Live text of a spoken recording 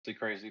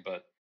crazy,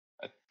 but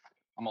I,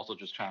 I'm also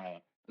just trying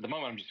to. At the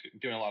moment, I'm just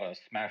doing a lot of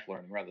Smash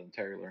learning rather than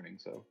Terry learning.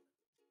 So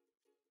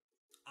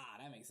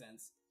That makes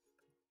sense.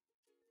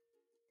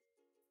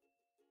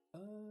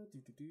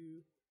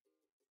 Do.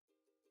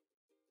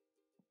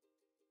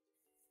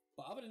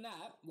 But other than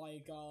that,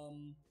 like, do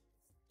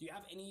you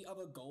have any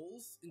other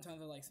goals in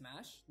terms of like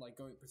Smash, like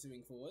going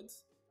pursuing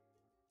forwards?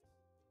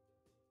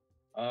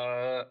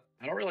 I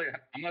don't really.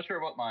 I'm not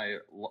sure what my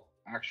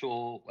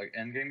actual like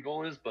end game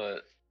goal is,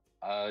 but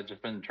I've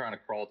just been trying to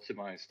crawl to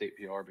my state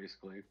PR.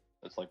 Basically,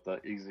 that's like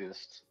the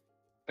easiest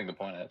thing to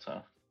point at.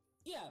 So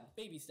Yeah,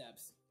 baby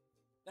steps.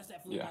 That's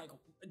definitely yeah,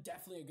 like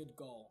definitely a good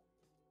goal.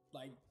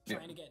 Like yeah,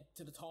 trying to get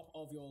to the top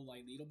of your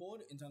like leaderboard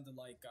in terms of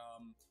like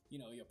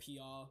your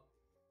PR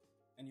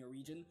and your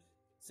region,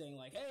 saying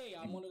like, hey,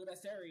 I'm mm. one of the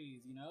best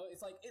Terries.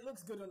 It's like it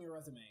looks good on your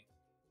resume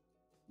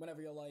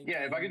whenever you're like,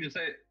 Yeah. If I could just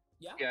say,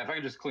 yeah, yeah, if I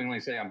could just cleanly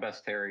say I'm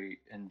best Terry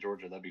in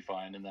Georgia, that'd be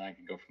fine, and then I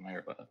can go from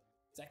there. But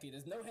exactly.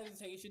 There's no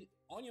hesitation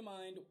on your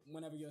mind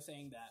whenever you're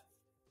saying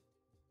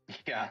that.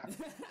 yeah,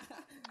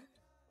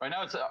 right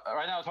now it's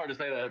hard to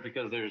say that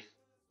because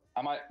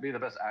I might be the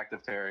best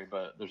active Terry,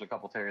 but there's a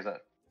couple Terrys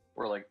that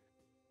were like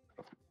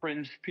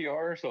fringe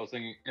PR. So I was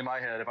thinking in my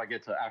head, if I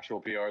get to actual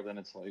PR, then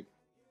it's like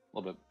a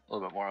little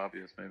bit more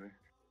obvious, maybe.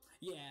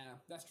 Yeah,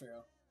 that's true.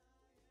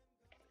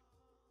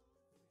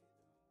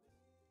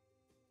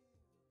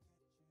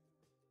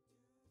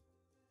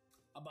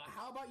 But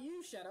how about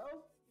you,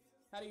 Shadow?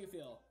 How do you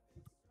feel?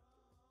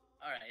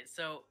 All right,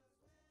 so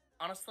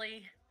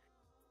honestly,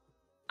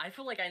 I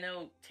feel like I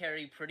know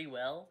Terry pretty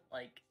well.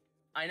 Like,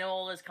 I know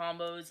all his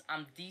combos.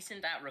 I'm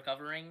decent at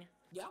recovering,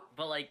 Yeah.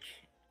 but like,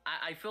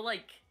 I feel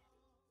like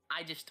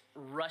I just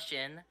rush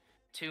in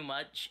too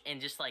much and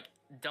just like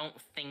don't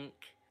think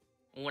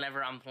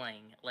whenever I'm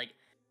playing. Like,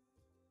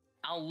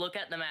 I'll look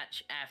at the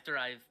match after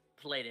I've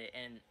played it,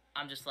 and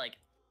I'm just like,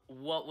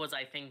 what was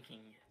I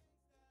thinking?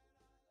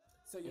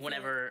 So you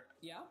Whenever,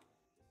 like, yeah.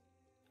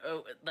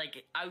 oh,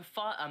 like I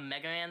fought a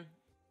Mega Man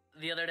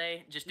the other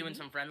day, just doing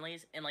some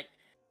friendlies, and like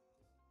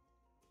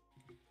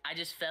I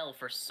just fell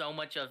for so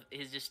much of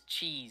his just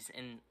cheese,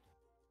 and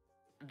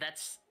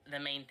that's the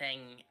main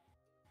thing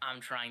I'm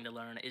trying to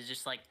learn is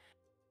just like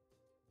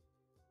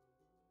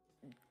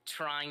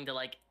trying to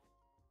like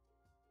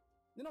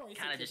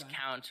kind of just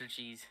counter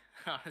cheese,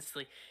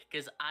 honestly,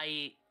 because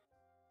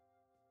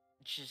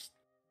just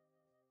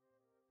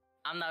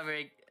I'm not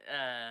very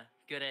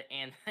good at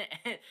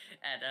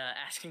at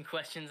asking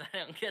questions. I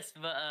don't guess,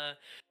 but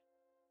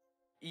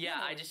yeah,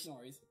 no I worries, just no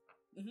worries.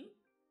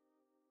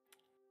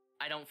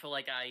 I don't feel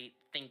like I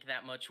think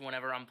that much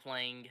whenever I'm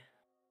playing,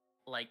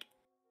 like.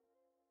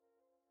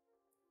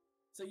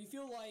 So you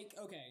feel like,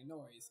 okay, no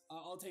worries,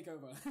 I'll take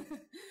over.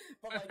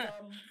 But like,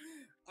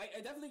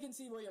 I definitely can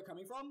see where you're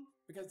coming from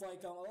because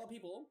like a lot of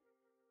people,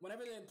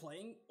 whenever they're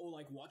playing or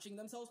like watching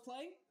themselves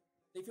play,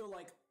 they feel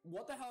like,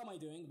 what the hell am I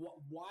doing?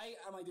 Why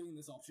am I doing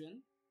this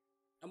option?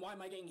 And why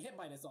am I getting hit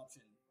by this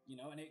option?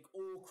 And it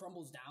all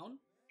crumbles down,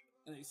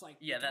 and it's like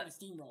Yeah, kind of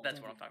steamroll. That's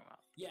what I'm talking about.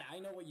 Yeah, I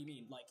know what you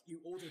mean. Like you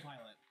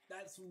autopilot.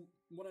 That's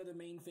one of the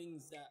main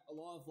things that a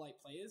lot of like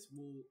players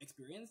will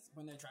experience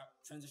when they're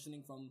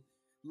transitioning from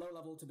low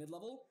level to mid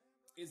level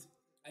is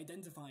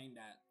identifying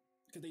that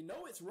because they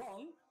know it's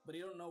wrong, but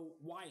they don't know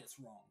why it's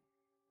wrong.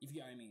 If you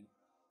get what I mean.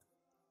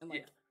 And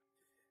like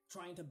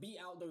trying to beat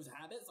out those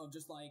habits of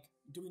just like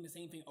doing the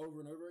same thing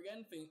over and over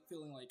again,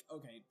 feeling like,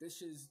 okay,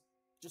 this is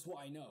just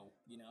what I know,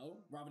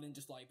 rather than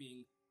just like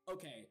being,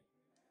 okay,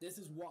 this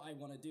is what I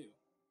want to do.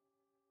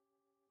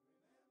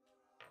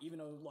 Even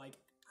though, like,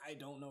 I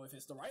don't know if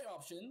it's the right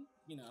option,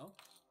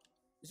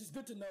 it's just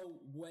good to know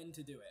when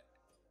to do it.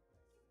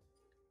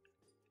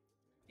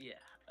 Yeah.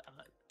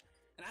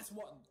 And that's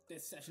what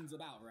this session's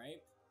about,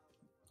 right?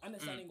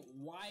 Understanding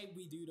why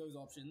we do those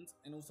options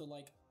and also,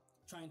 like,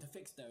 trying to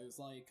fix those,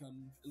 like,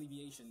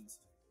 alleviations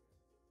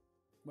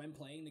when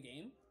playing the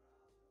game.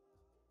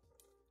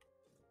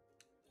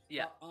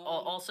 Yeah.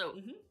 Also,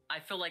 I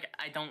feel like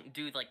I don't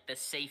do, like, the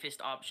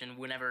safest option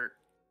whenever,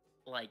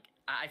 like,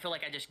 I feel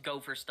like I just go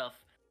for stuff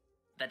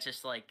that's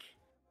just, like,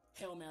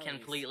 Hail Marys.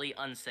 Completely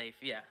unsafe.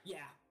 Yeah.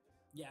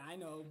 Yeah, I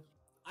know.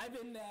 I've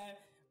been there.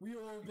 We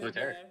all been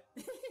there.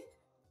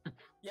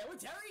 Yeah, with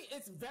Terry,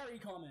 it's very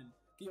common.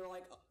 You're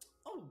like,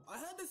 oh, I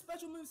had this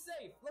special move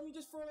safe. Let me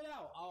just throw it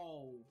out.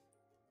 Oh,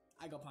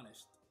 I got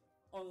punished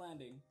on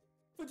landing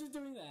for just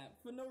doing that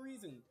for no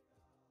reason.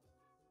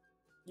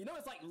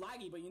 It's like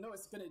laggy, but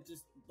it's gonna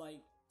just like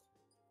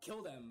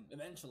kill them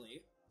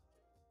eventually.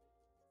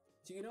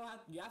 So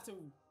you have to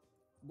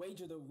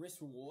wager the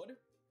risk reward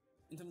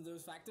in terms of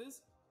those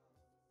factors,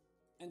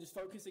 and just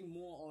focusing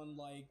more on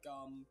like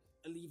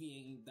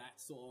alleviating that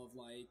sort of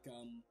like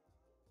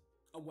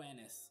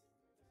awareness.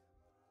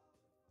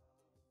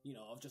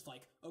 Of just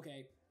like,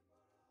 okay,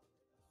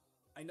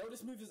 I know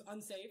this move is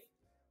unsafe.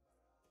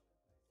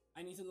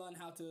 I need to learn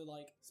how to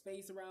like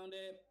space around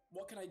it.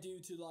 What can I do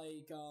to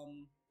like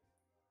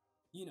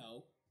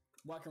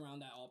work around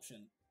that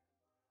option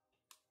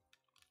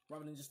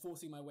rather than just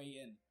forcing my way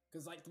in?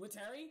 Because like with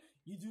Terry,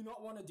 you do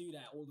not want to do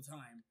that all the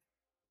time.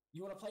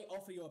 you want to play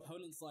off of your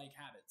opponent's like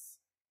habits,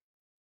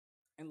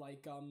 and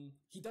like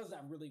he does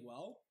that really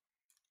well.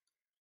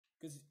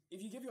 Because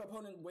if you give your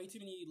opponent way too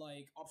many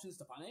like options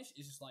to punish,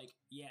 it's just like,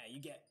 yeah,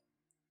 you get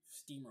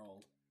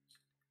steamrolled.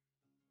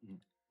 Mhm.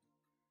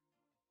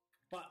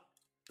 But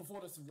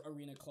before this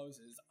arena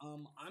closes,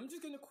 I'm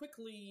just gonna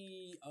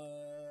quickly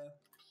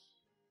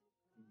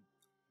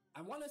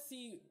I want to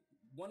see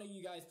one of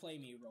you guys play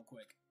me real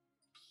quick.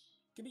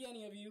 Could be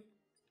any of you.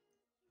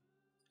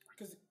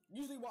 Because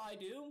usually what I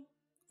do,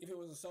 if it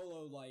was a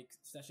solo like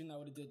session, I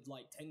would have did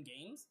like 10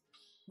 games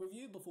with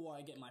you before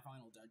I get my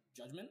final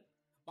judgment.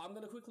 But I'm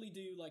gonna quickly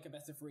do like a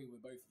best of 3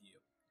 with both of you.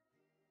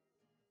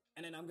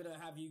 And then I'm gonna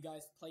have you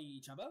guys play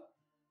each other.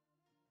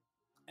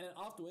 And then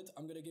afterwards,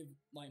 I'm gonna give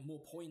like more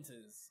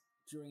pointers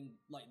during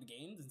like the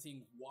games and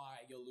seeing why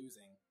you're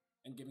losing.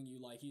 And giving you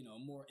like, you know,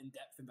 more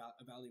in-depth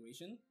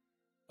evaluation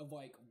of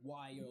like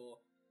why you're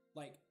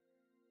like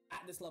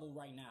at this level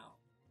right now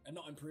and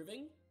not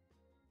improving.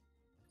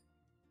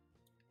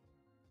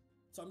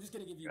 So I'm just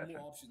gonna give you more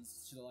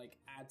options to like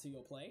add to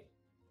your play.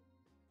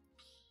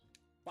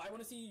 But I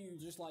want to see you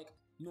just like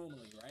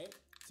normally, right?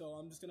 So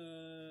I'm just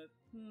gonna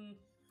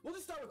we'll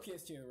just start with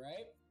PS2,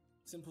 right?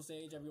 Simple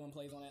stage, everyone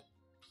plays on it.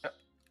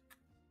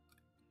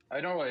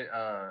 I normally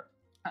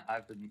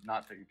I've been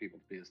not taking people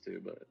to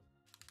PS2, but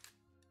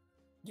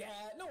Yeah,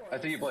 no worries. I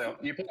think you play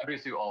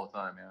PS2 all the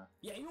time, yeah.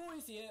 Yeah, you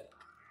always see it.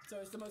 So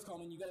it's the most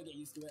common. You gotta get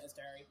used to it as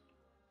Terry.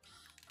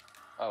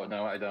 Oh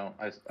no, I don't.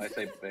 I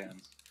save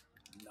bans.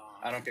 Nah.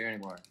 I don't care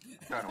anymore.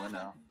 I'm trying to win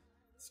now.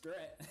 Screw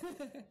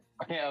it.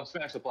 I can't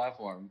smash the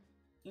platform.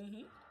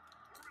 Mm-hmm.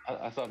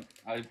 I thought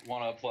I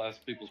want to upclass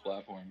people's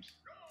platforms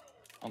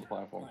on the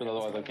platform, because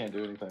otherwise I can't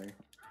do anything.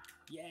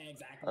 Yeah,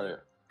 exactly.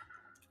 Okay.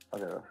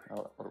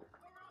 Okay.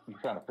 I'm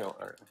trying to feel.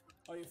 Right.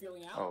 Oh, you're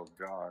feeling out? Oh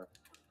god.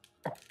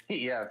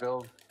 Yeah,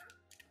 feel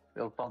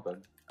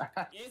something.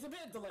 Yeah, it's a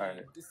bit delayed.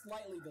 Right. It's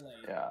slightly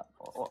delayed. Yeah.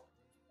 Well,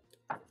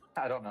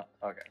 I don't know.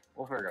 Okay,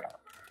 we'll figure it out.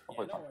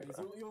 Yeah, no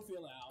worries. You'll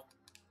feel it out.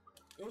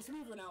 It will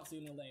smoothen out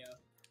sooner or later.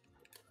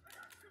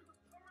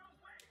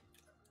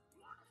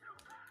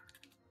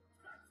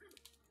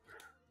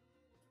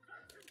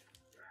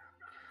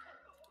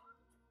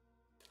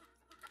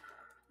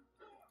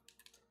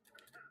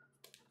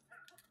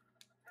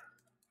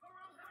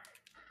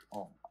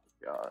 Oh my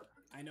god.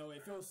 I know,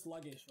 it feels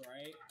sluggish,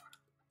 right?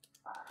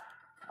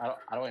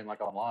 I don't even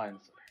like online.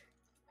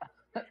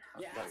 So.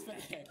 Yeah, that's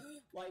fair.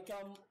 Like,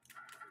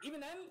 even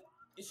then,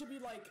 it should be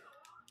like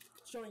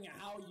showing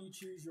how you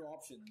choose your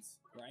options,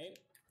 right?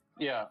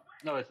 Yeah,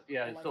 no, it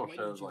Like still when you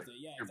shows choose like it.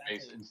 Yeah, your exactly.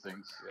 base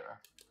instincts. Yeah,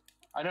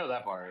 I know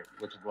that part,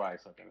 which is why I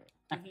suck at it.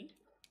 Mm-hmm.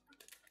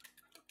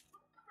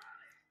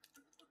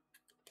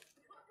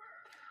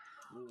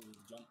 Ooh,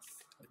 jumps.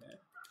 Okay.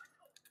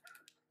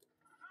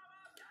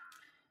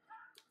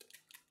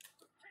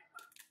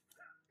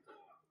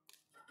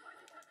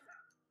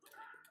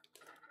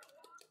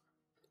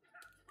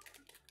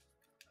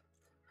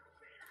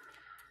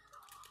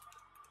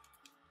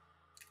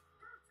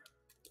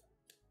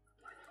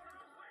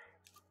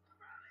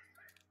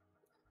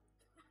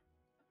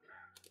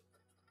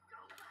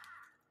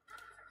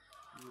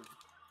 Ooh.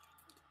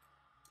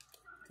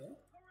 Okay.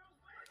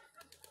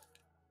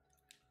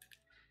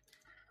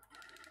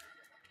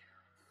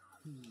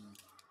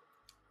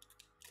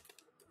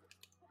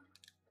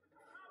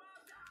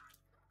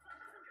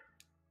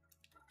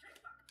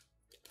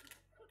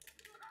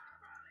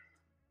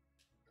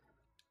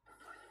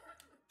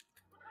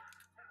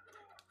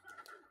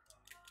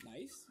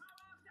 Nice.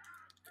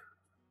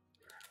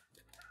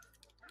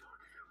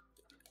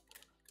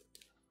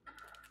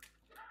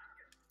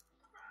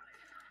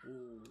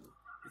 Ooh,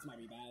 this might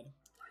be bad.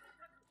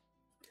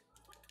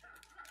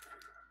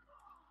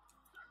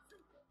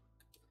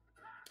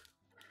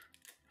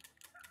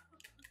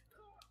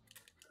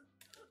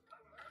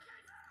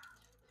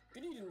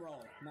 Good eat and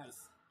roll.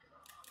 Nice.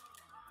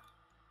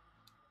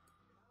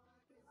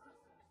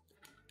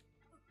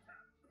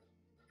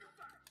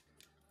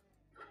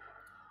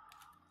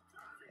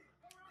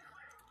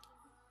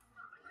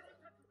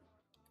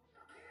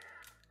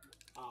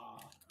 Ah.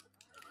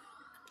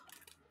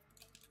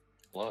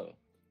 Hello.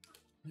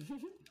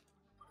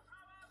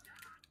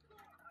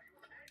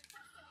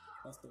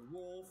 That's the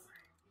wolf.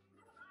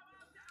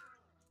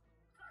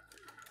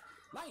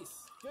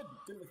 Nice. Good.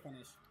 Good with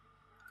punish.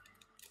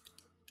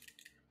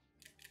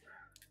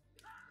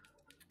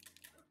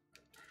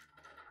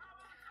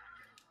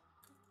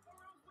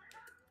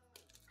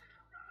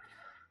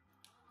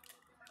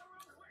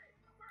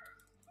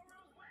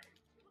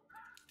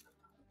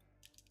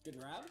 Good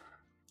grab.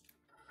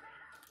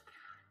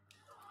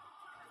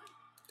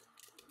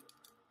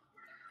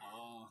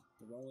 Ah,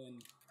 the roll in.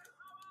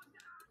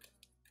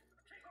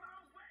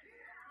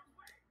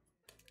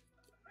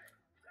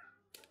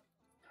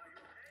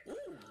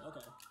 Ooh,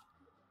 okay.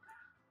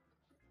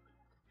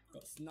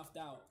 Got snuffed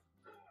out.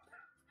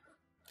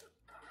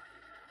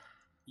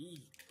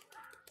 Eee.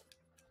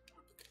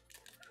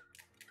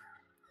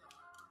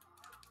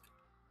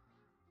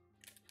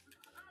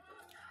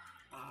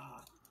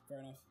 Ah, fair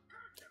enough.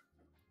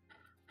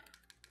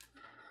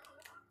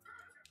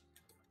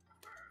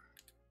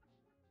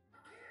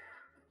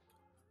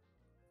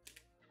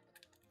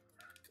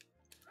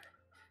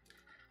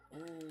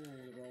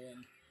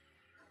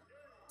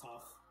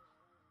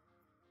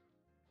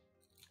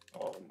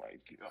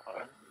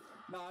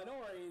 Nah, no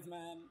worries,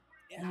 man.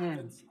 It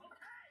happens.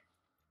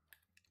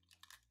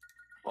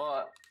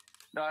 Well,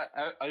 no,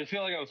 I just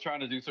feel like I was trying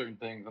to do certain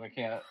things and I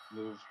can't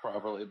move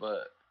properly,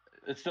 but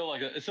it's still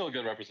it's still a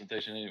good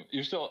representation.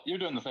 You're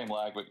doing the same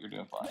lag, but you're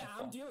doing fine. Yeah,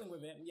 I'm dealing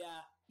with it. Yeah,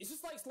 it's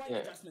just like slight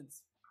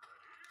adjustments.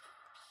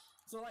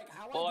 So like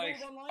how I deal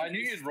with online. I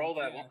knew you'd roll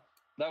that one.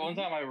 That one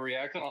time I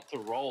reacted to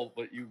roll,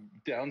 but you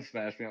down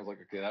smashed me. I was like,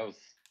 okay,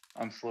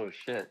 I'm slow as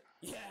shit.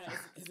 Yeah,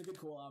 it's a good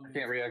call. I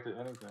can't react to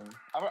anything.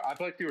 I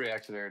play too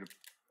reactionary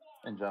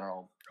in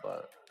general,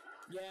 but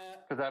yeah,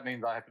 because that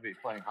means I have to be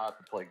playing hot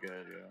to play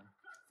good. Yeah.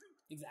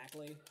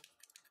 Exactly.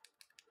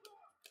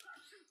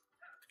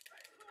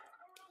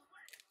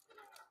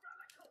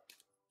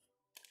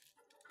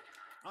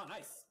 Oh,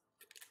 nice.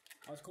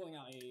 I was calling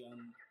out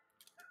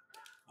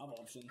a other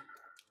option.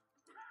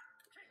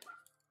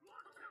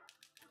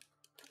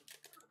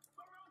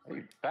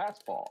 Hey,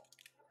 fastball,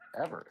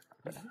 ever.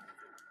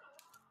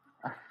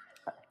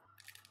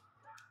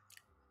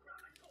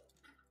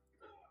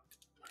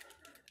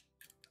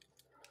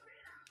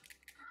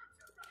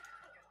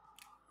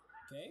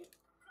 Okay.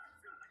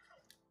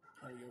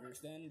 Oh, you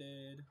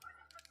overextended.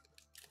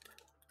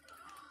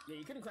 Yeah,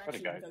 you couldn't crack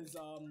shoot because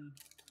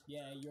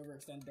yeah, you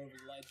overextended over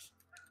the ledge.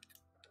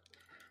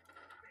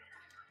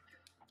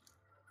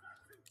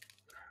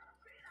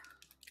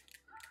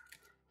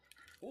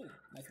 Ooh,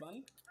 nice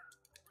button.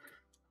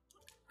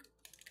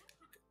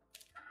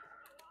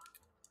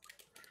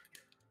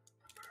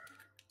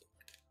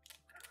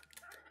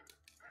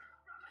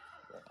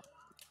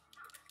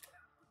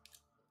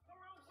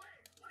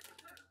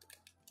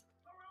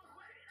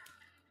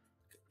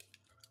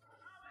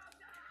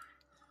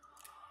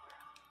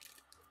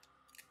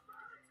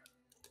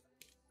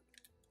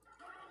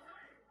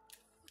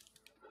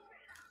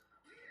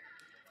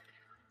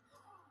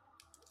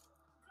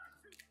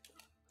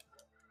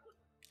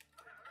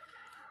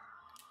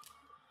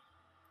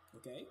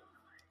 Okay.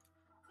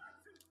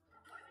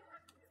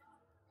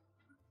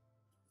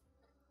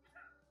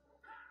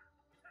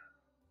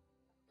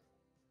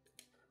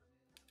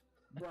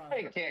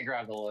 Bruh. You can't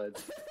grab the lid.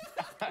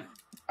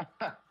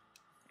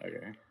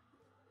 Okay.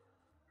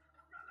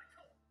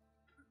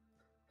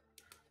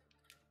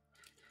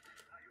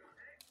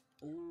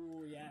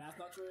 Ooh, yeah, that's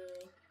not true.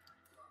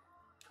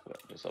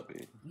 Just up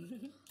B.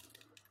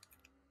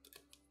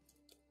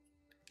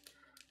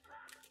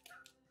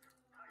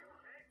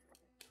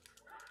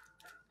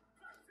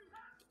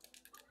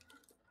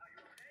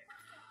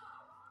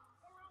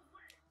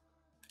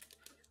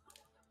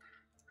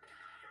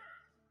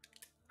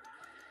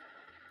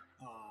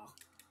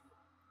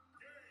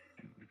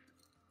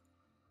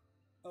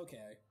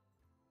 Okay.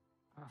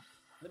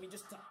 Let me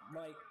just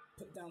like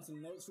put down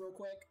some notes real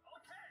quick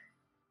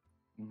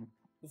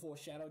before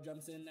Shadow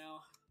jumps in now.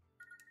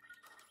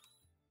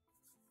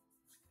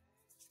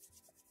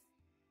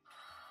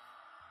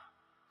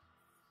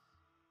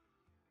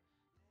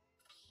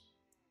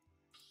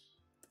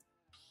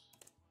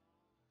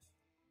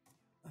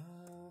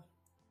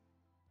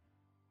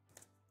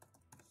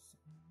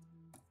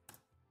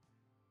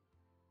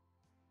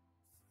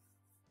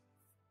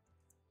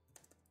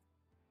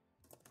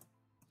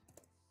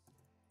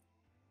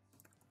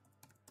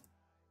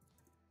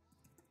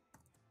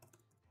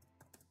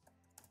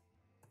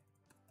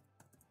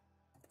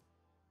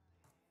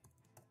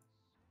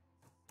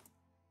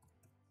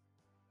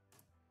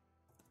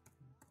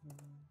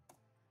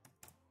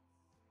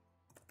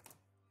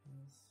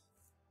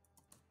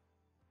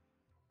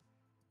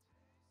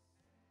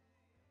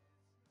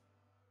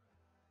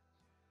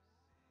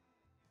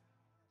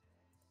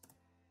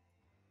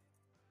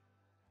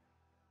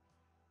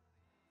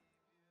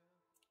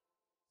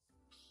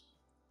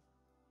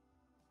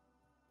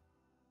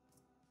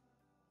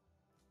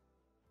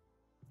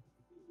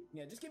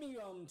 Yeah, just give me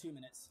 2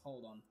 minutes.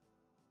 Hold on.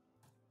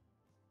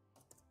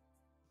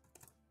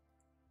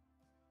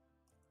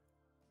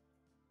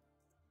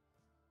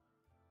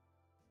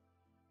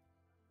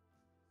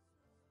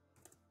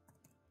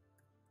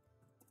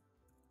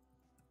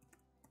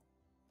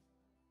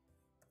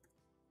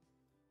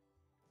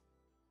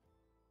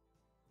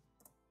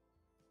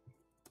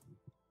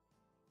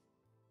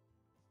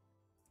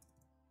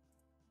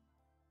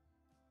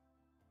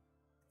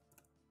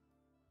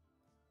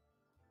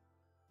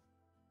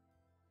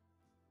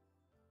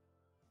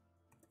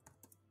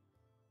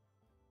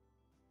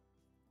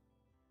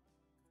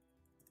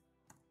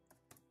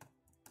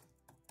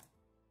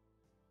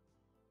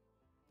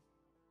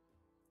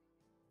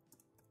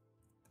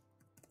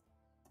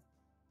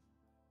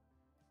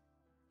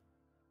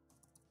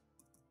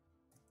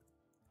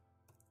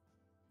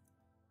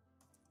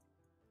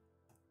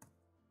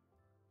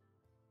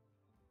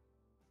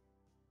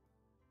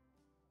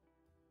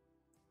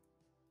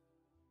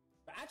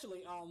 But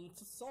actually,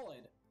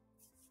 Solid.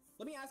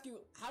 Let me ask you,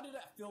 how did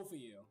that feel for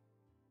you?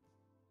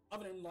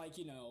 Other than like,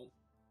 you know,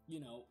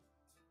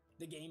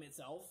 the game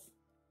itself.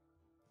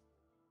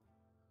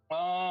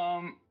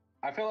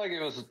 I feel like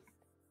it was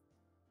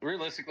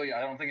realistically.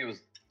 I don't think it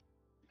was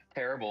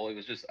terrible. It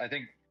was just I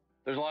think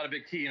there's a lot of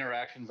big key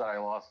interactions that I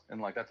lost,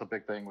 and like that's a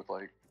big thing with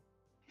like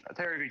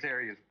Terry v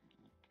Terry is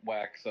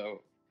whack.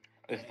 So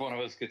if one of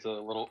us gets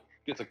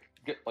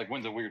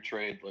wins a weird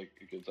trade, like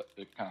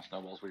it kind of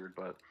snowballs weird.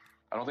 But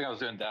I don't think I was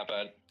doing that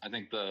bad. I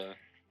think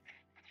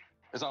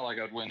it's not like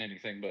I'd win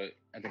anything, but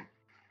I think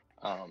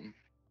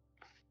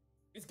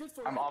it's good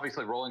for. I'm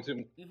obviously rolling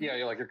too. Mm-hmm. Yeah,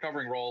 you're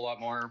covering roll a lot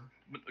more.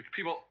 But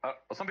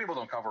some people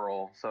don't cover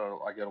roll,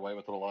 so I get away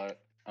with it a lot.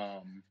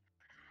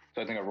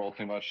 So I think I roll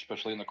too much,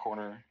 especially in the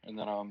corner, and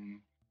then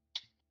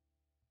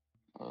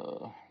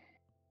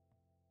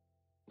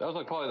that was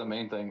like probably the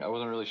main thing. I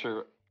wasn't really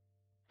sure.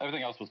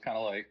 Everything else was kind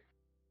of like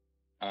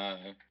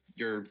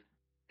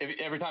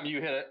every time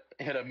you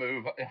hit a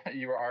move,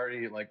 you were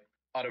already like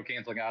auto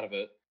canceling out of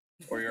it,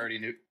 or you already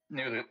knew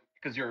that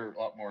because you're a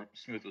lot more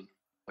smooth with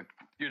like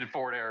you did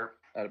forward air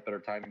at better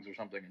timings or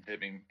something and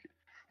hit me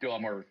do a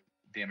lot more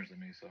damage than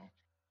me. So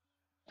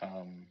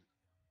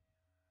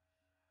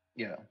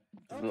yeah,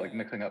 okay. Like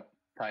mixing up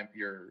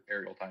your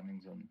aerial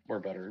timings and were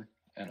better,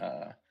 and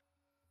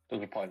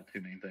those are probably the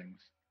two main things.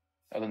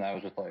 Other than that, it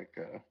was just like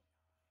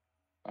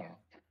I don't know.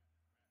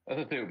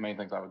 That's the two main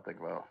things I would think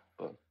about.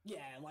 But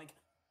yeah, like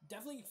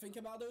definitely think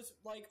about those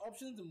like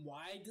options and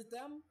why I did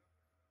them.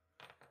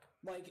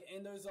 Like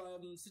in those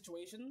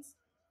situations,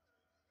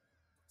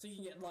 so you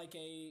can get like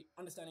a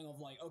understanding of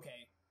like,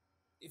 okay,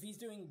 if he's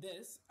doing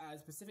this at a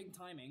specific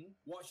timing,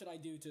 what should I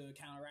do to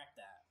counteract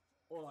that?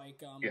 Or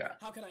like,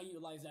 how can I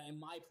utilize that in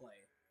my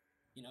play?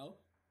 You know,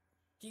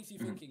 keeps you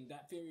thinking,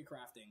 that theory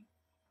crafting.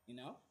 You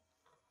know.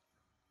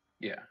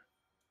 Yeah.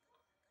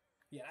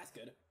 Yeah, that's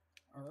good.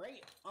 All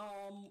right,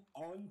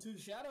 on to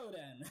Shadow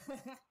then.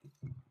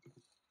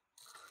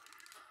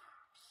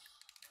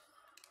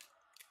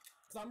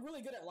 Because I'm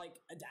really good at like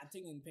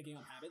adapting and picking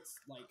up habits,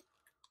 like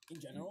in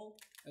general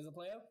as a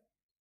player.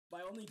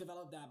 But I only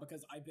developed that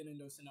because I've been in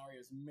those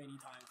scenarios many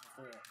times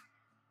before.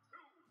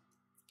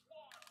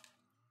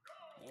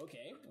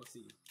 Okay, let's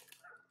see.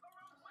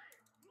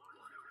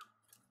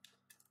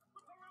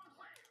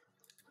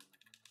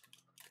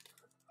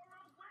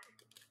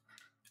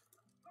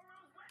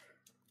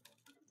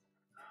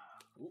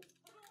 Ooh.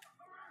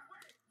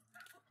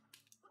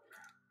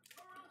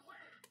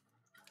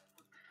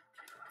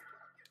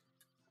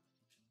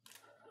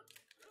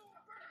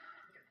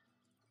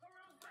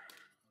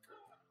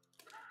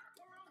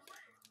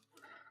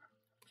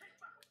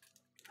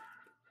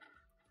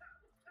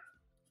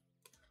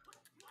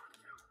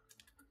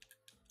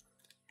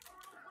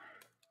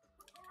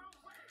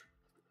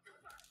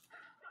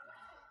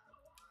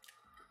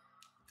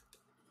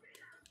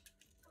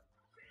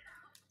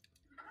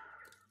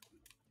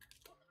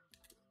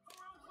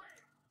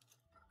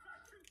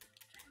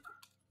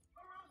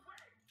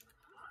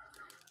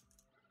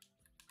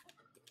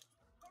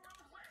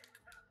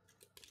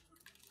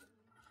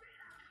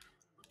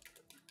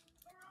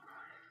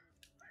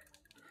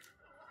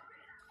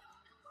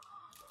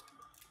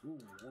 Ooh,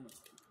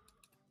 almost.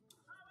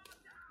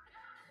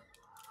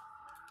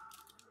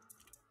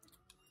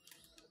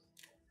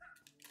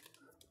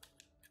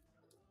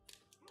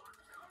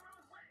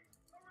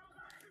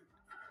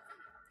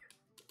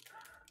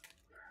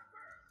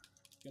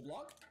 Good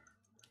luck.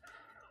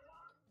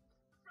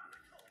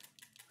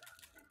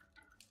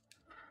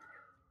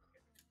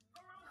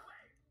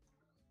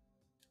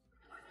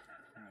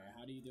 Alright,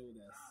 how do you deal with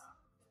this?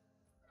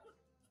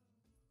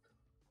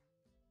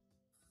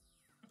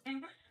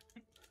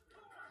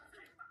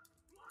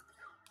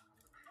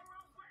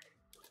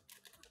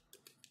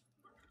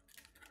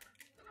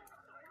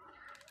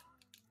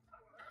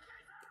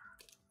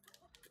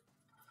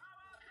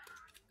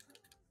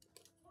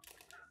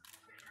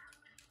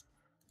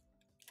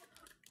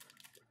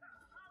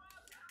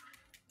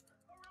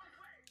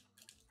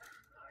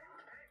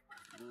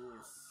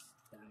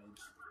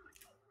 Damage.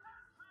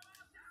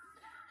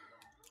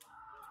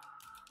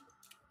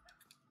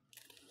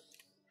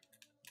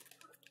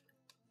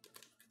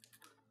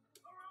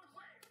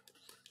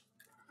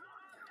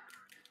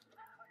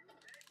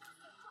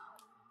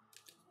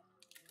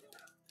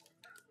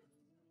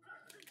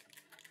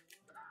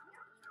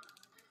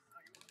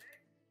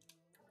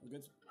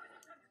 Good.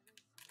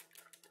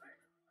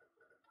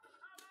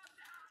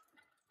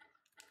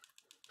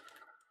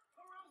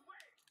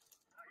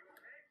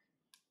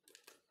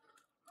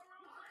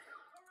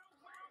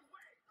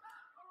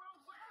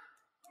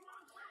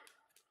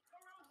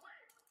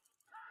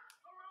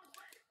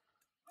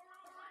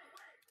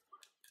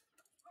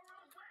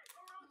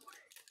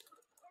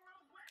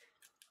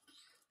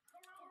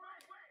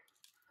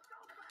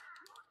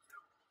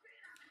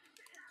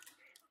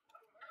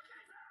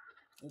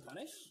 We'll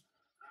punish.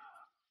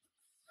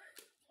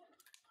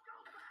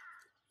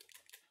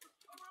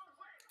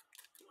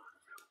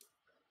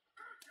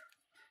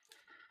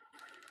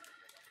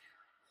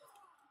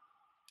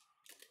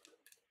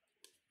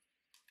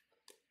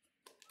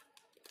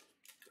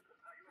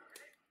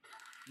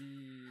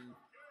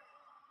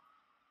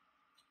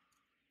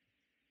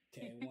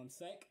 Okay, 1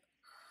 sec.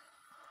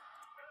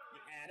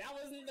 Yeah, that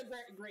wasn't the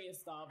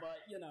greatest start, but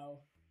you know.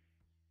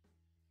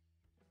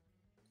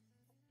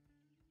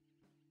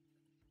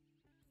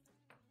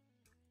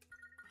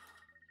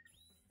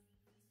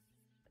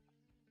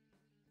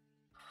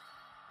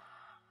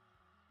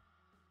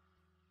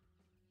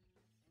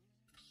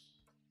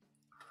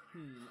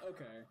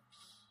 Okay.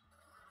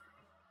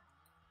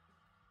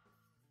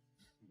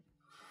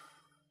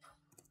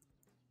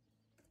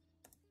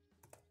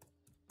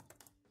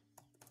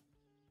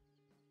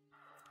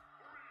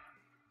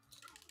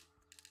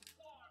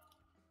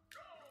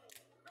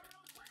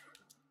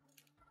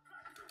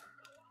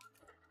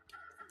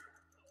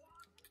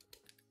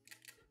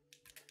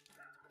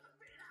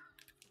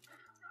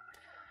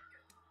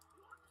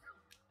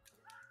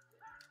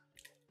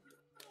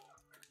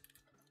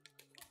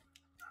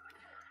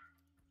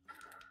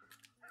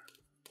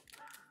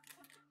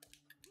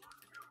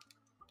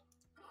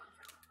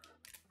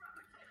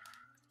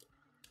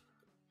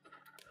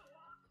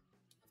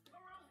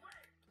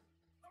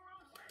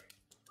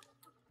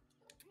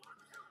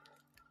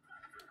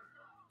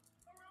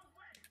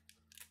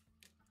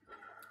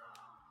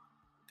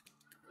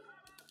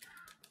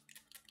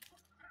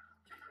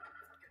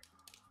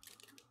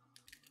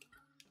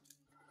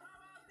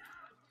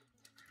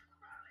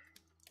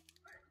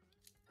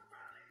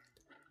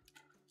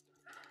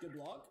 Good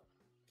block.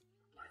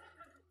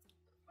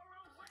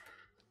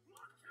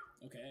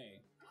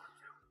 Okay.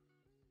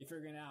 You're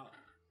figuring it out.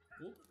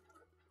 Oop.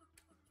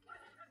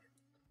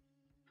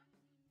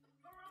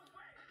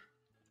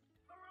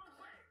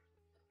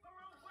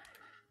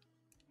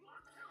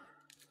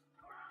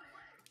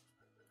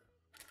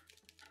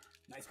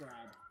 Nice grab.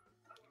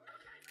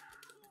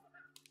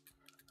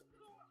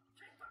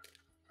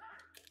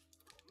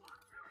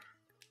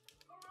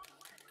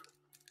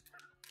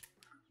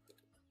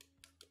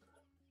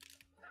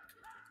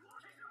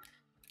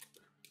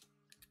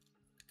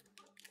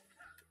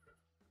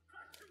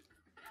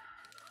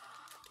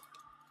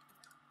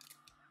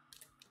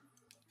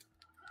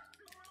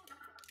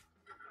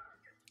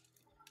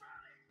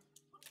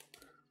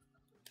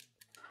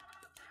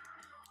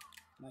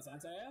 Nice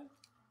anti-air.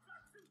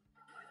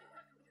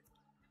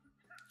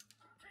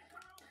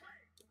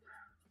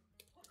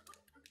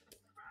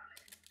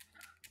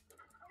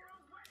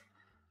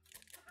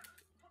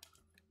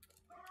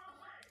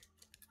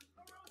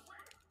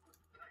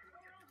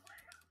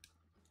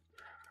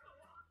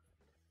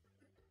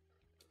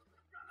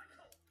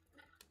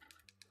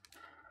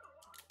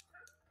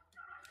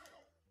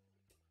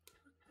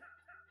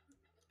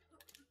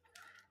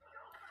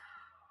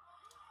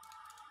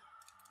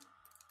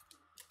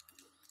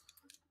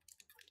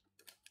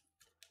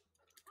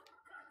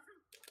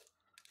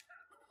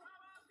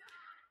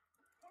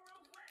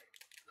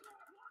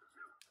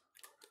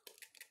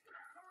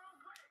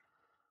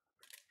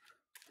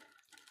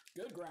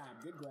 Good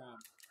grab, good grab.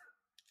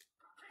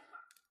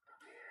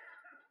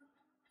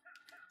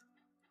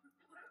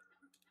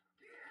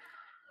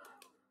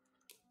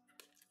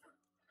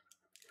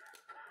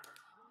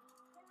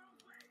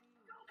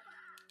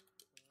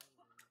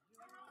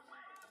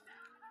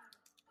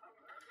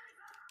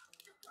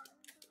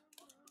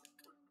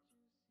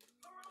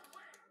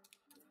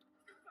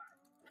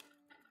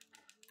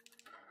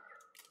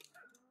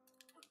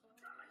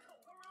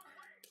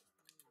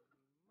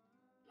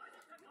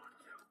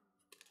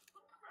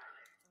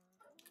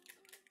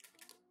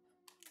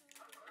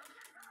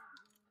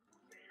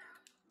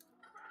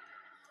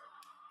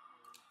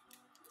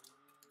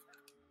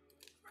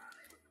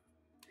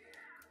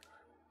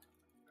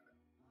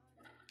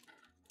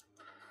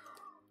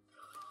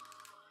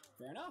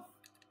 Fair enough.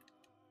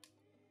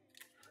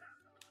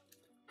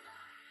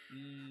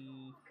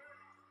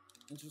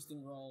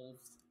 Interesting rolls.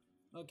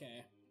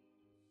 Okay.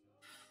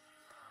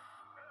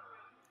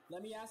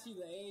 Let me ask you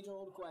the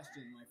age-old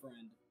question, my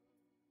friend.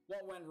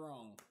 What went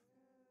wrong?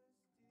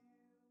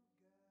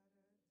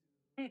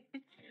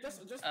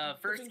 just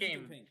first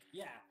game. Pink.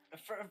 Yeah.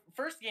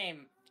 First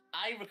game,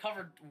 I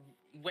recovered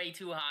way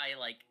too high,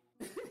 like,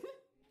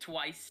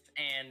 twice,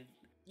 and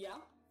yeah,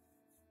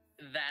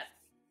 that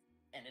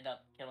ended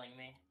up killing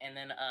me. And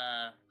then,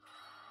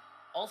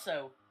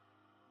 also,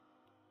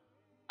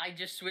 I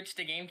just switched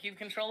to GameCube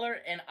controller,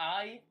 and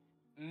I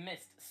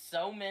missed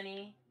so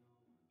many,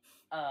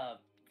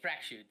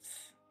 crack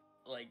shoots.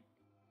 Like,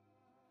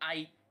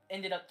 I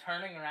ended up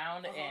turning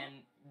around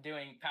and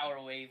doing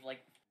Power Wave,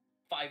 like,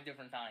 5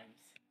 different times.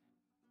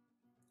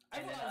 I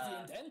thought that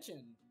was the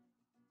intention.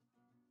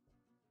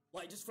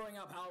 Like, just throwing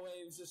out Power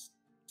Waves just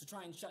to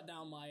try and shut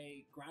down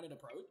my grounded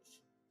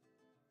approach.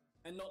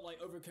 And not, like,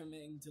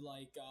 overcommitting to,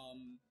 like,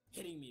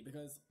 hitting me.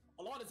 Because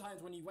a lot of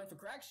times when you went for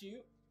crack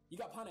shoot, you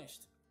got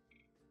punished.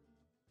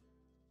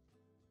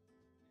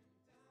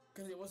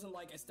 Because it wasn't,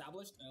 like,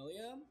 established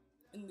earlier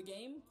in the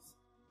games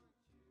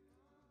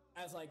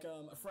as, like,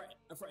 a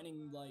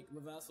threatening, like,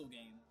 reversal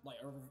game. Like,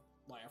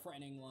 a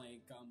threatening,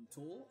 like,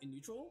 tool in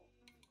neutral.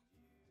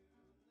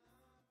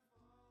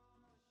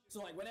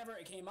 So, like, whenever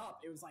it came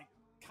up, it was, like,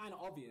 kind of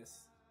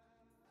obvious.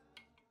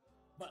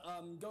 But,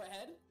 go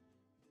ahead.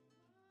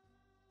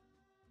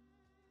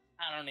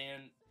 I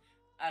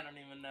don't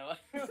even know.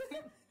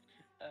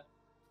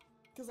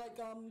 Because, like,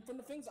 from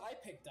the things I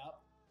picked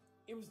up,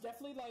 it was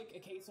definitely, like, a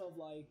case of,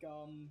 like,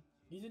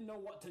 you didn't know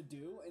what to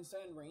do in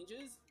certain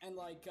ranges, and,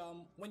 like,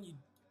 when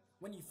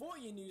you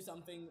thought you knew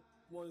something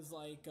was,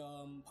 like,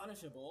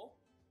 punishable,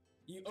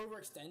 you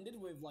overextended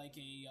with like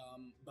a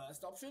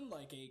burst option,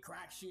 like a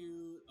crack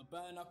shoot, a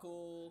burn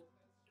knuckle,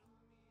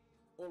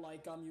 or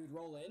like you'd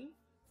roll in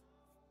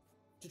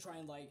to try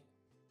and like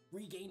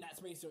regain that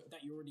space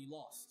that you already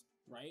lost,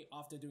 right?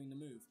 After doing the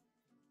move.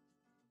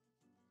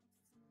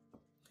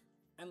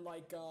 And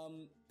like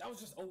that was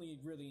just only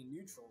really in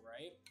neutral,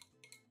 right?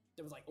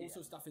 There was like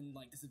also stuff in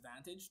like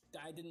disadvantage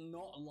that I did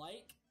not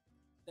like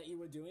that you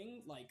were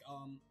doing. Like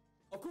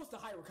of course the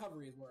high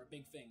recoveries were a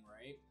big thing,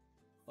 right?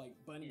 Like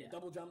burning the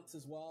double jumps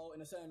as well.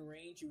 In a certain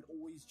range, you would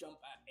always jump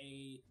at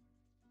a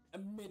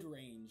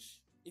mid-range,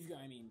 if you know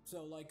what I mean.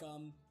 So like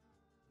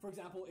for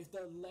example, if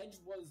the ledge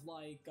was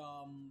like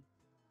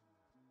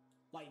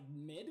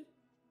mid,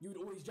 you would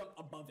always jump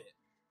above it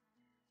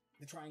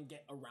to try and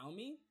get around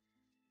me.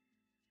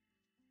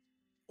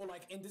 Or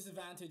like in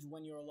disadvantage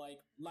when you're like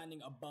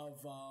landing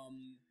above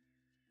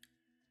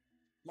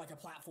like a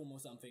platform or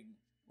something,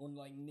 or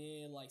like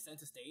near like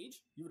center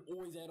stage, you would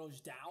always air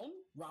dodge down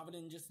rather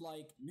than just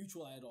like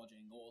neutral air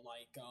dodging, or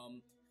like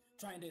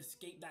trying to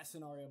escape that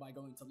scenario by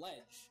going to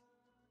ledge,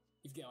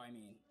 if you get what I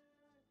mean.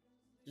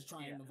 Just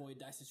try and avoid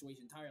that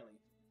situation entirely.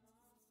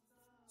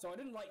 So I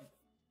didn't like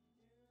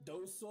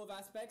those sort of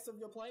aspects of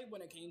your play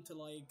when it came to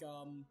like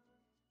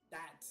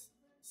that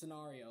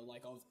scenario,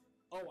 like of,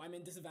 oh, I'm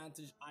in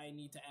disadvantage, I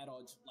need to air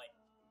dodge, like,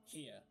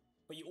 here.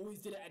 But you always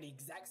did it at the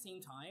exact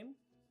same time.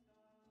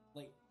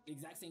 Like, the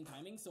exact same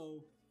timing,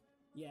 so...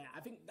 Yeah, I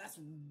think that's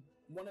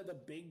one of the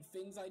big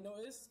things I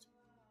noticed.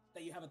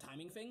 That you have a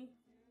timing thing.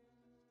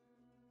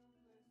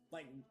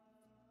 Like,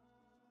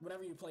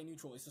 whenever you play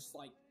neutral, it's just,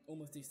 like,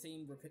 almost the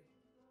same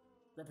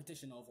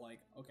repetition of, like,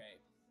 okay,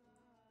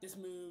 this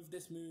move,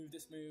 this move,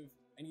 this move,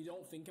 and you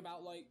don't think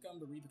about, like,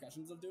 the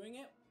repercussions of doing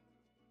it.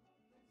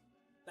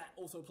 That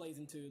also plays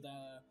into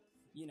the...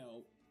 you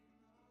know,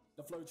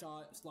 the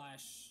flowchart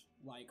slash,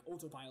 like,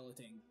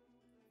 autopiloting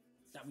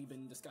that we've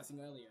been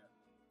discussing earlier.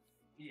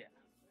 Yeah.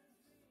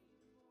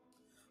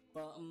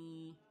 But,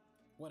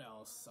 what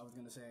else I was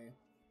gonna say?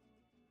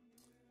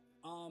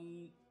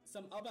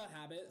 Some other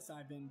habits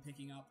I've been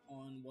picking up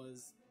on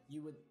was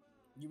you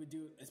would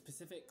do a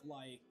specific,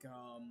 like,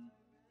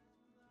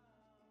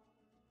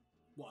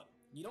 what?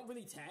 You don't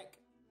really tech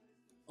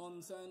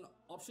on certain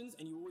options,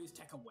 and you always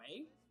tech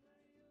away.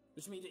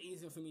 Which made it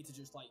easier for me to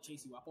just, like,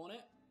 chase you up on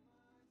it.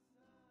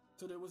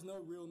 So there was no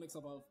real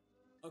mix-up of,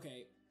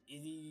 okay,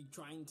 is he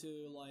trying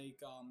to, like,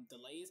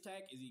 delay his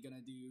tech? Is he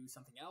gonna do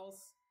something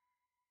else?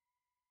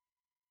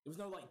 There was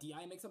no, like,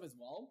 DI mix-up as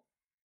well.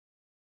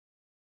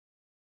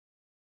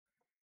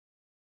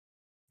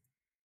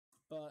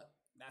 But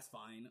that's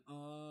fine.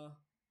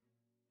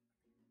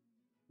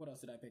 What else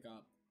did I pick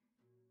up?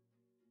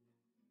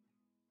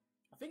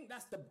 I think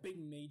that's the big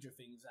major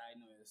things that I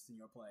noticed in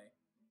your play.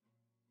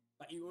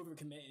 Like, you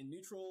overcommit in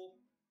neutral,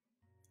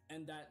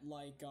 and that,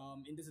 like,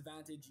 in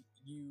disadvantage,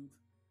 you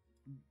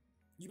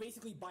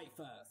basically bite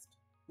first,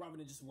 rather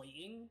than just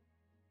waiting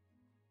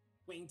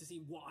to see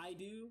what I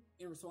do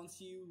in response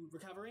to you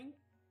recovering.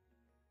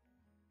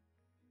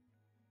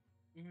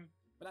 Mm-hmm.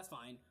 But that's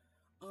fine.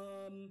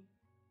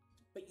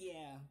 But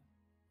yeah,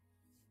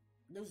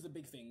 those are the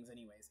big things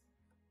anyways.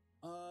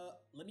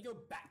 Let me go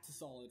back to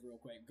Solid real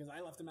quick, because I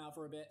left him out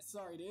for a bit.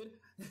 Sorry, dude.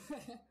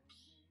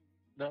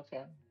 That's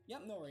fine.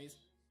 Yep, no worries.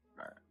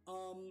 Alright.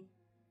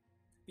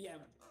 But yeah,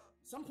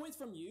 some points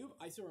from you,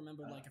 I still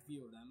remember, like, a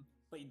few of them.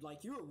 But,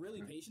 like, you were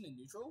really patient in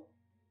neutral.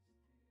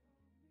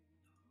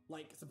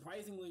 Like,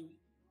 surprisingly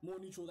more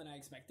neutral than I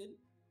expected.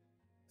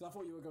 Because I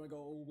thought you were going to go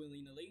all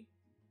willy-nilly.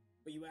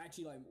 But you were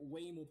actually, like,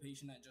 way more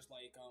patient at just,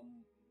 like,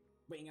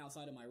 waiting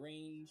outside of my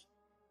range.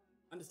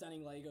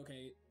 Understanding, like,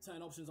 okay,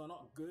 certain options are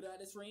not good at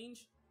this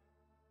range.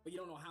 But you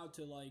don't know how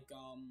to, like,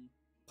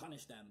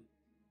 punish them.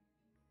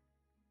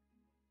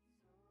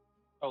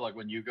 Oh, like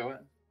when you go in?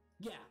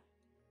 Yeah.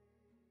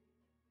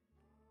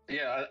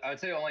 Yeah, I'd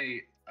say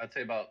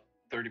about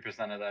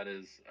 30% of that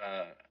is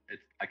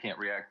I can't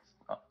react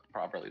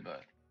properly,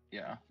 but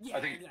yeah,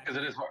 I think because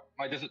it is hard.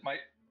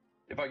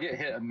 If I get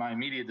hit, my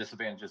immediate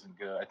disadvantage isn't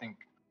good. I think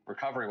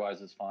recovery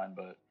wise is fine,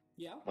 but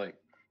yeah, like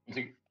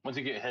once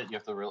you get hit, you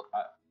have to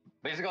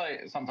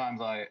basically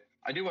sometimes I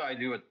do what I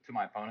do to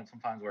my opponent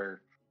sometimes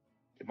where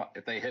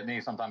if they hit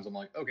me, sometimes I'm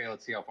like, okay,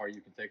 let's see how far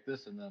you can take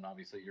this, and then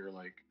obviously you're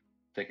like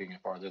taking it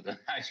farther than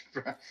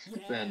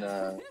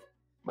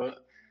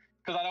but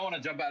because I don't want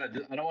to jump out of,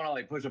 I don't want to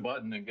like push a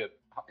button and get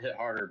hit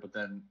harder, but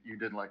then you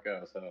didn't let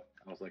go, so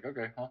I was like,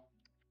 okay, huh?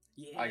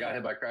 Yeah. I got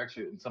hit by crack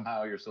shoot, and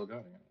somehow you're still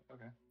going.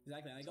 Okay.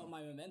 Exactly, I got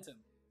my momentum,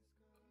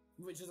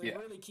 which is a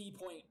really key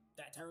point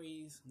that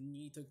Terry's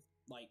need to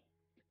like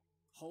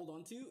hold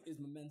on to is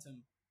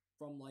momentum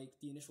from like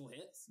the initial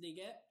hits they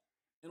get,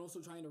 and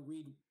also trying to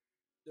read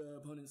the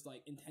opponent's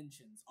like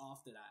intentions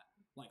after that.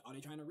 Like, are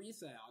they trying to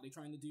reset? Are they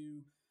trying to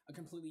do a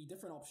completely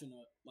different option?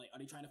 Or, like, are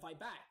they trying to fight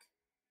back?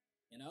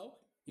 You know?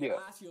 You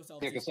ask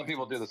yourself. Yeah, because some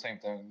people do the same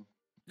thing.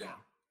 Yeah.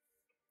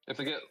 If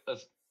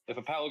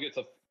a paddle gets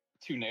up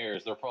 2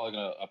 nairs, they're probably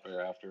gonna up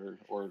air after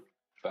or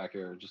back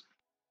air. Just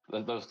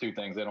those 2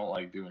 things. They don't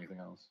like do anything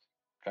else,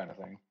 kind of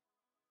thing.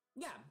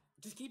 Yeah,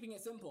 just keeping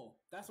it simple.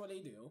 That's what they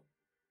do.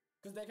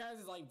 because their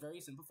characters like very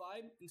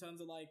simplified in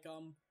terms of like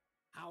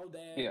how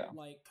their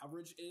like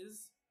coverage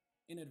is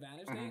in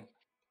advantage state,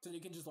 so you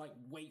can just like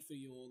wait for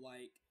your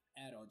like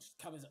air dodge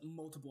covers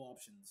multiple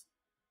options,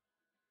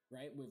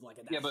 right? With like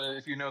a dash but attack.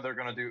 if you know they're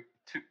gonna do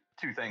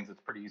two things,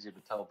 it's pretty easy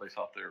to tell based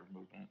off their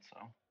movement.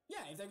 So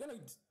yeah, if they're gonna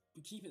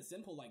keep it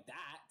simple like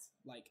that,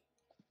 like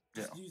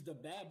just use the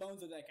bare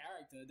bones of their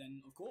character,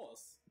 then of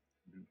course.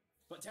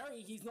 But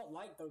Terry, he's not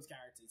like those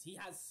characters. He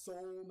has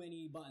so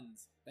many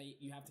buttons that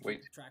you have to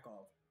keep track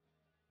of.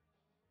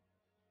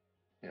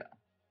 Yeah,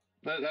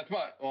 that's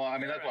why. Well, I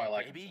mean, that's why I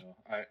like him.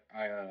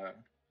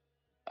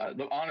 So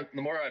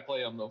the more I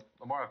play him, the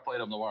more I've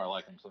played him, the more I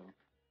like him. So,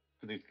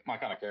 because he's my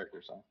kind of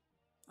character. So,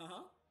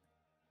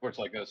 where it's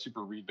like a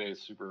super read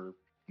based, super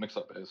mix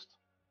up based.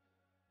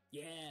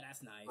 Yeah,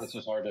 that's nice. It's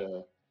just hard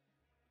to.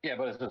 Yeah,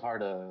 but it's just hard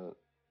to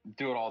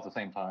do it all at the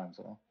same time.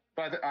 So,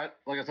 but I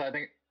like I said, I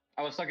think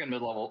I was stuck in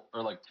mid level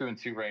or like 2 and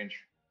 2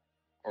 range,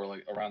 or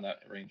like around that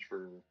range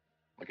for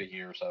like a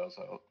year or so.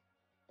 So,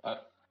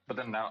 but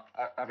then now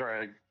after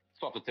I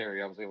swapped to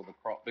Terry, I was able to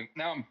crawl.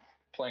 Now I'm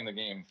playing the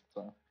game.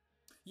 So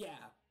yeah,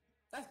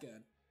 that's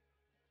good.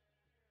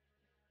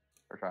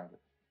 We're trying to.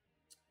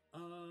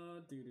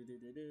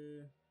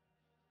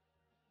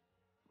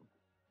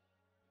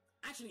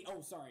 Actually,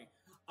 oh sorry,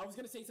 I was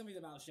gonna say something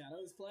about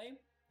Shadow's play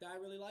that I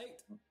really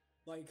liked.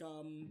 Like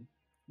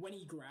when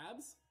he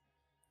grabs.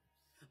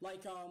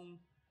 Like,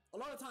 a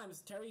lot of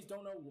times, Terrys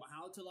don't know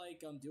how to, like,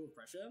 deal with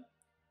pressure.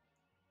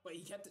 But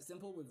he kept it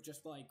simple with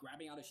just, like,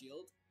 grabbing out a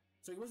shield.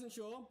 So he wasn't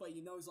sure, but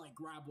he knows, like,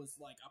 grab was,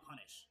 like, a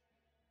punish.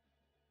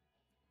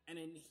 And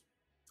then,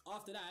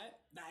 after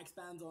that, that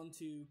expands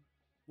onto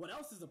what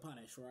else is a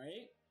punish,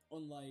 right?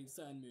 On, like,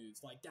 certain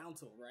moves, like down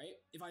tilt, right?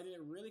 If I did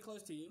it really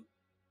close to you,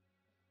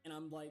 and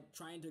I'm, like,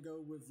 trying to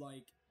go with,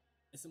 like,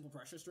 a simple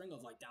pressure string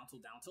of, like, down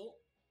tilt,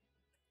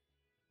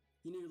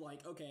 he knew,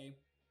 like, okay,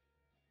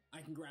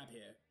 I can grab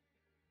here.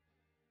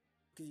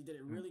 Because he did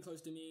it really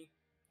close to me.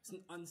 It's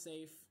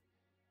unsafe.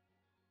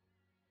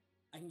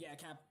 I can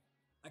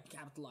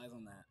capitalize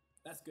on that.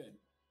 That's good.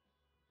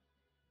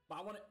 But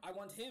I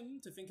want him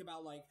to think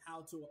about like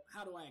how do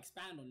I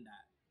expand on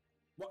that?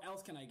 What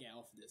else can I get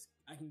off of this?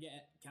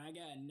 Can I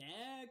get a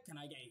neg? Can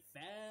I get a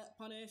fair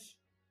punish?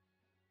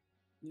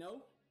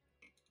 No?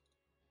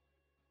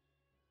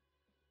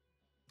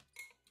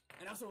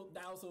 And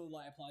that also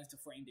like applies to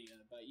frame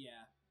data, but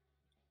yeah.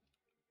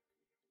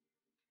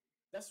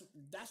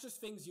 That's just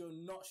things you're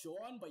not sure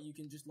on, but you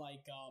can just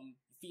like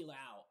feel it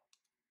out.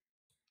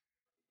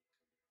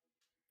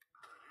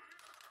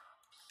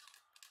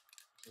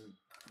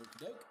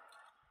 Doke.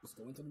 Let's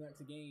go into the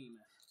next game.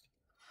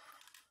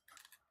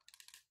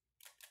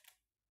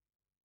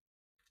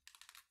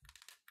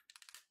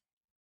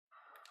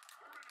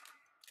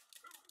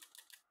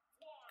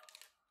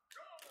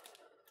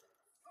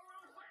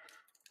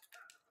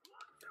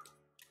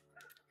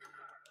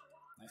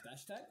 Nice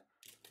dash attack.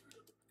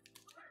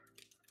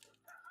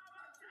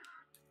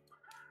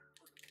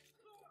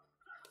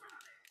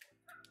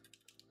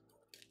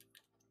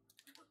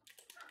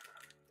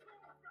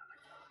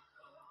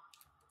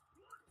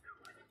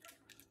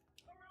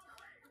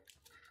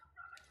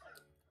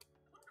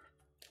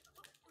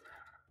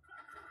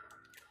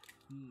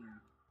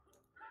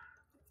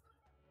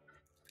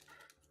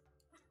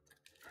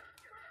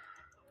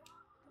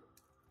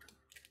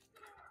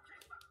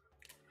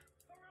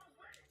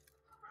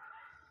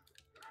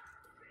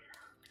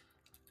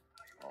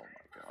 Oh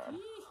my god.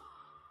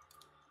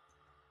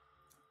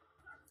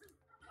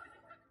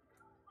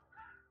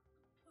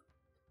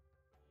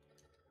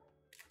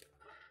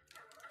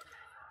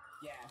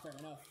 Yeah, fair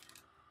enough.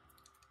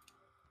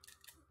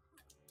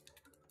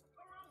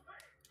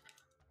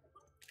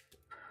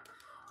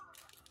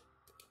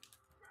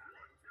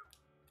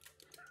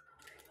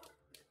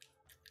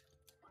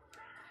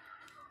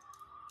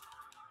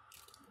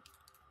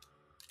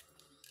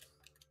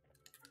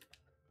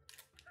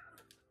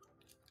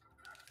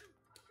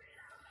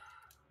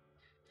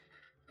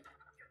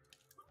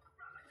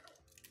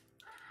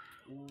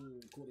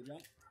 Ooh, cool to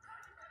jump.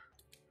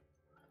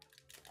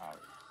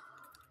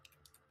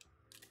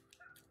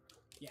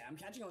 Yeah, I'm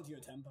catching on to your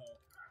tempo.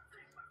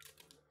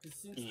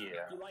 Since you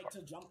like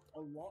to jump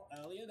a lot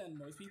earlier than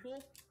most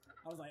people,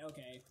 I was like,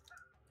 okay,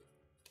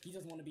 he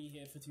doesn't want to be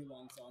here for too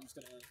long, so I'm just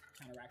gonna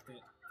counteract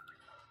it.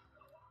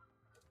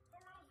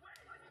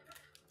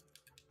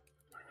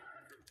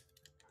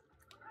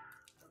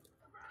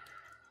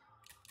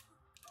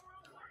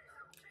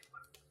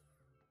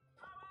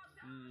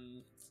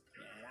 Yeah,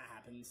 that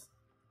happens.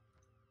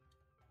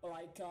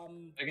 Like,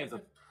 I get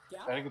the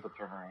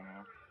turnaround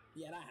now.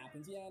 Yeah, that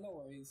happens. Yeah, no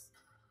worries.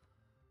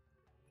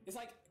 It's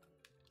like,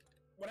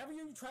 whenever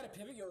you try to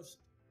pivot your,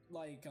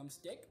 like,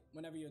 stick,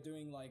 whenever you're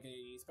doing, like,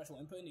 a special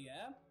input in the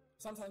air,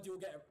 sometimes you'll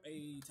get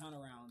a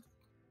turnaround.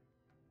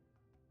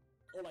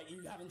 Or, like,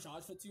 you haven't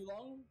charged for too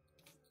long.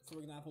 For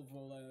example,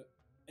 for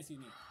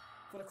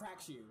the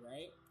crack shoe,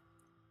 right?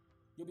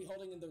 You'll be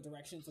holding in the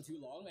direction for too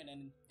long, and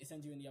then it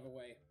sends you in the other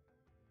way.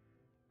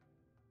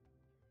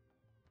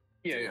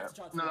 Yeah,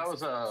 So yeah. No, that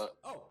was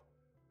Oh.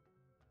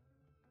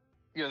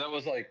 Yeah, that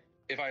was like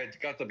if I had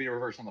got the B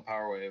reverse on the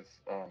power wave,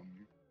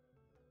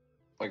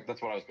 like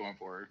that's what I was going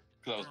for.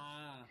 Because I was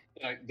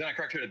Ah, then I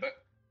correct shooted, but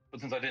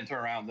since I didn't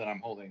turn around, then I'm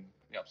holding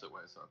the opposite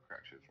way, so I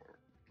correct shoot forward,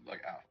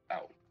 like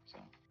out. So.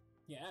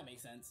 yeah, that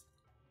makes sense.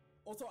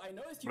 Also, I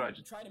noticed you But I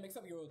just- try to mix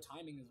up your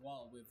timing as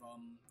well with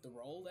the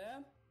roll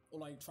there, or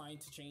like trying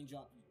to change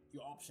up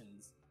your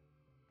options.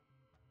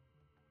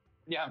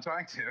 Yeah, I'm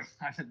trying to.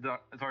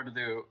 It's hard to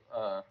do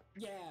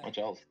Yeah, much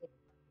else.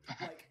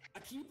 like a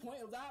key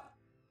point of that,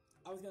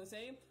 I was gonna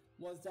say,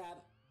 was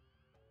that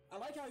I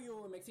like how you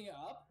were mixing it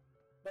up,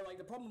 but like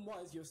the problem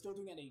was you're still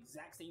doing it at the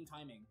exact same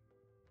timing.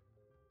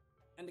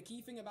 And the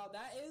key thing about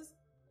that is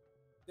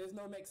there's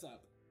no mix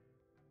up.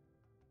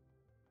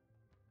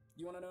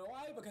 You wanna know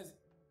why? Because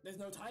there's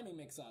no timing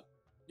mix up.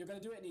 You're gonna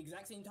do it at the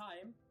exact same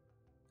time.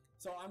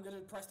 So I'm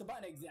gonna press the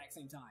button at the exact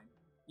same time.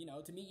 You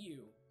know, to meet you.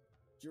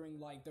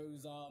 During like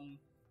those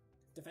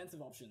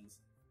defensive options.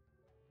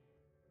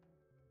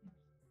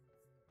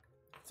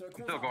 So it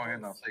calls Still out going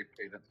in though, both. safe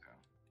cadence.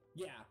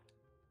 Yeah.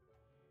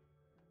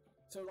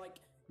 So like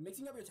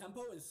mixing up your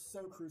tempo is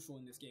so crucial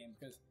in this game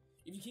because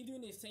if you keep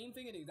doing the same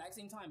thing at the exact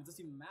same time, it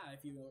doesn't even matter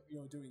if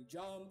you're doing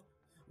jump,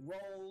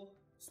 roll,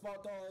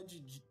 spot dodge,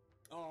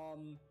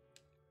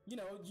 you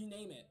know, you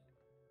name it.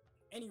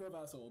 Any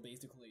reversal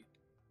basically.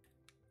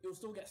 It'll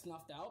still get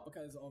snuffed out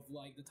because of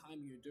like the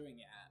time you're doing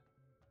it at.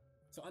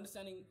 So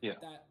understanding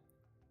that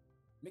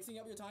mixing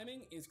up your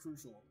timing is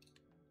crucial.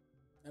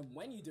 And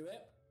when you do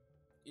it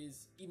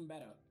is even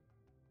better.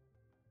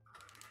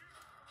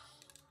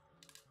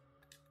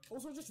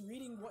 Also just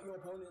reading what your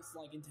opponent's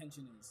like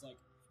intention is. Like,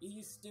 is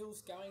he still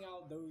scouting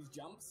out those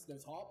jumps,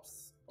 those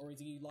hops? Or is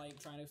he like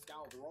trying to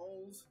scout the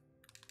rolls?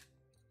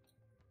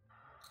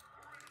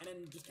 And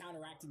then just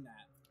counteracting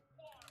that.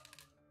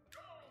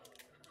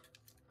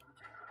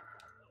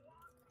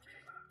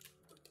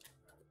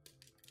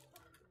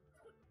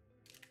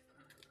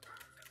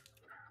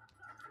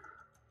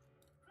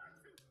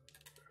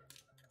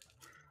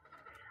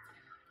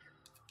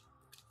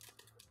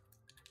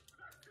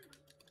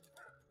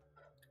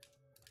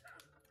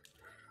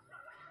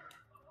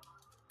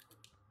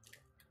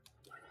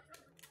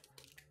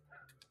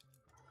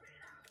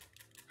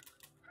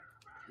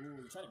 Ooh,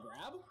 you try to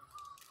grab?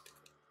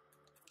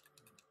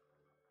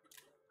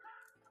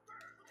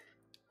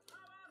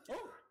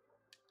 Oh!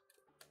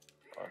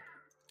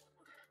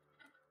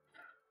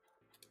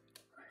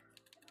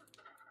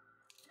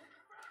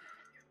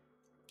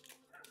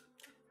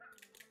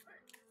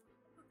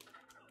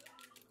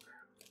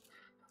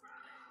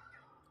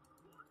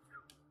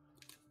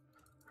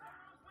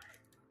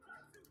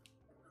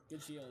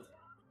 Good shield.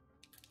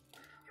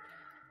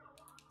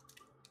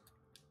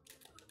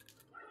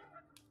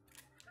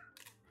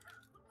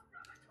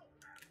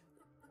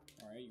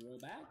 Alright, you roll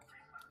back.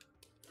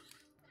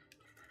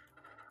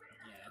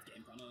 Yeah, that's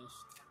getting punished.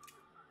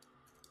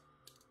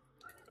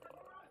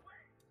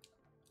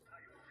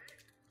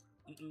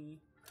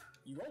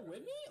 You roll with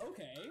me?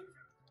 Okay.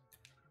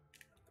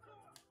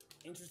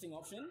 Interesting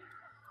option.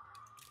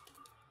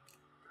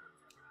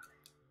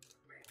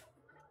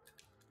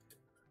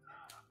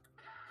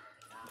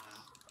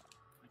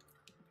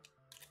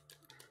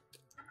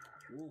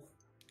 Ooh.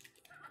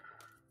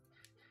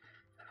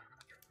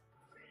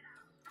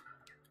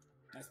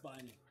 Nice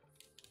button.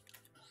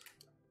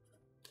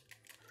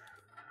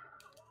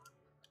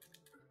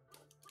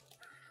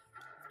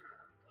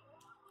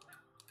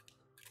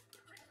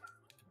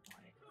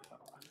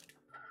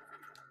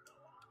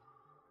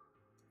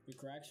 Good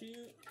crack shoot.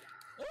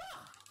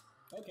 Ah!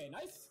 Okay,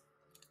 nice.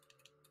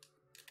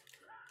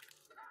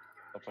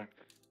 Okay.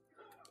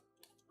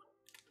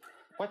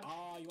 What?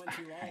 Oh, you went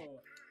too low.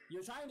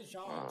 You're trying to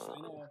charge,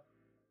 I know.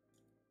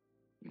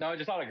 No, I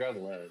just thought I grabbed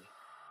the ledge.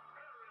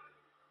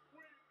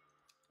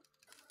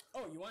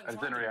 Oh, you weren't I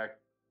just didn't charging. react.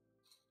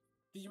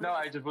 Did you No,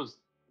 realize- I just was.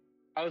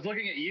 I was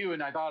looking at you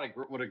and I thought I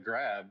would have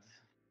grabbed,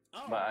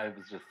 Oh, but I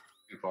was just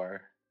too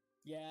far.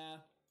 yeah.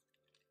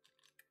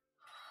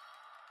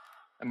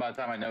 And by the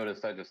time I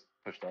noticed, I just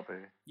pushed up a.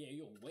 Yeah,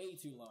 you're way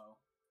too low.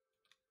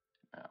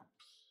 Yeah.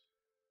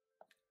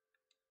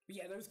 But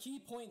yeah, those key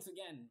points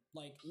again,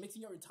 like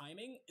mixing up your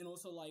timing and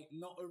also like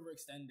not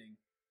overextending.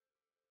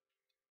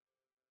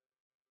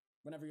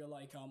 Whenever you're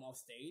like off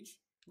stage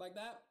like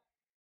that.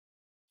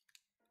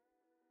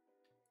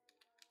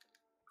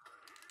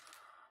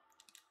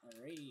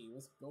 Alrighty,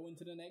 let's go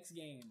into the next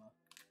game.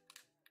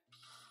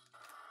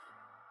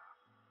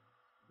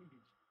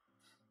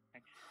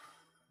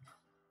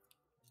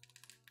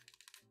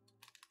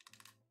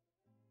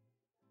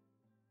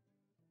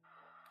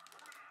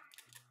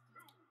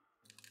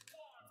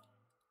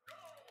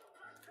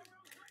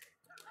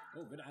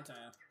 Oh, good anti.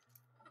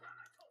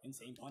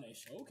 Insane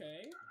punish.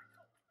 Okay.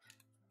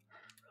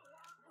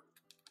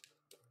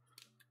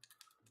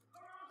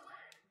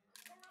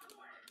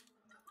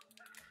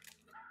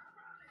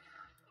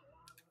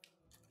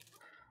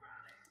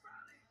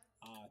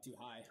 Ah, too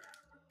high.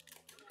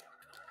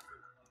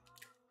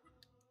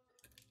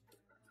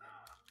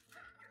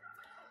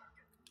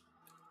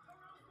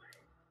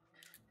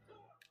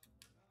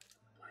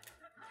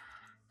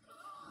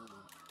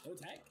 Ooh. No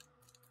tech.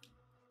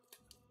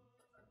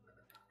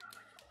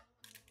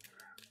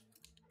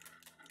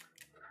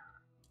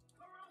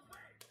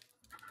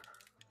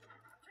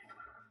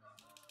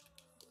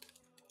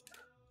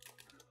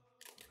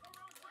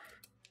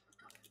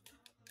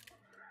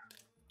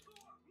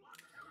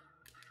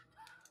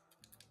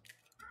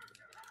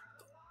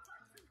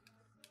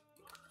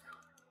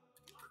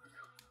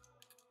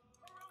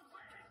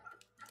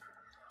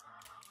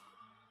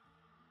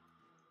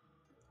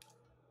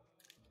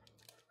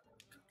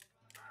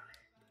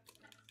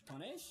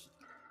 Punish.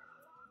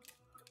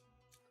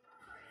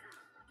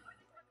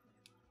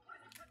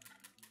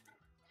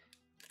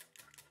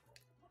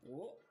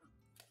 Oh.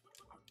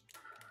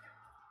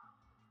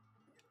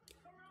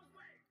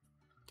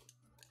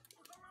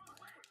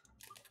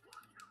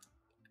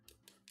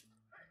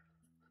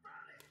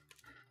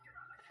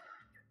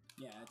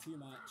 Yeah, too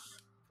much.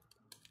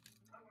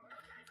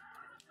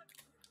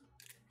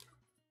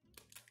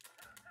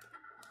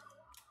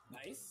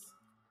 Nice.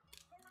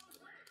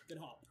 Good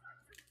hop.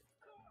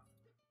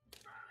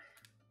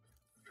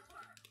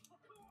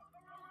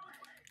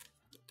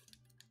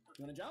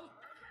 You wanna jump?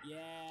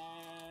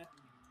 Yeah.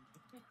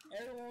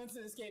 Everyone wants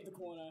to escape the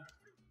corner.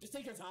 Just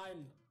take your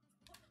time.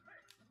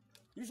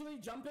 Usually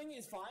jumping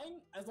is fine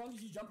as long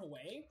as you jump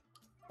away.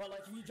 But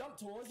like if you jump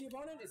towards the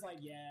opponent, it's like,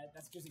 yeah,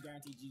 that's just a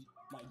guaranteed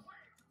like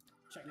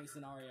checkmate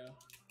scenario.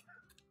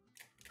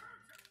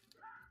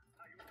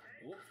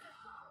 Oh,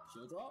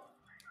 shield drop.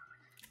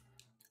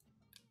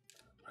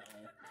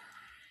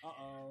 Uh-oh.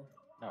 Uh-oh.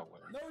 No way.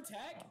 No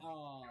tech?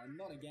 Oh,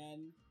 not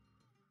again.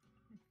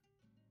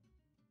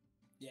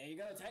 Yeah, you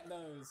gotta tech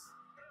those.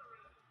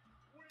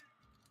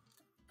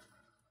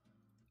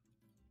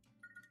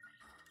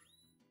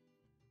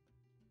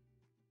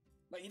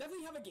 Like, you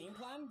definitely have a game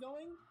plan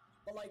going,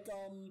 but like,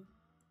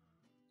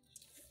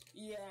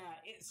 yeah,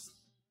 it's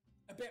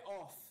a bit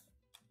off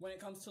when it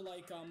comes to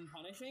like,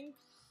 punishing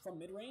from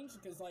mid-range,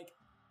 because like,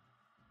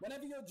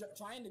 whenever you're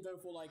trying to go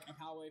for like a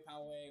power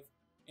wave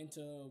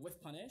into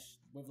whiff punish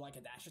with like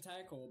a dash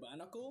attack or bare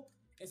knuckle,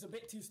 it's a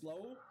bit too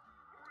slow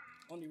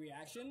on the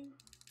reaction,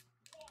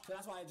 so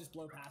that's why I just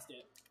blow past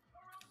it.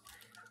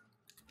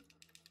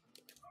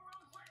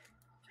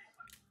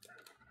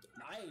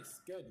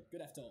 Nice,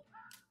 good F tilt.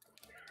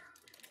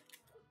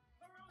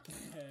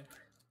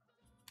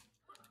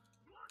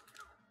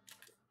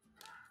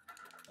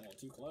 Oh,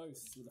 too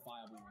close with the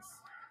fireballs.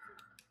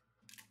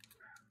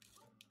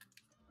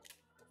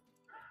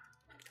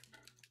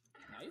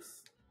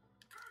 Nice.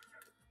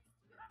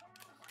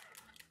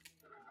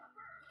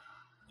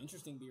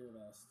 Interesting B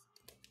reversed.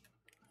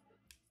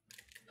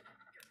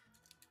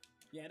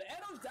 Yeah, the air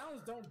dodge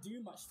downs don't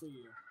do much for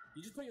you.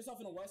 You just put yourself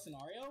in a worse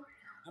scenario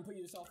and put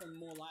yourself in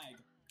more lag.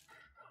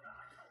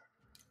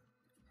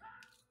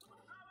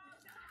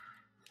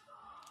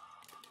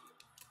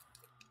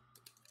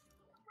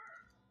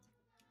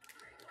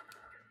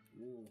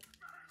 Ooh.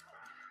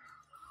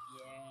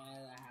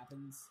 Yeah, that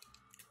happens.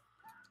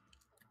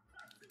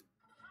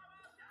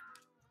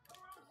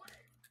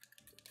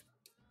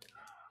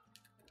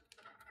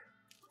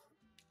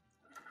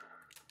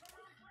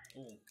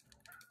 Oh,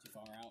 too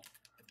far out.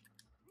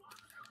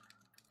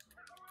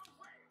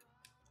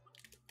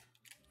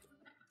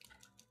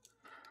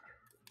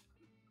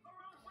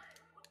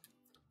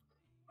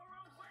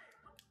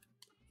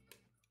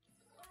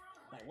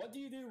 Like, what do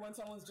you do when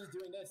someone's just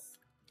doing this?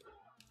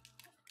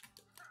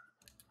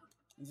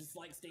 And just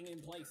like staying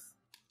in place.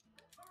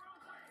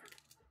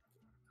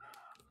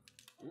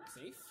 Ooh,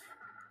 safe.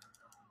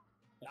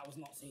 That was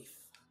not safe.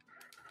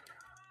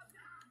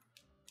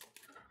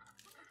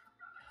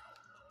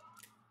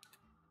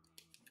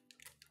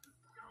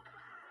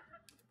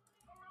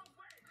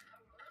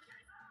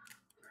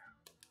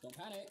 Don't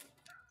panic.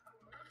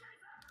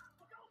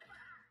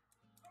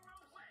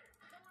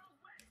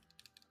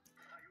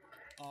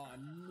 Oh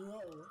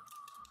no.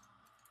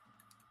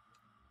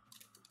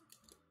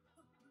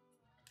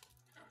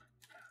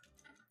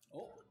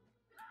 Oh.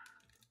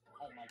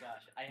 Oh my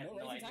gosh, I have No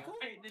no lazy idea tackle?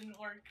 why it didn't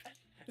work.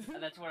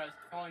 That's what I was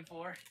going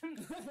for.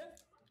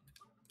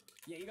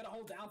 Yeah, you gotta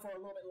hold down for a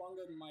little bit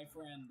longer than my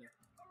friend.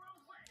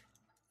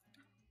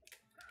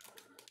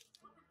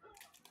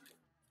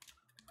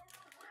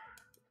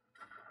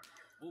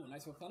 Ooh,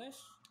 nice for punish.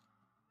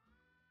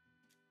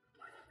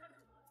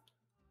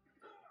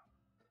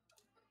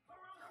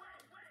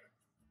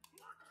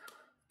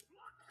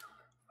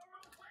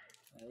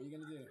 What are you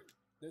gonna do?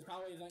 Those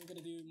power waves aren't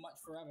gonna do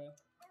much forever.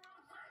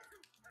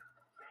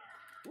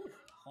 Ooh,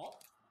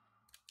 hop.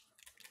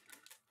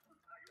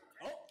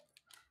 Oh!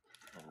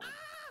 Ah!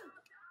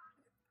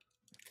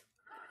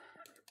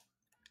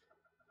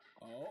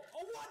 Oh,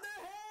 what the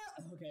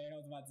hell? Okay, I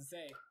was about to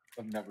say.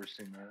 I've never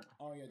seen that.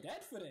 Oh, you're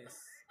dead for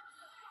this.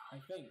 I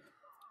think.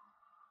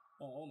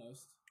 Oh,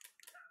 almost.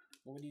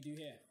 What would you do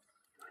here?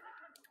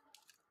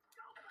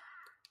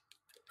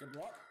 Good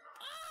block.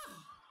 Ah!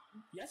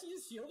 Yes, you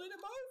just shielded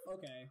it both?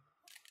 Okay.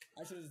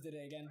 I should have just did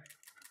it again.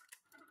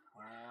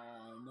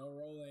 Ah, no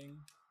rolling.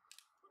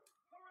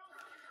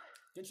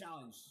 Good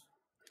challenge.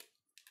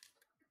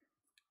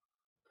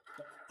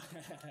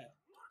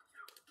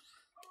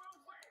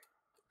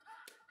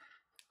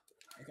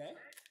 Okay.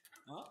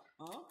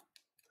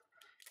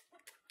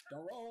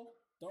 Don't roll.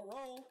 Don't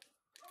roll.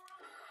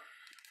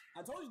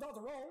 I told you not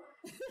to roll.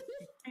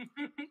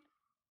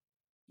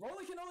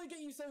 Rolling can only get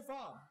you so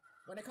far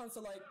when it comes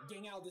to like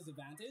getting out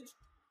disadvantage.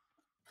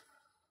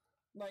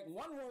 Like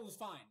one roll is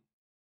fine.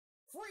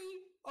 3?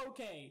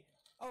 Okay.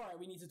 Alright,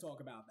 we need to talk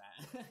about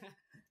that.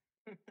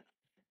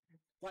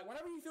 Like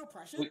whenever you feel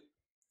pressured,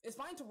 it's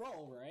fine to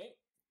roll, right?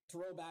 To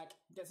roll back,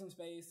 get some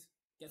space,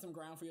 get some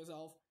ground for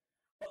yourself.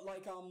 But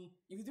like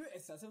if you do it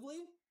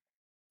excessively,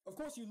 of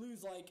course you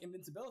lose like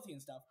invincibility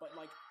and stuff, but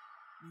like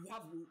you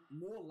have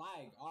more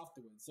lag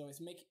afterwards. So it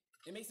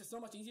makes it so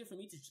much easier for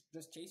me to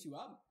just chase you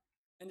up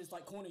and just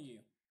like corner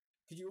you.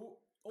 Cause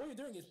all you're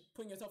doing is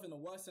putting yourself in the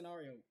worst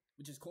scenario,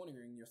 which is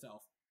cornering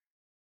yourself.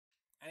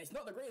 And it's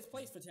not the greatest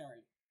place for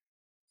Terry.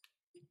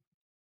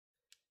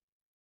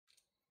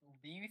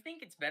 Do you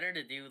think it's better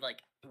to do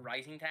like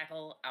rising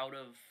tackle out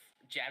of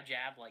jab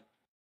jab like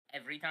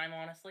every time,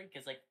 honestly?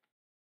 Because like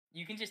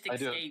you can just escape. I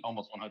do it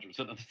almost 100%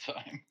 of the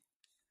time.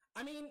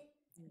 I mean,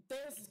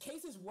 there's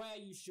cases where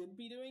you should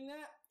be doing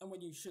that and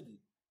when you shouldn't.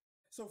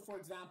 So for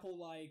example,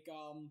 like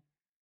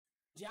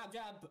jab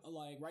jab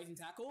like rising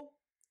tackle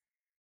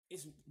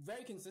is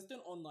very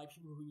consistent on like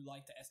people who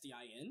like to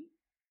SDI in.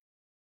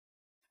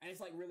 And it's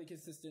like really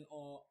consistent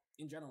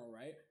in general,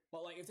 right?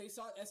 But like if they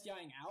start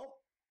SDIing out,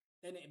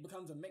 then it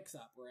becomes a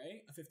mix-up,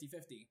 right? A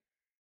 50-50.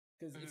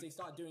 Because if they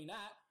start doing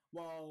that,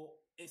 well,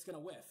 it's gonna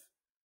whiff.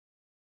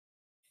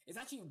 It's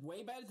actually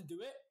way better to do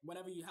it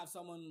whenever you have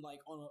someone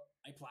like on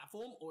a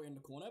platform or in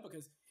the corner,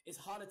 because it's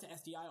harder to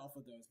SDI off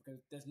of those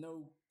because there's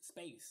no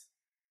space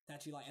to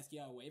actually like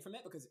SDI away from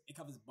it because it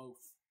covers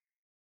both.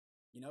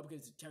 You know,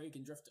 because Terry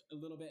can drift a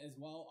little bit as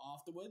well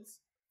afterwards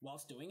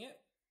whilst doing it.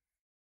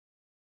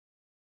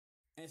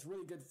 And it's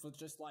really good for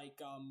just like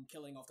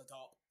killing off the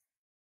top.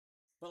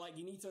 But like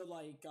you need to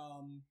like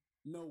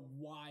know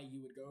why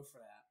you would go for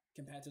that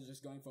compared to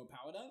just going for a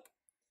power dunk.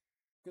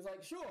 Because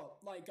like sure,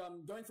 like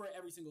going for it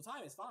every single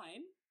time is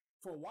fine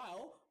for a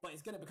while, but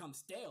it's gonna become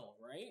stale,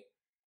 right?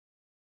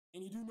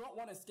 And you do not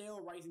want a stale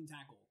rising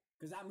tackle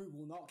because that move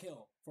will not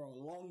kill for a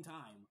long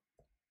time.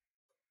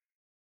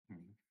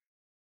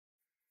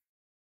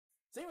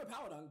 Same with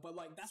power dunk, but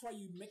like that's why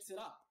you mix it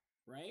up,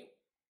 right?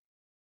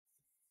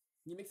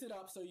 You mix it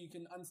up so you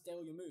can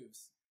unstale your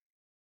moves.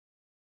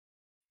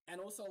 And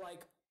also,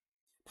 like,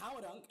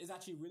 power dunk is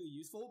actually really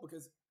useful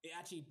because it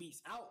actually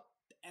beats out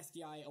the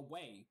SDI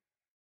away.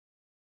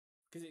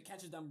 Because it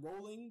catches them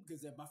rolling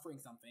because they're buffering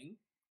something.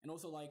 And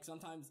also, like,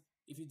 sometimes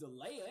if you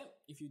delay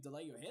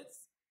your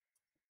hits,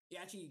 it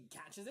actually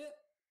catches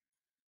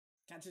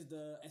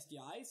the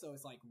SDI, so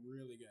it's, like,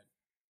 really good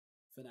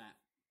for that.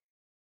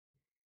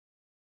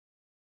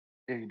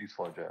 Yeah, you do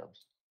slow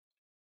jabs.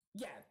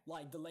 Yeah,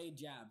 like, delayed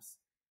jabs.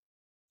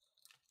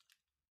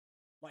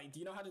 Like, do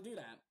you know how to do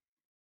that?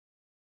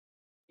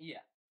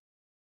 Yeah.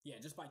 Yeah,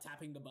 just by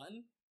tapping the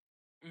button,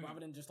 rather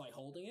than just, like,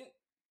 holding it.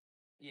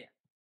 Yeah.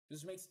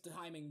 This makes the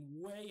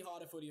timing way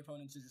harder for the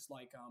opponent to just,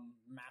 like,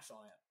 mash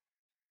on it.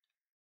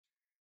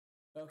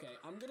 Okay,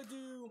 I'm gonna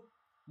do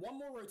one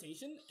more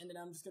rotation, and then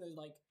I'm just gonna,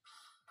 like,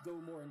 go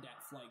more in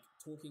depth, like,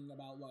 talking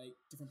about, like,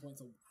 different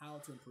points of how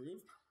to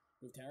improve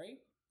with Terry.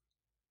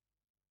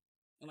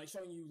 And, like,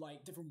 showing you,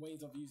 like, different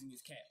ways of using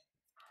his kit.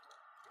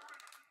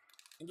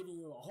 And giving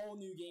you a whole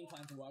new game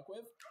plan to work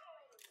with.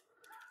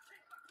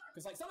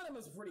 Because, like, some of them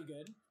is pretty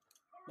good.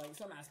 Like,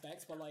 some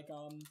aspects, but, like,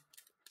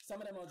 some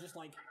of them are just,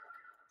 like,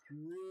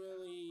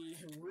 really,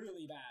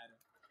 really bad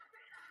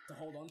to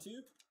hold on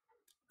to.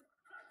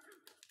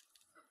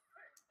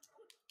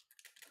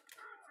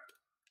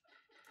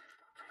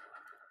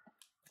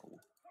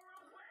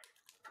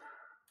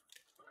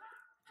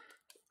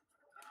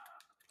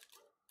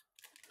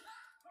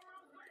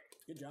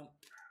 Good jump.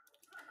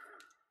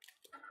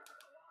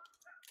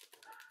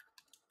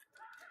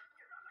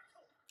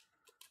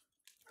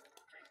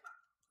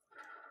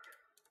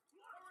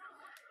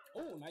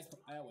 Oh, nice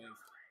air wave.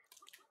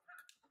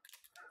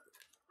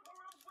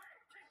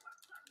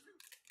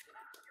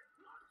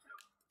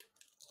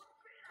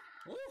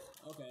 Ooh,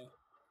 okay.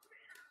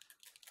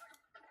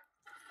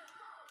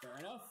 Fair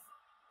enough.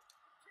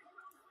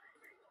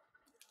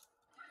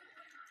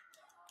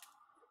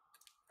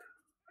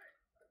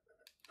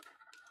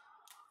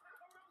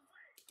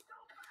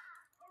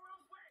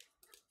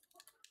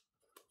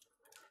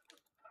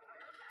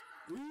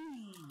 Ooh,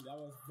 that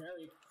was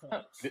very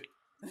clutch.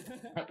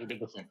 We did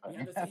the same thing. We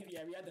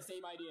had the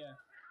same idea.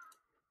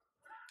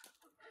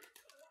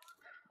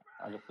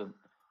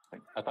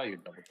 I thought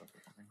you'd double jump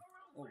or something.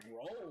 Oh,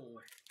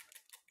 roll.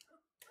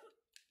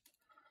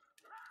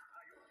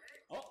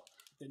 Oh,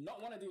 did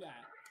not want to do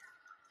that.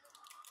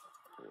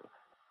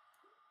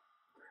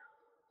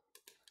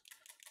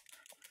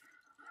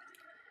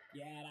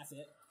 Yeah, that's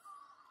it.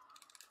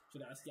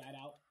 Should have SDI'd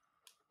out.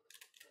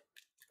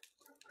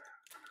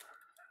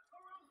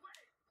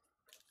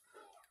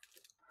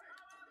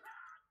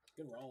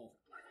 Good roll.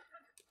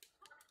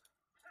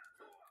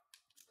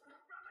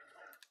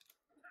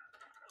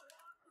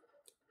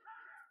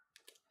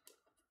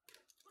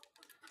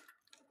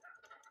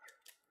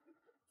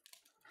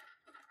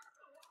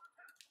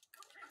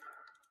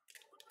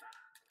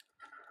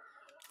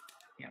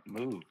 can't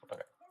move.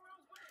 Okay.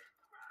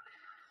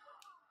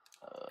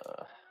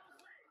 Uh,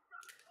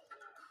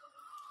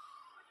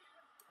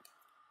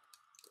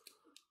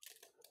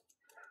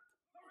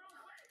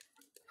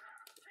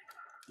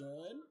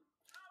 Good.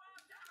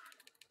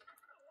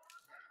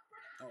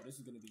 Oh, this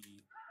is gonna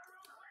be.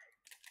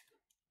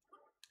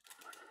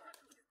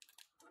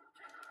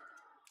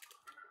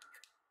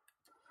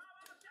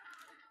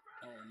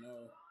 Oh no.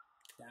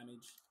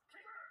 Damage.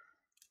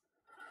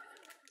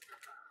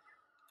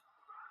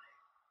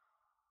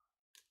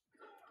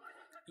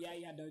 Yeah,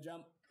 you had no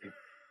jump.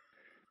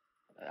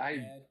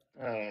 Yeah.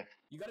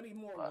 You gotta be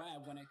more aware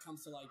when it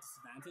comes to like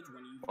disadvantage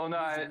when you Oh no,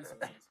 use the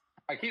resources.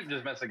 I keep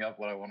just messing up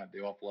what I want to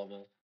do up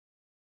level.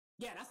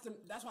 Yeah,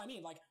 that's what I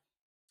mean. Like,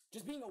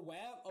 just being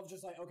aware of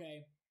just like,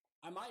 okay,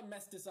 I might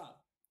mess this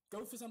up.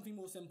 Go for something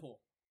more simple.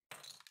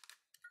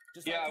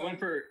 Just Yeah, like, I went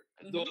for.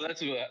 Well,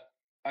 that's what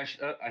I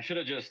should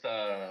have just.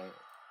 I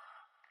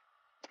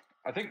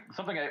think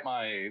something ate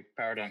my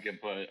power dunk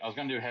input. I was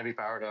gonna do heavy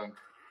power dunk,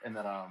 and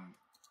then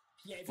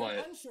Yeah, if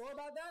you're unsure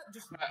about that,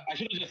 just. I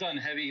should have just done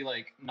heavy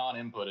like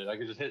non-inputted. I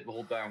could just hit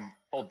hold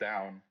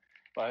down.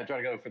 But I tried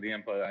to go for the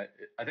input.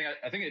 I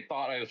think it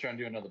thought I was trying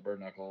to do another bird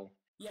knuckle.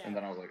 Yeah. And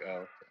then I was like,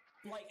 oh.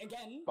 Like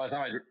again. By the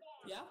time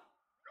Yeah.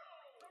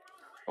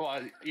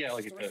 Well, yeah,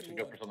 like you said, you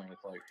go for something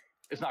that's like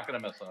it's not gonna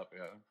mess up.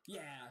 Yeah.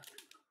 Yeah.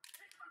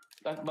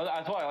 But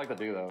that's what I like to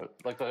do though.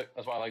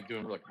 That's why I like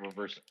doing like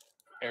reverse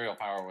aerial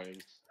power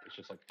waves. It's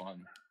just like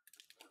fun.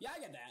 Yeah, I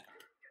get that.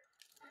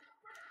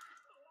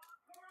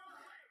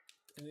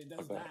 And it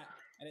does that,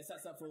 and it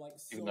sets up for like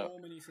so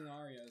many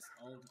scenarios.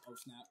 Oh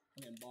snap!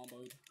 I'm getting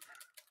bomboed.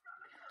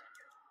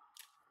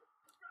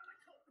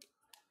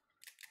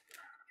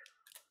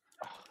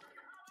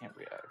 Can't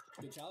react.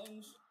 Good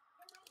challenge.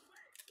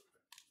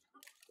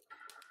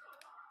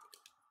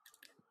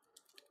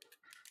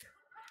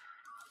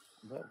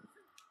 But,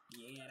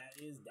 yeah,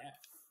 that is death.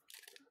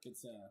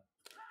 It's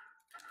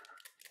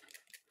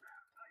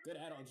good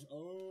add-on.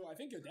 Oh, I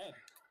think you're dead.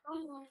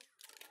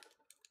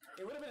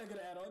 It would have been a good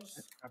add-on.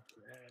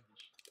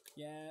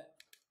 Yeah,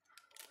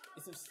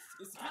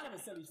 it's kind of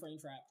a silly frame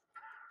trap.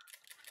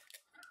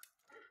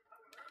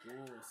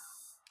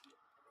 Yes.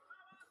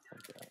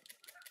 okay.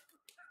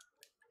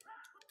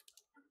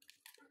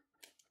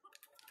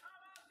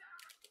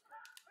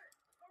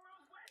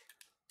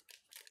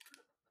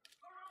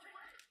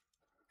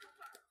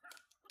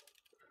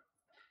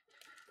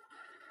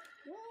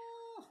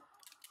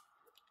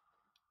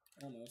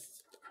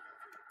 Almost.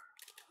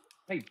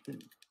 Hey,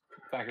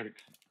 back at it.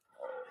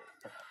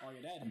 Oh,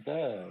 you're dead. I'm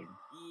dead.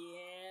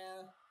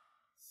 Yeah.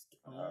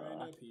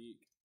 Kinda peak.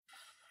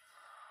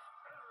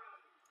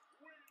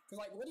 Cause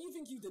like, what do you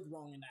think you did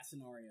wrong in that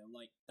scenario?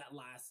 Like that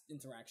last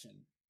interaction.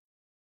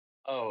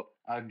 Oh,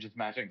 I'm just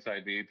matching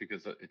side B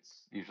because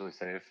it's usually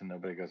safe and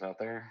nobody goes out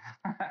there.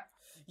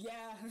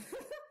 Yeah.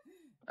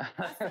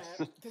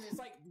 Because it's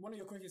like one of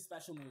your quickest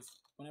special moves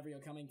whenever you're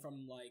coming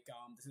from like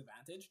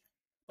disadvantage.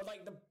 But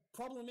like the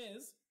problem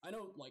is, I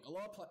know like a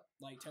lot of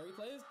like Terry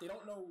players, they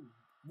don't know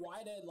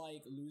why they're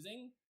like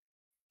losing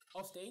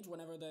off stage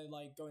whenever they're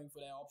like going for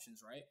their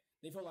options, right?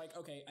 They feel like,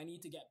 okay, I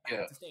need to get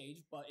back to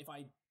stage, but if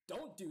I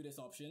don't do this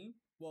option,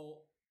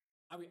 well,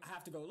 I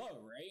have to go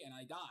low, right? And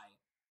I die.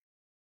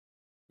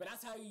 But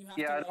that's how you have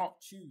to like,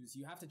 choose.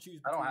 You have to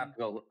choose. I don't have to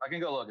go. I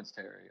can go low against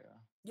Terry.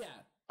 Yeah.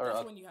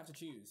 That's when you have to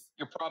choose.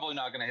 You're probably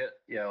not gonna hit.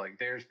 Yeah, like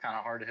there's kind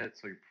of hard to hit,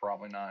 so you're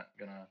probably not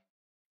gonna.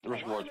 The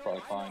reward's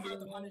probably fine. I know how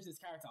to punish this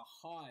character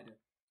hard.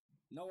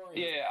 No worries.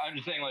 Yeah, I'm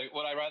just saying, like,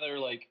 would I rather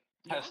like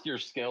test your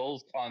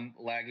skills on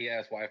laggy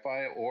ass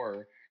Wi-Fi,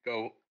 or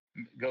go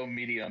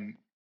medium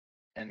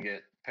and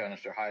get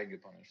punished, or high and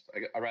get punished?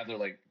 I'd rather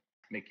like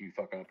make you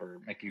fuck up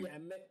or make you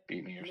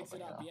beat me or mix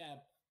something. It up, yeah.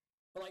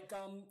 But like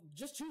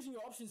just choosing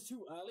your options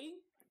too early.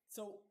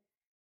 So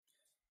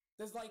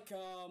there's like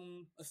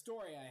a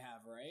story I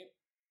have, right?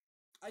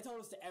 I told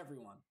this to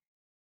everyone.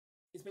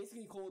 It's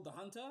basically called The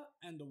Hunter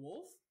and the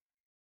Wolf.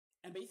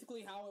 And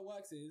basically how it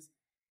works is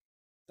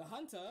the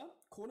hunter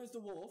corners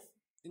the wolf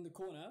in the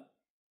corner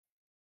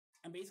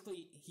and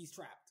basically he's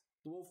trapped.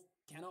 The wolf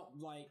cannot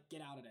like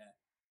get out of there.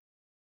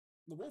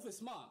 The wolf is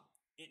smart.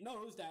 It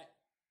knows that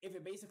if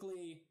it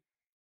basically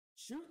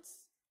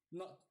shoots,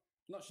 not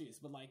shoots,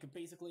 but like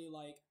basically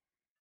like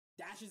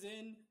dashes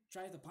in,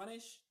 tries to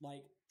punish,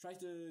 like tries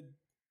to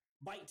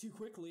bite too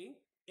quickly,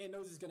 it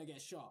knows it's gonna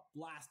get shot,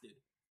 blasted.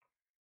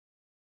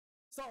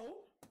 So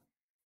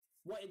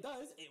what it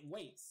does, it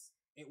waits.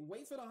 It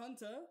waits for the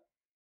hunter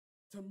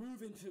to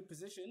move into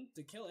position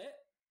to kill it,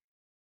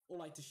 or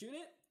like to shoot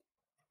it,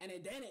 and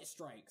then it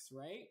strikes,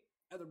 right?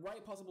 At the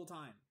right possible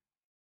time.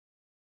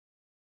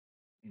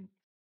 Because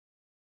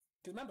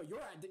remember,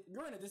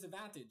 you're in a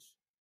disadvantage.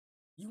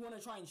 You want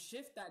to try and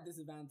shift that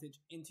disadvantage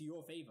into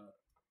your favor.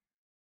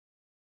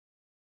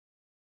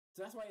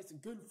 So that's why it's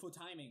good for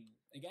timing.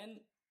 Again,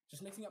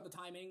 just mixing up the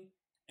timing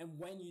and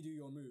when you do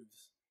your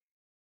moves.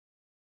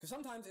 Because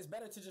sometimes it's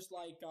better to just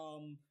like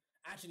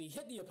actually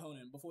hit the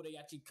opponent before they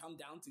actually come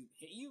down to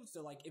hit you.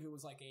 So like if it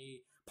was like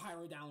a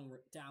pyro down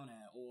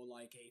air or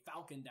like a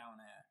falcon down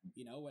air,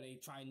 you know, where they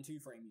try and two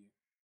frame you.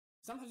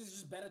 Sometimes it's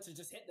just better to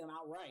just hit them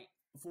outright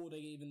before they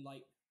even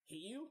like hit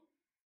you.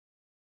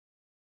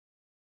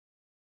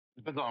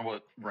 Depends on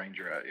what range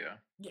you're at, yeah.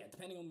 Yeah,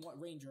 depending on what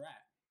range you're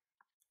at,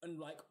 and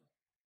like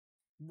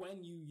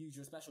when you use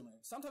your special move.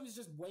 Sometimes it's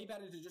just way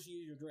better to just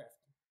use your drift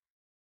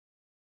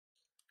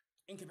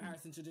in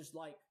comparison to just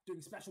like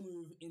doing special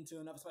move into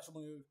another special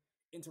move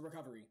into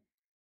recovery.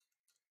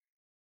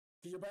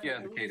 Because you're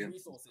burning all these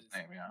resources.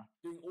 Same, yeah.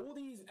 Doing all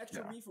these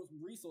extra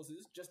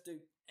resources just to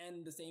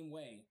end the same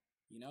way,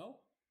 you know?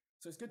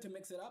 So it's good to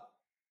mix it up.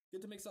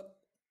 Good to mix up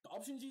the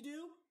options you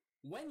do,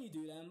 when you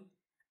do them,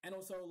 and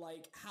also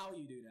like how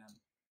you do them.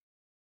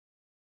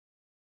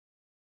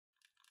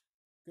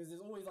 Because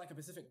there's always like a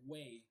specific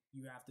way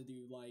you have to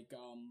do like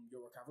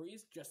your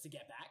recoveries just to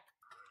get back.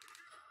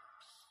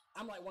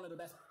 I'm like one of the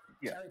best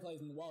carry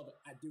players in the world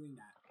at doing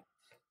that.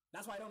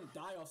 That's why I don't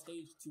die off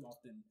stage too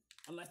often.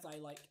 Unless I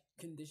like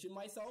condition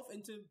myself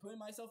into putting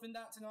myself in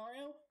that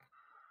scenario.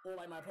 Or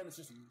like my opponent's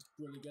just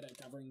really good at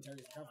covering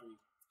Terry's recovery.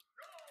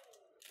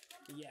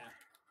 But yeah.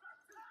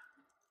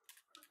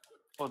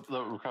 Well,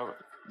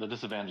 the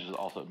disadvantage is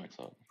also mixed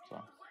up,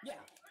 so. Yeah.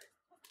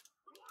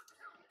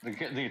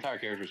 The entire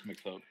character is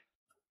mixed up.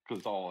 Because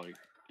it's all like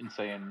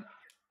insane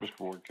risk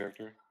reward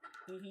character.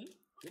 Mm-hmm.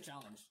 Good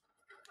challenge.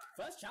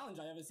 First challenge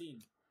I ever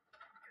seen.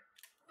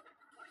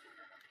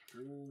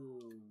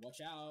 Ooh,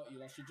 watch out, you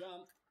lost your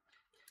jump.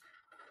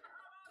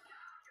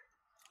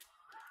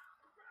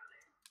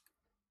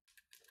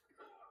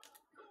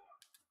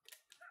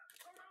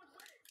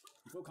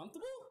 You feel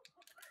comfortable?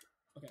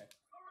 Okay.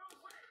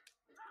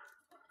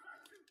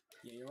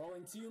 Yeah, you're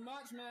rolling too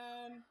much,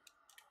 man.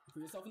 You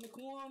put yourself in the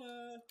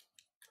corner.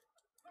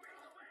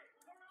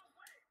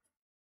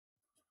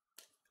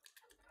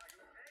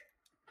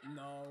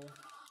 No.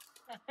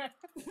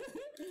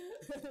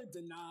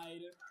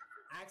 Denied.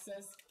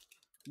 Access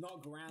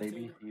not granted.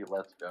 Maybe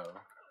let's go.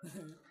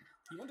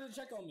 He wanted to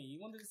check on me. He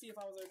wanted to see if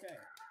I was okay.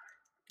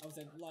 I was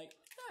like,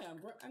 hey,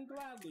 I'm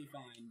gladly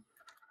fine.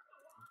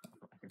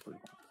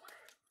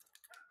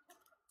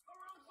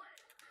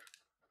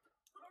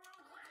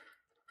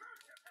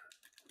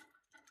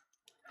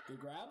 Good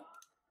grab.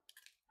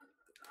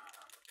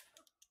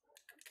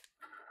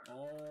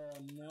 Oh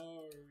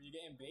no, you're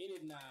getting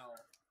baited now.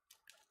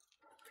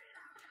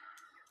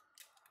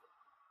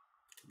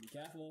 Be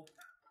careful.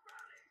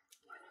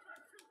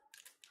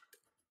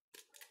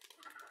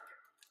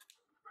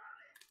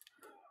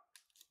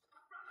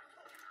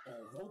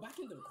 Oh, roll back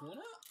into the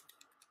corner?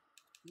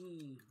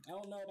 I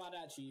don't know about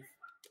that, Chief.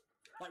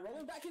 Like,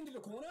 rolling back into the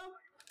corner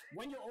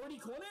when you're already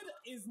cornered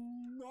is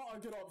not a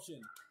good option.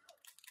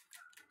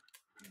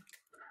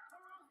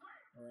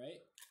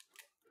 Alright.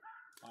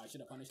 Oh, I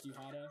should have punished you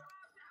harder.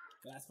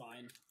 But that's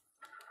fine.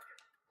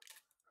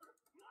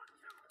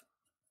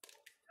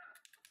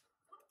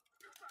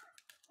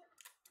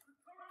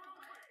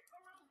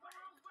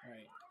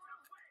 Alright.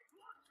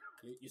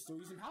 You're still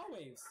using power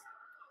waves.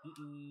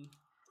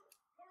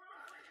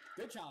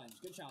 Good challenge,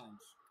 good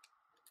challenge.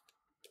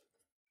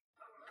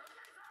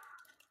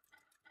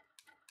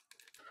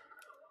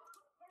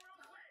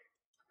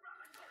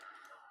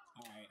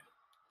 Alright.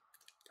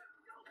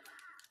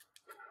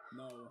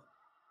 No.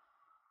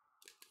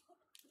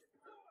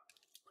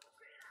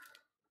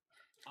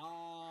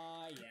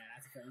 Yeah,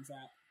 that's a frame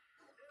trap.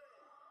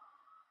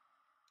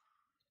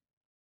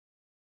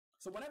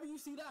 So whenever you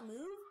see that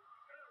move,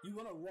 you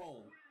want to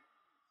roll.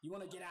 You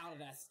want to get out of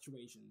that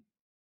situation.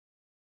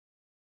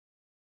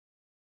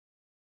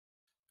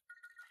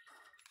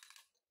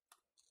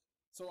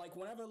 So like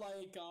whenever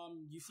like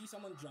you see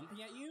someone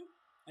jumping at you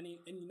and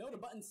you know the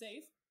button's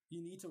safe,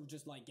 you need to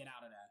just like get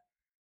out of that.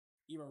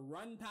 Either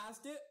run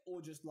past it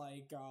or just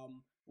like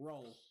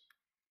roll.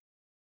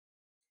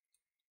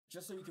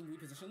 Just so you can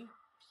reposition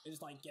and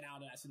just like get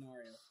out of that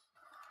scenario.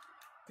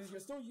 Because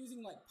you're still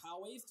using like power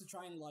waves to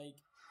try and like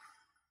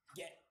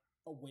get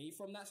away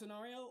from that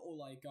scenario or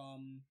like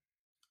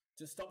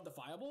to stop the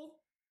fireball.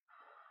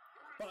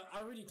 But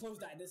I already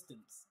closed that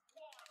distance.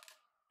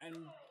 And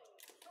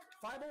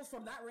fireballs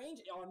from that range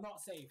are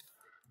not safe.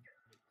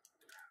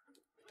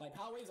 Like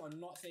power waves are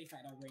not safe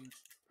at that range.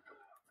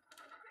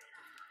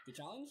 Good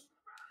challenge?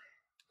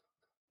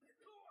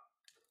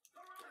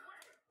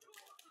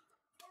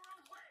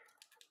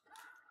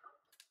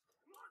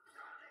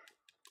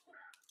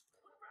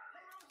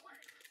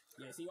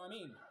 Yeah, see what I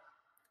mean?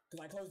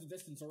 Because I closed the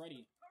distance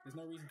already. There's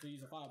no reason to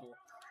use a fireball.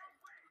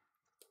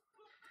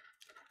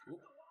 Ooh.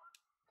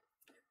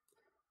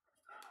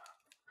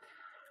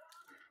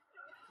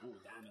 Ooh,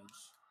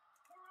 damage.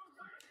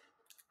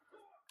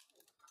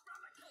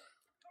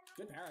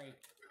 Good parry.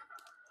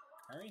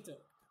 Parry into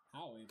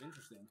power wave,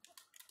 interesting.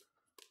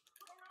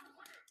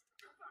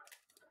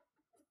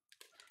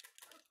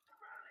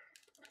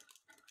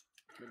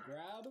 Good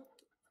grab.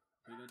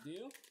 Pretty good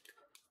deal.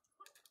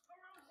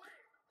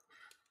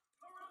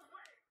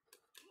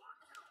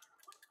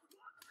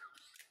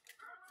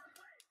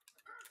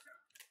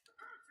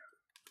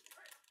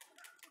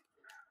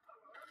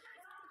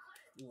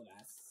 Oh,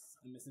 that's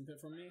a misinput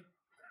from me.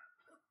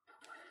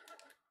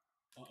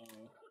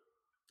 Uh-oh.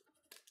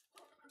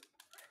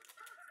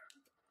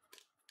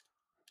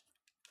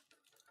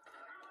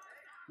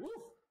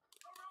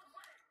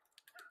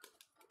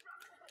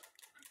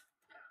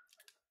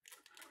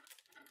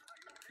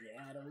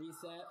 Yeah, the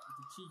reset.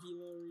 The cheeky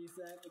little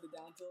reset with the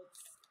down tilts.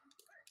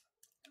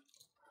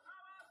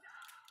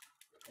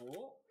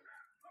 Oh.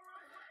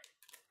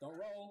 Don't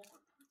roll.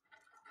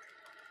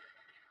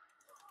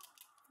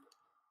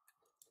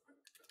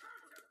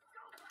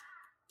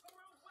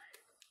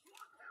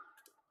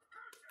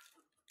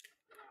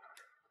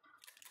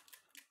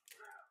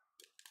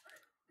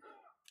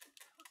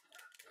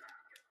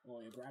 Oh,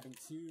 you're grabbing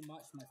too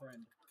much, my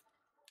friend.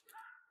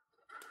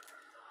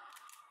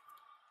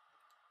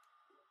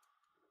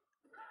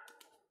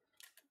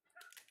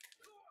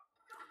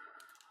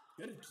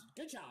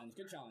 Good challenge,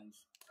 good challenge.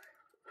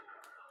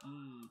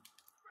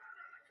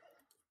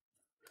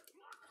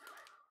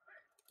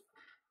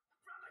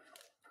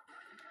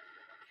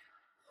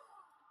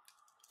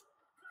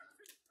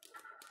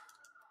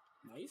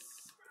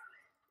 Nice.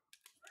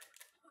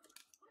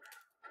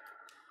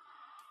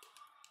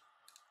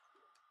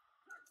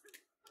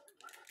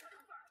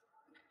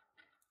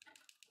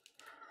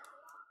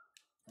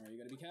 Alright, you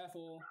gotta be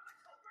careful.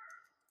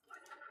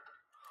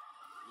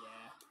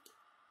 Yeah.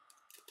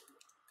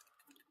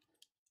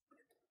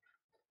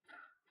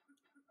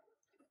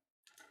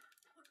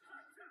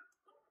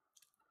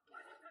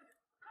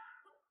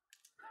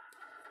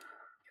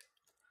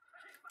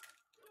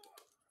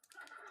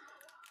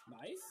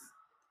 Nice.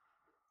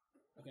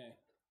 Okay.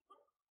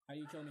 How do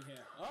you kill me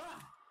here? Ah!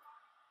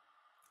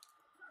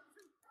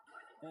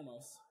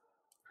 Almost.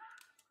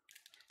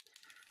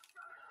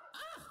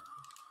 Ah!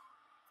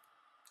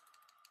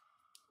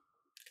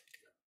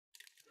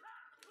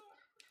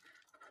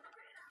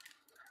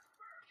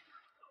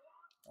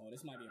 Oh,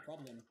 this might be a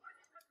problem.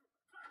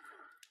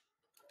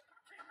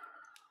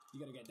 You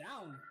gotta get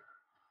down.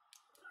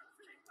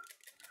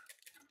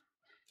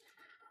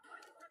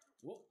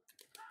 Whoop.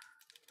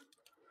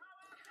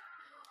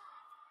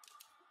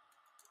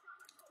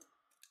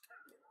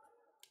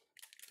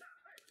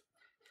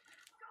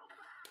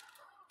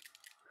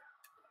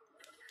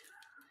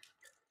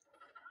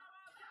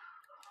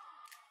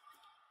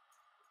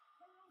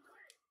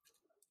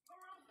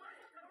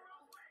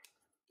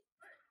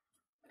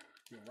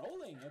 You're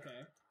rolling,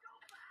 okay.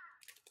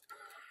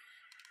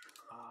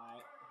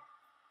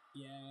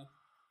 Yeah.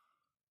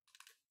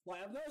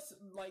 Like, I've noticed,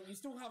 like, you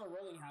still have a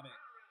rolling habit.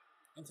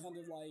 In terms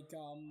of, like,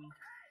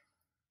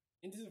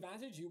 in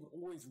Disadvantage, you would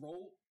always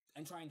roll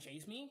and try and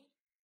chase me.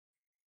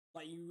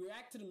 Like, you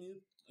react to the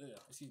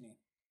excuse me.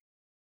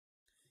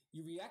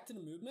 You react to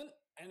the movement,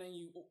 and then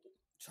you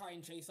try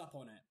and chase up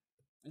on it.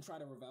 And try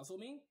to reversal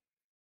me.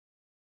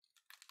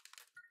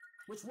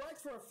 Which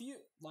works for a few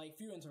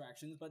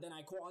interactions, but then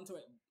I caught onto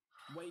it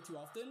way too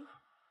often.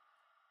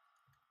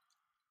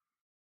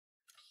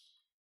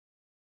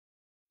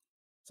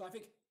 So I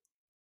think,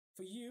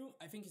 for you,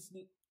 I think it's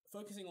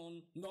focusing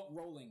on not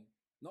rolling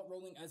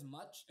as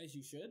much as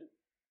you should.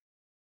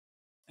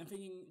 And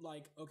thinking,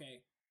 like,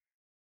 okay,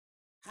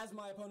 has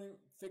my opponent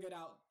figured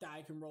out that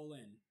I can roll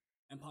in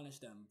and punish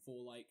them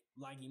for, like,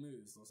 laggy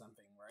moves or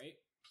something, right?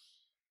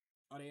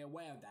 Are they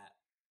aware of that?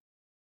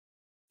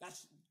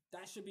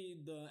 That should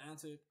be the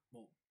answer.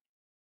 Well,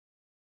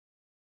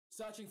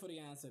 searching for the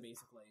answer,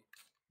 basically.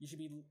 You should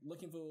be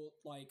looking for,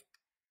 like,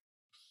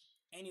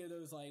 any of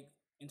those, like,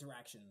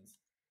 interactions.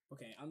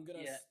 Okay, I'm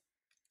gonna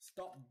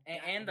stop.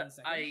 And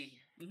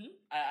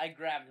I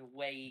grabbed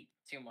way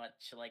too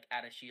much, like,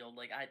 out of shield.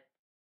 Like,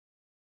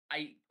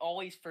 I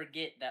always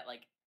forget that,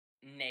 like,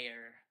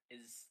 Nair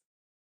is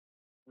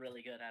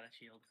really good out of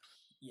shield.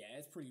 Yeah,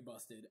 it's pretty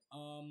busted.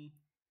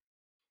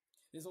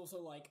 There's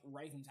also, like,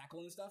 rising tackle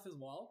and stuff as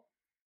well.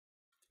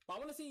 But I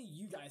want to see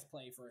you guys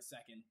play for a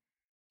second.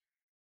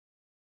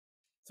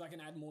 So I can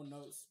add more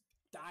notes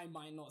that I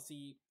might not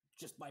see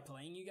just by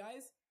playing you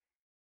guys.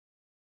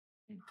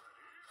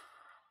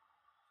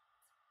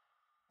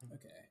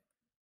 Okay.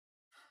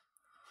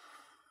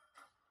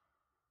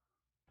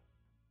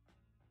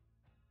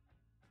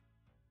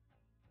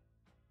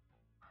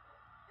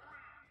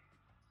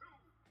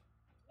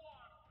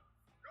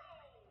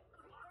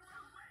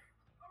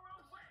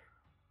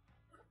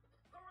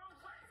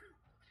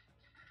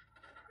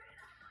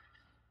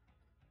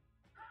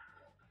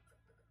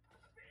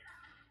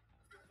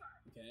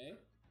 Okay.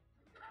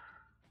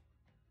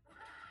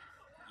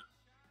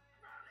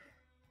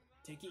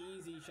 Take it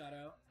easy,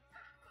 Shadow.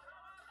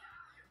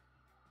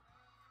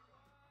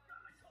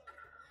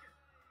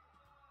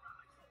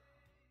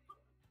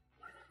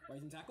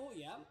 Rising tackle,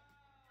 yeah.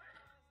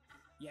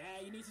 Yeah,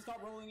 you need to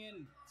stop rolling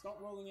in. Stop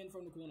rolling in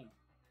from the corner.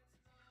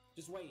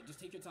 Just wait, just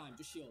take your time,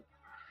 just shield.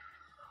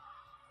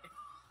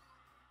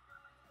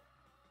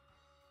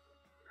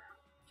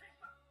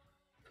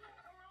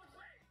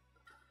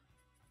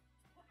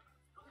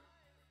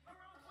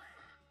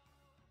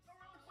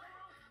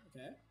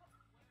 Okay.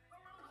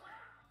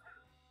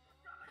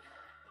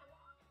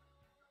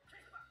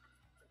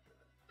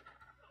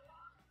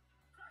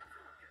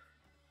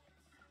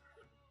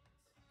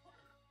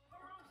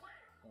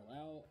 Roll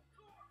out.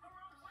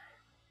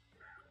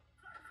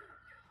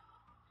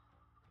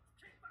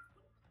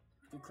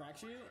 Good crack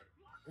shoot.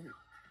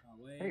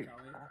 Wait.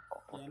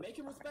 Yeah, make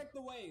him respect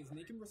the waves.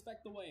 Make him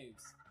respect the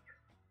waves.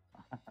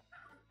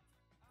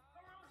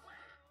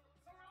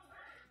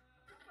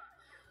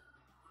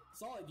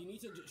 Solid, you need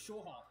to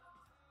short hop.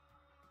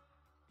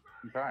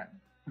 I'm trying.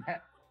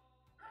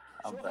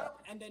 I'll Short bet.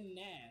 hop and then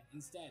nair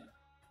instead.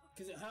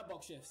 Because it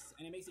hurtbox shifts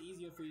and it makes it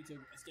easier for you to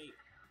escape.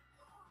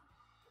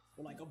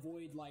 Or like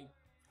avoid like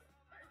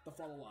the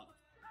follow up.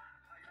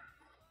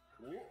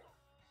 Ooh.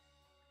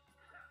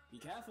 Be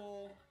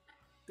careful.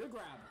 Good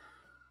grab.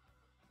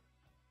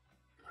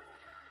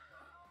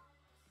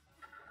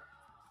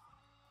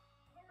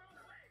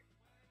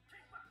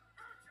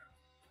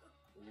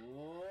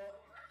 Ooh.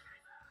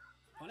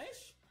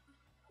 Punish?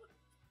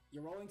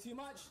 You're rolling too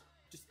much.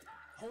 Just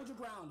hold your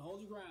ground.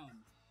 Hold your ground.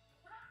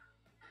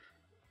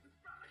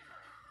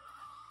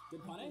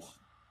 Good punish.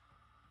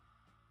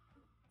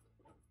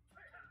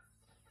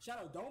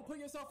 Shadow, don't put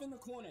yourself in the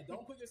corner.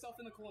 Don't put yourself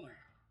in the corner.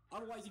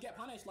 Otherwise, you get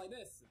punished like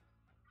this.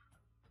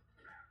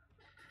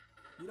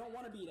 You don't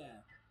want to be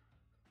there.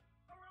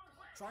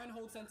 Try and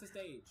hold center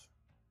stage.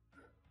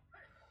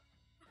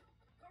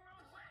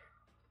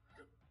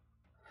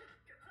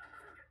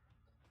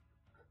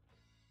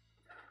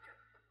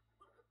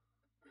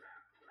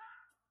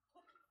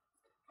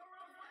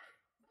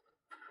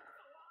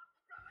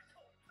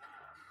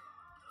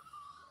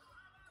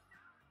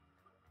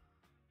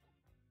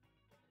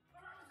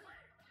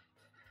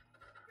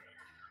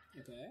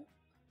 Okay.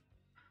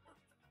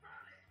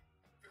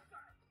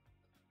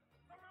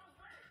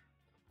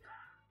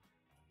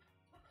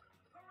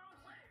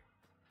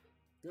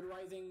 Good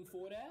rising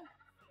forward air.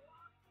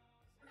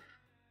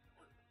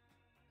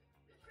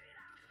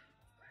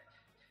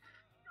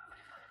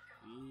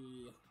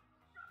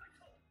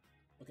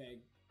 Okay.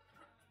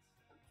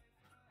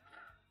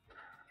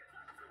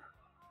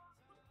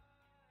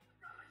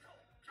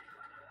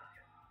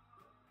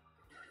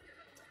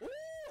 Ooh!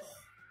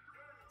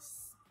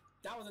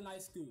 That was a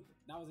nice scoop.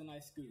 That was a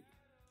nice scoop.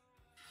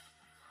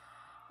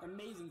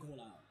 Amazing call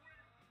out.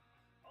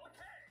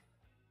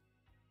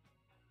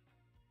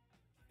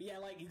 But yeah,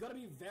 like, you gotta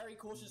be very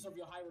cautious of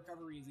your high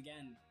recoveries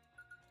again.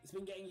 It's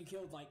been getting you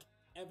killed, like,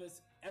 ever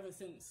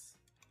since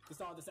the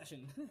start of the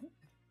session.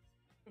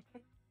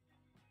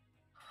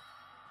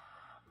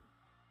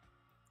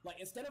 Like,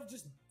 instead of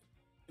just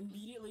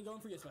immediately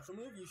going for your special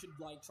move, you should,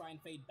 like, try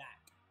and fade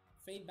back.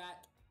 Fade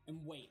back and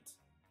wait.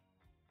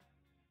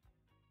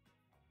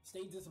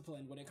 Stay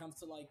disciplined when it comes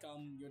to, like,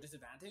 your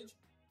disadvantage.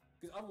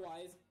 Because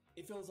otherwise,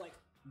 it feels, like,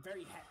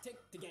 very hectic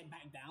to get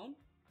back down.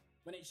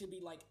 When it should be,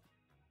 like,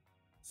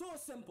 sort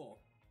of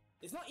simple.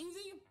 It's not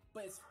easy,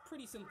 but it's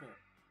pretty simple.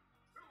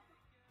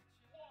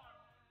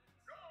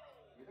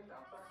 You think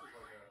down smash is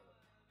like a...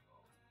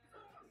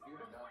 Do you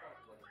think down smash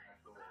is like an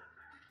actual...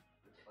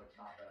 It's like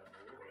not bad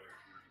move, or do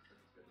you just think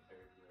it's good to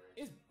carry through?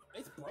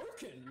 It's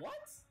broken.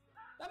 What?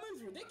 That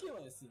move's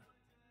ridiculous.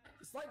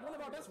 It's like one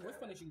of our best whiff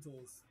punishing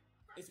tools.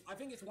 I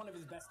think it's one of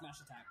his best smash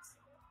attacks.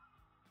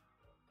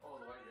 Oh,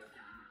 the way you guys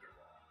use it.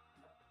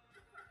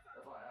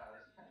 That's why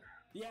I asked.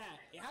 Yeah,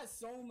 it has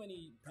so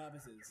many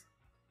purposes.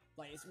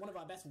 Like, it's one of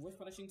our best whiff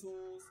punishing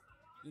tools.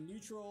 In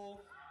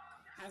neutral,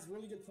 has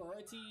really good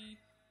priority,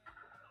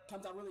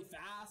 comes out really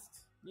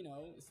fast. You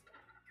know, it's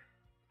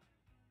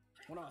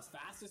one of our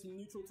fastest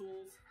neutral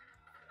tools.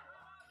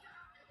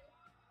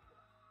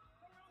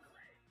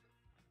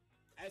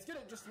 And it's good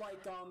at just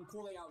like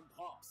calling out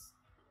hops.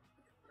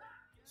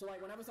 So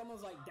like whenever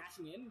someone's like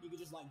dashing in, you could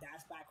just like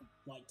dash back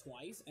like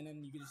twice, and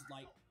then you could just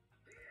like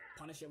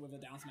punish it with a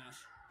down smash.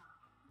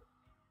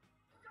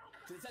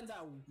 So it sends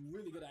out a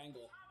really good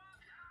angle.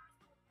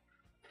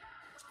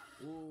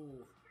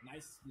 Ooh,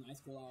 nice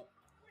call out.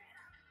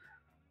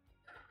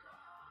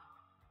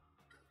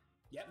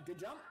 Yep, good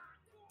jump.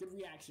 Good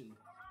reaction.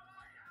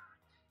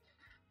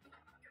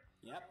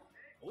 Yep.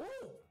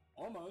 Ooh,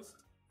 almost.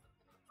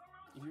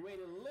 If you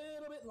waited a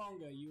little bit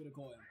longer, you would have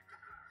caught him.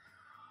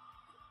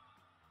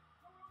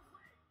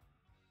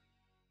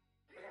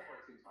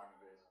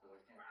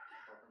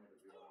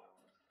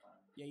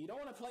 Yeah, you don't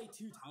want to play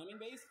too timing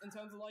based in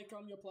terms of like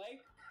your play,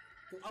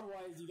 because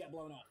otherwise you get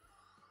blown up.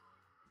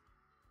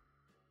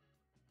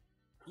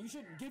 You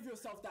should give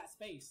yourself that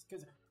space,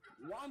 because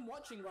what I'm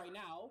watching right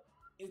now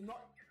is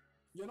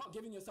you're not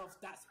giving yourself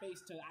that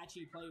space to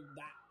actually play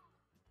that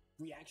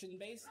reaction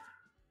based.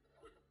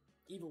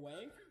 Either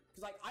way,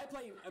 because like I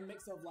play a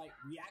mix of like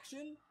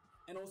reaction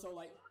and also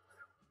like,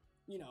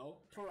 you know,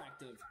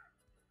 proactive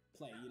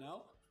play, you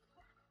know.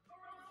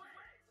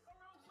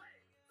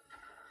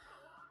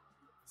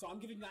 So I'm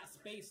giving that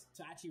space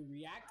to actually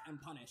react and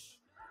punish.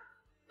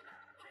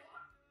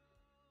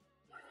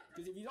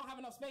 Because if you don't have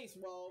enough space,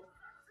 well,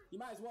 you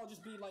might as well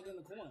just be like in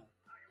the corner.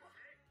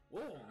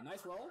 Oh,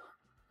 nice roll.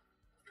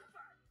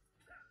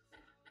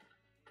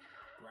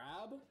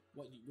 Grab.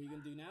 What are you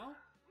gonna do now?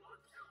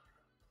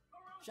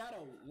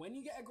 Shadow, when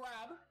you get a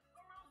grab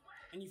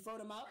and you throw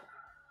them up,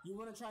 you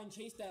want to try and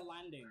chase their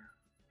landing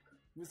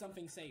with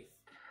something safe.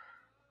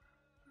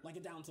 Like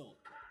a down tilt.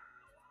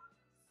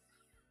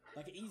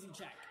 Like an easy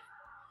check.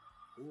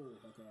 Ooh,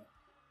 okay.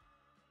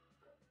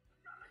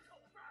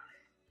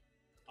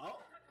 Oh.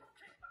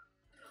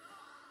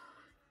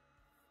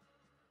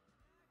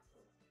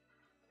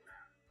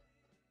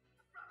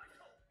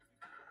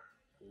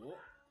 Ooh,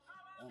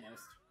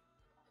 almost.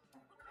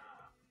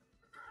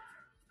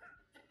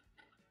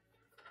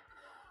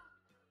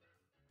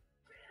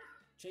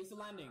 Chase the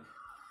landing.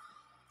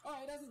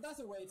 Alright, that's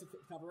a way to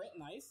cover it.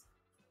 Nice.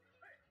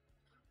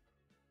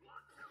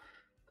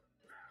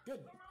 Good.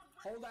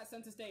 Hold that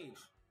center stage.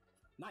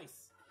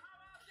 Nice.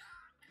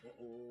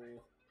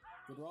 Uh-oh.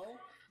 Good roll.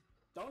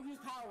 Don't use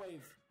Power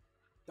Wave.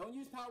 Don't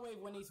use Power Wave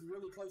when he's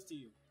really close to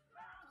you.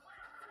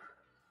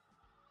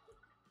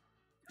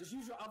 Just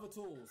use your other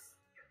tools.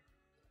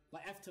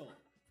 Like F-tilt.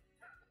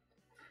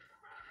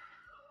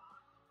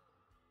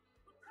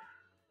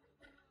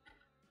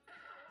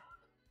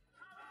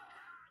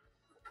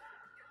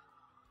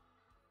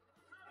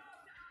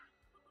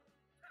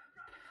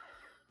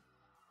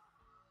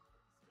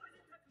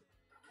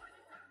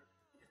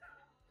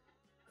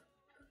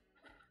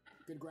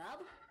 Good grab.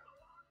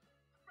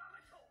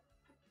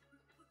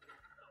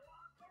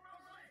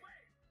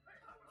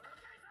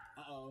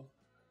 Uh-oh.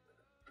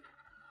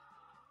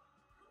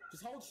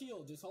 Just hold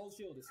shield. Just hold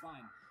shield. It's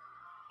fine.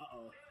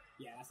 Uh-oh.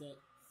 Yeah, that's it.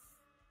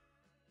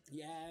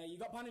 Yeah, you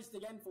got punished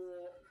again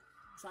for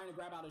trying to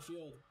grab out a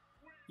shield.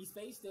 He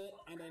spaced it,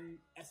 and then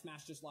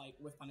S-Smash just, like,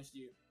 whiff punished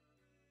you.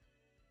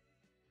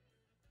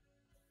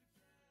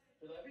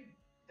 Would that be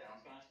down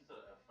smash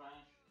instead of F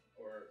smash?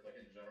 Or, like,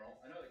 in general?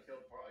 I know they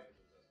killed probably because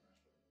it was S smash,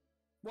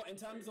 but... Well, in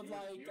terms of,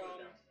 like,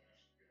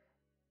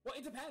 Well,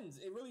 it depends.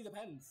 It really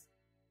depends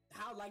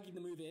how laggy the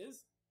move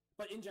is.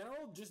 But in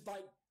general, just,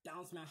 like,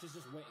 down smash is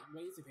just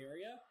way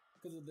superior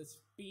because of the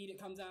speed it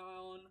comes out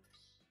on,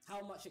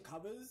 how much it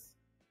covers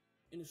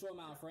in a short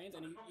amount of frames,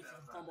 and you can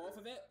combo off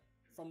of it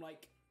from,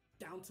 like,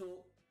 down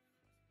tilt,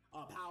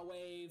 power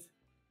wave,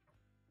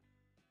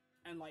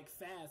 and, like,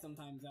 fair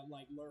sometimes at,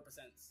 like, lower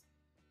percents.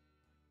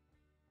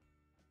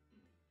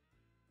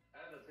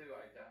 Out of the two,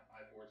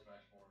 I forward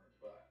smash more,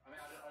 but I mean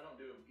I don't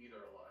do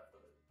either a lot,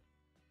 but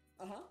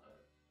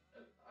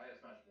I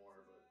smash more,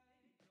 but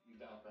you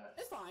down smash.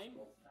 It's fine.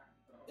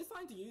 It's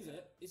fine to use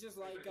it. It's just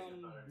like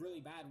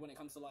really bad when it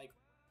comes to like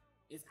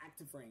its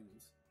active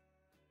frames.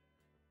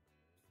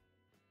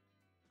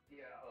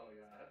 Yeah. Oh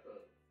yeah. I have to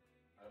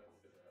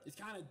look at that. It's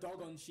kind of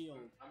dog on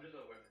shield. I'm just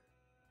a whip.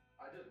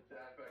 I just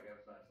dash back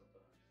F smash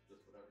sometimes,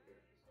 just whatever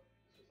character.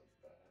 It's just like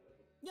bad.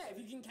 Yeah, if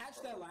you can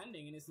catch their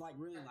landing and it's like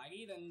really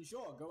laggy, then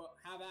sure, go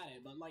have at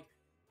it. But like,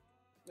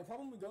 the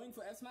problem with going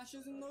for F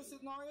smashes in those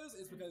scenarios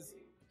is because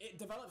it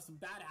develops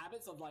bad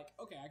habits of like,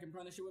 okay, I can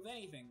punish it with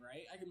anything,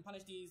 right? I can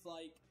punish these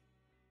like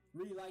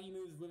really laggy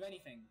moves with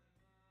anything.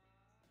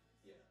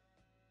 Yeah.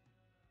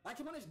 I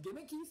can punish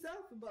gimmicky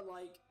stuff, but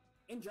like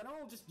in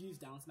general, just use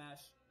down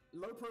smash.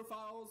 Low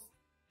profiles,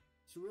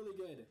 it's really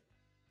good.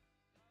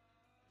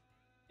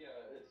 Yeah,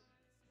 it's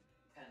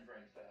 10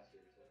 frames faster.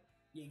 So.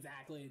 Yeah,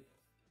 exactly.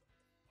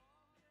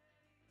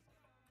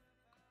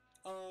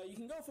 You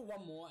can go for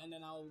one more, and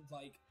then I'll,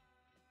 like,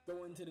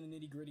 go into the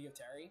nitty-gritty of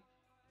Terry.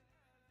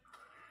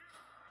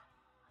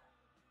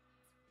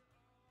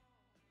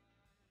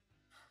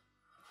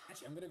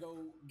 Actually, I'm gonna go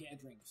get a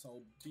drink,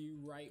 so be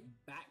right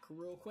back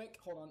real quick.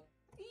 Hold on.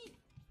 Eat.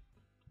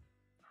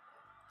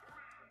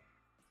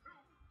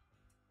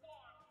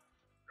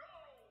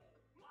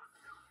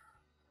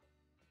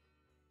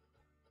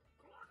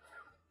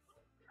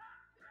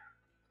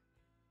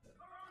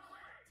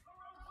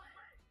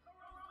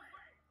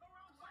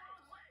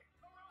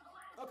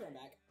 Okay, I'm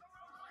back.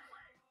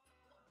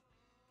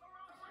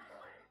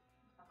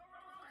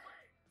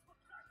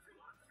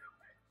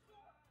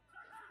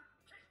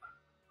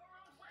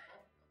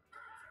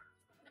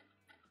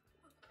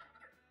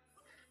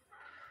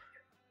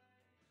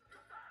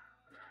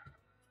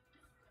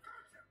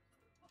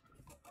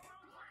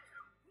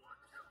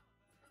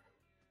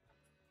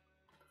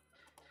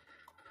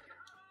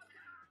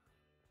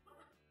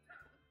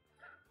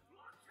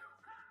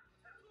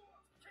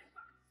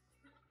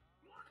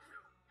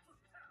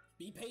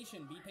 Be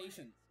patient, be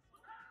patient.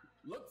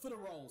 Look for the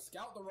rolls,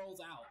 scout the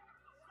rolls out.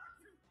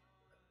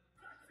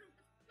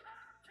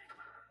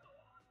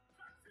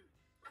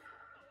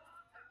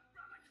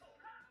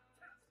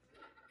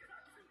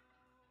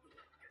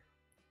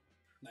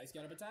 Nice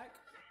get up attack.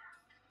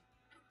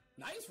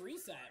 Nice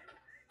reset.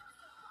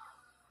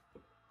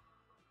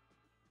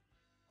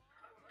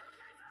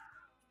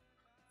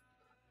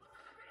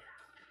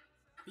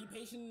 Be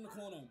patient in the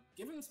corner.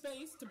 Give him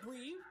space to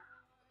breathe.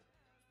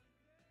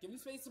 Give him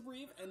space to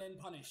breathe, and then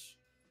punish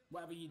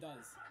whatever he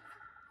does.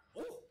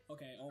 Oh,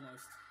 okay,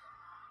 almost.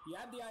 He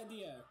had the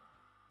idea.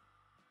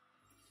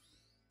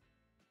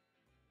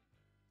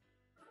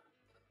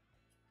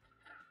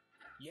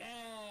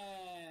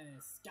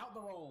 Yes! Scout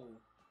the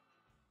roll.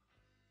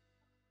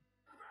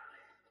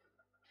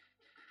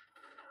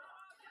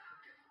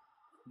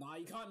 Nah,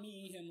 you can't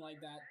meet him like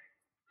that.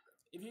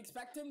 If you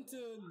expect him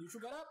to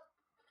neutral get up,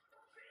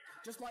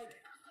 just like...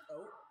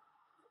 Oh.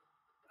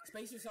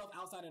 Space yourself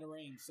outside of the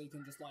range so you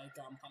can just, like,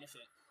 punish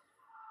it.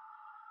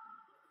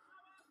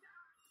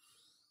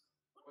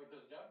 Wait,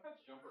 does jab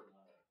catch jump or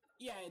not?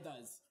 Yeah, it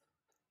does.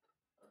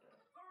 Okay.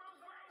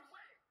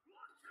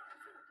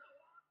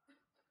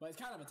 But it's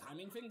kind of a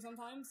timing thing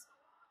sometimes.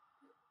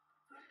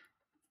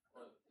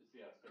 Well, it's,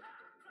 yeah, it's 50-50.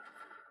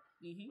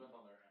 Mm-hmm. Depends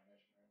on their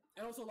animation, right?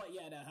 And also, like,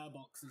 yeah, the hair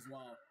box as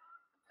well.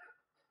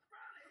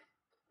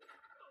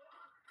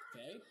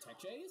 Okay, tech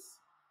chase.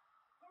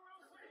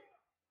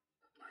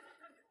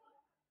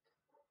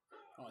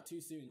 Oh,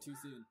 too soon, too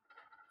soon.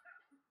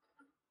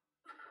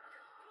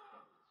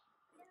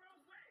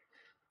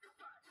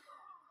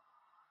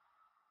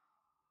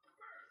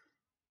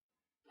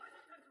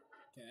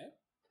 Okay.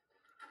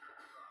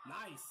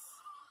 Nice!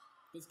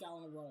 Good scout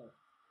on the roll.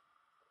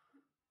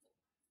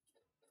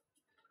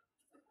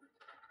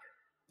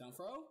 Down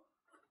throw.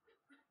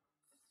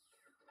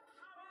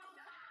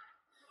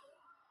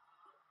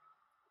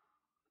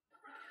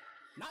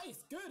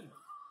 Nice! Good!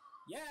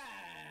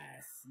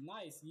 Yes!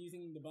 Nice,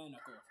 using the burn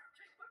knuckle.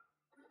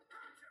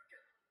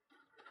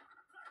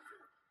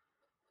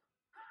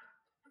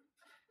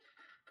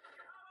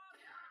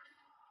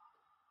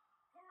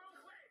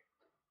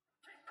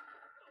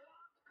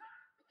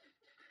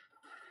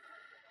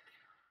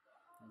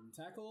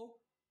 Tackle.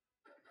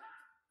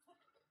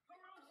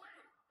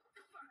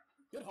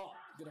 Good hop,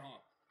 good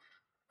hop.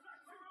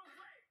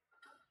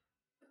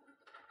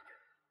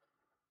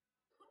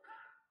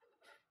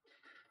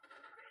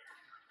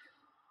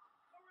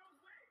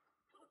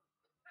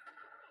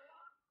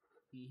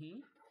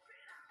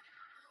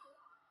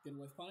 Good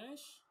whiff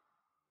punish.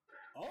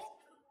 Oh!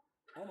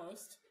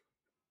 Almost.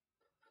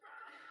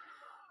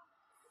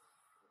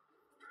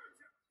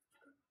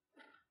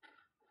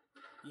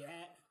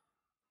 Yeah.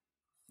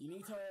 You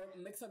need to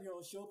mix up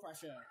your shield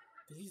pressure,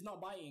 because he's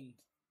not biting.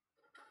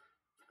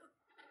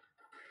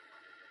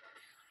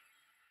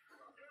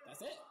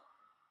 That's it.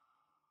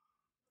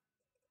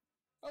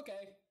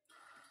 Okay.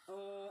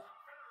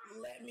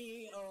 Let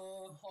me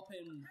hop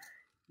in.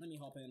 Let me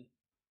hop in.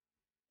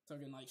 So I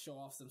can like show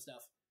off some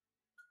stuff.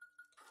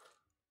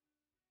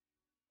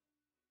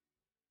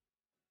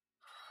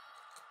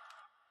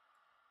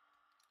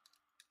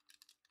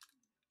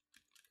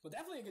 But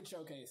definitely a good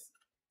showcase.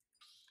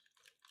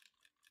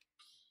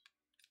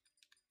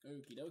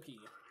 Okie dokie.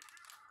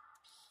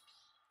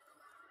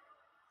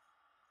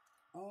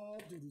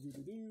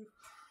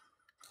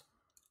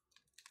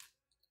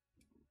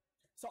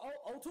 So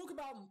I'll talk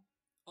about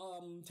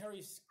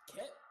Terry's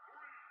kit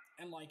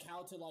and like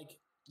how to like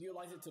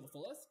utilize it to the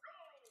fullest.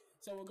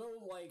 So we'll go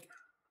like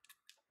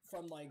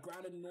from like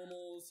grounded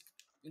normals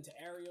into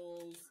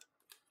aerials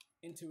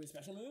into his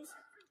special moves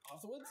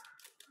afterwards,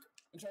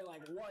 and show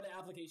like what are the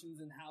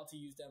applications and how to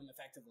use them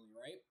effectively,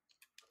 right?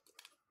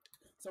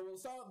 So we'll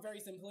start very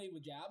simply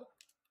with jab.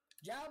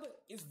 Jab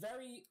is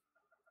very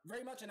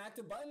much an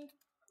active button.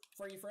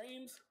 3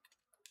 frames,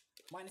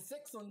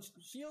 -6 on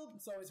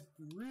shield, so it's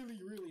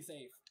really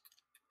safe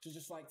to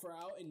just like throw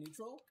out in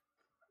neutral.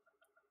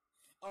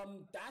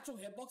 The actual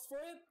hitbox for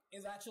it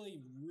is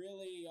actually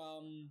really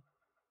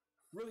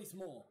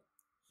small.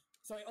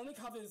 So it only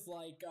covers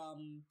like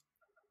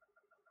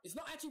it's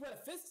not actually where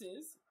the fist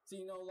is. So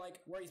you know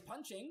like where he's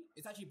punching,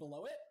 it's actually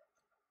below it.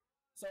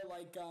 So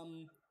like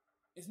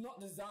it's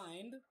not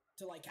designed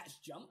to like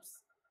catch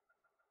jumps.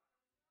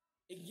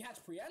 It can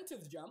catch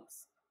preemptive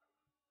jumps.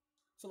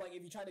 So like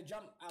if you try to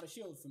jump out of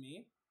shield for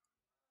me,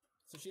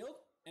 so shield,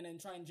 and then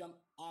try and jump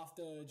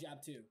after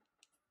jab 2.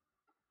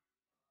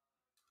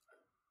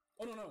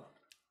 Oh no,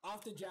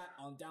 after jab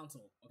on down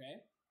tilt,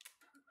 okay?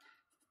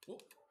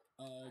 Oop,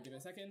 give it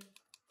a second.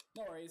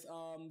 No worries,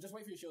 just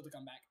wait for your shield to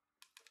come back.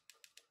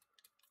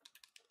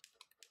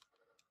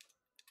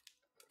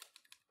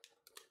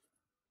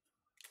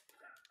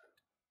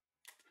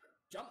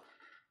 Jump.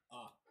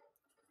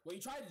 Well,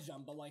 you tried to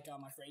jump, but like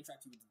my frame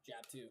tracked you with the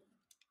jab 2.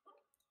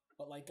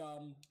 But like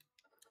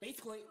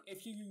basically,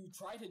 if you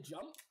try to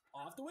jump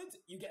afterwards,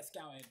 you get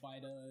scouted by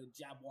the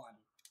jab 1.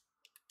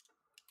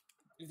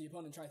 If the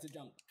opponent tries to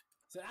jump.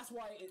 So that's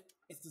why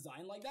it's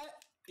designed like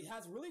that. It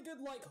has really good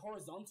like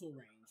horizontal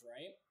range,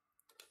 right?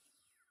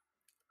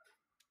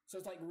 So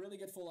it's like really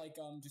good for like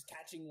just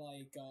catching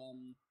like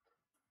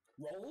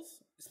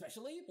rolls,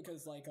 especially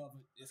because like of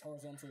its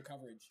horizontal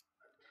coverage.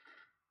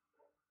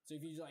 So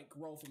if you like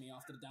roll for me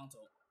after the down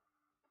tilt.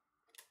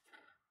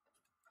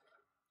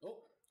 Oh,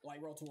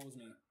 like roll towards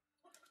me.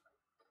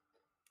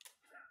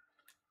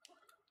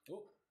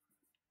 Oh.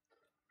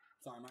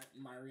 Sorry,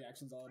 my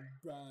reactions are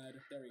bad.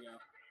 There we go.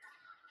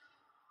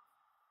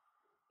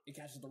 It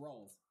catches the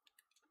rolls.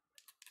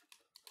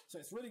 So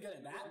it's really good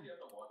at that. You have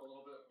to walk a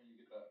little bit when you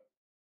get that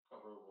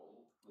cover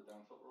roll, the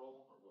down tilt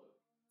roll, or what?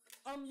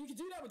 You can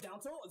do that with down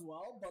tilt as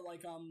well, but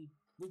like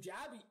with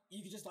jab,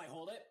 you can just like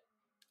hold it.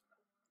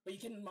 But you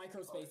can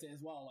micro space it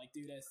as well, like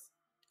do this.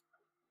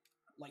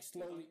 Like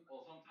slowly.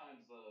 Well,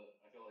 sometimes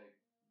I feel like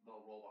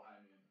they'll roll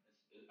behind me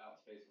and it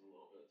outspaces a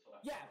little bit. So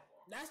yeah,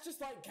 that's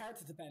just like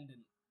character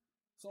dependent.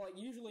 So like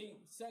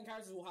usually certain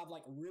characters will have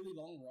like really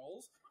long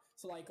rolls.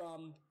 So like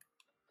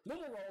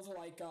normal rolls are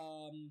like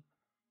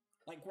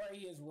where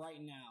he is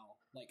right now,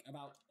 like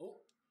about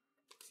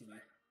excuse me,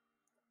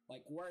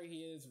 like where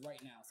he is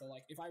right now. So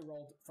like if I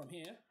rolled from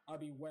here, I'd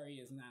be where he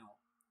is now.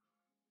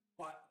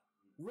 But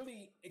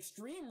really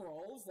extreme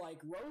rolls like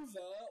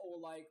Rosa or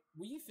like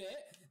Wii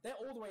Fit, they're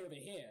all the way over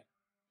here.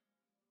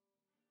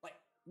 Like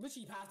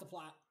literally past the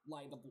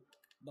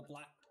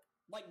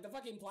the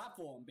fucking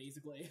platform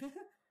basically.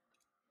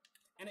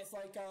 and it's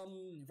like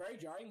very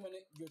jarring when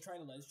you're trying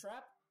to ledge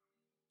trap.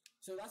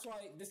 So that's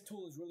why this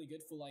tool is really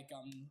good for like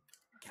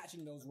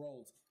catching those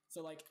rolls.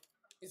 So like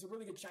it's a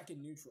really good check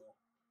in neutral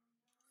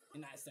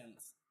in that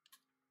sense.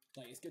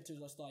 Like it's good to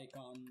just like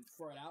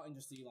throw it out and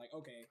just see like,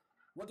 okay,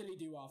 what did he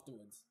do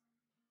afterwards?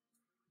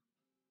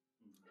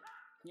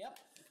 Yep.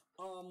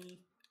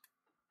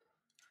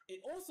 It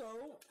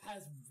also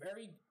has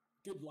very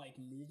good like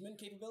movement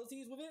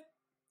capabilities with it.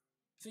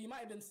 So you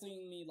might have been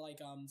seeing me like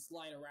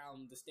slide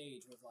around the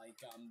stage with like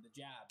the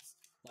jabs,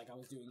 like I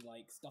was doing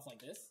like stuff like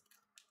this.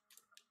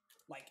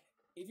 Like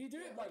if you do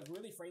it like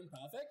really frame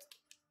perfect,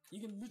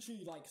 you can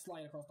literally like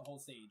slide across the whole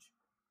stage.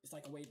 It's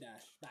like a wave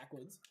dash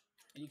backwards,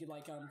 and you can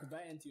like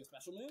convert it into your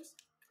special moves.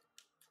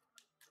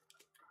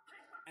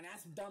 And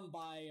that's done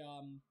by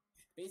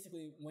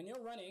basically when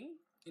you're running,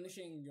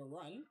 initiating your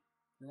running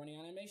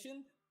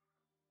animation.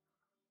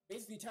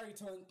 Basically, Terry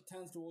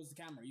turns towards the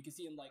camera. You can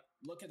see him like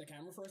look at the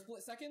camera for a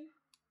split second.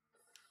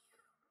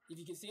 If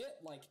you can see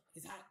it, like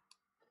his hat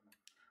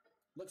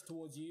looks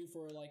towards you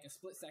for like a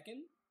split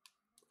second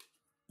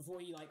before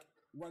he like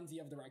runs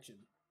the other direction.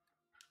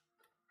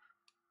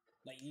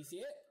 Like you see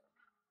it?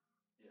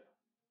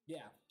 Yeah.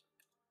 Yeah.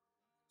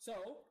 So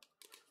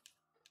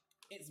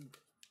it's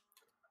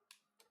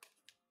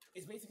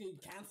basically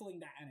canceling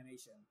that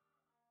animation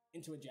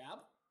into a jab,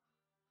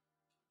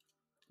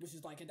 which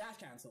is like a dash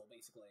cancel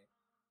basically.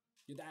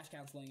 You're dash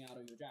canceling out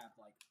of your jab,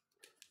 like,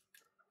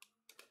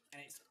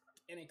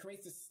 and it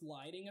creates this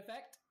sliding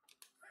effect,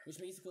 which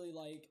basically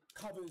like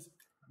covers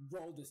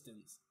roll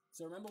distance.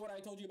 So remember what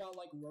I told you about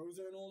like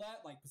Rosa and all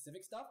that, like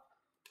Pacific stuff?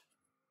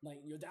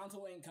 Like your down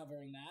tilt ain't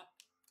covering that.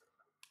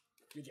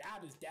 Your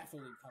jab is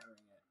definitely covering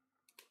it.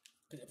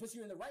 Because it puts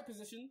you in the right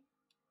position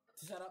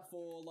to set up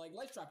for like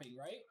ledge trapping,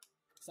 right?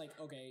 It's like,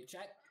 okay,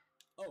 check.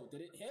 Oh,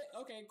 did it hit?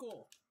 Okay,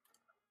 cool.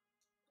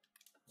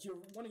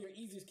 One of your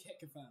easiest hit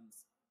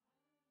confirms.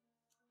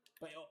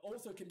 But it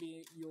also can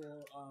be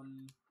your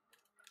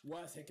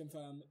worst hit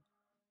confirm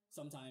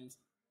sometimes.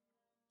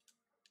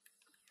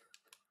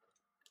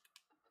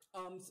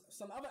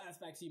 Some other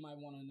aspects you might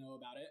want to know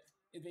about it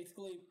is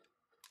basically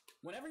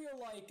whenever you're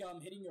like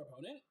hitting your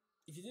opponent,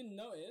 if you didn't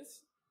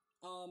notice,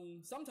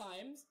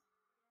 sometimes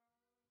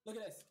look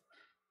at this.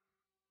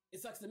 It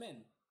sucks them in.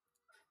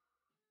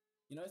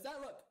 You notice that?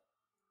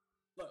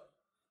 Look.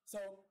 So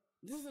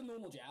this is a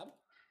normal jab.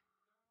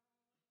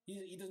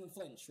 He doesn't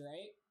flinch,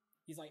 right?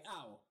 He's like,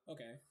 ow,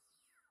 okay.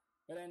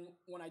 But then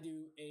when I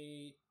do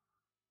a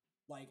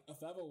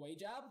further away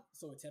jab,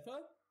 so a tipper,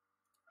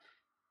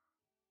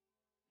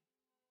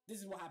 this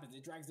is what happens.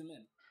 It drags them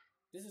in.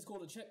 This is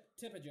called a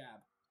tipper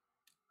jab,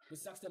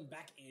 which sucks them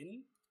back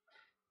in,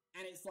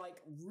 and it's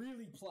like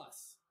really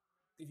plus,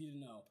 if you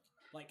didn't know.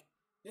 Like,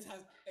 this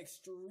has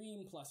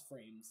extreme plus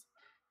frames.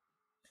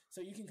 So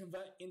you can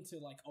convert into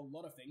like a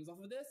lot of things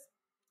off of this,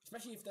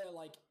 especially if they're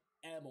like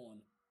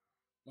airborne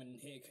when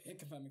hit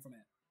confirming from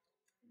it.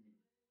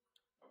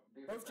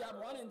 Both jab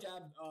 1 and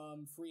jab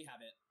 3 have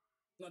it.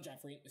 Not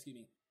jab 3, excuse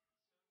me.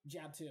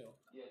 Jab 2.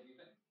 Yeah, do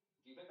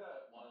you think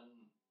that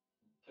one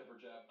tipper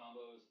jab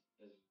combo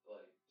is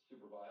like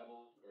super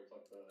viable, or it's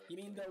like the? You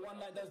mean the one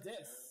that does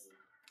this?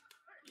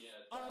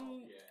 Yeah.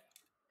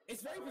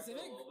 It's very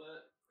specific.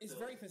 It's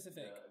very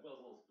specific. Yeah, it feels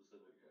a little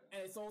specific. Yeah.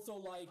 And it's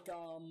also like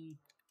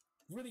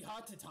really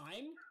hard to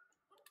time.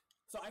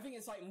 So I think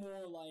it's like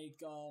more like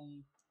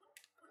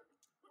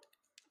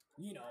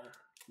you know,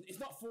 it's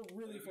not for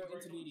really for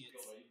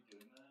intermediates. Are you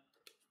doing that?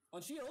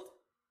 On shield?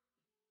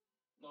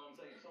 No, I'm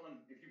saying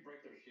if you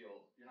break their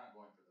shield, you're not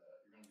going for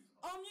that. You're gonna do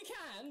something. You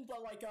can,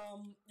 but like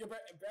you're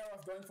better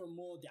off going for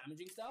more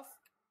damaging stuff.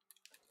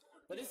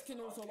 But this can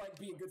also like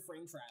be a good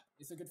frame trap.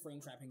 It's a good frame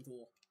trapping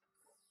tool.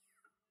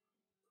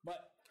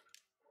 But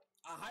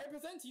a higher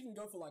percent, you can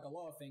go for like a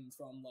lot of things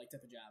from like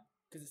tipper jab,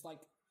 because it's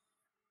like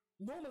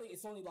normally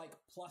it's only like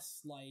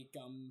plus like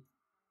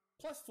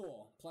plus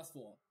four.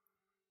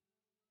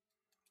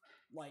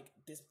 Like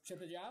this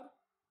tipper jab.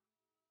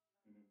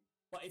 Mm-hmm.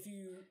 But if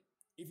you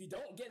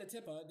don't get a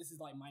tipper, this is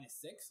like -6,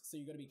 so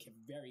you got to be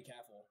very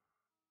careful.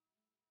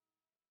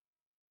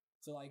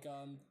 So like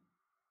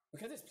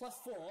because it's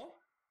 +4,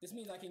 this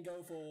means I can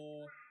go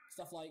for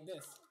stuff like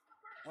this.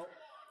 Oh,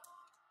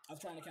 I was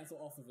trying to cancel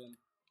off of him.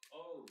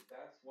 Oh,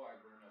 that's why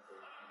Bruno was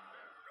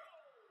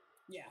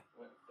Yeah.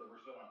 we're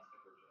still on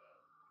tipper jab.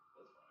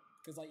 That's fine.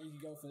 Because like you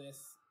could go for this.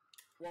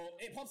 Well,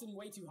 it pops him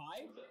way too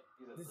high.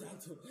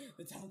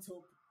 The down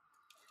tilt.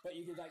 But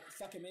you could like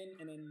suck him in,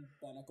 and then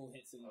bare knuckle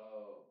hits him.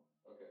 Oh,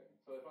 okay.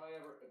 So if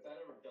that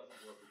ever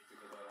doesn't work, it's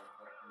because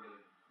I'm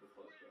getting the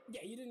plus jab.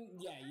 Yeah, you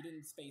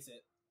didn't space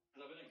it.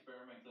 Because I've been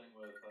experimenting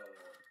with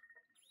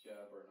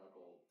jab or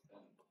knuckle,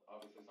 and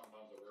obviously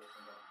sometimes it works,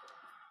 sometimes it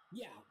doesn't.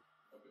 Yeah.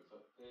 Okay,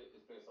 so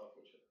it's based off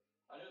which hit.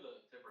 I knew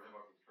the tipper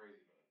hitbox was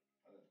crazy,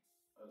 but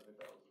I didn't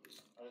think that was the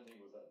reason. I didn't think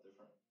it was that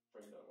different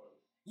frame that was.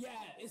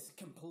 Yeah, it's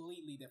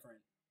completely different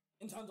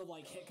in terms of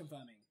like hit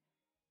confirming.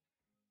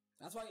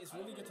 That's why it's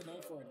really good to know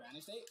for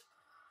advantage state.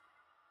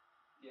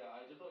 Yeah,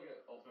 I just look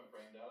at ultimate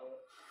frame data,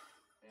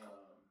 and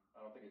I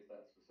don't think it's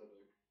that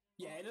specific.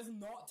 Yeah, it does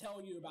not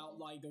tell you about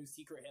like those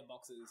secret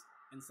hitboxes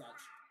and such,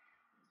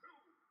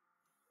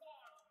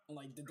 and,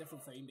 like the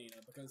different frame data,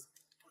 because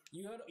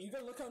you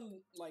gotta look on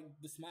like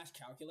the Smash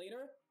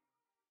calculator,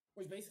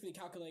 which basically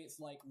calculates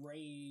like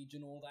rage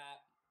and all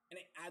that, and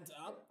it adds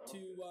up to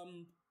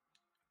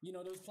you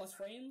know, those plus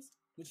frames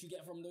which you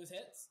get from those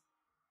hits.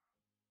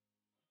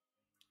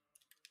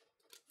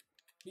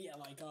 But yeah,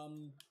 like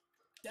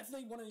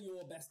definitely one of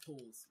your best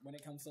tools when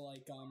it comes to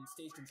like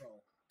stage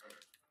control.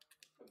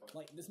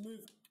 Like this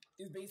move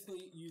is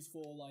basically used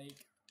for like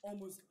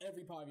almost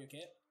every part of your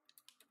kit.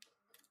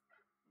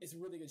 It's a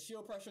really good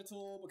shield pressure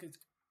tool because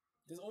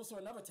there's also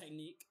another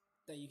technique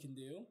that you can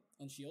do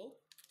on shield,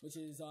 which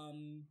is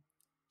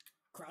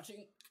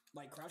crouching,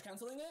 like crouch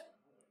canceling it.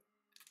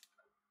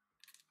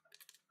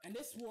 And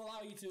this will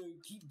allow you to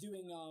keep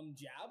doing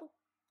jab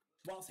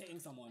whilst hitting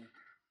someone.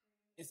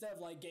 Instead of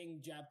like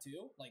getting jab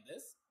 2, like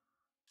this.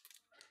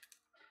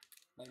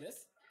 Like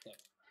this. Look.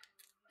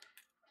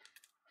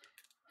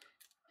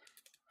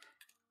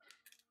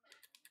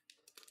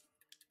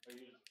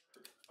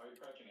 Are you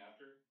crouching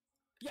after?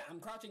 Yeah, I'm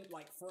crouching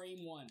like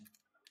frame 1.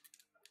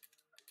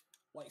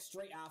 Like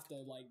straight after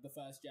like the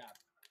first jab.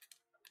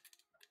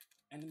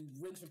 And then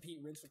rinse repeat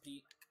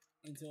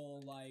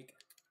until like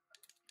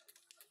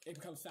it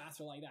becomes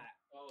faster like that.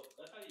 Oh,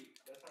 that's how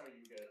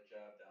you get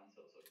jab down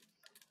tilt so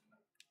consistently.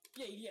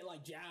 Yeah, you get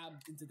like jab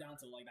into down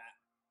tilt like that.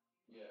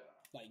 Yeah.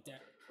 Like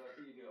that. So that's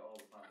what you do all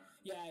the time.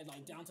 Yeah,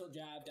 like down tilt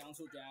jab, down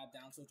tilt jab,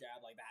 down tilt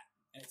jab, like that.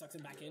 And it sucks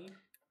him back in.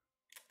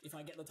 If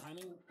I get the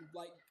timing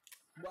like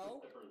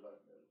well.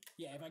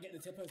 Yeah, if I get the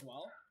tipper as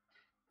well.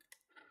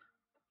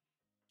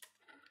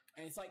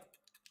 And it's like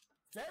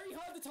very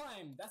hard to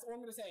time. That's all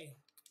I'm gonna say.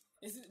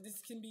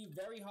 This can be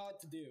very hard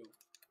to do,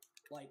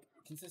 like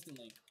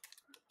consistently.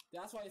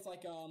 That's why it's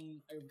like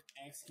an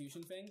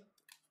execution thing.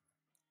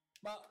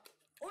 But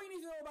all you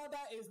need to know about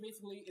that is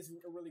basically it's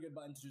a really good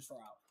button to just throw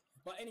out.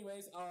 But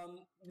anyways,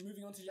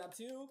 moving on to jab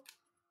 2.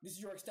 This is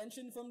your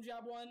extension from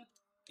jab 1.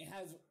 It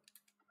has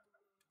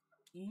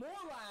more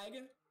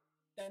lag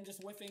than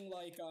just whiffing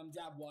like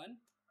jab 1.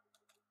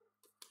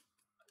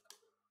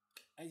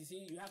 As you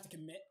see, you have to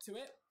commit to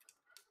it.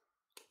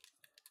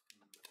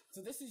 So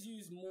this is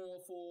used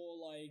more for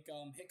like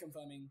hit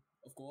confirming,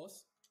 of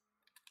course.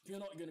 You're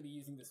not going to be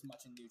using this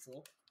much in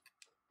neutral.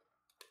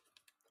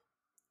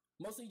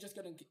 Mostly just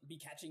going to be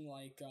catching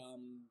like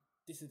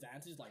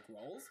disadvantage like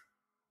rolls.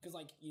 Because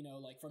like, you know,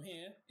 like from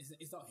here,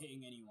 it's not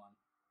hitting anyone.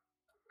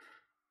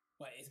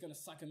 But it's going to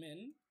suck him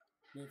in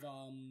with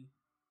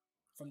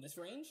from this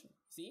range,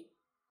 see?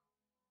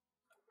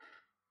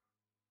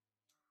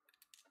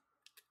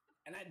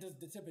 And that does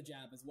the tipper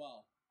jab as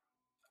well.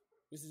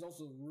 Which is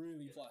also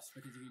really plus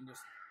because you can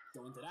just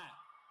go into that.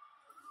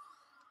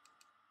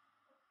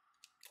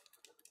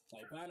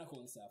 Like barnacle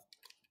and stuff.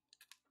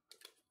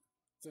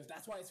 So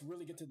that's why it's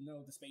really good to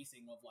know the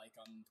spacing of like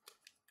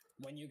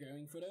when you're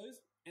going for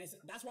those. And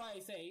that's why I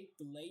say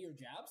delay your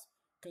jabs.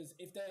 Because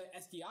if they're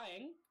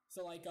SDIing,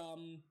 so like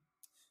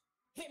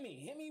hit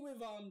me with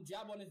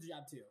jab 1 into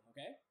jab 2,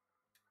 okay?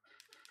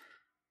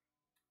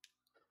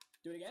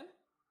 Do it again.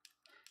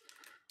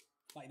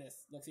 Like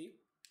this. Look, see?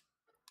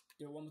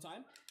 Do it one more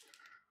time.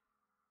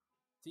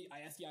 See,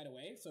 I SDI'd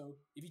away, so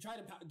if you try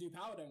to do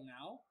power dunk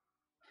now...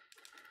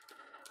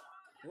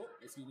 Oh,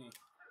 excuse me.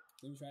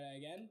 Let me try that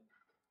again.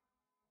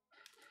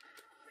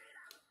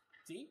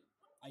 See?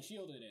 I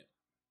shielded it.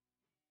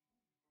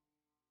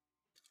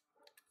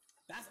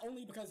 That's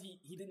only because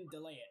he didn't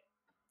delay it.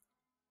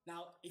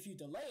 Now, if you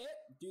delay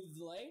it, do the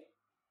delay.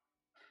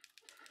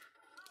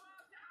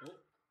 Oh.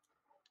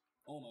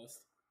 Almost.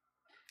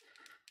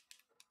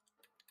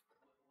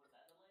 Was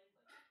that delayed?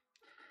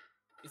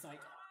 It's like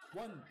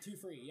 1, 2,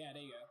 3. Yeah,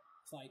 there you go.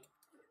 It's like.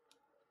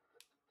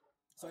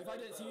 So if I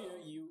did it to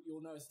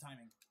you'll notice the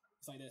timing.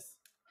 It's like this.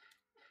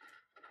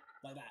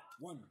 Like that.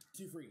 1,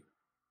 2, 3.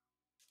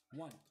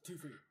 1, 2,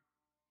 3.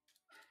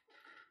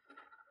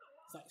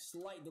 It's like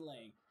slight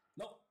delay.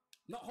 Nope.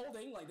 Not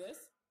holding like this.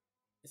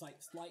 It's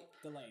like slight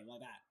delay like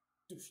that.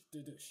 Doosh,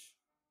 doosh, doosh.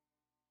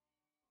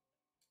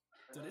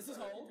 So this is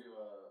hold. If you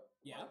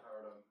yeah. Light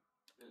power dunk,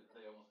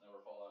 they almost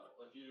never fall out.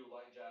 Like you do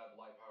light jab,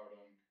 light power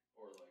dunk,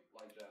 or like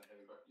light jab,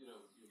 heavy power. You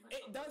know,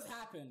 it does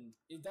happen.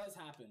 It does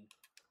happen.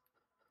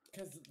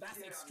 Because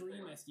that's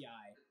extreme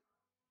SDI.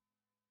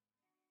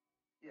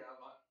 Yeah,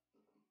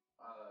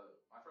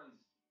 my friends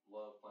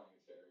love playing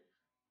with Fairy.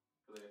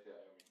 Because they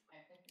SDI me.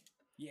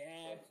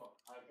 Yeah. So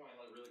I find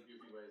like really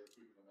goofy ways of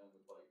keeping them in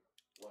with like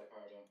light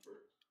power dunk for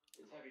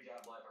it's heavy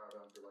jab, light power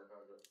dunk, or light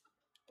power dunk,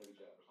 heavy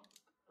jab or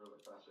something, or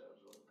like fast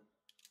jabs or whatever.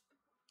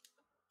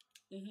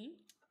 Mm-hmm.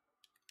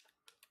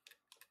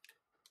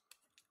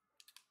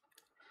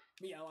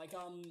 But yeah, like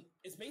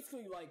it's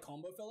basically like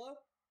combo filler,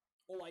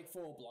 or like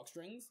for block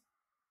strings.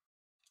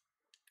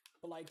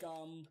 But like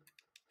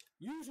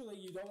usually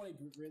you don't want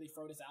to really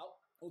throw this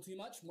out all too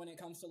much when it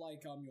comes to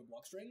like your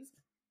block strings,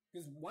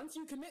 because once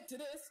you commit to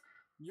this,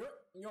 you're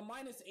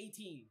minus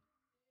 18,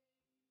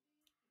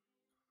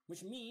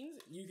 which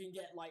means you can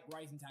get like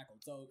rising tackle.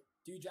 So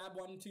do jab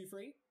 1, 2,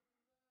 3,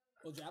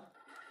 or jab.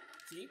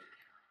 See,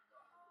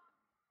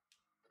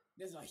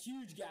 there's a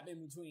huge gap in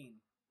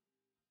between.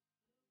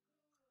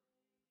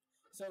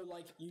 So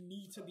like you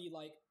need to be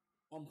like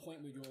on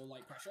point with your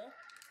like pressure.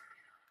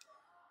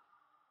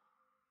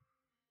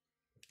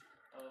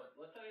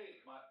 Let's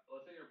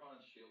say your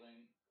opponent's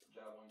shielding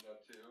jab 1, jab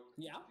 2.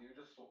 Yeah. Do you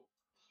just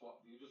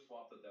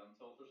swap the down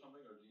tilt or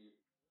something, or do you?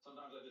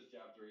 Sometimes I just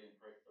jab 3 and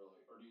pray,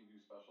 or do you do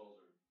specials,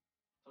 or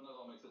sometimes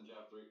I'll mix in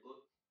jab 3.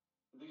 Look,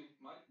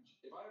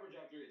 if I ever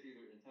jab 3, it's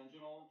either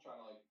intentional, trying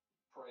to like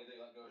pray they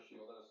let go of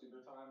shield at a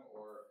stupid time,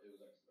 or it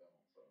was accidental.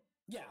 So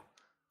yeah.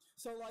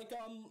 So like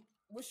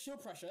with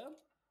shield pressure,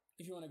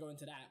 if you want to go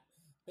into that,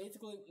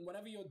 basically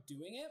whenever you're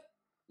doing it,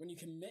 when you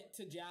commit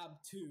to jab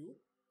 2,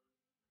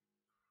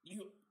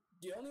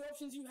 the only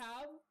options you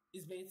have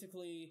is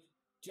basically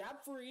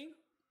jab 3,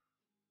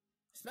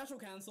 special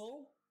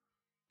cancel,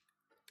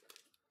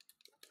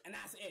 and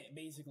that's it,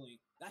 basically.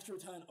 That's your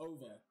turn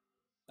over.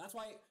 That's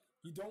why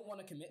you don't want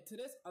to commit to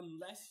this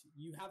unless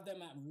you have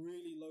them at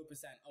really low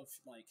percent of,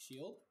 like,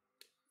 shield.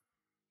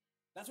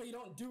 That's why you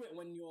don't do it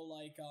when you're,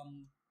 like,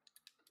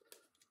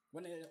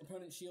 when the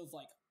opponent's shield's,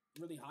 like,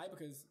 really high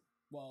because,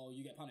 well,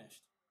 you get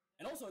punished.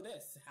 And also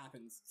this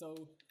happens.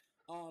 So,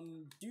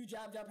 do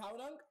jab, jab, power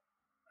dunk.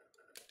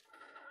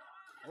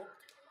 Oh,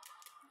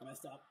 I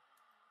messed up.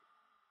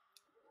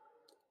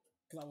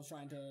 Because I was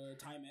trying to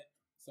time it.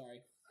 Sorry.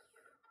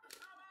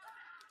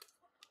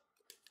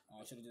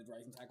 Oh, I should have did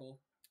rising tackle.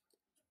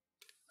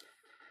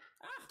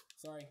 Ah!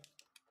 Sorry.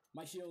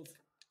 My shield.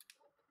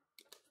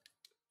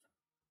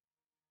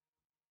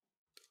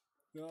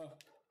 Ugh.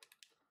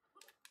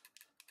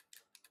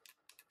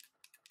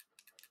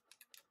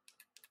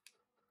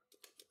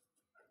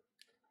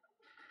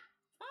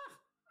 Ah!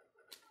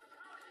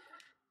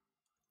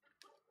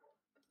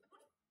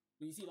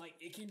 But you see, like,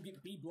 it can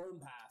be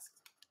blown past.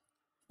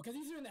 Because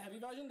he's doing the heavy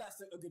version,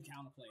 that's a good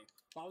counterplay.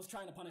 But I was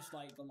trying to punish,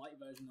 like, the light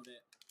version of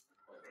it.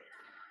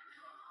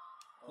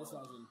 This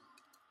version,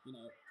 you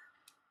know.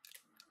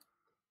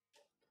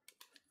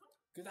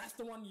 Because that's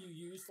the one you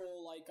use for,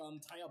 like,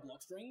 tie up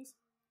block strings.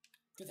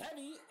 Because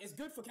heavy is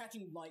good for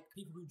catching, like,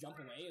 people who jump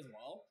away as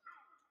well.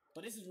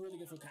 But this is really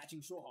good for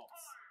catching short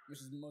hops, which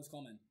is the most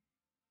common.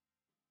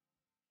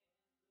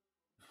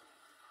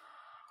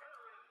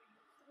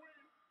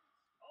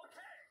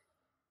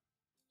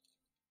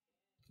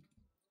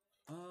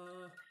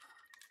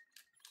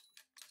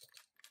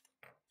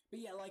 But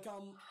yeah, like,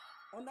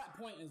 on that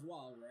point as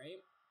well, right?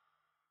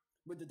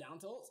 With the down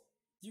tilts,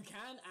 you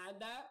can add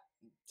that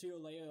to your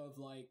layer of,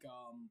 like,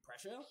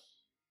 pressure.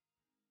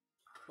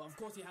 But of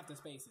course you have to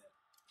space it,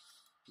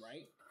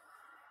 right?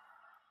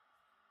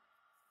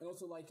 And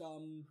also, like,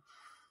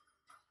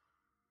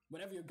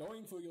 whenever you're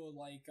going for your,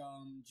 like,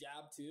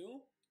 jab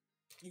 2,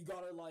 you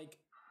gotta, like,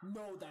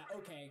 know that,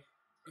 okay,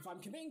 if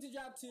I'm committing to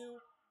jab 2,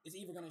 it's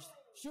either gonna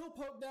shield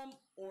poke them,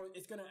 or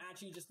it's gonna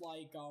actually just,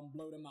 like,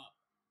 blow them up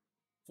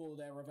for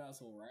their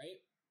reversal, right?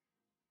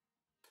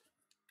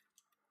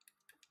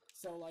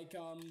 So, like,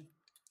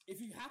 if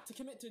you have to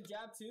commit to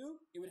jab 2,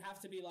 it would have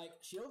to be, like,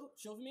 shield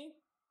for me.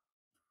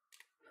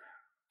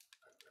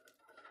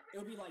 It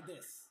would be like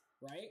this,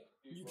 right?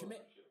 You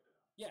commit,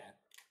 yeah.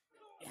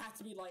 It has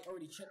to be, like,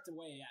 already chipped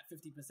away at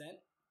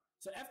 50%.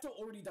 So F-tilt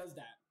already does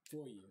that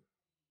for you.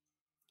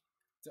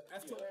 So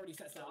F-tilt already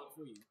sets that up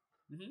for you.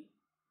 Mm-hmm.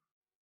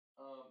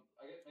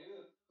 I guess maybe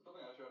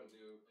something I try to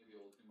do, maybe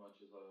a little too much,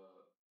 is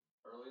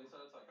early in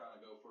sets I kind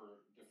of go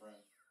for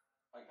different.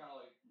 I kind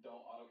of like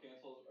don't auto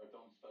cancels or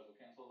don't special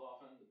cancels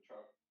often to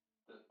try,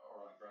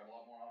 or I grab a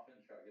lot more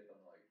often to try to get them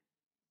to like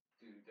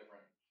do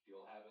different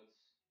shield habits.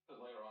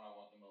 Because later on I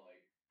want them to like,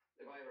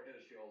 if I ever hit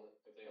a shield,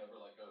 if they ever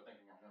like go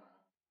thinking I'm gonna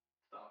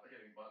stop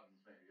hitting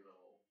buttons, maybe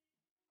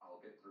I'll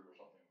get through or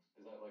something.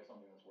 Is that like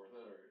something that's worth it,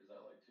 or is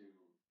that like too?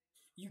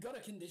 You gotta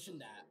condition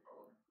that.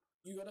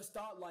 You gotta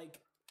start like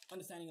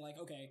understanding like,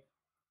 okay,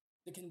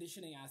 the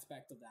conditioning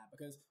aspect of that,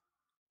 because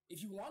if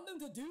you want them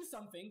to do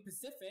something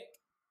specific,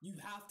 you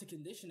have to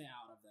condition it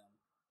out of them.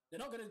 They're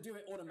not gonna do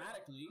it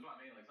automatically. That's what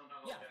I mean. Like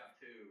sometimes I'll jab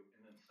 2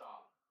 and then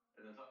stop,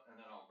 and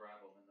then I'll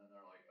grab them, and then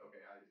they're like,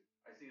 okay,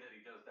 I see that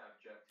he does that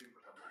jab 2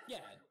 for something.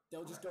 Yeah,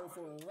 they'll just go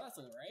for a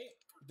reversal, right?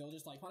 They'll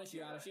just like punish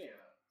you out of shield.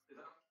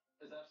 Yeah.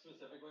 Is that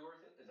specifically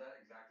worth it? Is that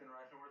exact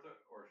interaction worth it,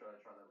 or should I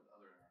try that with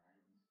other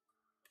interactions?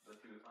 The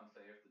 2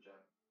 unsafe,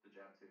 the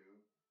jab 2.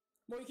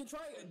 Well, you can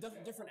try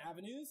different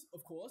avenues,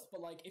 of course,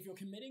 but like if you're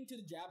committing to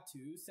the jab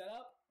 2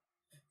 setup,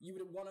 you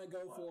would want to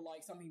go for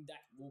like something that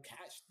will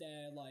catch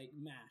their like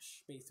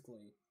mash,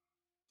 basically.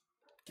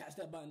 Catch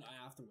that button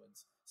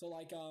afterwards. So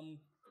like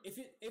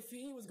if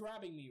he was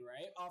grabbing me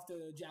right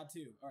after jab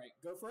 2, all right,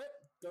 go for it.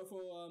 Go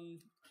for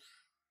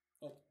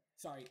oh,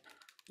 sorry.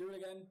 Do it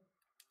again.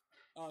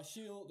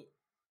 Shield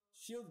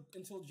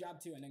until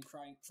jab 2 and then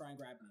try and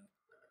grab me.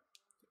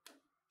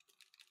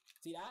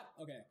 See that?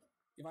 Okay.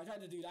 If I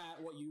tried to do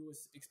that, what you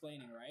was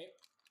explaining, right?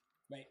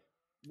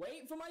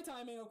 Wait for my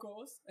timing, of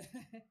course.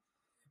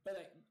 But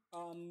like,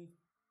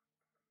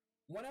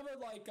 whenever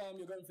like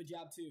you're going for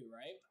jab 2,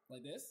 right?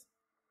 Like this.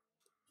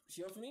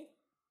 Shield for me.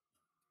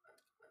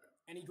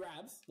 And he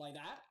grabs like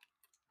that.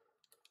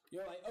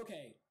 You're like,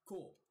 okay,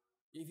 cool.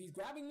 If he's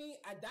grabbing me,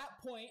 at that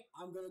point,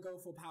 I'm gonna go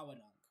for power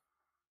dunk.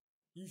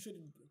 You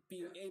should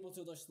be able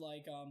to just,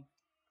 like,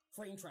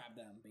 frame trap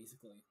them,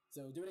 basically.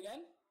 So, do it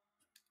again.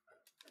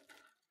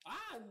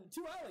 Ah,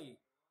 too early.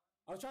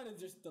 I was trying to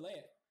just delay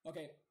it.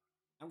 Okay,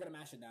 I'm gonna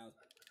mash it now.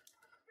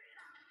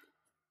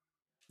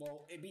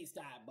 Well, it beats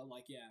that, but,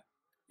 like, yeah.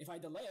 If I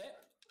delay it,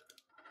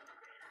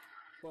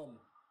 boom,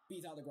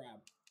 beats out the grab.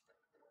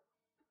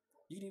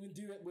 You can even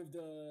do it with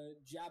the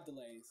jab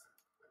delays.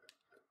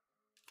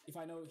 If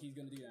I know he's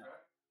gonna do that.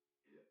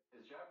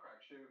 Is jab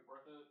crack shoot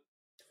worth it?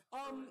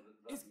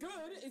 It's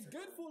good. It's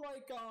good for,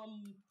 like,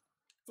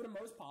 for the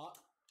most part,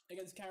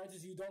 against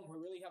characters who don't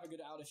really have a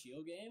good out of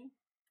shield game,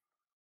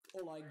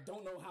 or, like,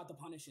 don't know how to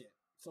punish it.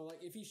 So,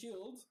 like, if he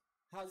shields,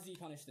 how does he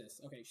punish this?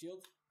 Okay,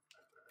 shield.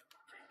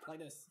 Like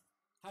this.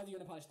 How's he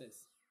gonna punish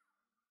this?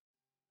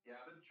 Yeah,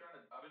 I've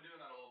been doing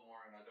that a little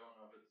more, and I don't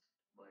know if it's,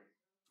 like,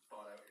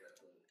 thought out yet,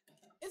 but...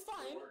 It's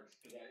fine.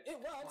 It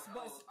works,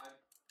 but...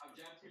 I've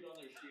jab 2'd on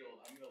their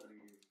shield, I'm gonna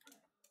leave.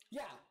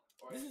 Yeah,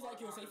 this is, like,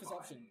 your safest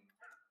option.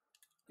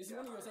 This is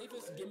one of your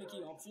safest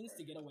gimmicky options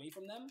to get away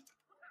from them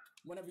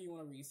whenever you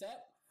want to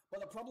reset.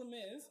 But the problem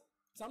is,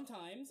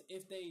 sometimes,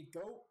 if they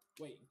go...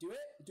 Wait, do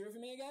it? Do it for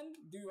me again?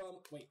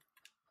 Wait.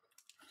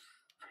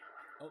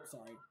 Oh,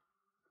 sorry.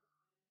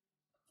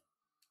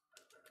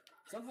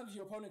 Sometimes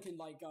your opponent can,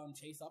 like,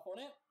 chase up on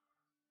it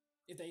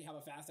if they have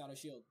a fast out of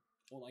shield.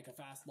 Or, like, a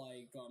fast,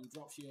 like,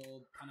 drop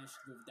shield punished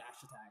with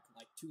dash attack,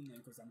 like Toon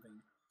Link or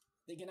something.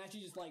 They can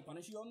actually just, like,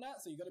 punish you on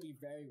that, so you gotta be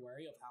very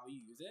wary of how you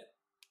use it.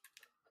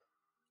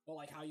 Or,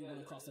 like, how you want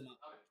to cross them up.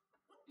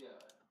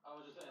 I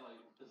was just saying, like,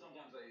 because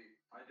sometimes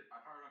I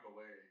power dunk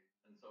away,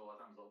 and so a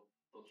lot of times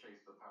they'll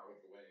chase the power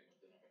dunk away,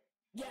 but then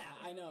yeah,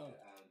 I know.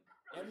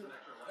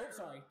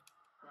 Sorry.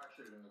 Crack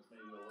shooting is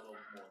maybe a little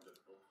more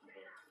difficult to keep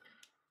up.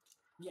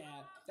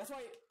 Yeah, that's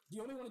why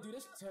you only want to do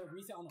this to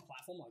reset on the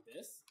platform like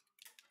this.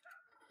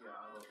 Yeah,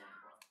 I love on the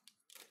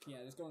platform. Yeah,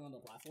 just going on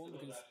the platform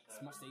because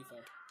it's much safer.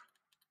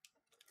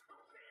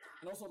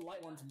 And also the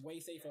light one's way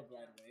safer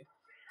right away.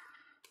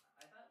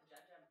 I thought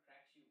jab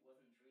crack shoot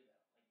wasn't true though.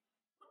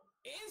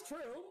 It is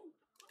true.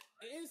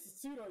 It is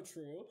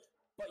pseudo-true,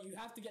 but you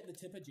have to get the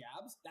tip of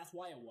jabs. That's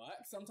why it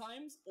works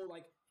sometimes. Or,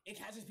 like, it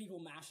catches people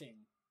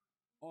mashing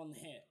on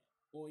hit.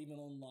 Or even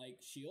on, like,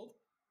 shield.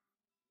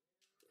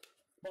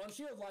 But on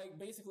shield, like,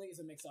 basically it's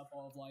a mix-up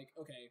of, like,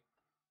 okay,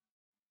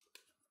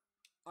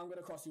 I'm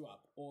gonna cross you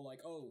up. Or, like,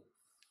 oh,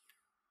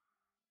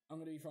 I'm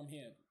gonna be from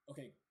here.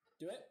 Okay,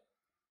 do it.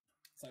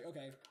 It's like,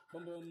 okay,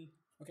 boom, boom.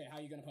 Okay, how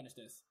are you gonna punish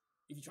this?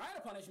 If you try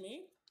to punish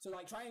me, so,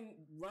 like, try and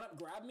run up,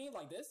 grab me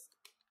like this,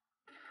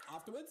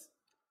 afterwards.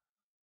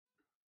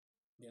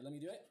 Yeah, let me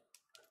do it.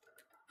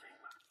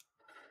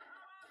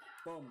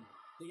 Boom.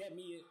 They get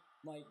me,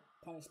 like,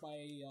 punished by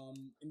a,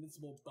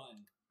 invincible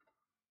button.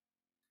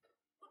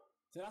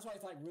 So that's why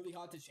it's, like, really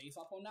hard to chase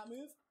up on that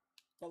move.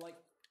 But, like,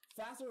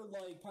 faster,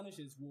 like,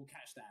 punishes will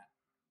catch that.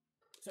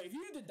 So if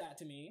you did that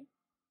to me...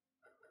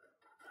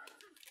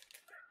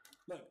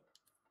 Look.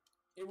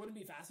 It wouldn't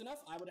be fast enough.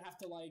 I would have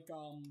to, like,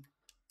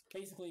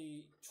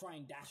 basically try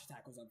and dash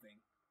attack or something.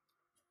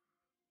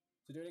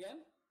 So do it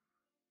again.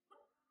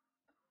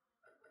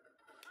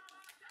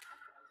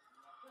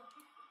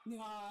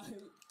 Nah,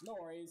 no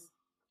worries.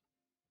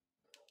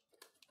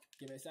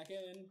 Give it a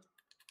second.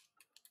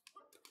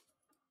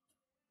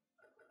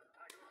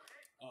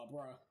 Oh,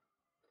 bruh.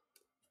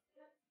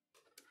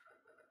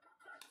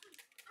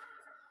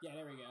 Yeah,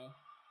 there we go.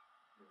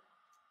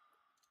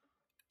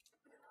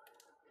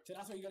 So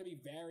that's why you gotta be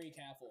very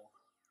careful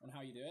on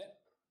how you do it.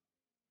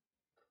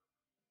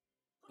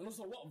 And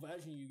also what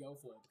version you go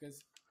for,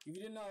 because if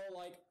you didn't know,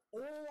 like,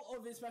 all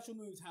of his special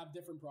moves have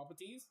different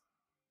properties.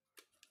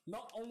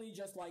 Not only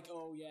just like,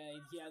 oh yeah,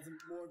 he has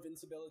more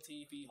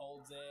invincibility if he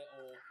holds it,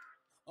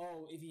 or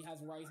oh, if he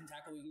has rising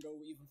tackle, he can go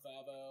even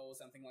further, or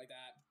something like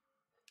that.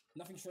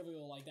 Nothing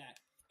trivial like that.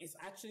 It's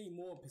actually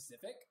more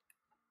specific.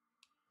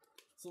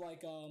 So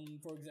like,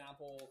 for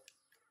example,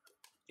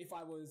 if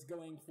I was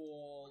going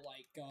for,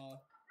 like,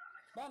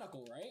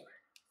 Barnacle, right?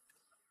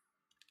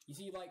 You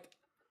see, like,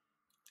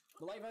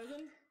 the light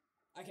version?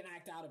 I can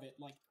act out of it,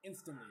 like,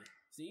 instantly.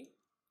 See?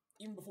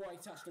 Even before I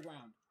touch the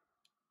ground.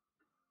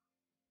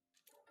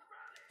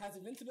 Has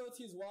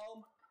invincibility as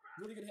well.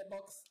 Really good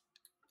hitbox.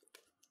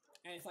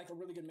 And it's like a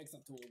really good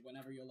mix-up tool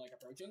whenever you're, like,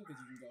 approaching, because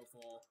you can go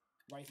for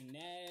Rising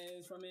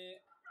Nares from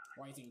it,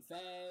 Rising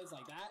Fez,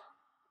 like that.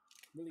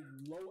 Really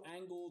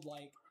low-angled,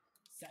 like,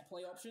 set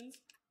play options.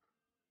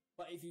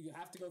 But if you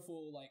have to go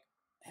for, like,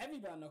 heavy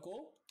Brown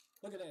Knuckle,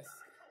 look at this.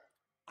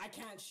 I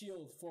can't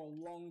shield for a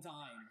long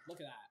time. Look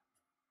at that.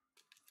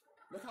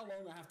 Look how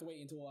long I have to wait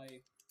until I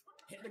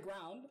hit the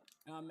ground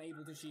and I'm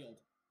able to shield.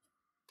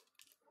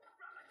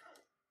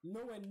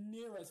 Nowhere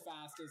near as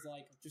fast as,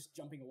 like, just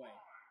jumping away.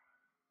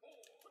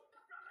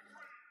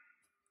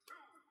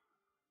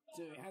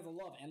 So it has a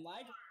lot of end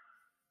lag.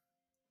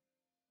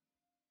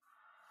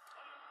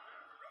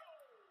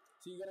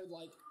 So you gotta,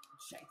 like,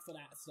 check for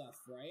that stuff,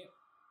 right?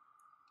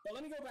 But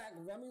let me go back,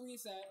 let me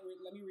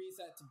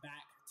reset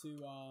back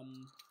to,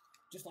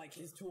 just, like,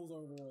 his tools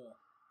overall.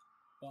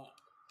 But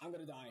I'm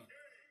gonna die.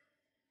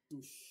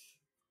 Whoosh.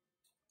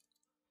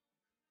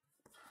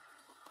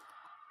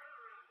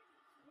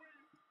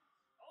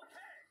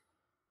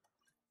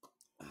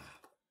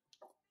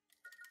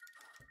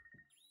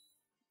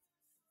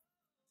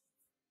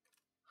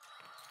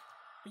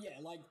 But yeah,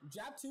 like,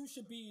 jab 2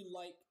 should be,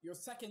 like, your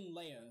second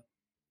layer.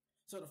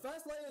 So the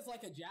first layer is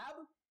like a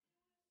jab.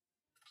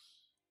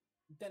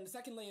 Then the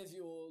second layer is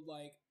your,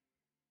 like,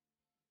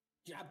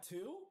 jab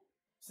 2.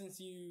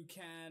 Since you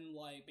can,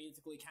 like,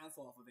 basically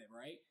cancel off of it,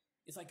 right?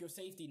 It's like your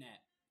safety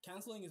net.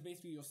 Canceling is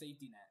basically your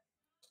safety net.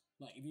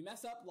 Like, if you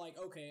mess up, like,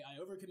 okay, I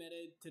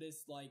overcommitted to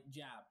this, like,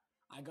 jab.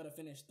 I gotta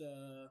finish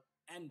the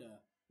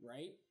ender,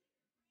 right?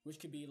 Which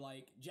could be,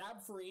 like,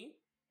 jab 3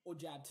 or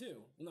jab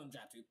 2. No,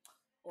 jab 2.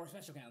 Or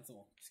special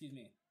cancel, excuse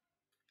me.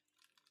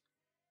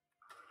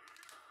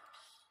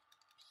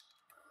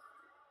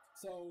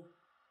 So,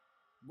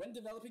 when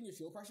developing your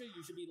shield pressure,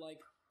 you should be, like,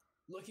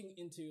 looking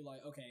into,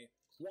 like, okay,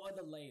 what are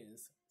the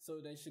layers? So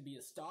there should be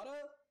a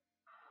starter,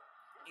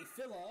 a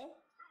filler,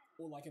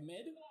 or like a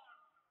mid,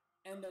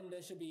 and then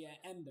there should be an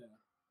ender,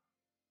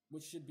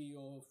 which should be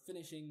your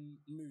finishing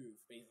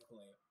move,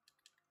 basically.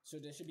 So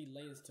there should be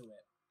layers to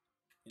it,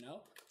 you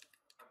know?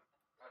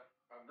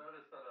 I've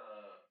noticed that,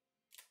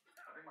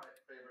 I think my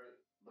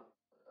favorite,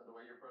 the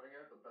way you're putting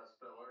it, the best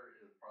filler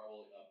is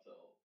probably up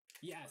tilt.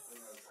 Yes.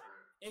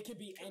 It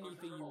could be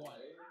anything you want.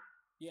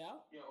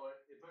 Yeah? Yeah, well,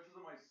 it pushes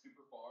them like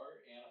super far,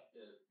 and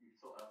you can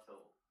still up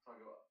tilt. So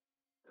I go,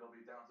 it'll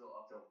be down tilt,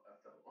 up tilt,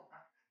 F tilt.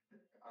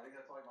 I think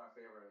that's like my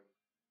favorite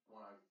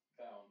one I've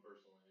found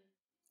personally.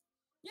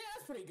 Yeah,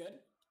 that's pretty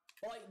good.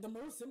 Like, the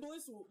most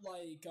simplest,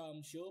 like,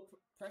 shield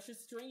pressure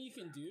string you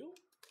can do,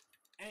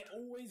 and it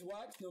always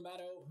works no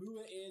matter who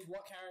it is,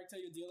 what character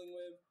you're dealing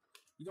with.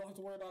 You don't have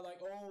to worry about,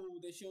 like,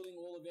 oh, they're shielding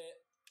all of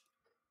it.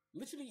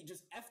 Literally,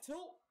 just F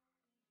tilt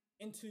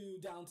into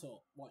down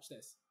tilt. Watch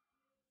this.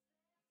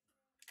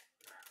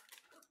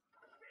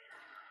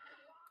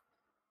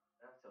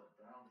 F tilt,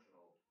 down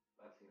tilt.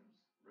 That seems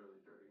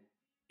really dirty.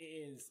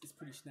 It is. It's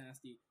pretty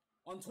nasty.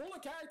 On taller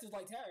characters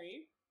like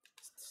Terry,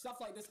 stuff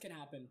like this can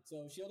happen.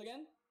 So, shield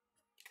again.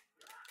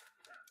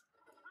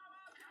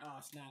 Oh,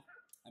 snap.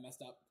 I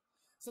messed up.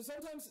 So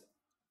sometimes,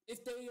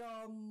 if they,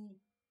 are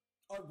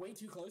way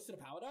too close to the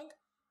power dunk,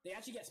 they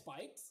actually get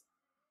spiked.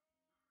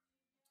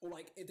 Or,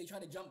 like, if they try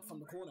to jump from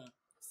the corner,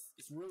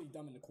 it's really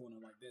dumb in the corner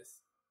like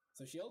this.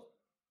 So, shield.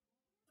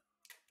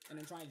 And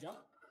then try and jump.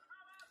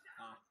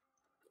 Ah.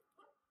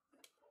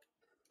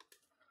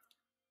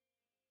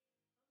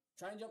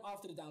 Try and jump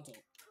after the down tilt.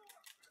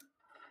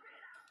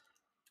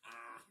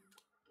 Ah.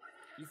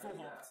 You full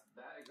hopped.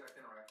 That exact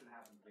interaction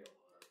happens to me a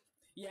lot.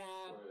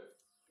 Yeah. Where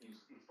he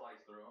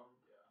slides through him.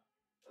 Yeah.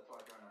 That's why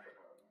I try not to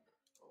power him.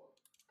 Oh.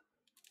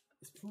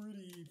 It's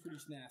pretty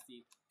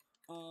nasty.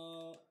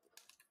 I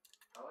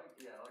like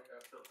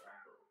F tilt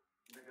after.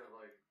 Because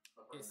like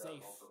it's safe.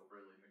 Also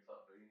really mix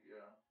up,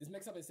 yeah. This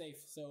mix up is safe,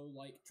 so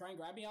like try and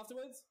grab me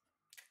afterwards.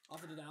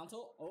 After the down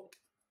tilt. Oh.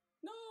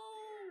 No!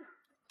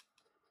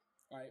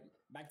 Alright,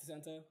 back to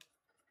center.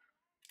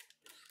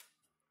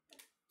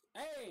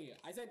 Hey!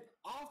 I said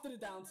after the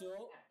down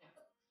tilt.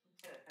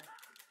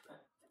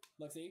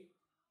 Look, see?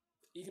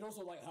 You can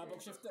also like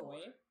herbox shift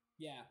away.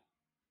 Yeah.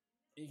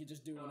 You can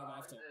just do one of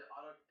F tilt. It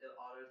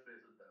auto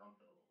spaces down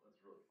tilt. That's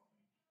really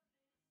funny.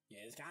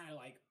 Yeah, it's kind of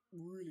like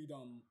really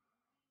dumb.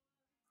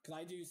 Cause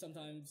I do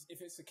sometimes,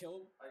 if it's a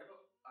kill. I've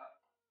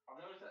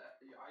noticed that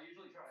I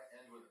usually try to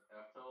end with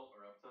F tilt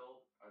or up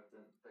tilt. I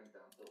didn't think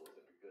down tilt was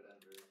like a good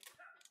ender.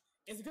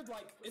 It's a good,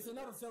 like, it's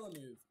another filler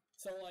move.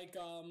 So, like,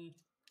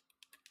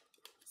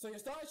 so your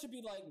starter should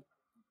be, like,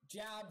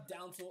 jab,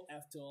 down tilt,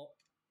 F tilt.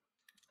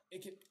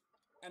 It could,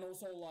 and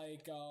also,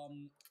 like,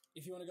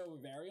 if you want to go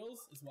with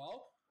varials as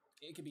well,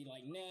 it could be,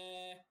 like,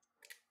 nah,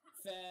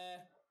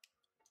 fair,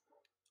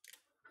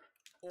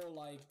 or,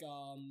 like,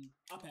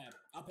 up air.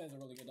 Up air is a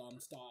really good,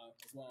 starter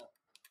as well.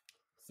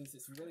 Since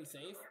it's really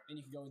safe, and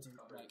you can go into,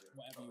 like,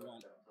 whatever you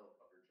want.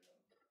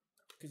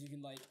 Because you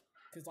can, like,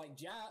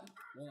 jab,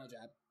 well, not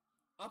jab,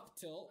 up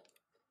tilt,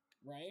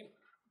 right?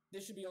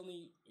 This should be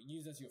only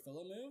used as your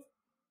filler move.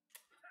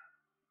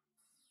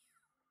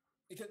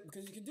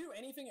 Because you can do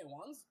anything at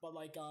once, but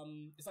like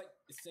it's like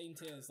the same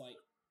tier as like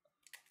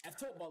F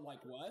tilt, but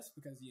like worse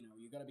because you know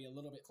you got to be a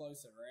little bit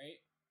closer,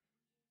 right?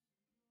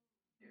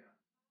 Yeah.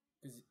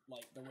 Because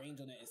like the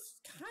range on it is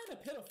kind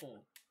of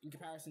pitiful in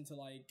comparison to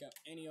like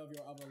any of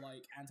your other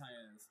like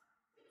anti-airs.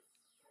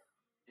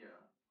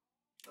 Yeah.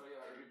 So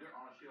yeah, if you're doing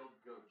on a shield,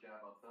 go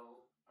jab up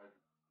tilt.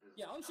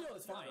 Yeah, on shield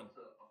is fine.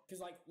 Because,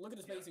 like, look at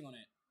the spacing on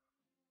it.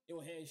 It will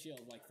hit his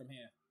shield, like, from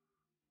here.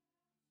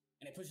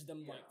 And it pushes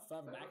them, like,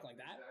 further back like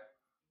that.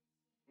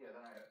 Yeah,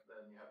 then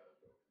you have it.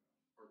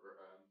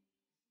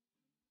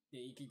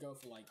 Yeah, you could go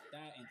for, like,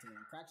 that into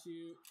the crack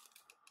shoot.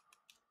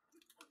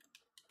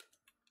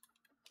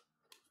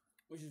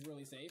 Which is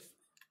really safe.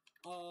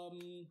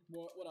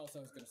 What else I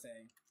was gonna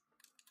say?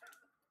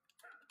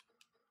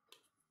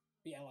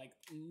 But yeah, like,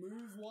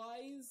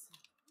 move-wise,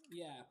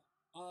 yeah.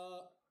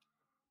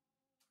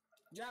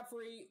 Jab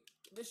free,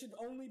 this should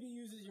only be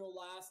used as your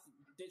last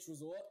ditch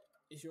resort.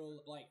 is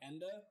your like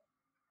ender.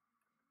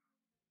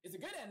 It's a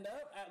good ender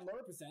at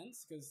lower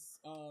percents because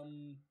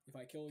if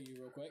I kill you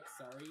real quick,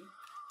 sorry.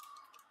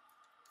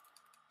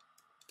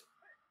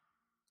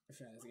 Let's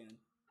try this again.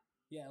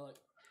 Yeah, look,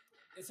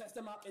 it sets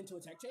them up into a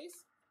tech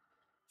chase.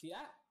 See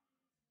that?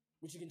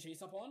 Which you can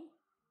chase up on.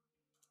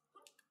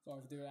 So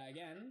if I do that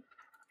again,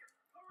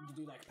 you can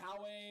do like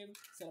power wave,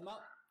 set them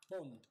up,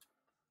 boom.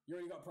 You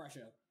already got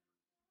pressure.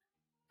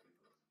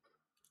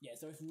 Yeah,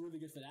 so it's really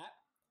good for that.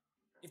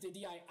 If they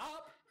DI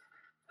up,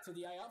 so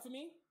DI up for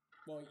me,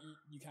 well,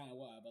 you kind of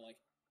were, but like,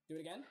 do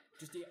it again.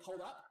 Just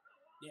hold up.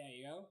 Yeah, there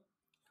you go.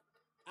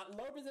 At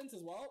low percents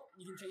as well,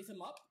 you can chase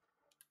them up.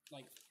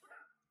 Like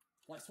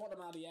swat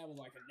them out of the air with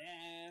like a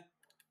nair.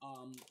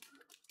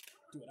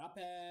 Do it up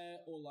air,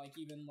 or like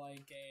even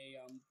like a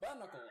burn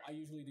knuckle. I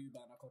usually do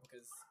burn knuckle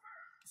because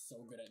it's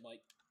so good at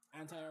like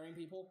anti-airing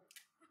people.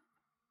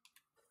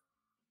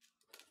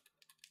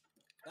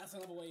 That's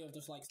another way of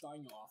just like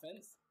starting your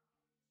offense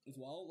as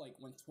well. Like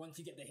once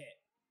you get the hit,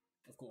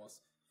 of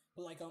course.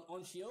 But like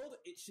on shield,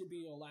 it should be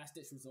your last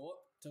ditch resort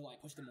to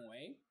like push them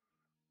away,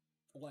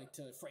 or like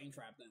to frame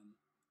trap them.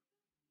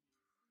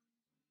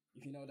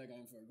 If you know they're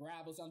going for a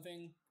grab or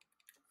something.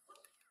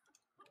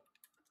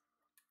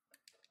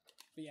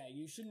 But yeah,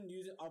 you shouldn't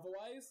use it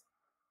otherwise.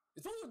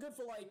 It's also good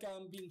for like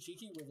being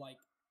cheeky with like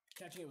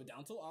catching it with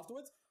down tilt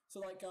afterwards. So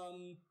like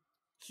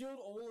shield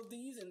all of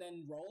these and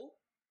then roll.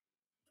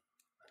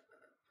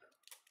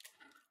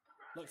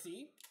 Look,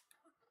 see?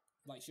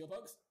 Like shield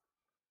pokes.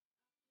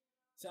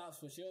 Setups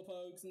for shield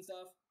pokes and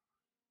stuff.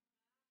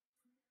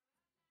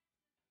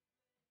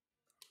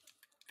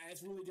 And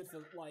it's really good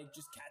for like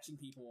just catching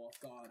people off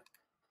guard.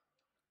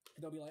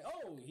 They'll be like,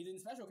 oh, he didn't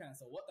special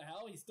cancel. What the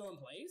hell? He's still in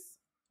place?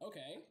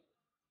 Okay.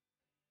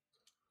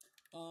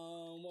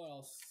 What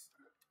else?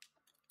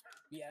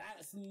 Yeah,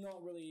 that's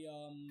not really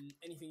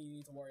anything you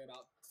need to worry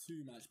about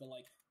too much, but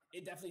like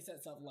it definitely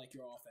sets up like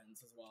your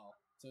offense as well.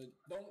 So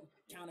don't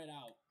count it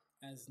out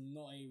as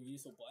not a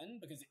useful button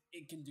because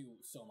it can do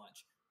so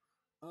much.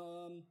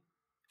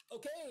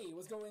 Okay,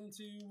 let's go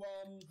into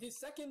his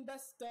second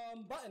best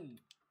button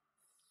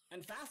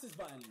and fastest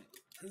button,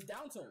 his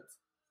down tilt.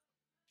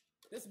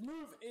 This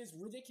move is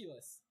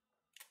ridiculous.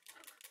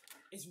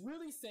 It's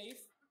really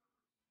safe,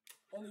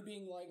 only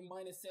being like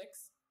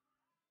 -6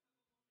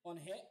 on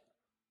hit.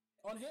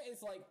 On hit,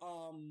 it's like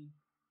a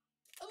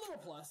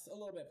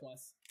little bit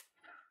plus.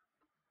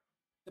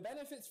 The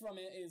benefits from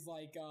it is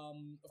like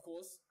of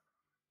course,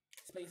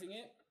 spacing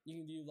it. You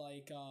can do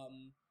like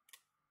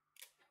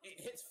it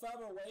hits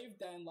further away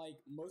than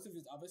like most of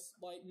his other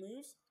like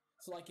moves.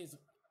 So like his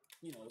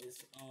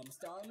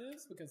star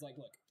moves, because like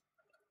look,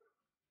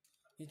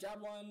 his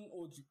jab 1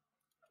 or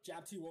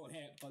jab 2 won't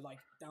hit, but like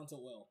down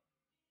tilt will.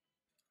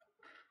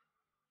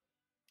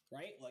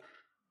 Right? Like,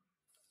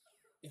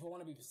 if I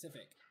want to be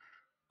specific,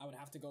 I would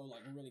have to go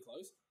like really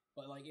close.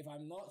 But like, if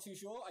I'm not too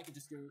sure, I could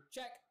just do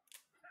check,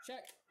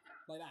 check,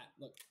 like that.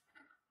 Look,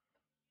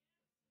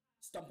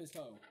 stump his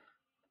toe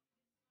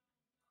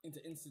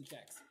into instant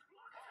checks.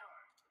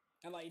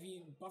 And like, if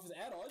he buffers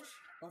air dodge,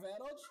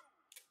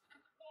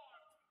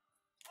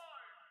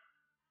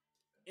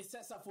 it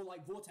sets up for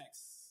like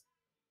vortex.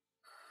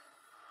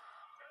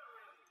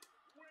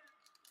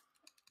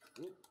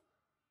 Oop.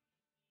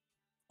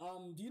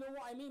 Do you know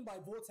what I mean by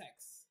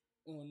vortex?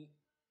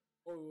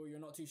 Or you're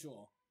not too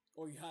sure?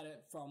 Or you had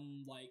it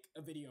from, like,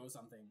 a video or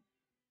something?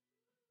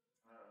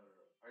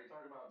 Are you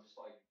talking about just,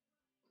 like,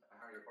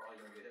 how you're probably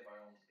going to get hit by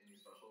almost any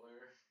special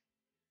there?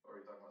 Or are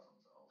you talking about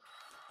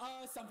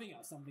something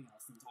else? Something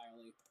else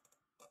entirely.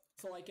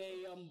 So, like,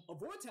 a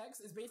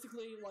vortex is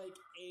basically, like,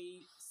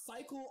 a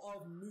cycle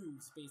of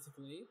moves,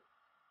 basically,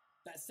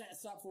 that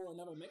sets up for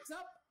another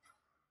mix-up.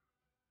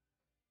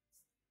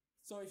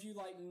 So if you,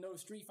 like, know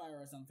Street Fighter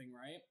or something,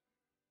 right?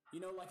 You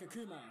know, like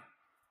Akuma.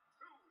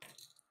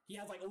 He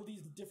has, like, all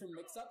these different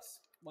mix-ups.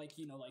 Like,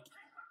 you know, like...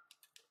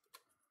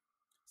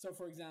 So,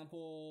 for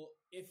example,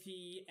 if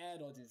he air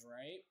dodges,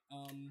 right?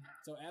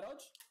 So air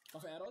dodge?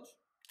 Buffer air dodge?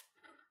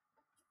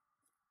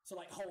 So,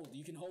 like, hold.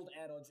 You can hold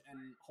air dodge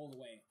and hold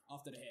away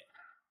after the hit.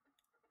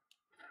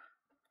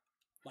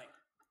 Like,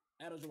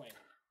 air dodge away.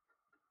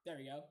 There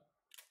we go.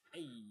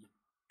 Hey.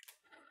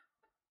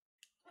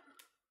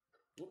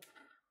 Whoop.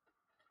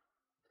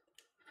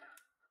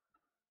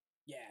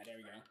 Yeah, there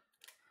we go.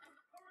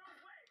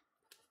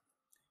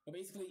 But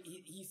basically,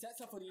 he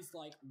sets up for these,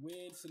 like,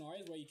 weird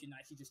scenarios where you can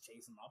actually just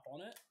chase him up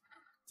on it.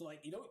 So,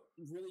 like, you don't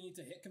really need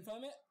to hit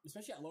confirm it,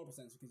 especially at low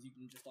percents, because you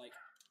can just, like,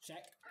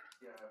 check.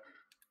 Yeah.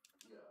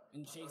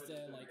 And chase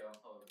their, like...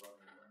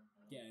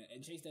 Yeah, and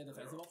chase their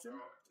defensive option.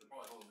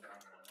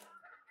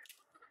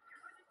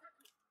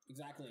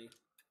 Exactly.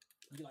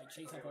 You can, like,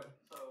 chase up...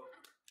 So,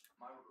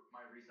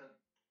 my recent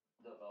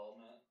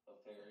development of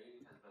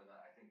Terry has been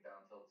that I think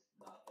down tilt's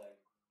not that...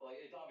 Like,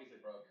 it's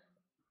obviously broken.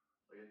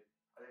 Like,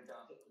 I think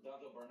down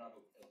tilt burn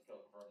knuckle as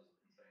kill confirm is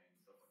insane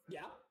and stuff like that.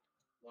 Yeah.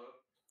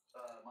 But,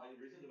 my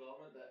recent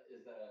development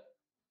is that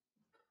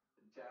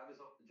jab is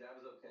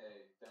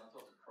okay, down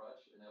tilt's a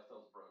crutch, and F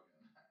tilt's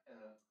broken.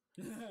 And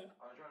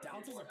I'm trying to down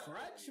tilt's a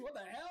crutch? What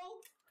the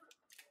hell?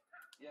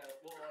 Yeah,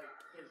 well, like,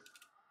 because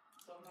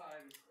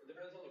sometimes it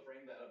depends on the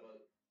frame data,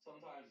 but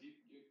sometimes you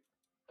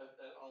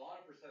a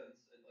lot of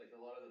percents, like a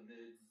lot of the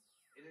mids,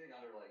 anything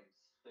under like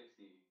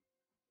 60,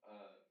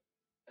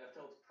 F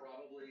tilt's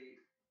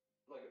probably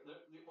like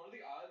what are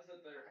the odds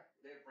that they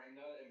have frame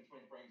data in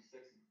between frames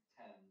 6 and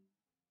 10?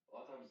 A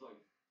lot of times,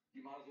 like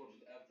you might as well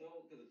just F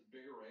tilt because it's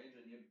bigger range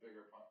and you have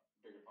bigger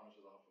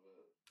punishes off of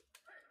it.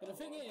 But the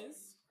thing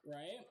is,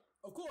 right?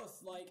 Of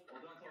course, like.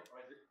 Well, down tilt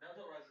rise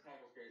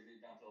attack was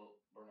crazy. Down tilt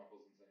burn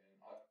knuckles insane.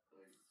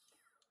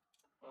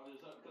 I'm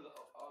just because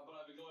but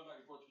I've been going back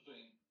and forth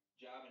between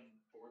jab and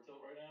forward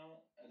tilt right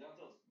now, and down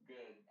tilt's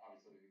good.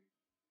 Obviously,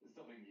 it's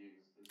still being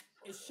used.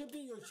 It should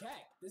be your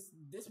check. This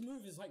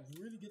move is like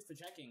really good for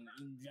checking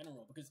in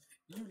general because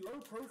you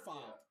low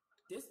profile.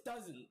 Yeah. This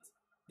doesn't.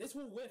 This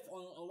will whiff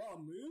on a lot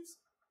of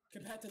moves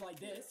compared to like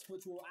this,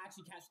 which will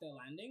actually catch their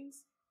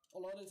landings a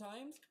lot of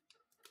times.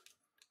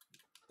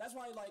 That's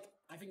why, like,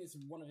 I think it's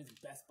one of his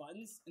best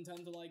buttons in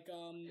terms of like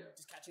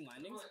just catching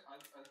landings. I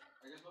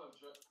guess what I'm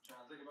trying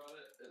to think about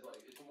it is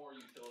like it's more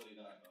utility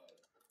than I thought.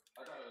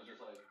 I thought it was just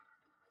like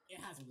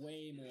it has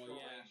way more, short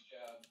range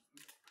jab.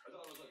 I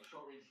thought it was like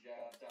short range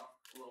jab, down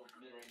little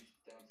mid range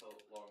down tilt,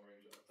 long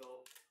range up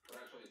tilt. But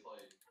actually, it's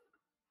like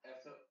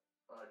F tilt,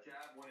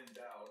 jab when in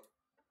doubt.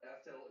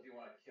 F tilt if you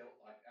want to kill,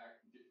 like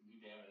do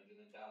damage, and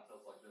then down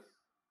tilt's like this,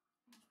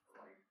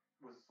 like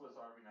with Swiss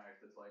Army knife.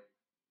 It's like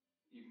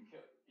you can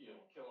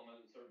kill them at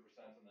a certain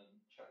percent and then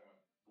check them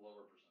at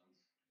lower percents.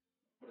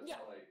 But it's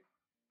not like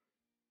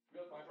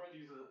my friend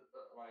uses it.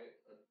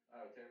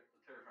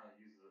 Terry friend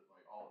uses it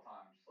like all the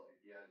time. Just like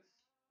it's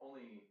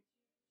only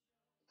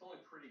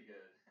pretty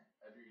good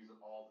if you use it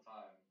all the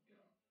time,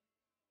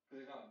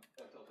 because he's not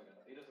F tilting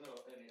enough. He doesn't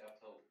know any F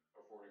tilt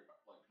or forward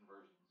like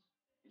conversions.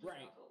 He just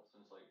right. F tilts,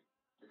 and it's like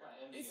you're kind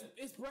of ending it.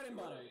 It's bread and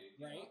butter,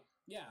 right?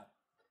 Yeah.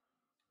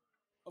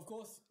 Of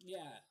course,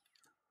 yeah.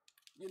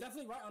 You're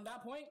definitely right on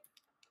that point.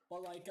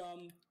 But like,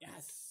 it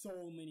has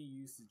so many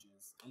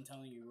usages. I'm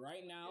telling you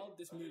right now,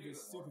 this move is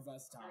super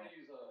versatile. I'm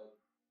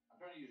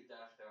trying to use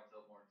dash down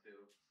tilt more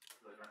too,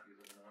 because I don't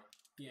use it enough.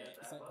 Yeah,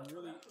 it's like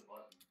really.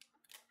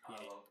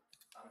 Yeah,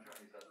 I'm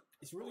trying to use that.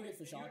 It's really good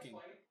for shocking.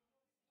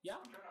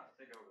 Yeah. I'm trying not to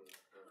take over this.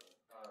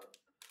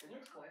 Can you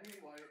explain to me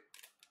why,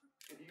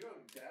 if you go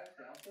dash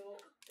down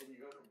tilt and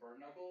you go for bird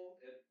knuckle,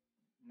 it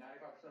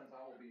 95% of the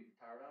time will be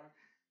power dunk?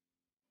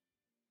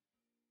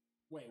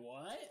 Wait,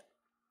 what?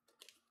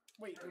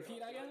 Wait, repeat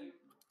again?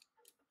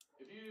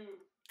 If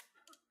you,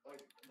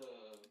 like,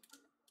 the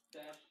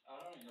dash, I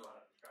don't even know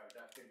how to describe it,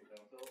 dash kick with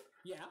down tilt.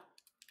 Yeah.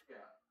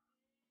 Yeah.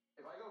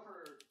 If I go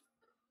for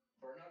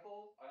burn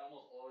knuckle, I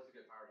almost always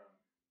get power dunk.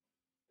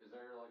 Is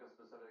there, like, a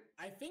specific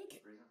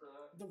reason for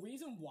that? The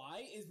reason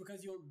why is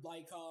because you're,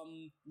 like,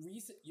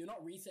 you're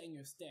not resetting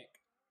your stick.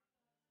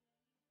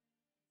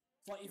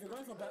 So, like, if you're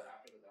going for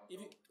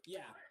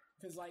yeah,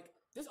 because, like,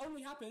 this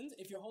only happens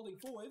if you're holding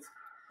forwards.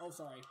 Oh,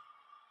 sorry.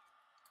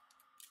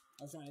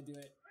 I was trying to do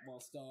it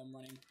whilst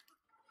running.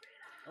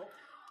 Oh.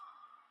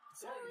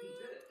 Sorry. Yeah, you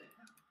did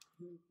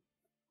it.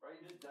 Right,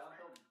 you did down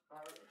tilt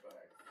power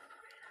back.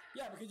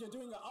 Yeah, because you're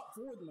doing an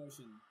up-forward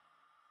motion.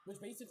 Which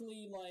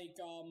basically, like,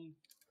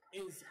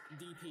 is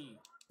DP.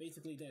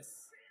 Basically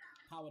this.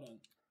 Power dunk.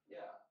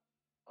 Yeah.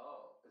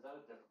 Oh, is there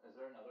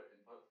another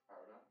input for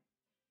power dunk?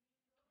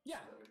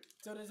 Yeah.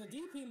 So there's a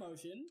DP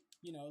motion,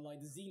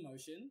 like the Z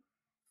motion.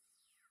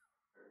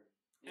 Sure.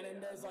 And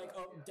then there's, like,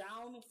 a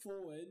down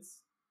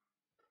forwards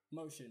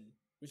motion,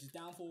 which is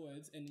down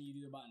forwards, and then you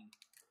do the button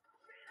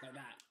like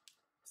that.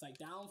 It's like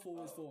down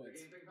forwards forwards.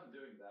 The game thinks I'm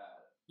doing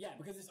that. Yeah,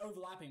 because it's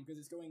overlapping. Because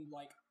it's going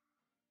like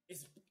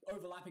it's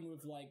overlapping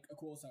with like a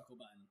quarter circle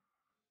button.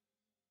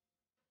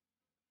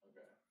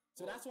 Okay.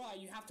 So that's why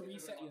you have to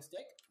reset your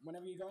stick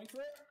whenever you're going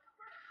for it,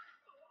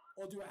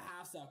 or do a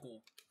half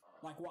circle,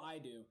 like what I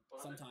do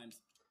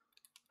sometimes.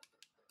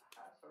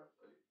 Half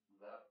circle?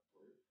 That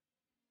weird.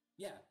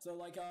 Yeah. So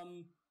like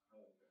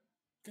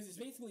because it's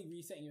basically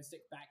resetting your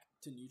stick back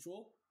to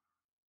neutral.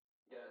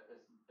 Yeah,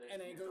 and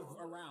then it goes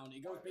around.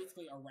 It goes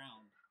basically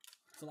around.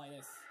 So like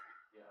this.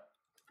 Yeah.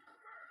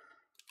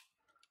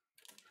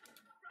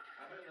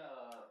 I've been,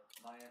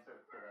 my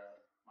answer to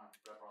my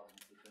problem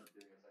is just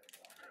doing a second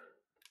down.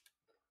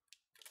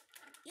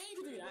 Yeah,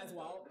 you can do that as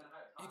well.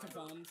 It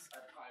confirms.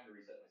 I have time to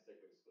reset my stick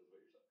with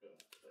what you're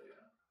saying. So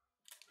yeah.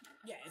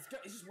 Yeah, it's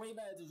just way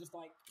better to just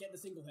like get the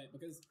single hit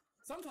because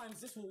sometimes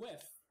this will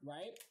whiff,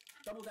 right?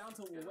 Double down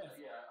tilt will whiff.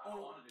 Yeah, I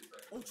don't want to do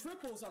second. Or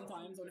triple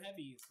sometimes on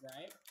heavies,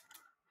 right?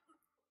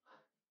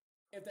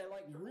 If they're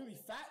like really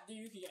fat,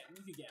 dude, you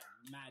could get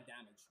mad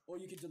damage. Or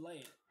you could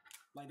delay it.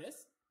 Like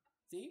this.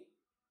 See?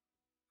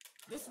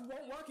 This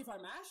won't work if I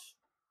mash.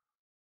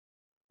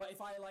 But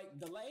if I like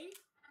delay,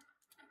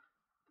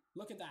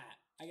 look at that.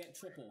 I get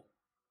triple.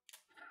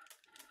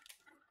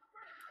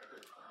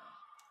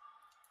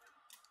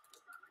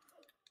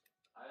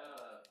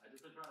 I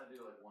just been trying to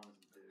do like ones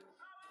and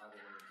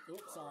twos.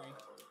 Oops, sorry.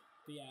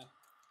 But yeah.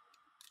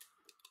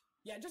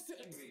 Yeah,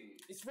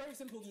 it's very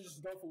simple to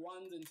just go for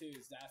ones and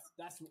twos.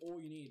 That's all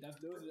you need.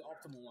 Those are the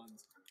optimal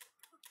ones.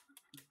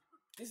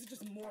 This is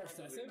just more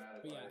excessive,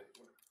 but yeah.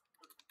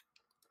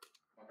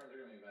 My friends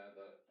are gonna be mad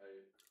that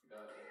I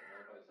got a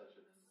modified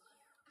session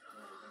and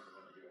one of the things I'm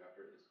gonna do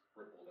after it is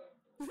triple down.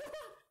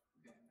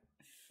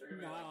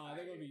 Nah,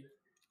 they're gonna be.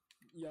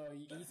 Yo,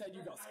 he said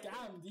you got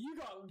scammed. You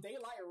got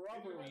daylight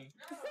robbery.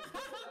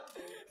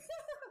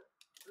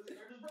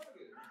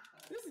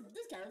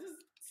 This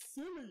character's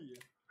silly,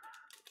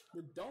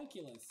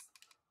 redonkulous.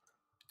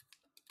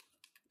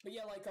 But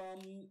yeah, like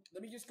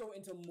let me just go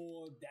into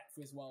more depth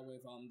as well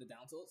with the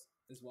down tilts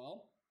as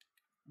well,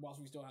 whilst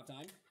we still have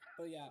time.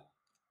 But yeah,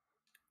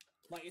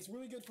 like it's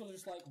really good for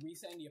just like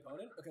resetting the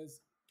opponent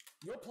because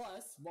you're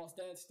plus whilst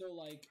they're still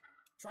like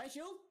try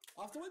shield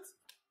afterwards.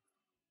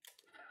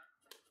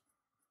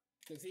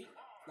 So see,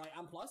 like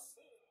I'm plus,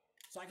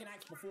 so I can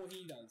act before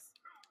he does,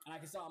 and I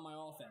can start on my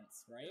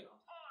offense, right?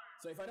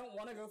 So if I don't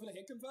want to go for the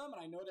hit confirm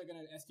and I know they're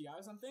gonna SDI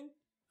or something,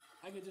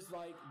 I could just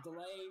like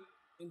delay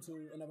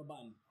into another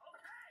button,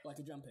 like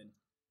a jump in,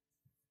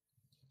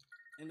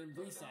 and then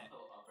reset.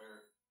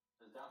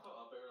 Is down tilt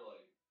up air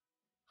like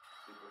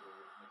super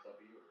mix up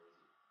or is it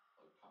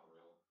like kind of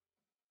real?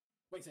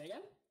 Wait, say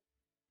again?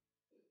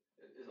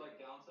 Is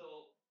like down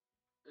tilt.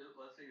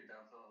 Let's say you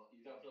down tilt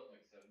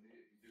like 70.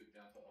 If you do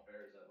down tilt up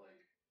air, is that like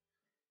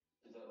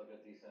a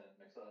decent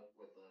mix up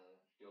with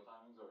the shield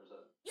timings, or is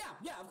that?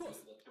 Yeah, of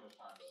course. Is that too much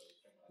time to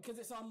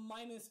because it's on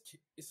minus.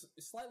 It's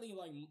slightly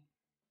like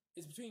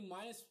it's between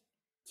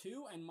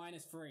 -2 and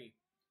 -3.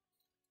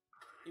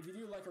 If you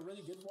do like a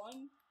really good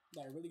one,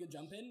 like a really good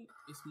jump in,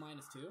 it's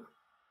 -2.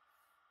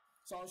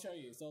 So I'll show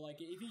you. So like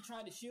if you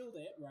try to shield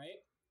it, right?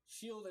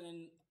 Shield and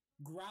then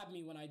grab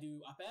me when I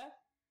do up air.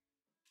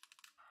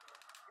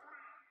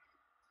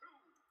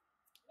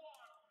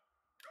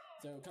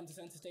 So come to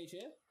center stage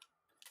here.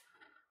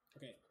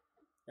 Okay,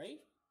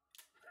 ready?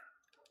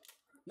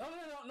 No,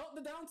 not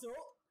the down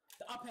tilt.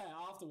 The up air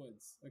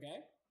afterwards,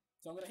 okay?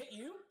 So I'm gonna hit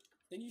you,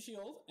 then you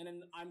shield, and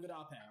then I'm gonna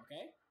up air,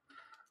 okay?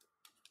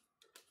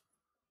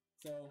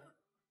 So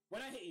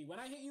when I hit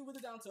you with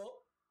the down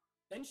tilt,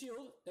 then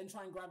shield, then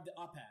try and grab the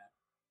up air.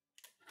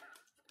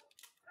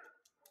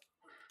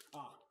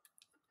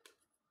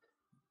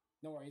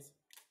 No worries.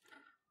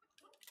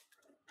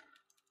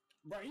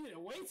 Bro, you did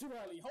it way too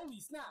early. Holy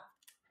snap.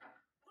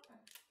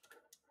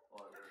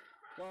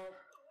 Well,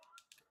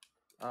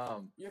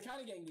 you're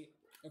kind of getting the...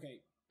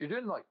 Okay. You're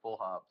doing like full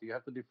hop. Do you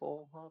have to do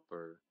full hop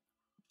or?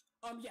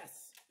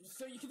 Yes.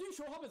 So you can do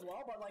short hop as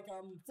well, but like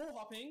full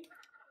hopping,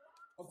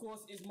 of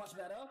course, is much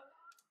better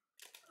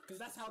because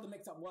that's how the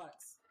mix-up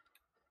works.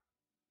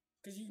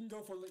 Because you can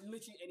go for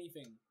literally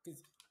anything.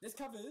 Because this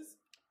covers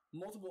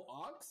multiple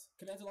arcs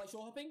compared to like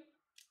short hopping.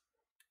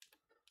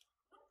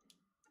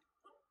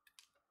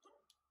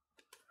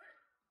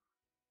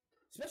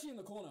 Especially in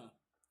the corner,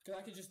 because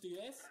I could just do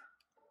this.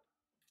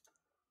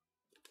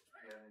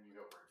 Yeah, and then you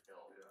go for a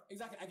kill. Yeah.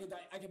 Exactly. I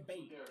could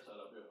bait. Yeah,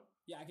 setup, yeah.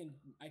 Yeah,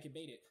 I can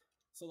bait it.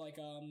 So like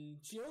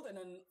shield, and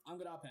then I'm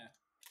gonna up air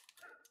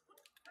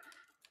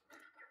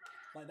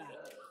like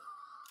that.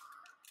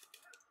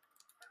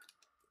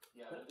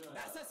 Yeah,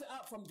 that sets it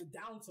up from the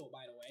down tilt,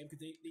 by the way, because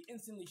they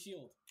instantly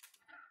shield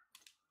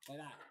like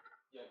that.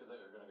 Yeah, because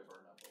they're gonna get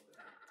burned up a little bit.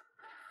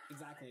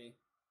 Exactly.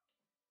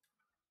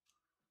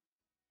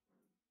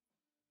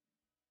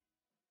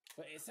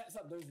 But it sets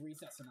up those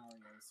reset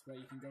scenarios where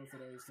you can go for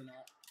those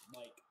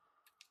like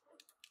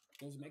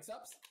those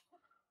mix-ups.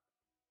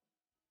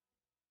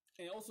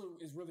 And it also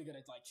is really good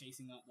at like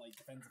chasing up like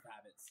defensive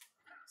habits.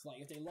 So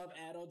like if they love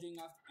air dodging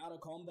out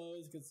of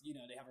combos because you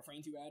know they have a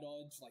frame 2 air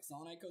dodge like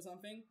Sonic or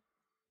something,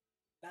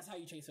 that's how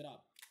you chase it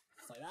up.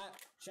 Just like that.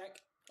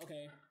 Check.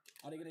 Okay.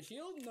 Are they gonna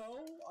shield?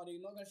 No. Are they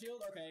not gonna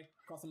shield? Okay.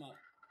 Cross them up.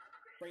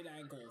 Break the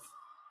ankles.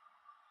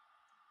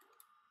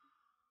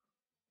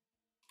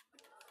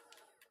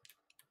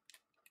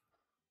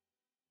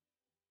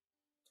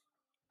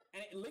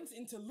 And it links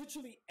into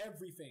literally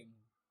everything.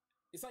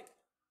 It's like...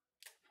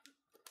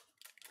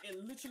 It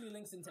literally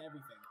links into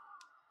everything.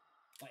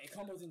 Like, it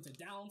combos into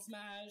down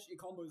smash, it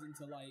combos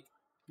into, like,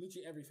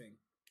 literally everything.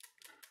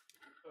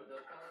 So it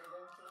does count as a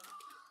down tilt?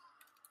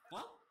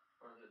 Huh?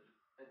 Or is it...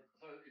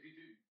 So if you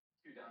do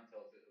 2 down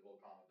tilts, it will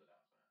combo the down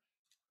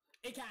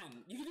smash? It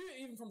can. You can do it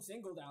even from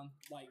single down,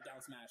 like, down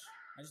smash.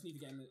 I just need to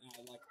get him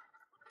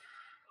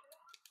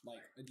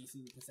like a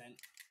decent percent.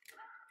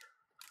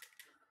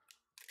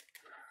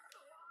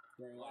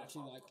 Where it will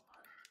actually,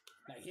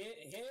 like here,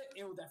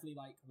 it will definitely,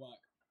 like,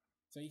 work.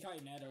 So you can't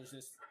even air dodge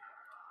this.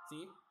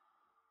 See?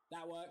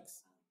 That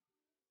works.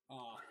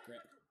 Ah,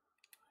 grip.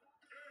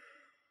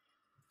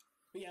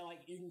 But yeah,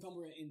 like, you can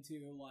combo it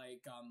into,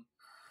 like, down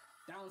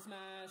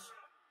smash,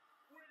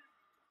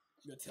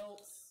 your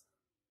tilts,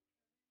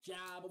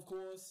 jab, of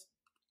course,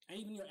 and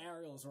even your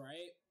aerials,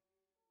 right?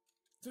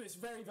 So it's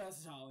very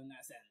versatile in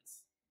that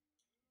sense.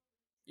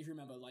 If you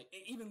remember, like,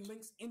 it even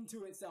links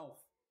into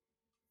itself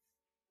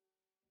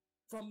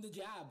from the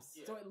jabs,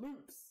 yeah. So it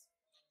loops.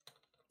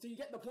 So you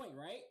get the point,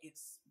 right?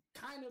 It's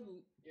kind of,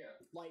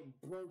 like,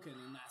 broken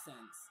in that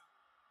sense.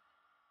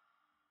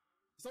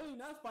 It's only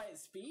nerfed by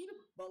its speed,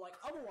 but, like,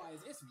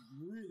 otherwise, it's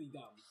really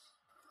dumb.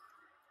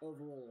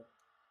 Overall.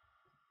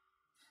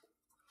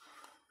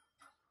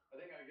 I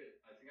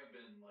think I've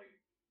been like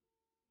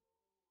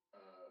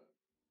uh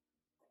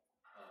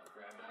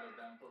grabbed out of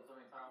down tilt so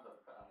many times.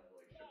 I've kind of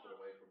like shifted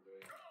away from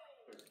doing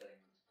certain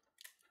things.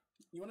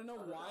 You want to know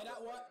why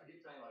that what? I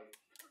keep saying like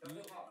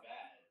that's not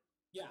bad.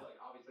 Yeah. Like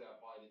obviously I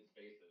probably didn't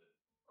space it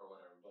or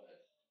whatever, but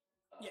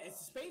Yeah,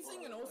 it's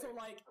spacing and also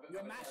like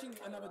you're mashing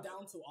another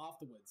down tilt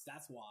afterwards.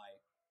 That's why.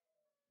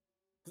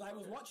 Because I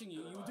was watching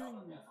you, you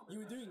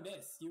were doing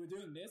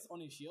this on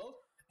his shield,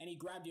 and he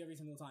grabbed you every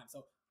single time.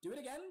 So do it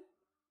again.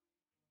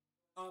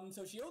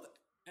 So shield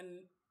and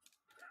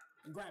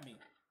grab me.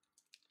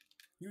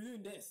 You were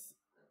doing this.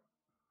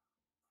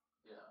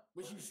 Yeah.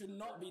 Which you should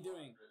not be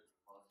doing.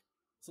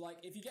 So like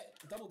if you get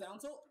double down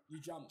tilt, you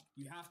jump.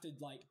 You have to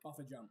like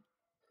buffer jump.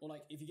 Or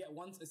like if you get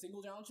a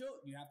single down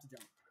tilt, you have to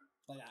jump.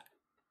 Like that.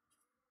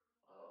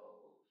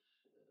 Oh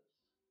shit.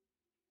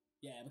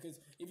 Yeah, because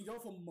if you go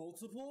for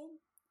multiple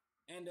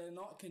and they're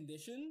not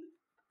conditioned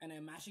and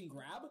they're mashing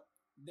grab,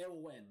 they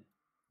will win.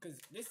 Because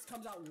this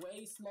comes out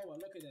way slower.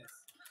 Look at this.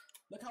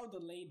 Look how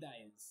delayed that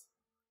is.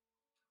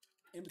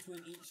 In between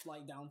each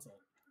like down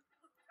tilt.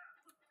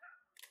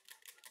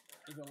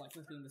 If you're like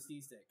flipping the C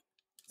stick.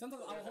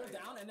 Sometimes I'll hold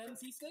down and then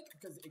C stick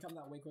because it comes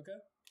out way quicker.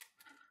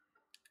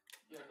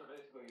 Yeah, so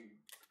basically,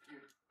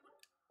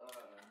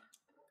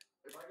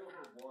 if I go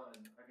for one,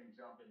 I can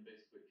jump and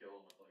basically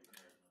kill them with like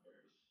nairs and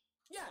bears.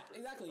 Yeah,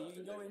 exactly. You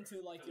can go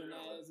into like your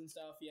nairs and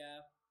stuff.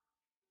 Yeah.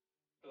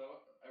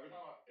 So every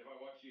time if I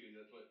watch you,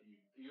 that's what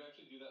you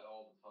actually do that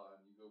all the time.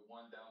 You go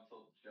one down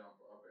tilt jump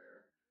up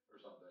air or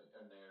something,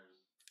 and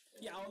nairs.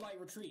 Yeah, I'll like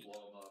retreat.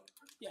 Blow them up.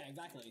 Yeah,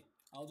 exactly.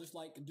 I'll just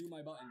like do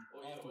my button.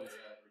 Oh yeah, afterwards.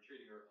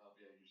 retreating or up.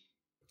 Yeah, you just.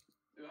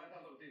 The amount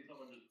of times I've seen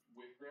someone just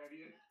whip grab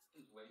you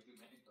is way too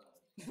many times.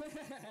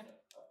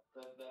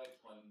 that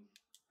explains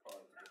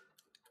part of the difference.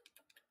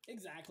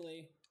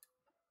 Exactly.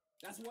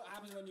 That's what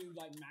happens when you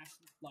like mash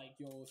like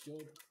your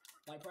shield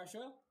like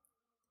pressure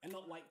and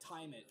not like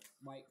time it,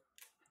 like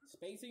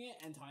spacing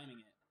it and timing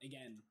it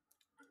again.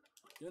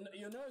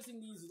 You're noticing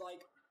these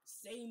like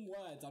same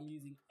words I'm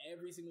using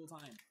every single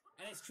time,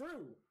 and it's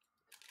true.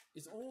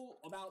 It's all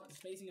about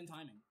spacing and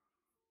timing.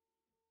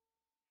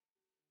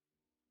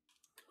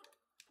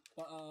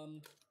 But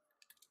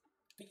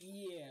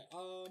yeah,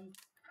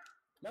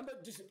 remember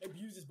just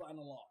abuse this button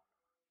a lot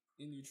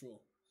in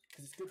neutral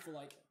because it's good for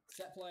like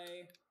set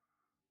play,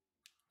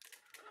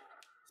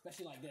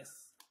 especially like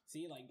this.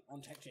 See, like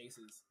on tech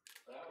chases,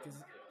 because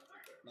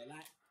like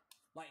that,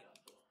 like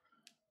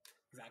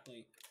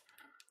exactly,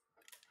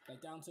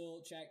 like down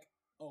tilt check.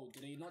 Oh,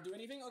 did he not do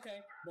anything?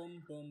 Okay,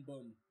 boom, boom,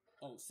 boom.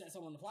 Oh, set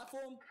someone on the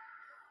platform,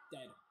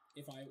 dead.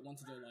 If I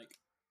wanted to like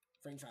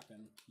frame trap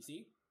him, you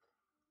see.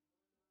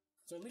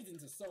 So it leads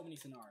into so many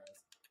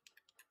scenarios.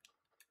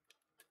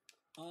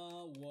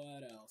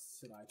 What else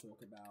should I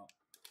talk about?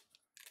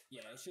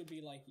 Yeah, it should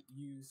be like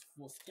used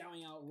for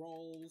scouting out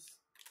roles,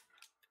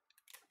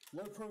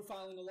 low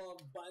profiling a lot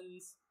of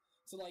buttons.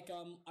 So like,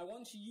 I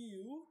want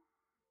you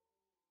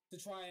to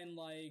try and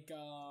like,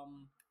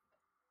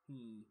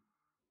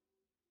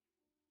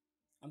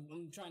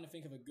 I'm trying to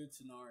think of a good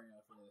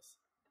scenario for this.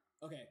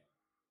 Okay,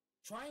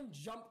 try and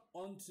jump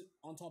on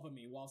top of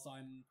me whilst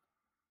I'm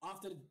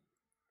after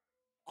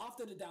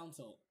the down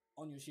tilt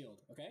on your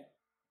shield. Okay,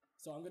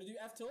 so I'm gonna do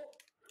F tilt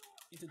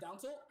into down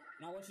tilt,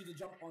 and I want you to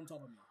jump on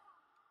top of me.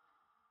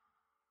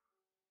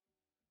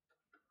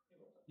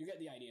 You get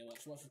the idea.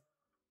 Watch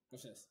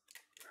this.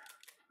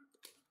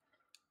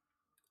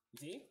 You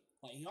see?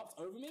 Like he hops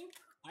over me.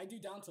 I do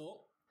down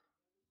tilt.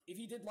 If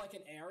he did like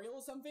an aerial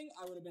or something,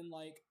 I would have been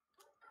like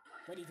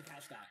ready to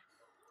catch that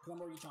because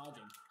I'm already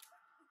charging.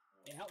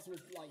 It helps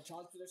with like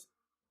charge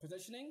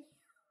positioning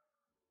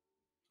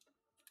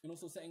and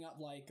also setting up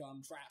like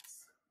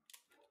traps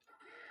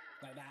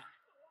like that,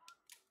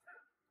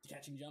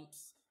 catching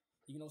jumps.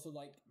 You can also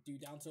like do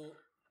down tilt,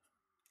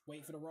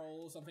 wait for the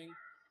roll or something.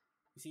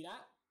 You see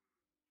that?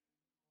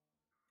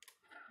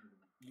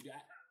 You do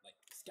that like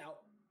scout.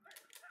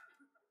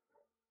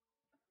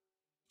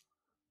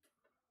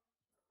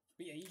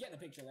 But yeah, you get the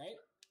picture, right?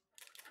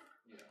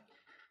 Yeah.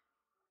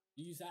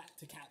 You use that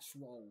to catch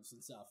rolls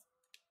and stuff.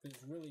 Because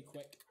it's really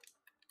quick.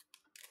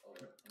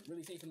 Okay.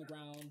 Really safe on the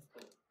ground.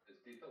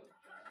 It's detailed.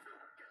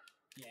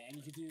 Yeah, and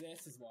you could do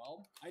this as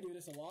well. I do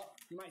this a lot.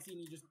 You might see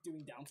me just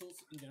doing down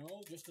tilts in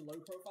general, just to low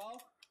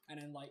profile, and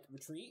then like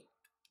retreat.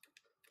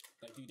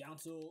 Like do down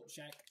tilt,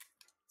 check,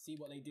 see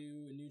what they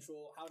do in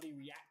neutral, how they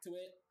react to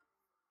it.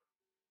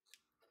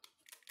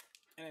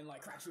 And then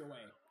like crash you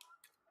away.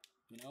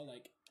 You know,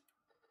 like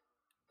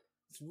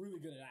it's really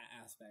good at that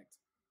aspect.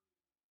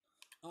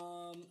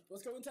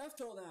 Let's go into F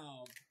tilt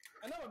now.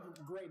 Another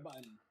great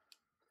button.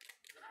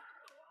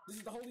 This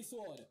is the Holy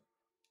Sword.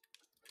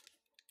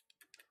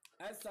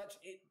 As such,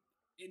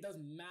 it does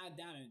mad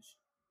damage.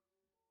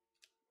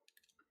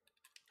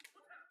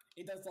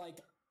 It does like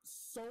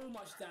so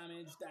much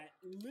damage that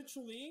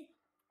literally,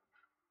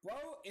 bro,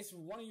 it's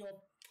one of your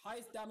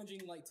highest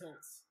damaging like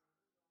tilts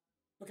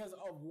because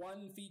of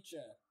one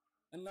feature.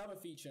 Another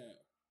feature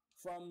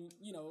from,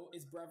 you know,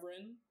 its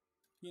brethren,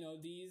 you know,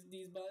 these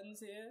buttons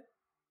here.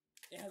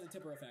 It has a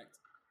tipper effect.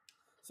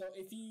 So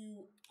if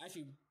you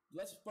actually,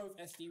 let's both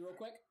SD real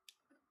quick.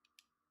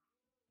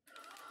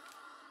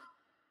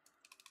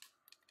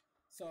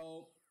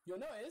 So you'll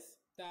notice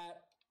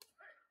that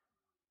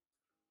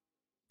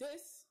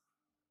this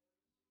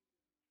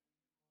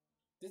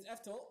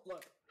F tilt,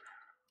 look,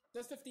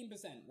 does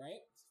 15%,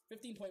 right?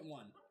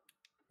 15.1.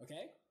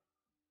 Okay.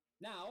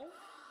 Now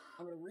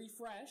I'm gonna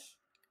refresh.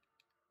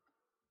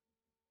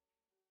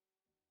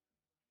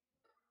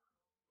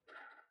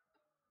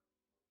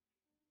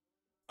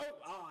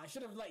 Oh, I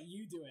should have let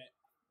you do it.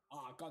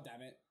 Ah, god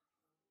damn it.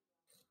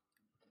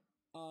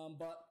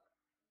 But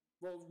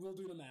we'll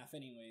do the math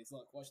anyways.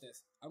 Look, watch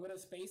this. I'm gonna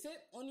space it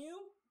on you,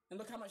 and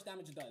look how much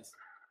damage it does.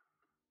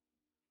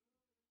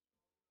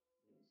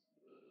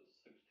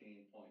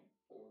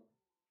 16.4.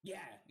 Yeah,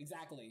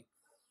 exactly.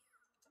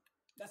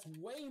 That's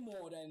way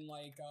more than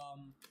like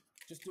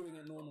just doing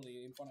it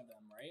normally in front of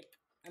them, right?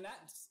 And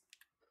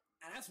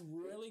that's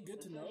really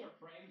good to know. Is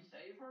frame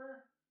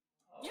safer?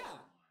 Oh, yeah,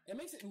 it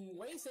makes it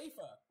way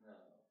safer. No.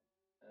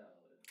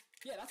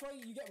 Yeah, that's why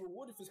you get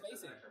rewarded for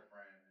spacing. Extra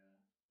frame,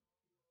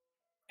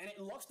 yeah. And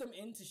it locks them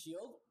into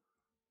shield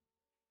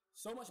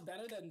so much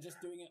better than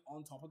just doing it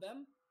on top of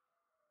them.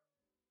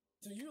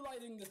 So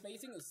utilizing the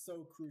spacing is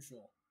so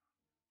crucial.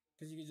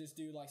 Because you can just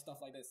do like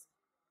stuff like this.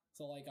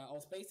 So like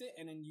I'll space it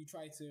and then you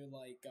try to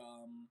like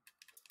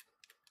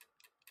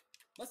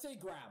let's say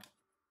grab.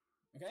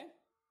 Okay?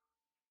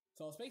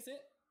 So I'll space it.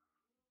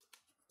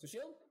 So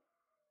shield.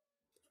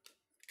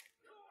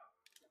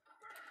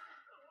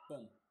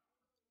 Boom.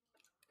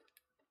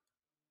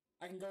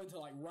 I can go into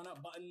like run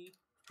up button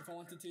if I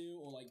wanted to,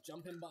 or like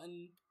jump in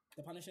button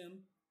to punish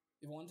him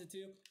if I wanted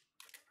to.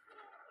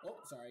 Oh,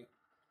 sorry.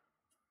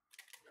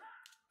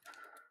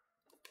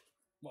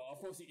 Well, of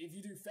course, if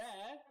you do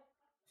fair,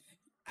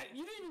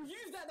 you didn't even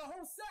use that the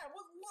whole set.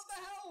 What the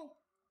hell?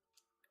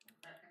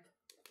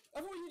 I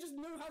thought you just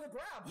knew how to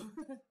grab.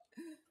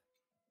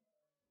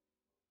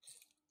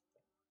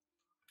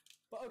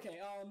 But okay,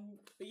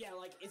 but yeah,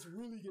 like it's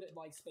really good at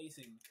like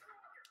spacing.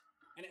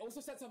 And it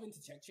also sets up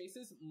into check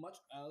chases much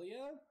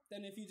earlier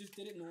than if you just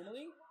did it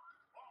normally.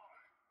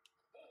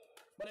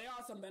 But there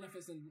are some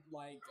benefits and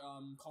like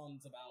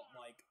cons about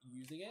like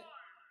using it.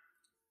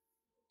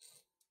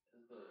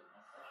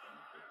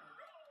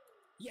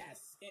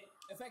 Yes, it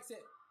affects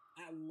it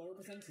at low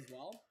percent as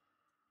well,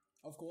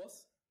 of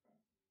course.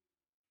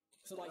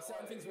 So like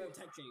certain things will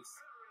tech chase.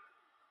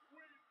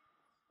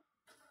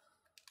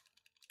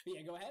 But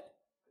yeah, go ahead.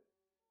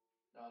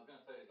 No, I was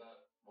gonna say, is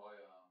that why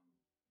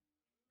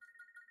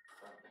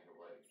trying to think of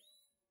like,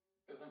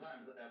 because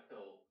sometimes the F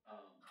tilt,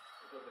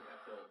 it feels like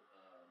F tilt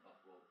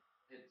multiple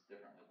hits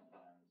differently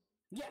sometimes.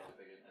 Yeah. If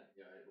they get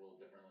SDI hit a little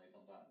differently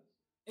sometimes.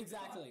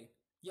 Exactly.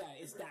 Yeah,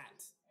 it's that.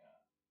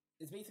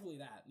 Yeah. It's basically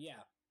that.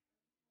 Yeah.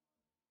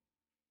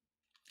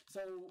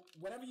 So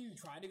whenever you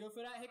try to go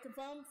for that hit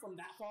confirm from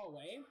that far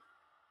away,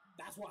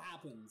 that's what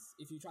happens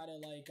if you try to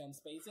like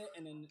space it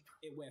and then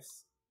it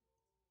whiffs.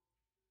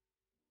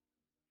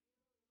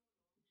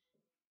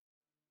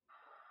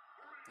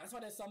 That's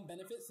why there's some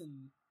benefits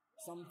and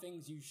some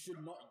things you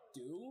should not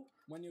do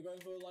when you're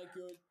going for like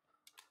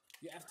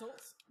your F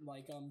tilts,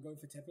 like going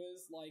for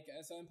tippers like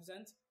a certain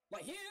percent.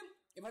 Like here,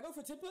 if I go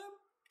for tipper,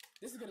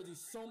 this is gonna do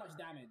so much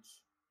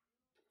damage.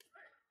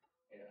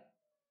 Yeah.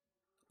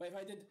 But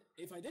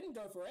if I didn't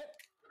go for it,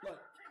 look,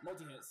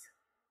 multi hits,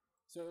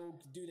 so it'll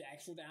do the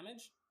extra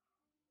damage.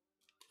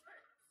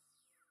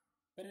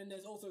 But then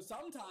there's also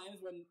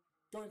sometimes when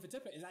going for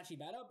tipper is actually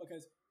better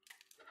because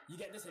you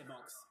get this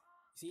hitbox.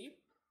 See?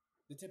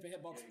 The tipper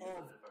hitbox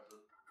of...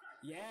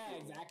 Yeah,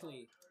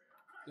 exactly.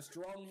 The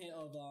strong hit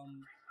of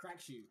crack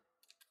shoot.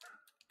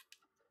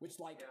 Which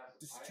like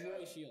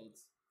destroys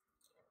shields.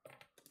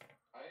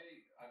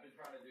 I've been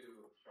trying to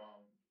do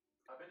strong...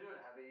 I've been doing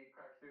heavy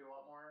crack shoot a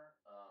lot more,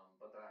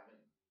 but I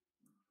haven't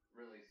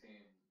really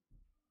seen...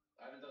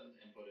 I haven't done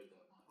inputted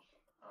that much.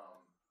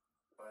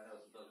 But I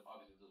know it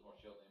obviously does more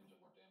shield damage and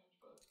more damage,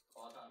 but a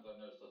lot of times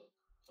I've noticed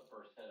the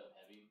first hit of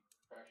heavy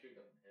crack shoot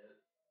doesn't hit.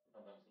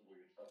 Sometimes some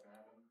weird stuff can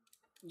happen.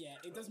 Yeah,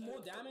 it does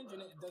more damage and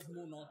it does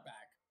more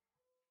knockback.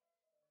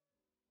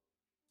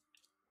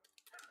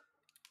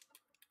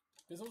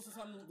 There's also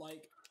some,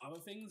 like, other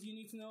things you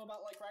need to know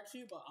about, like, crack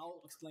shoot, but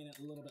I'll explain it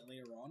a little bit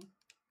later on.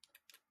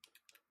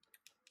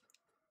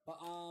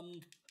 But,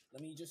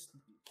 let me just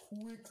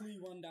quickly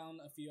run down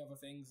a few other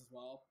things as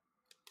well.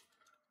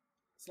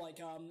 It's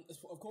like,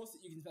 of course,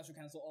 you can special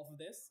cancel off of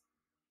this,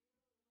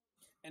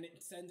 and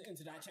it sends it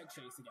into that check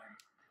chase again.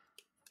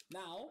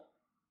 Now,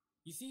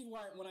 you see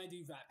when I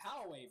do that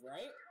power wave,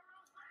 right?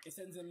 It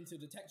sends them into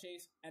the tech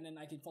chase, and then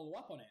I can follow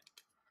up on it.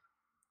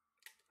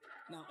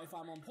 Now, if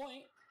I'm on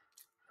point,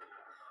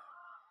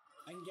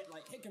 I can get,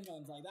 like, hit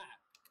confirms like that.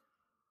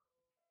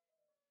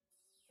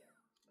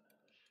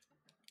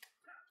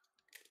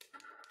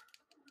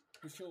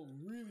 Which show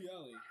really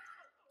early.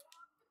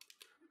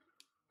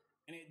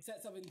 And it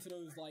sets up into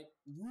those, like,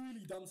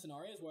 really dumb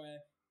scenarios where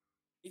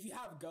if you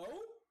have go,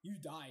 you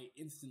die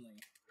instantly.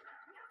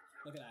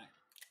 Look at that.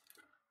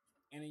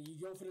 And then you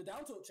go for the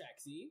down tilt check,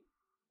 see?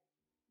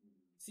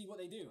 See what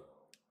they do.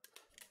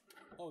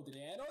 Oh, did it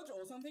air dodge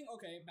or something?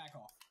 Okay, back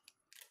off.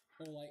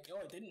 Or like,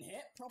 oh, it didn't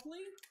hit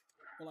properly?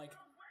 Or like,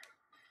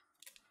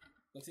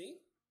 let's see.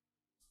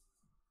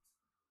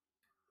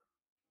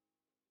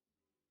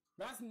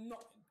 That's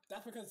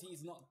because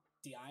he's not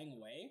DIing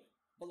away.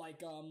 But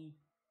like,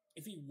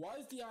 if he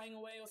was DIing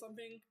away or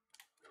something,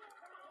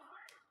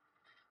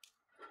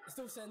 it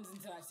still sends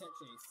into that set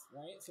chase,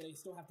 right? So they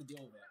still have to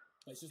deal with it.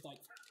 But it's just like,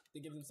 they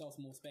give themselves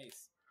more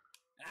space.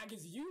 And that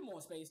gives you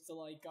more space to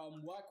like,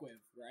 work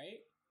with, right?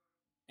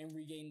 And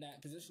regain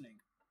that positioning.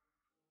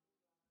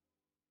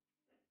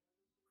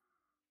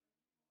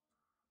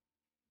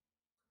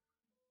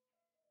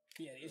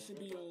 But yeah, it should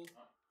be your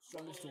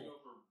strongest tool. Go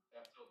for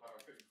F-tilt power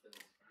quick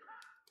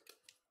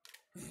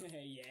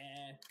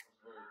Yeah.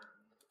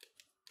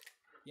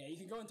 Yeah, you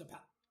can go into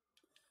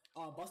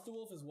Buster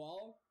Wolf as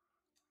well.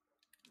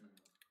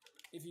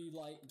 If you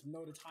like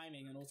know the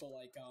timing, and also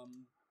like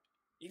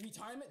if you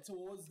time it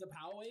towards the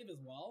power wave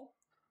as well,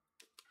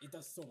 it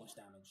does so much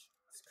damage.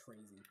 It's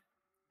crazy.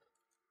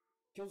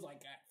 Kills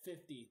like at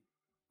 50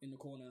 in the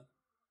corner.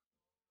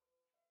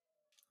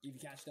 If you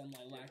catch them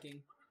like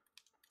lacking.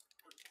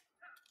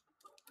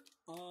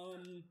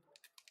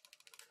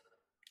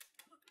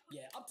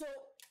 Yeah, up tilt.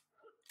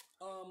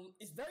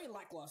 It's very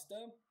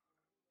lackluster,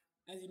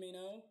 as you may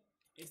know.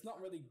 It's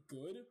not really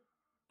good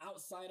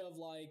outside of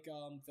like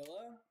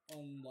filler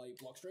on like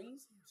block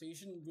strings, so you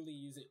shouldn't really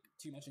use it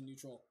too much in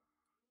neutral.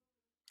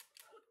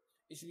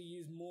 It should be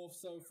used more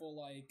so for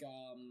like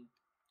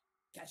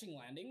catching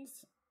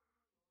landings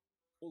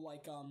or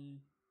like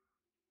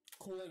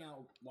calling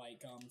out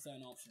like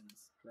certain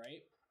options,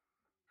 right?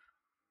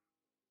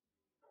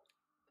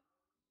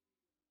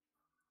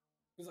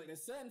 Because like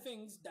there's certain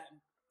things that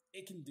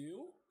it can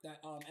do that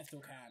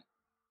F-tilt can't.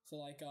 So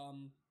like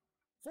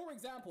for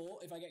example,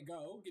 if I get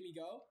go, give me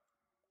go.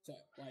 So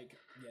like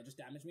yeah, just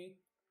damage me.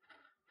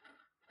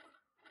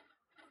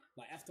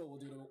 Like F-tilt will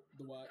do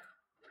the work.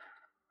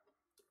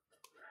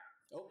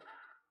 Oh,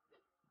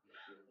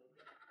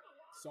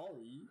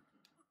 sorry.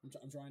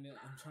 I'm trying to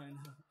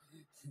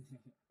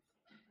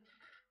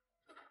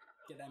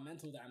get that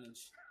mental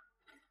damage.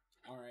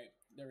 All right,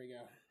 there we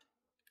go.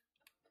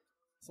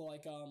 So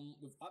like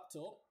with up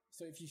tilt,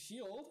 so if you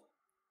shield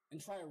and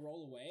try to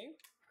roll away,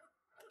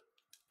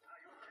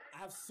 I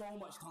have so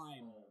much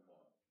time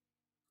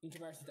in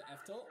comparison to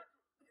F tilt.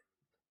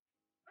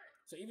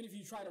 So even if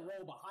you try to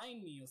roll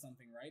behind me or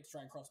something, right, to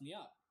try and cross me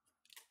up,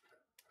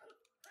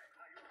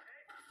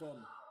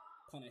 boom,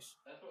 punish.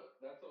 That's what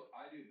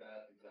I do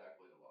that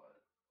exactly a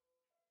lot.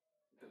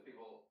 Because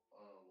people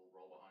will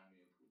roll behind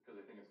me because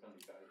they think it's gonna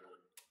be guys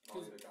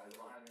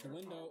behind me. The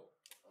window.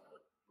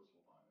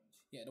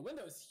 Yeah, the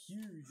window is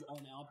huge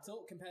on up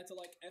tilt compared to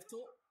like F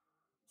tilt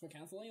for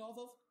canceling off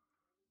of.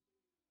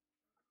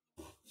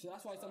 So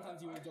that's why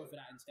sometimes you would go for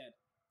that instead.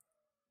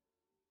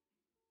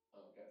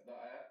 Okay, no,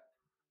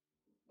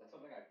 that's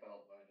something I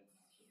felt, but I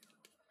didn't actually know.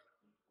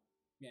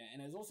 Yeah,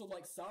 and there's also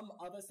like some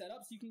other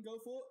setups you can go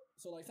for.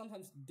 So like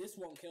sometimes this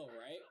won't kill,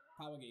 right?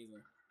 Power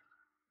Gazer.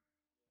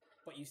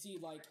 But you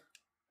see like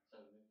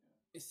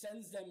it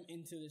sends them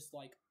into this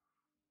like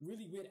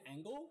really weird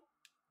angle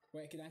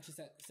where it can actually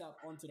set up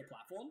onto the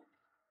platform.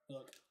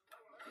 Look,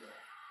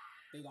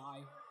 they die.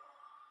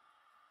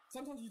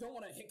 Sometimes you don't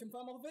want to hit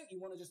confirm off of it.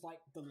 You want to just like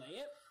delay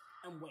it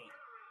and wait.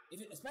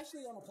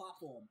 Especially on a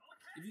platform.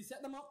 If you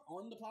set them up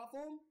on the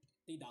platform,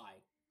 they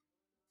die.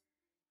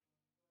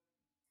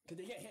 Because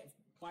they get hit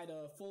by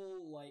the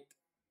full like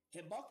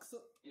hitbox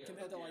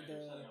compared to like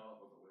the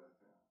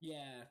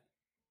yeah,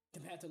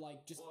 compared to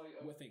like just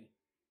whiffing.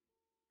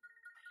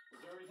 Is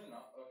there a reason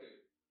not?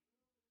 Okay,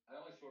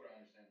 I only sort of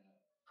understand that.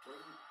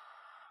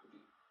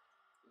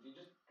 If you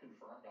just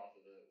confirmed off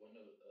of it, wouldn't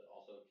it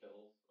also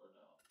kills or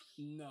no?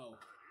 No.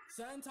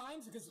 Certain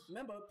times, because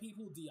remember,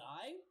 people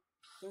DI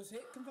those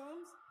hit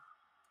confirms.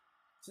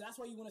 So that's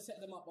why you want to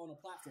set them up on a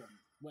platform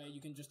where you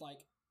can just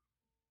like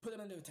put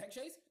them into a tech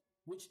chase,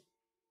 which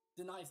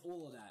denies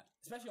all of that.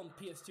 Especially on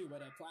PS2 where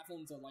their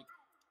platforms are like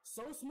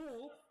so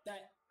small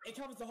that it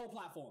covers the whole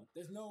platform.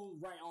 There's no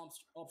right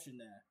option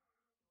there.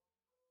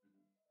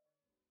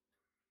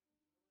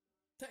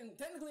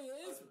 Technically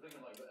it is. I was thinking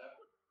like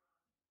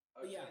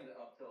I was saying that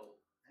up till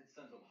it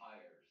sends them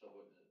higher, so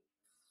wouldn't it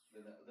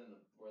than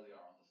where they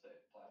are on the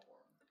platform?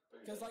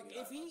 Because like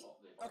if he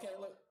okay,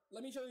 look,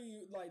 let me show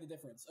you like the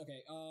difference.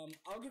 Okay,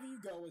 I'll give you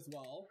go as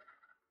well.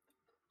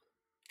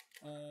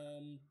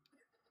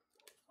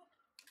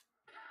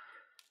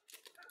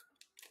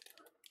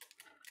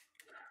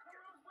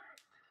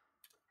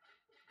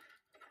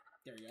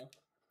 There you go.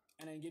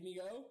 And then give me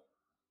go.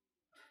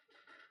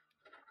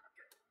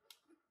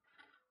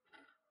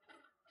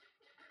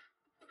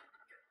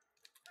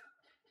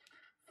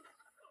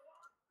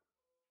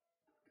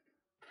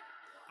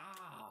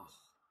 Ah,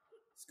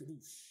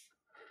 skadoosh.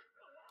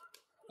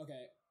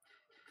 Okay.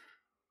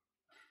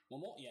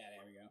 One more? Yeah,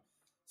 there we go.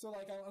 So,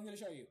 like, I'm gonna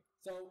show you.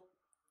 So,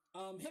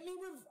 hit me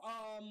with,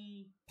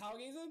 Power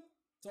Gazer.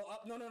 So,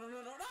 no!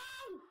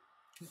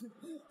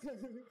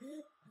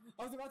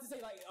 I was about to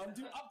say, like,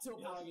 do up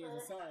tilt Power Gazer.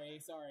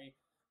 Sorry.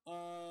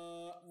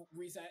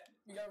 Reset.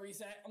 We gotta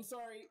reset. I'm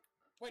sorry.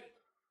 Wait.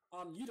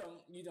 You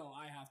don't.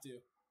 I have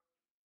to.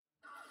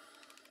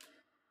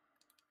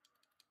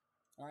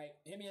 Alright,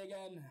 hit me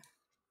again.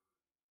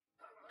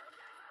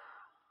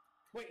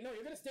 Wait, no,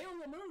 you're gonna stay on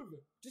your move!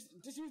 Just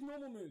use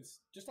normal moves.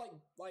 Just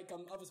like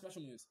other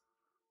special moves.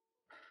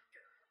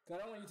 Cause I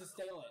don't want you to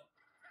stale it.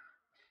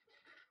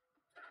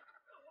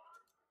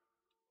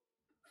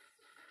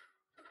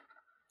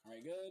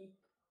 Alright, good.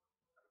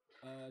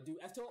 Do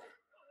F tilt.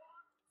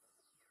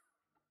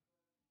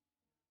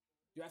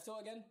 Do F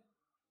tilt again?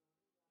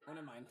 Oh,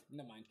 never mind.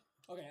 Never mind.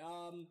 Okay,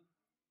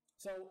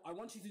 so I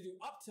want you to do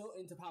up tilt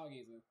into Power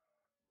Gazer.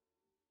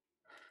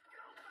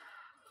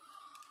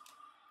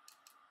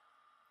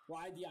 Well,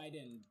 I DI'd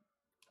in.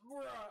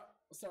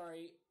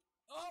 Sorry.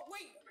 Oh,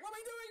 wait! What am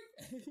I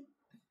doing?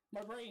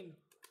 My brain.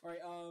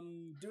 Alright,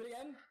 do it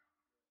again?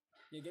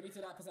 Yeah, get me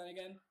to that percent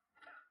again.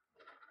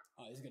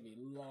 Oh, this is gonna be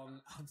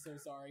long. I'm so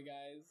sorry,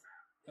 guys.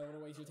 I don't want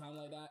to waste your time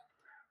like that.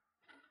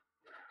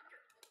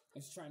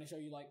 I'm just trying to show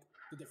you, like,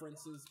 the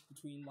differences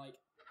between, like,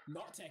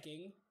 not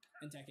teching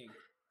and teching.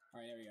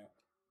 Alright, there we go.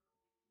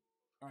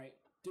 Alright,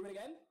 do it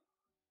again?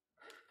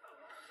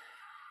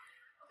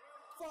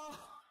 Fuck!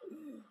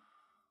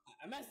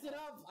 I messed it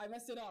up! I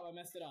messed it up! I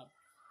messed it up.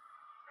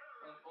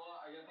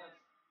 Well, I guess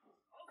that's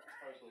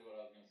partially what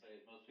I was gonna say.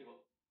 Is most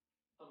people,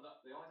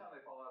 the only time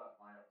they fall out at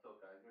my up tilt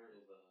geyser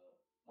is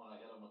when I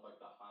hit them with like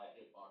the high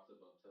hitbox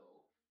of up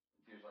tilt.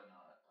 It's usually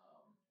not.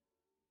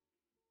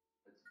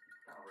 It's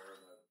kind of rare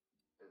that.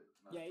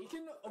 Yeah, you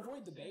can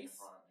avoid the base.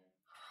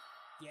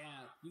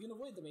 Yeah, you can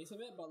avoid the base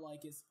of it, but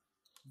like it's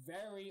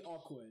very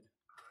awkward.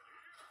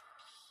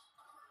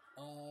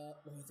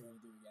 What was I gonna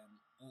do again?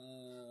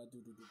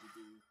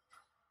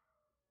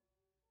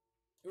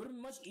 It would have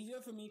been much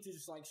easier for me to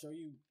just like show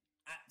you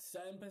at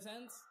certain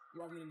percents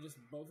rather than just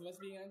both of us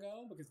being at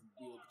go because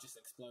we would just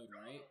explode,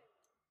 right?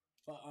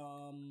 But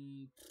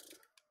alright,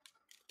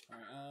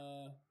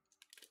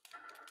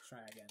 try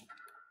again.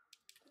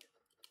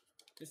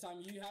 This time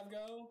you have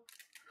go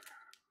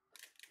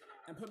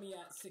and put me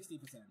at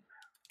 60%.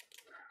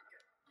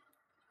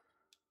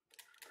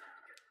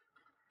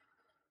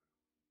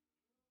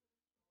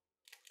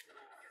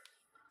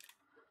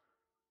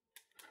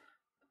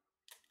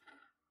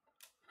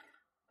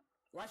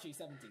 Well, actually,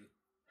 70.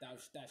 That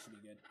should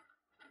be good.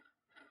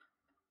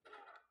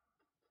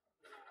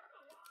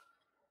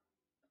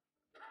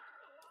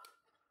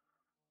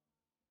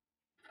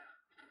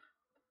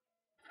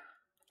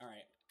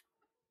 Alright.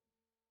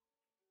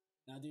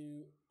 Now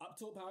do up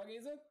tilt Power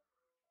Gazer.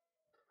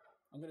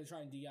 I'm gonna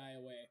try and DI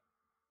away.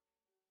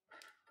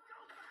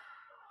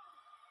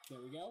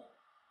 There we go.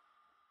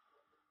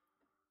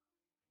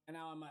 And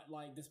now I'm at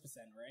like this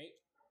percent, right?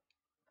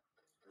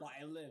 Like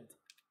I lived.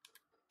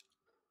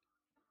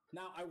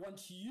 Now I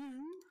want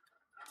you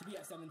to be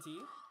at 70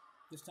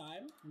 this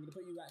time. I'm gonna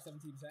put you at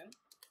 70%.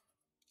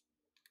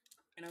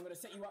 And I'm gonna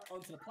set you up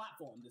onto the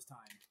platform this time.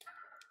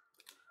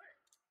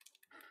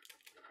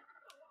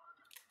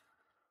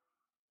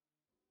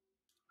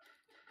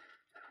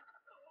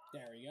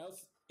 There we go.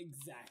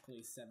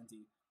 Exactly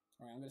 70.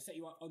 Alright, I'm gonna set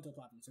you up onto the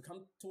platform. So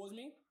come towards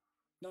me.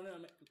 No.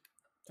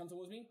 Come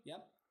towards me.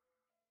 Yep.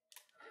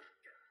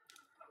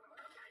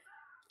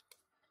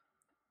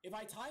 If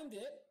I timed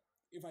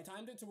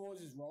it towards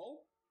his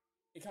roll,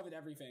 it covered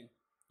everything.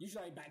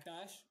 Usually I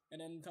backdash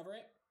and then cover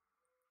it.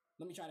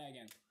 Let me try that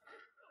again.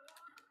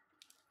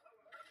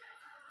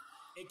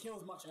 It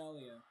kills much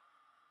earlier.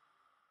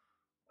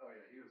 Oh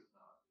yeah, he was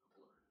not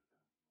obliterated.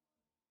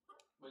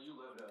 But you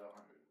lived at 100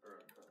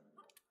 or 100.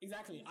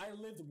 Exactly. I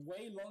lived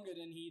way longer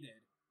than he did.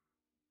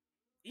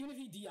 Even if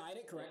he DI'd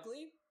it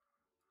correctly,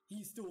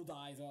 he still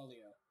dies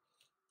earlier.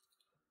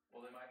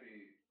 Well, they might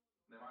be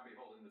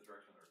holding the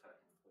direction they're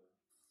attacking. So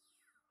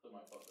they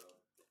might fuck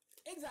up.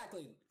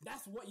 Exactly.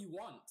 That's what you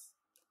want.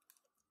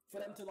 For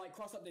them to like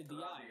cross up their DI.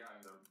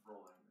 The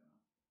rolling,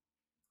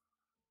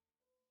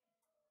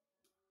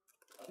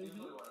 That's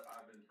usually what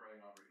I've been trying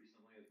on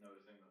recently is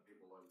noticing that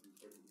people like do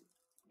certain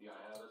DI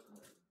habits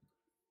and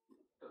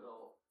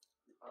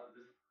because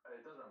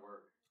it doesn't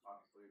work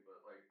obviously, but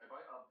like if I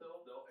up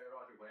tilt, they'll air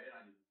dodge away and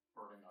I just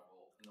burn my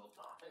bolt and they'll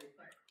die. And it's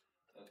like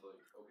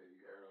okay,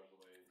 you air dodge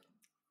away and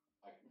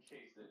I can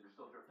chase it. You're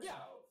still drifting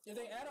out. If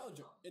they air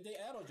dodge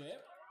it,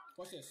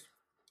 watch this.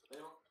 They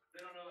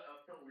don't know that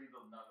up tilt leaves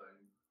them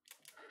nothing.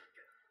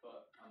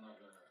 But I'm not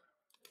gonna.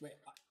 Wait,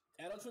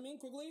 air dodge for me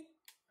quickly.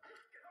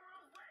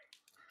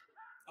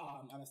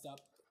 Oh, I messed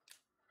up.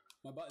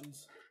 My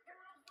buttons.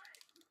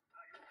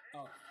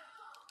 Oh.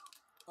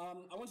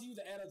 I want to use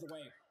the air dodge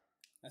away.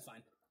 That's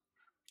fine.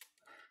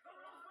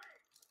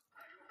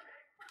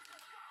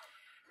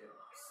 Yeah.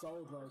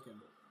 So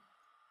broken.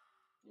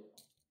 Yeah.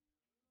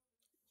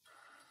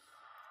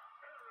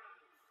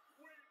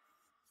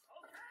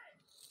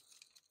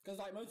 Because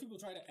like most people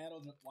try to air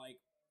dodge like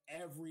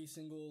every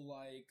single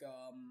like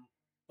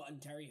button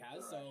Terry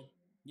has, so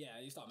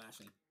yeah, you start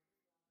mashing.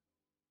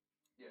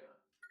 Yeah.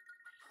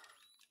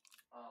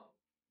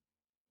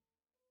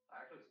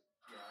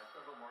 I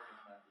struggle more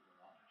against matches than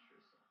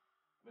non-mashers, so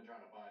I've been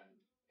trying to find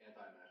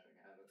anti-mashing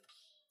habits.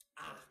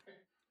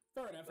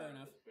 Fair enough, fair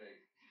enough. It's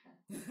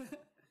fake.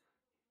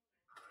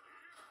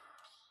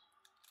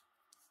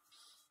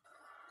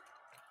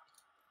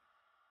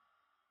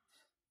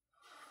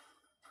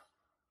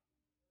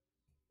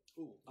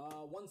 Ooh,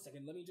 1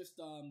 second. Let me just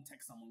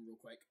text someone real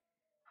quick.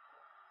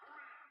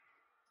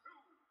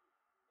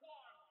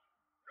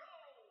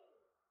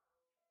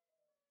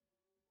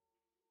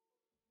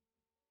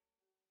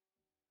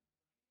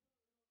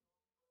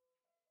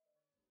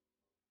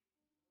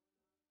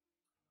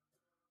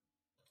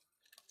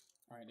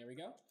 All right, there we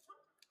go.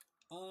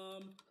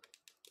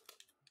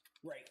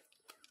 Right.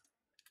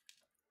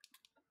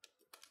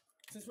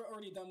 Since we're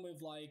already done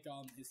with like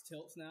his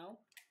tilts now,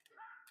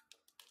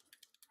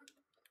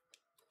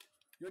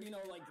 you already know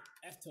like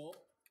F tilt.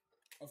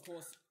 Of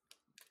course,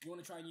 you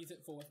want to try and use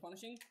it for with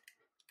punishing.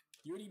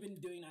 You already been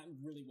doing that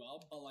really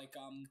well, but like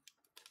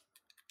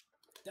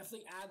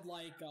definitely add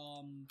like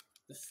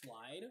the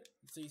slide.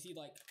 So you see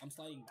like I'm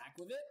sliding back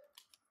with it.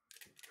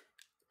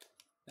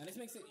 Now this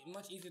makes it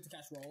much easier to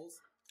catch rolls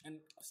and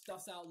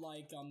stuffs out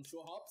like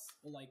short hops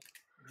or like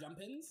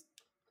jump ins.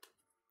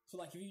 So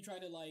like if you try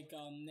to like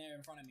nair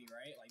in front of me,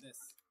 right, like this,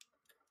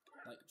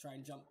 like try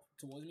and jump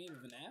towards me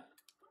with an air.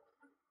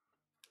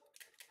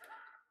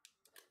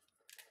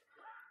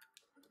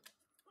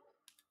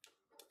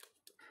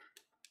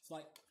 So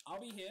like I'll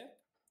be here,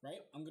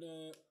 right? I'm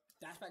gonna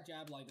dash back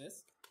jab like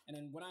this, and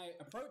then when I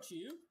approach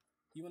you,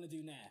 you want to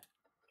do nair.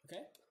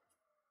 Okay?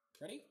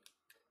 Ready?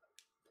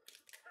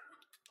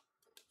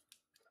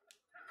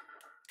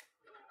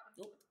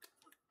 Oh,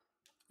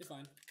 it's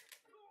fine.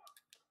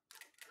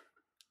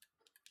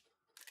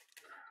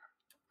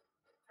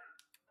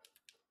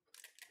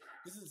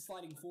 This is a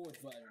sliding forward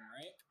version,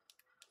 right?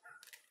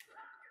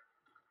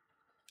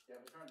 Yeah,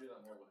 I'm trying to do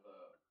that more with the,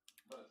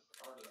 but it's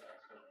harder to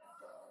expert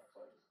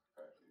so I just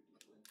try to do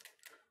deeply.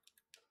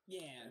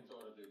 Yeah. And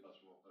sort of do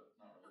best roll, but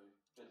not really.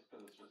 Just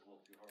because it's just a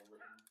little too hard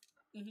written.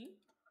 Mm-hmm.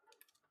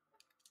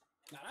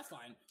 Nah, that's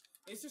fine.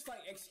 It's just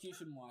like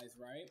execution-wise,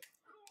 right?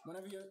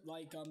 Whenever you're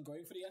like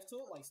going for the F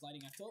tilt, like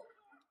sliding F tilt,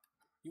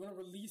 you want to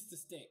release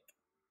the stick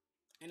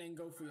and then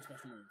go for your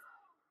special move.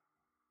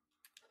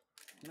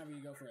 Whenever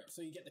you go for it,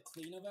 so you get the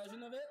cleaner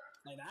version of it,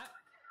 like that.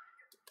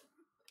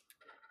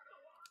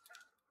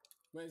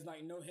 Whereas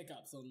like no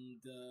hiccups on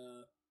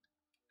the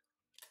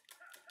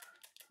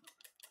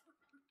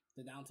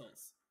down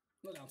tilts.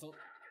 No down tilt.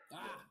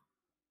 Ah,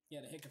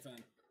 yeah, the hiccup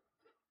fan.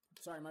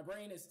 Sorry, my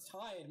brain is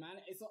tired, man.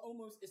 It's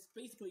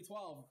basically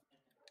 12.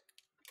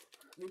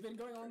 We've been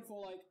going on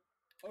for like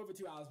over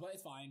 2 hours, but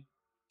it's fine.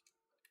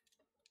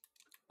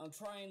 I'm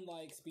trying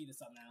like speed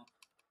this up now.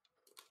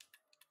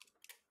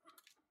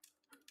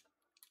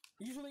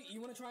 Usually, you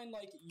want to try and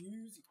like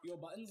use your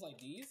buttons like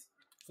these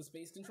for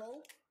space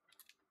control.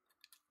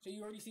 So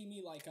you already see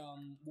me like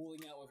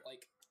walling out with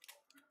like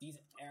these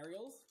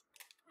aerials.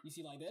 You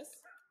see like this,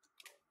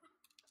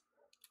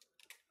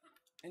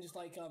 and just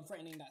like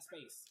threatening that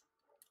space,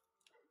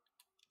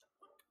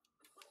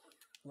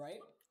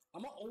 right?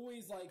 I'm not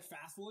always like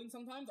fast falling.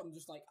 Sometimes I'm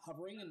just like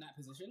hovering in that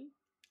position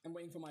and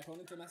waiting for my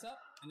opponent to mess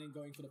up, and then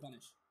going for the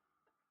punish.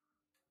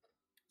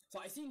 So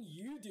I seen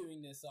you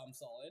doing this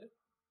solid.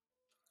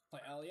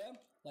 Like earlier,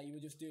 like you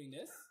were just doing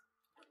this,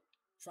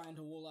 trying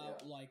to wall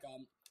out like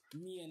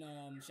me and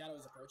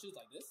Shadow's approaches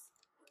like this,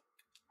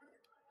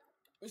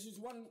 which is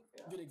one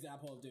good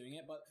example of doing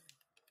it. But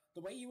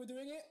the way you were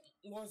doing it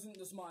wasn't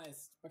the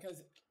smartest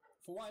because,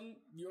 for one,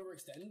 you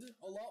overextend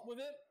a lot with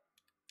it,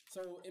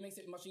 so it makes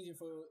it much easier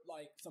for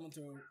like someone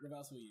to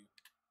reversal you.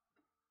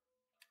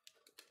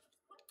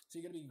 So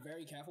you gotta be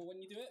very careful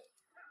when you do it,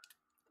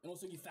 and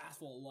also you fast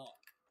fall a lot.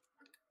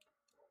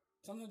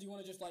 Sometimes you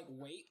want to just like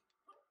wait.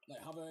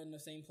 Like hover in the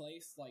same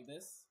place like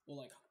this, or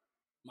like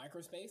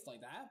micro space like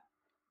that.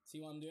 See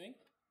what I'm doing?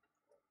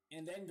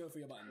 And then go for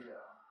your button.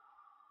 Yeah.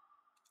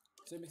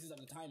 So it mixes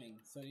up the timing,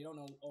 so you don't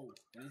know, oh,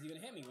 when is he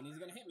gonna hit me? When is he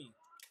gonna hit me?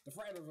 The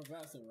threat of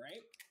reversal,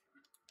 right?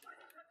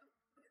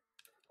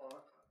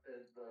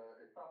 It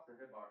stops the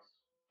hitbox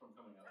from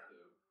coming out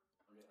too.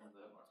 I'm getting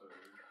the hitbox over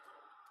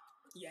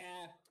here.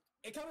 Yeah.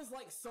 It covers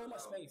like so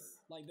much space.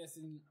 Like this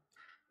and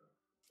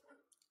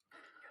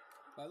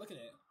like look at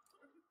it.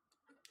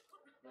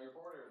 Now your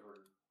forward airs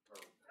were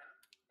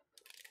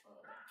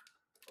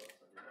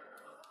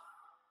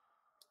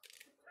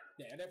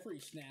yeah, they're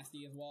pretty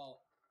nasty as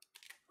well.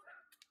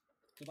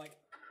 But like,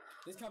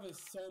 this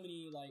covers so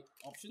many like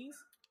options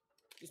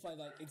just by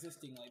like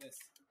existing like this.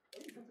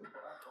 Hey, you took the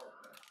back off,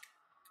 man.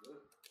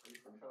 Good. Are you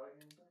slingshotting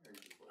anything, or are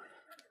you just like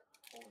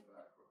holding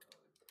back?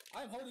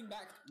 I'm holding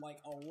back like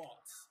a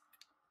lot.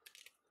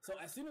 So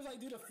as soon as I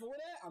do the forward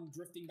air, I'm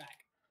drifting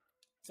back.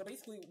 So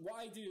basically, what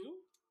I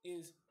do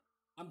is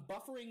I'm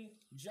buffering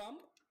jump.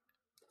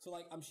 So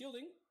like I'm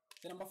shielding,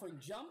 then I'm buffering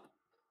jump,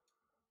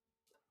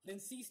 then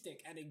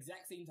C-stick at the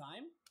exact same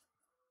time.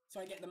 So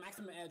I get the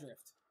maximum air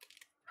drift.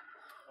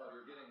 Oh,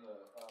 you're getting the,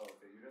 oh,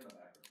 okay, you're doing the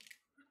macro.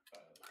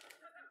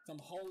 So I'm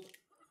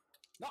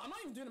no, I'm not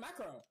even doing a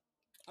macro.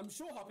 I'm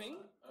short hopping,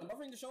 I'm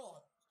buffering the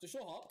short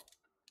hop.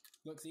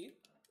 Look, see?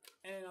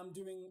 And then I'm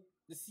doing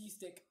the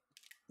C-stick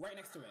right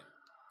next to it.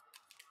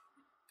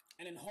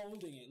 and then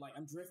holding it, like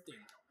I'm drifting.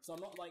 So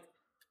I'm not like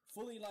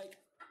fully like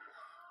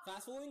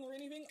fast falling or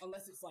anything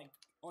unless it's like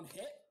on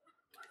hit.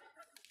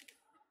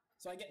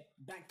 So I get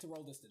back to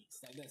roll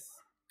distance like this.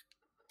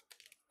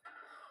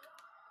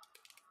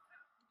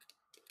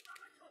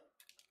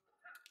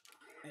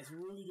 And it's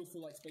really good for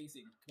like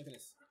spacing. Look at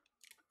this.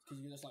 Because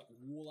you can just like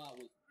wall out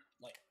with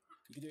like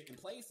you can do it in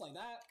place like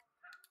that.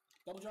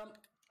 Double jump.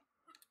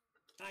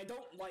 And I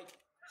don't like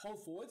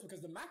hold forwards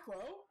because the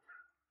macro,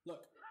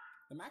 look,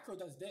 the macro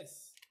does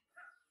this.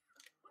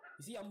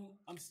 You see,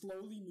 I'm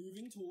slowly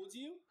moving towards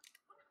you.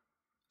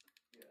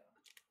 Yeah.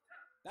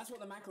 That's what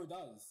the macro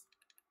does.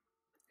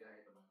 Yeah, I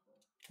hate the macro.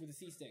 With the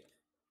C stick.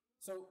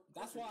 So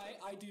that's why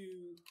I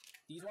do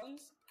these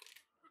ones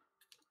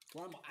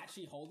where I'm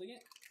actually holding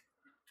it.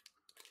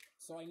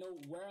 So I know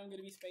where I'm going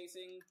to be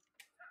spacing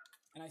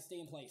and I stay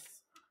in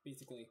place,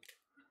 basically.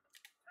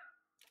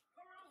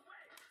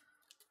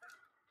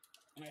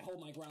 And I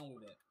hold my ground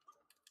with it.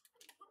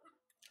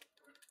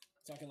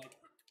 So I can like,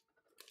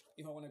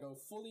 if I want to go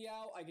fully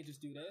out, I could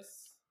just do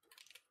this.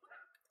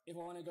 If I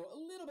want to go a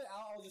little bit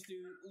out, I'll just do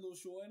a little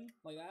shorten,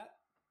 like that.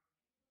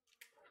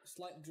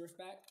 Slight drift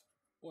back.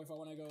 Or if I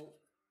want to go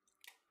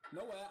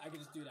nowhere, I can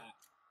just do that.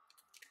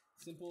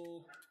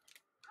 Simple,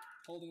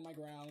 holding my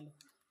ground.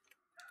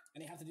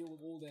 And you have to deal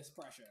with all this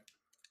pressure,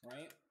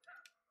 right?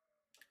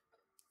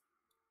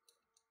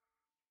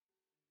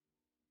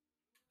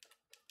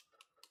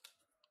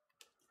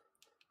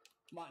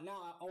 But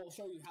now I will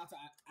show you how to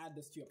add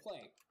this to your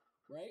play,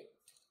 right?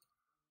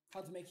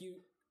 How to make you,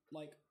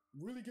 like,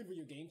 really good with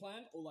your game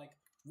plan, or, like,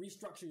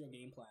 restructure your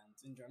game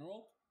plans in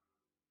general.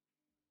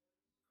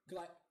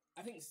 Because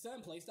I think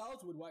certain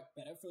playstyles would work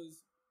better for,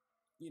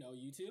 you know,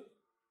 YouTube.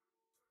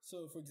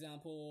 So, for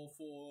example,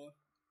 for,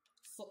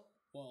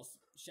 well,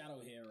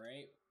 Shadow here,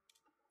 right?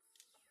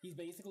 He's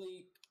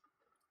basically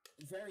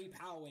very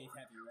power wave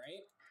heavy,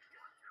 right?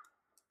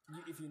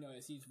 If you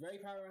notice, he's very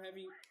power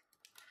heavy.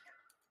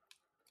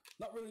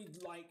 Not really,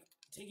 like,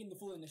 taking the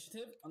full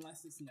initiative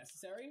unless it's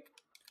necessary.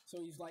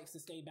 So he likes to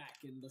stay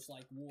back and just,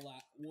 like,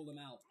 wall them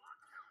out.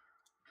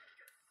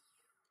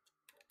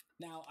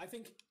 Now, I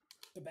think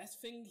the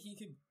best thing he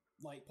could,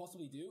 like,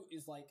 possibly do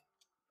is, like,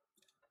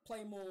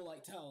 play more,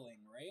 like,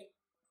 turtling, right?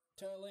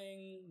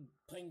 Turtling,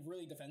 playing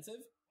really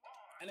defensive,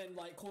 and then,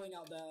 like, calling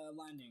out the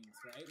landings,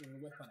 right? With a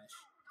whiff punish.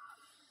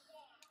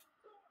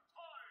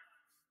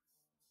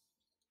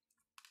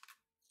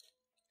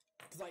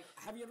 Because, like,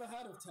 have you ever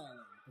heard of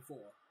turtling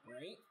before,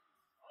 right?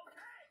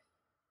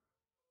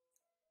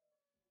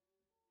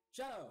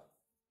 Shadow!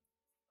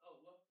 Oh,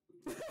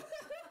 what?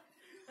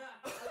 I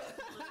was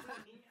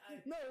listening.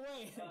 No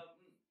way!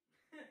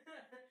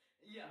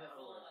 Yeah,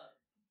 well,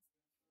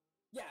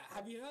 Yeah,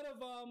 have you heard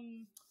of,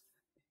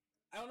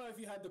 I don't know if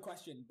you heard the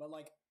question, but,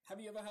 like, have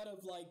you ever heard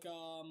of, like,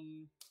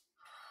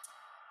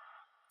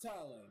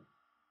 turtling?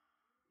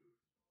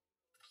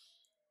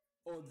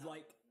 Or,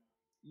 like,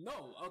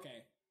 no,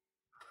 okay.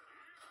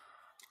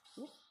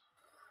 Oop.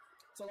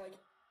 So, like,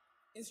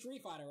 in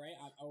Street Fighter, right,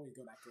 I always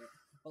go back to it,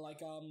 but, like,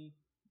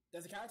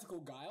 there's a character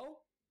called Guile,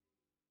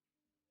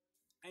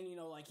 and, you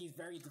know, like, he's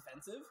very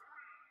defensive.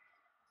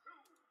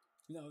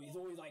 You know, he's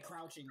always, like,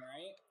 crouching,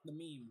 right? The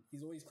meme,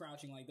 he's always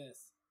crouching like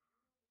this.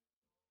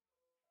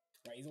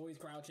 Right, he's always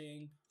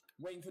crouching,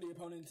 waiting for the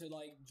opponent to,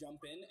 like, jump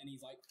in, and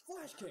he's like,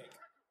 flash kick!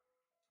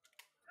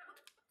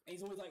 And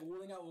he's always, like,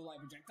 walling out with, like,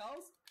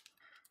 projectiles.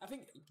 I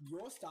think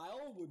your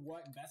style would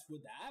work best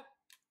with that,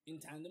 in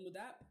tandem with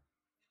that.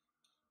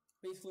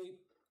 Basically,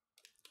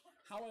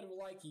 how I'd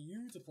like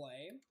you to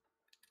play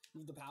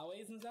with the power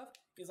waves and stuff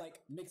is, like,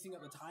 mixing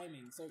up the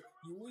timing. So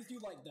you always do,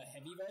 like, the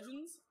heavy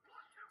versions.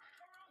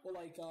 Or,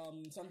 like,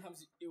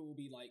 sometimes it will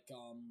be, like,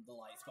 the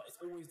lights, but it's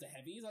always the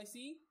heavies I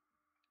see.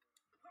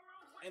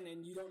 And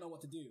then you don't know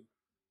what to do.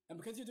 And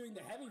because you're doing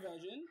the heavy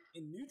version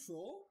in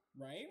neutral,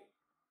 right?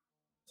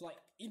 So, like,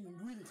 even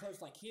really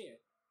close, like here,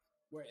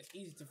 where it's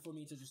easy for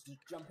me to just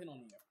jump in on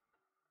you.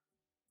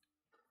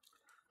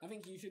 I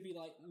think you should be,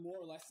 like, more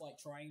or less, like,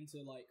 trying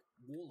to, like,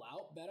 wall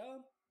out better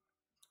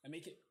and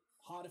make it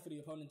harder for the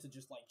opponent to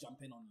just, like,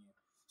 jump in on you.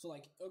 So,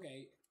 like,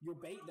 okay, you'll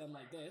bait them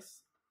like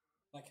this.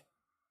 Like,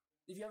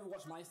 if you ever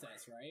watch my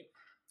sets, right?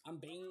 I'm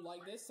baiting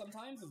like this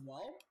sometimes as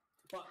well.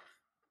 But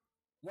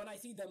when I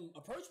see them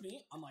approach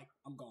me, I'm like,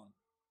 I'm gone.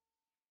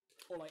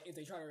 Or, like, if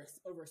they try to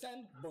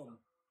overextend, boom.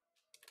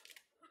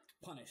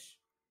 Punish.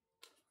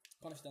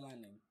 Punish the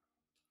landing.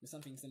 With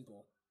something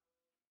simple.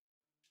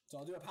 So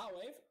I'll do a power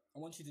wave. I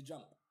want you to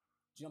jump.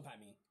 Jump at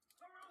me.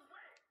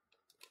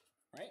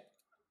 Right?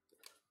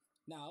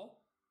 Now,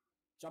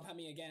 jump at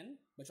me again,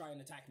 but try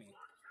and attack me.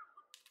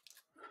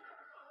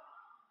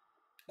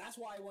 That's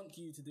what I want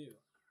you to do.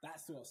 That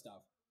sort of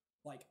stuff.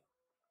 Like,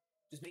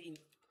 just baiting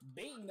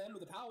them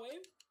with a power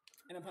wave,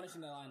 and then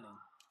punishing their landing.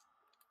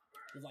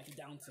 With, like, a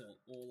down tilt,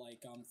 or,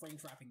 like, frame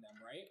trapping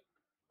them, right?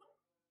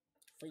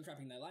 Frame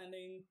trapping their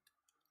landing,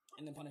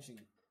 and then punishing.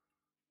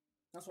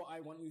 That's what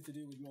I want you to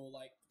do with your,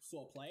 like,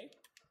 sort of play.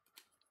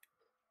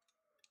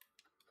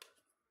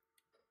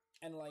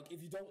 And, like,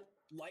 if you don't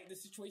like the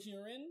situation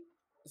you're in,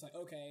 it's like,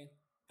 okay,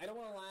 I don't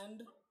want to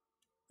land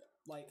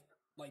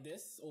like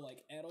this, or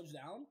like air dodge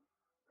down,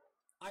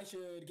 I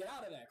should get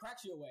out of there,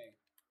 crack you away.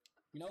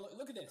 You know,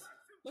 look at this.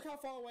 Look how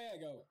far away I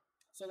go.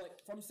 So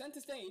like from center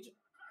stage,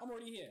 I'm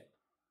already here.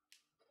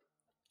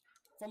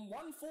 From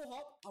one full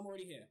hop, I'm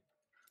already here.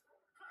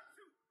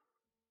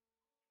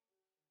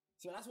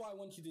 So that's what I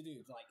want you to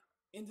do. Like,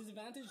 in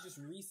disadvantage, just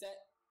reset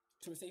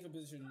to a safer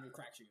position with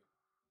crack you.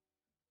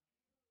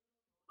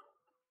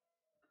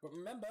 But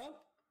remember,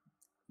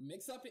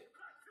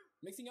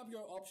 mixing up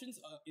your options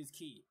is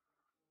key.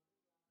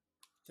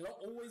 So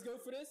don't always go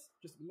for this,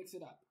 just mix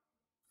it up.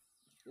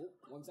 Oh,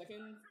 1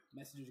 second,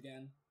 messages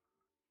again.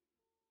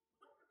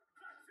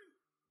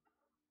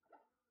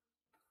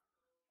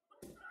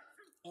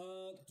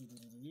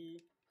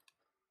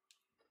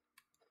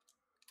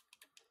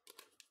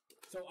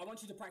 So I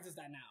want you to practice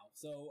that now.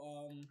 So,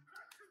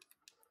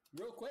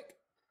 real quick,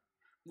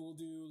 we'll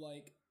do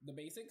like the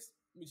basics,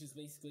 which is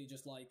basically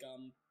just like,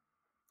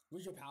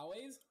 with your power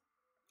waves,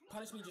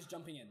 punish me just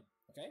jumping in,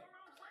 okay?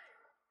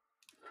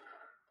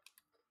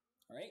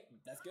 Alright,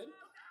 that's good.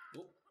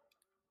 Oh.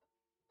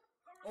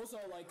 Also,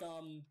 like,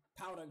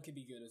 power dunk could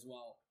be good as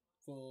well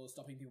for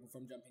stopping people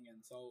from jumping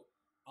in. So,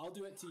 I'll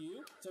do it to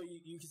you, so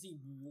you can see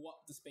what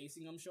the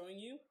spacing I'm showing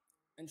you,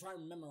 and try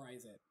and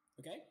memorize it,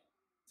 okay?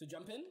 So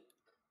jump in.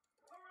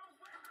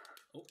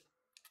 Oh,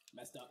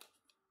 messed up.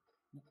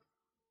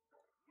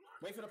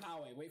 Wait for the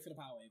power wave,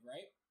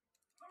 right?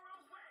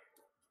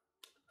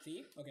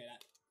 See? Okay,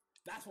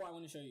 that's what I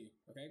want to show you.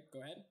 Okay,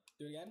 go ahead,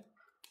 do it again.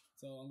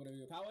 So I'm gonna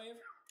do a power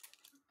wave.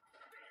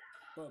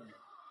 Boom.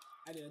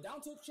 I did a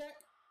down tilt check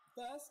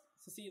first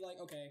to see like,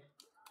 okay,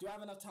 do I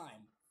have enough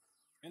time?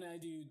 And then I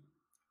do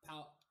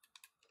power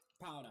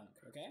dunk,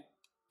 okay?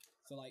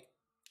 So like,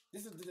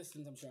 this is the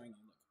distance I'm showing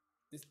you, look.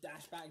 This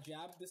dash back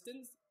jab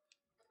distance,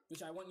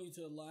 which I want you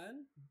to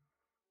learn.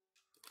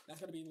 That's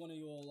gonna be one of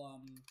your,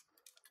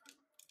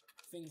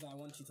 things I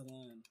want you to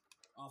learn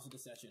after the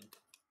session.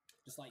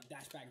 Just like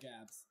dash back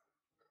jabs.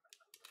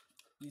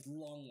 These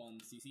long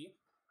ones, you see?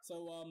 So,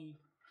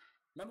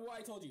 remember what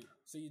I told you.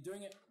 So you're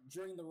doing it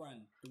during the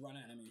run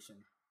animation.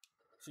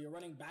 So you're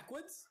running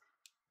backwards.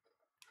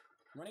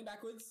 Running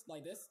backwards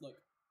like this,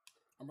 look.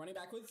 I'm running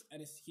backwards,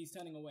 and he's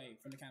turning away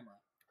from the camera.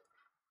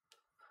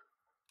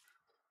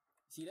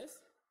 See this?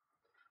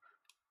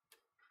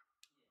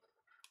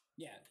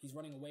 Yeah, he's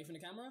running away from the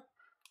camera.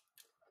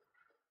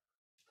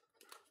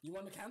 You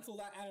want to cancel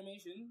that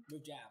animation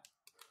with jab.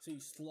 So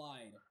you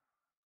slide.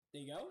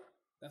 There you go.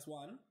 That's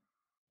one.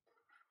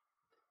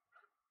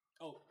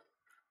 Oh.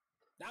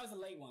 That was a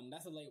late one.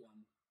 That's a late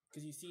one.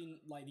 Because you've seen,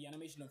 like, the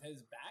animation of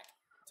his back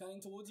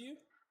turning towards you.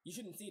 You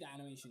shouldn't see that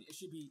animation. It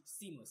should be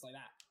seamless, like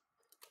that.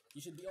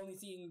 You should be only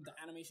seeing the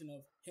animation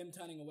of him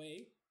turning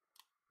away.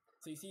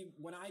 So you see,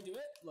 when I do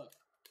it, look.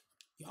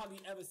 You hardly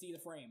ever see the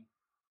frame.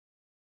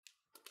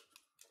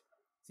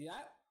 See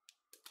that?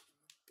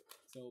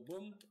 So,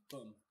 boom,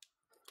 boom.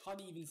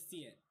 Hardly even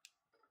see it.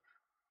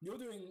 You're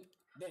doing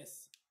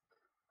this.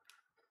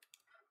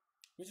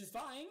 Which is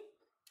fine.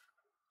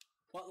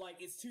 But, like,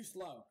 it's too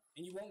slow.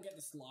 And you won't get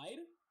the slide.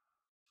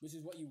 Which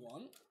is what you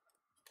want.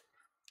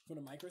 For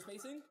the micro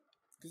spacing.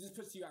 Because this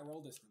puts you at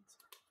roll distance.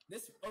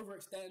 This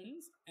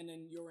overextends, and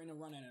then you're in a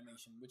run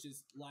animation, which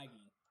is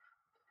laggy.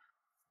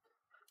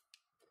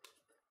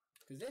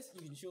 Because this,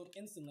 you can shield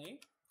instantly,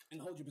 and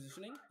hold your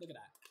positioning. Look at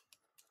that.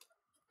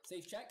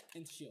 Safe check,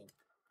 into shield.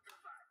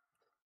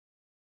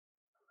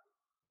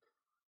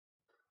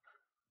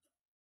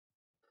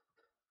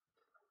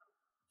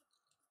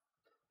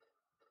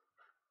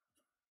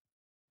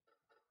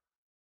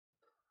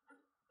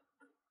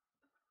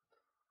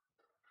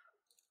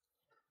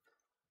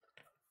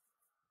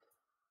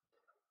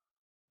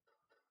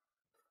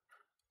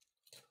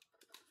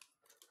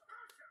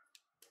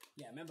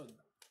 Yeah, remember,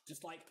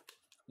 just like,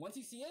 once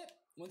you see it,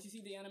 once you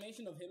see the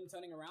animation of him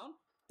turning around,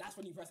 that's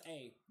when you press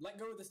A. Let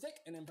go of the stick,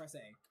 and then press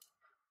A.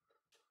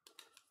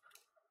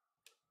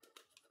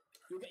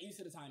 You'll get used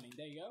to the timing.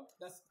 There you go.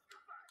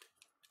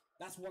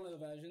 That's one of the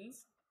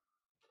versions.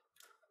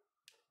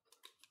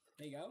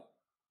 There you go.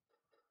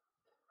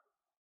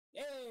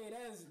 Hey,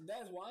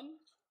 there's one.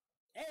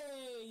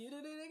 Hey, you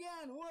did it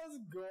again. Let's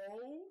go.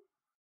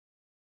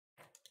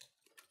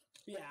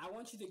 But yeah, I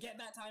want you to get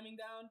that timing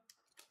down.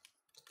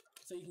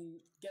 So you can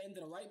get into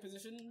the right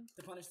position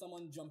to punish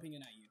someone jumping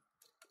in at you.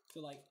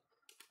 So like,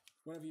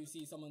 whenever you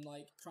see someone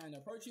like trying to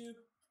approach you,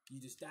 you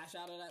just dash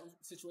out of that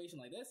situation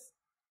like this,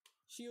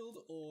 shield,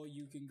 or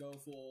you can go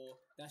for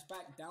dash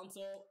back, down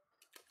tilt,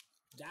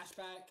 dash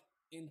back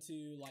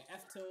into like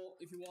F tilt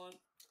if you want,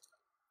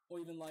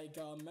 or even like,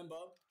 remember,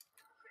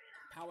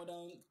 power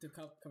dunk to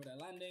cover that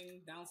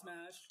landing, down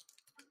smash,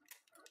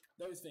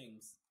 those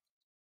things.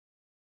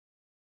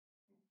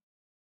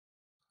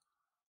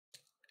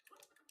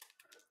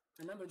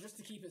 Remember, just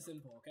to keep it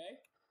simple, okay?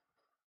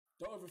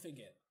 Don't overthink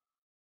it.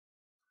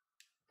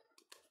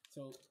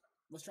 So,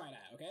 let's try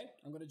that, okay?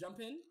 I'm gonna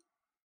jump in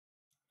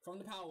from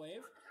the power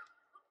wave,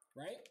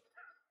 right?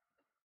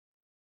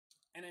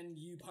 And then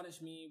you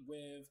punish me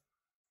with,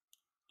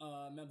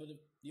 remember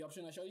the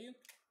option I showed you?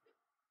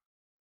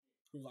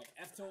 With like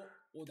F tilt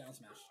or down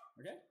smash,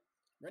 okay?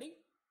 Ready?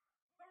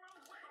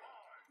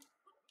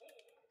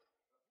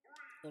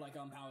 Or like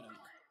power dunk.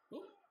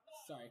 Oop,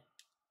 sorry.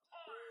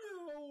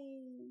 No.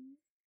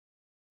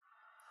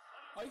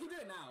 Oh, you can do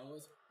it now.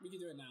 We can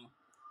do it now.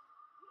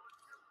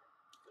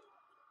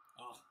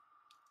 Oh.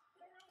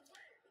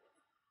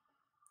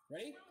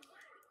 Ready?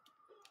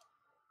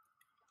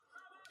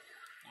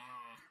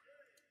 Ah.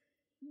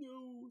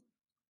 No.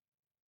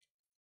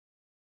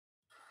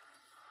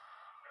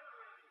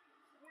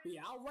 But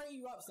yeah, I'll write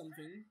you up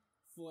something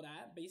for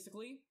that,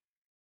 basically.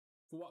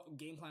 For what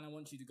game plan I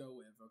want you to go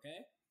with,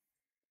 okay?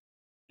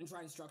 And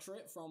try and structure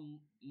it from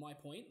my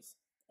points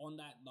on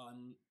that,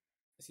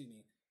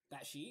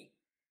 that sheet.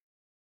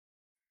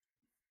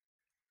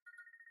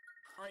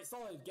 Alright,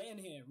 Solid, get in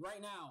here,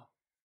 right now.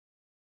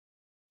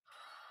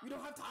 We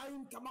don't have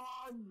time, come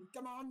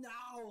on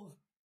now.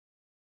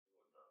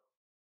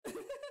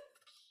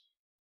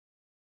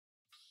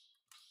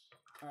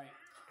 Alright,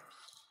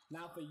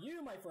 now for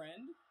you, my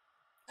friend,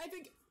 I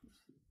think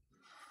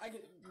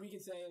we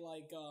could say,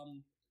 like,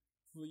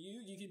 for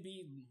you could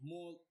be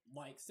more,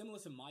 like, similar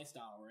to my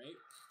style, right?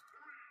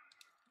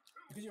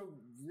 Because you're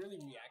really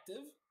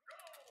reactive.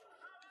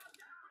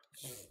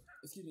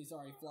 Excuse me,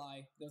 sorry,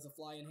 fly. There's a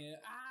fly in here.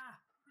 Ah!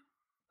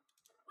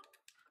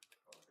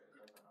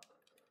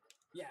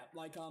 Yeah,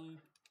 like,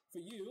 for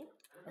you,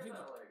 I think,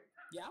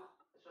 yeah?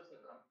 It's just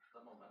the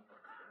momentum.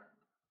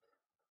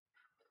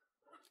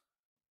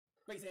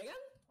 Wait, say again?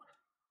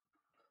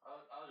 I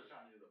was just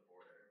trying to do the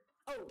forward air.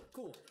 Oh,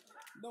 cool.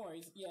 No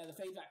worries. Yeah, the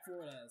fade back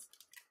forward airs.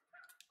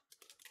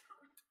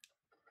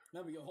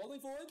 Remember, you're holding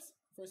forwards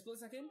for a split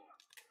second,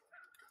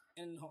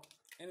 and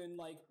then,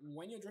 like,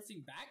 when you're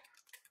drifting back,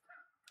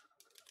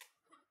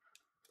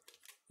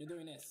 you're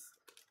doing this.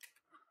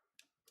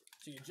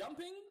 So you're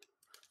jumping,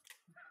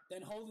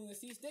 then holding the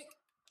C stick,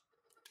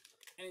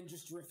 and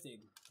just drifting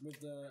with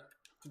the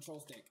control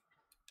stick.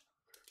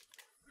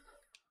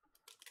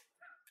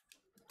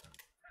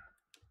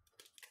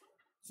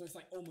 So it's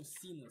like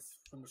almost seamless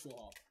from the short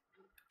hop.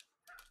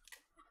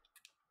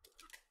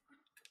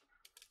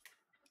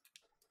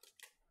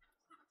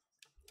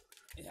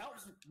 It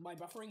helps by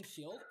buffering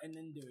shield and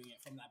then doing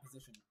it from that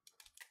position.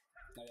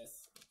 Like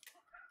this.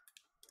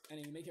 And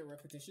then you make it a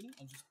repetition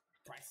of just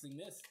practicing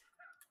this.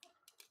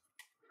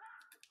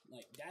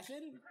 Like, dash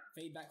in,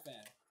 fade back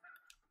fair.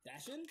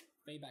 Dash in,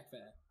 fade back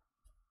fair.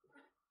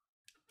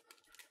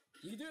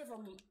 You can do it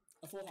from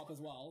a full hop as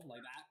well,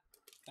 like that.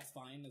 That's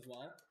fine as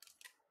well.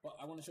 But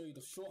I want to show you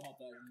the short hop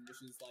version,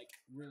 which is, like,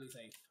 really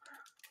safe.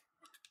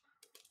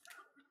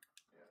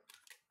 Yeah.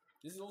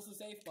 This is also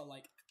safe, but,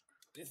 like,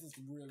 this is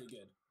really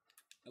good.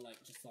 And,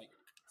 like, just, like,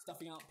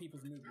 stuffing out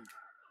people's movement.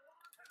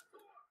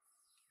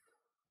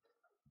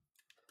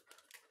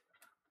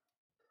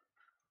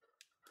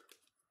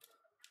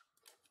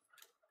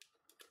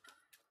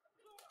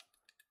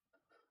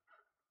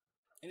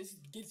 And this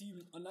gives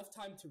you enough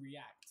time to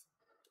react.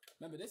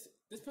 Remember, this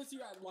puts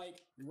you at,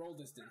 like, roll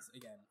distance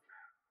again.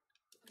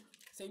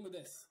 Same with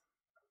this.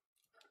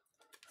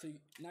 So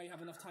now you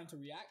have enough time to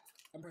react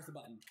and press the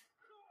button.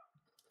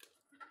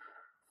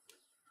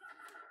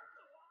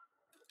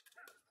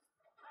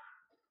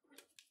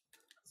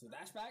 So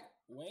dash back,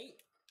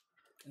 wait,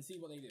 and see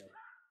what they do.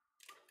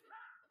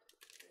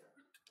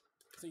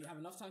 So you have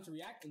enough time to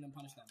react and then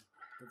punish them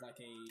with like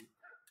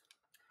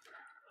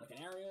an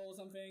aerial or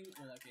something,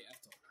 or like a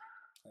F-tilt,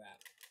 like that.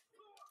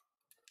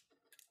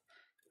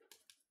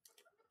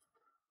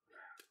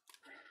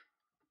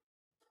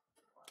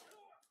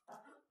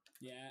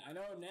 Yeah, I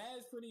know, Nair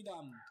is pretty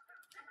dumb.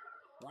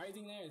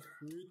 Rising Nair is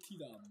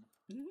pretty dumb.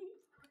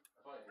 That's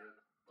what I did,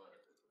 but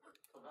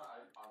so that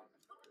I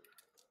obviously did.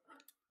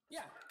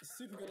 Yeah, it's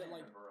super good at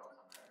like.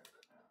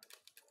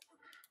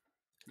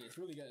 Yeah, it's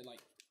really good at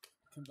like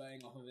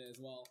conveying off of it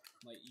as well.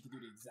 Like you can do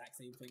the exact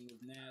same thing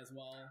with Nair as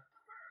well.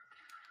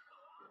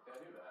 Yeah,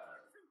 I do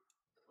that.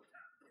 With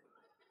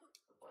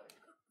like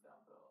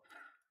down tilt.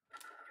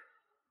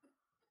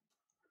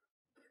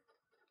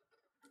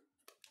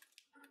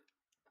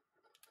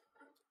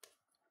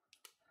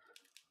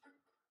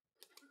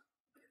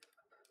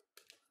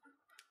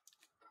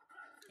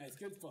 And it's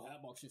good for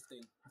hurtbox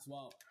shifting as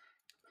well,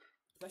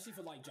 especially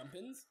for like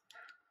jump-ins.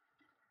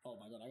 Oh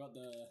my god, I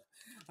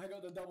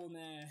got the double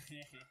Nair.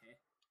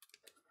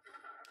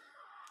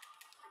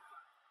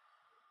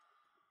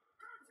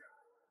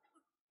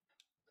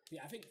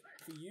 Yeah, I think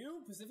for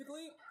you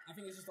specifically, I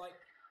think it's just like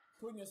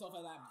putting yourself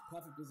at that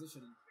perfect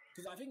position.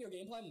 Because I think your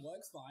game plan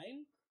works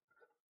fine,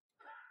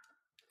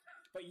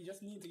 but you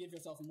just need to give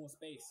yourself more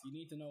space. You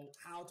need to know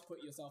how to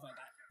put yourself at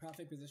that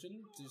perfect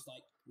position to just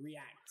like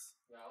react.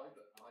 Yeah, I like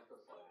the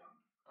sliding.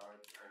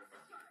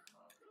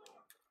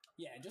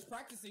 Yeah, just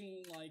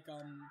practicing like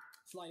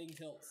sliding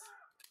tilts.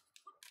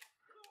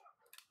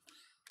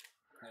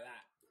 Like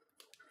that.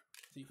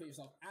 So you put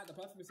yourself at the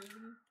perfect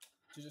position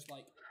to just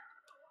like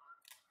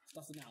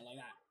stuff it down like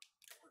that.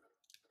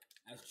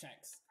 As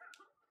checks.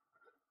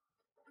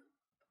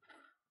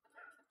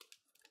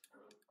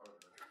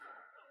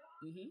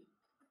 Mm-hmm.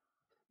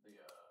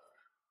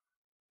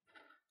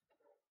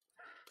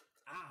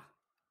 Ah!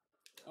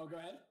 Oh, go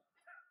ahead.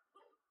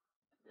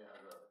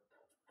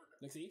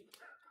 Like, see?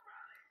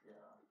 Yeah.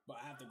 But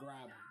I have to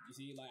grab. You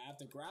see? Like, I have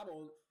to grab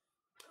or...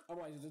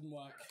 Otherwise, it doesn't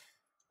work.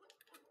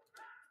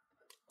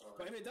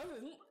 But if it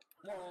doesn't,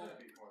 well,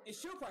 it's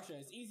shield pressure.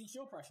 It's easy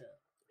shield pressure.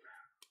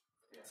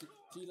 Yeah. So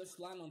you just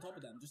land on top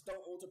of them. Just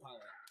don't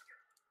autopilot.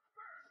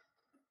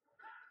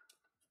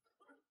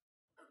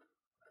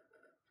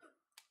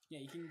 Yeah,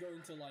 you can go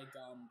into, like,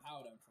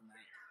 power dunk from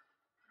that.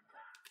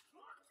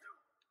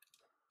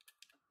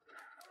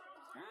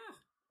 Ah!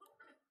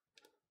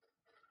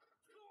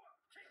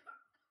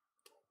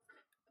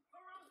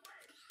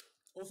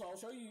 Also, I'll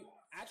show you...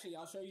 Actually,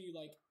 I'll show you,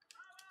 like,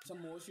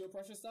 some more shield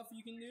pressure stuff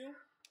you can do.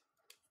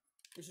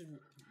 Which is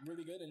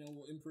really good, and it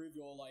will improve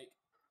your, like,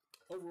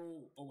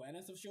 overall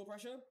awareness of shield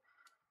pressure.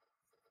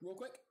 Real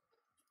quick.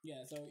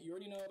 Yeah, so you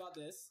already know about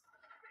this.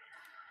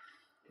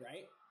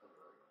 Right?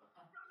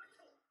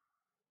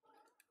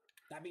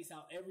 That beats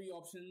out every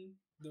option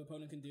the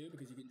opponent can do,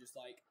 because you can just,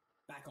 like,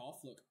 back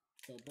off. Look.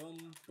 So, boom,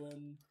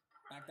 boom,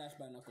 backdash,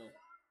 bare knuckle.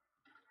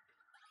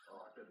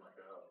 Oh, I did my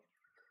go.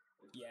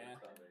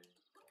 Yeah.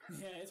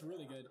 Yeah, it's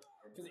really good.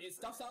 Because it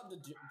stuffs out the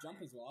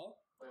jump as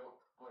well. Wait,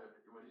 what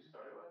did you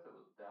start it with? It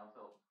was down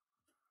tilt.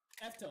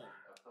 F tilt.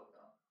 F tilt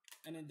down.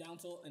 And then down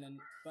tilt, and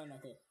then bare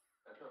knuckle.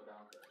 F tilt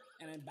down tilt.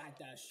 And then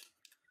backdash.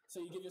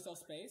 So you give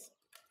yourself space,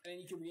 and then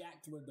you can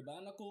react with the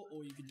bare knuckle,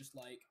 or you can just,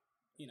 like,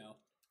 you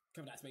know,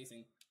 cover that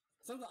spacing.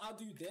 Sometimes I'll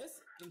do this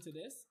into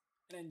this,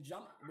 and then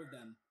jump with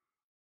them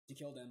to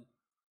kill them.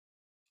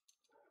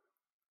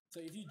 So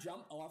if you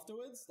jump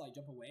afterwards, like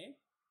jump away,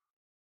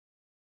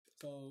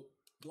 so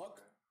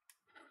block,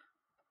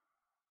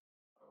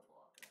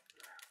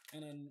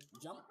 and then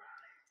jump.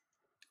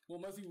 Well,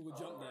 most people would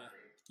jump there.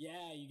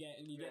 Yeah, you get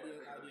the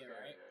idea,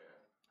 right?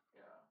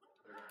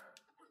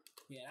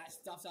 Yeah, that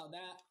stuffs out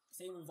that.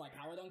 Same with like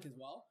power dunk as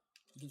well.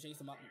 You can chase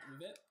them up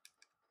with it.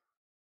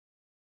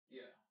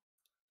 Yeah.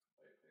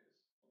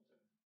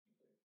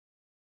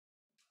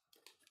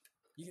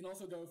 You can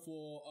also go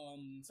for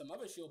some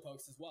other shield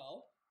pokes as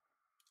well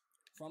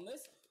from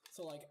this.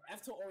 So like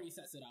F tilt already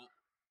sets it up,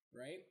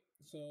 right?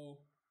 So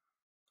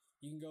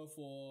you can go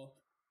for...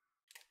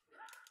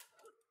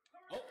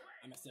 Oh,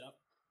 I messed it up.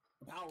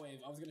 The power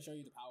wave. I was gonna show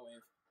you the power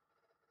wave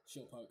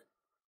shield poke.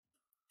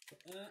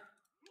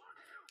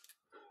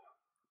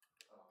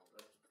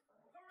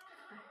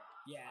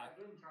 Yeah. I've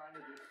been trying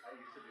to do. I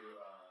used to do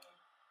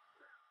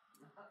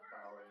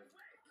power wave,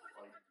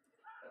 like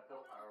F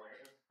tilt power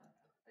wave.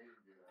 I used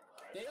to do that.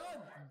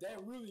 They're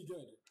really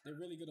good. They're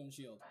really good on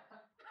shield.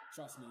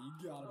 Trust me, you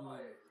gotta be.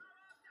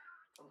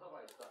 Sometimes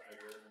I stop. I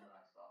did and then I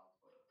stopped,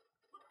 but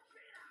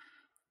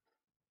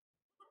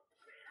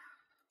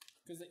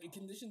because it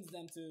conditions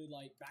them to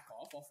like back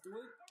off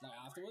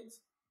afterwards.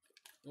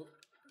 Oh,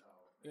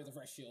 it was a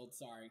fresh shield.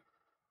 Sorry.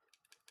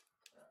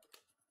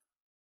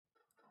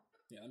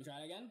 Yeah, let me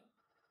try it again.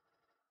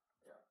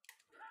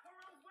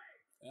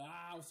 Yeah.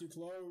 Ah, I was too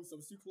close. I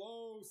was too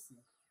close.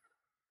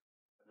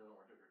 It doesn't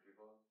work if you're too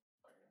close.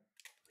 Okay.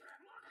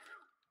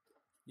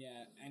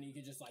 Yeah, and you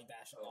can just like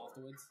dash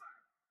afterwards.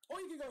 Or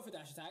you can go for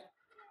dash attack.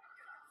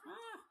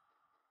 Ah.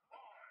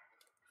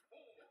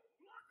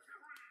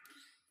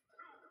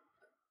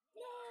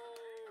 No.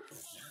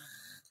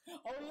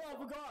 Oh yeah, I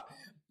forgot.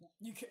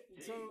 You can,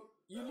 so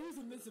you lose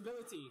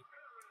invincibility.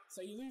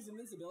 So you lose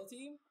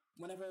invincibility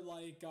whenever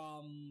like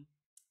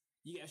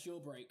you get a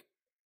shield break.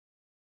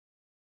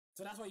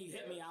 So that's why you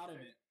hit me out of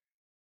it.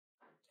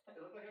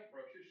 It looked like I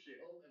broke your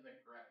shield and then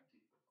grabbed you.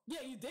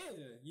 Yeah, you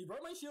did. You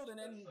broke my shield and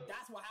then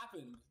that's what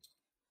happened.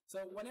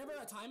 So whenever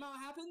a timeout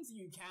happens,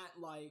 you can't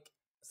like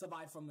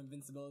survive from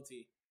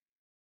invincibility.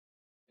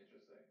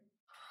 Interesting.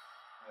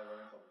 I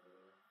learned something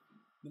today.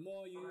 The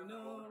more you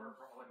know. It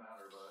probably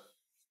matter, but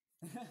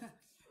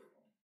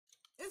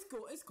it's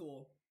cool. It's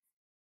cool.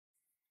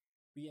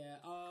 But yeah,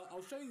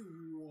 I'll show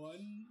you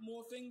one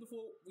more thing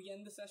before we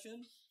end the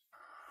session.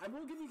 I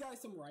will give you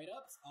guys some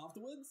write-ups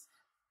afterwards.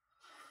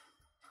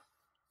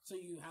 So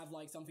you have,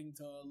 like, something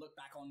to look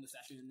back on the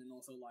session and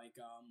also, like,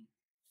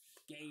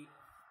 get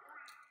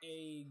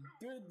a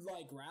good,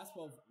 like, grasp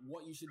of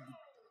what you should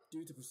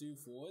do to pursue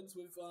forwards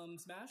with,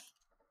 Smash.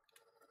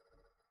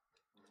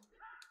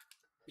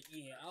 But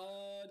yeah,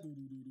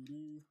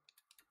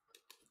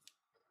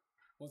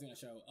 what was I gonna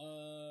show?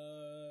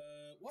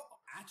 What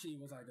actually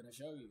was I gonna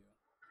show you?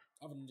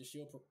 Other than the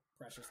shield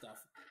pressure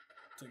stuff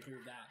to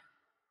improve that.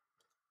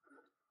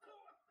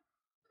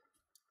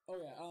 Oh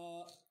yeah,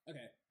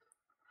 okay.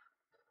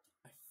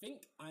 I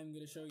think I'm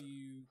gonna show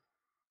you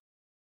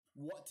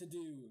what to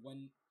do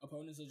when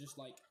opponents are just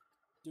like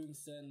doing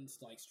certain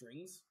like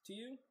strings to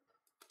you.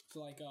 So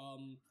like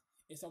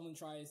if someone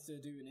tries to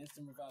do an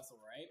instant reversal,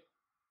 right?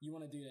 You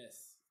want to do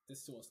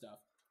this sort of stuff.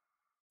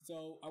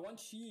 So I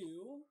want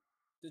you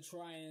to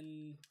try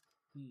and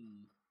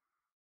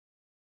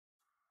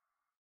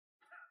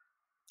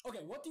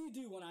Okay, what do you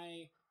do when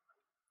I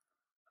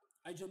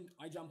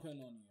jump in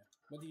on you?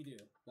 What do you do?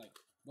 Like,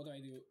 what do I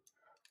do?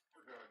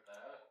 like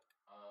that.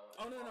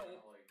 Oh no.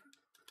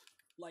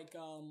 Like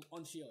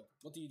on shield.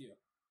 What do you do?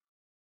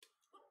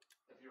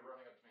 If you're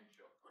running up to me and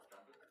shield, or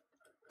jump it.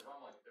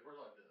 If we're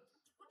like this.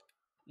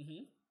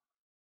 Mm-hmm.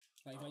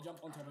 Like if I jump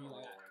on top of you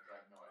like that. I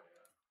have no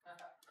idea.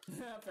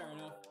 Fair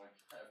enough.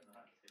 I have no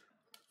idea.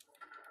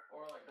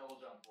 Or like double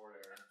jump forward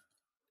air.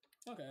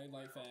 Okay,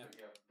 like fair.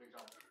 Yeah, big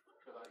jump.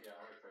 Yeah,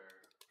 I like fair.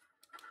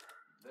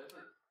 This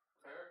is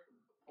fair.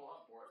 Pull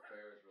up forward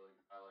fair is really.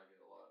 I like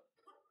it a lot.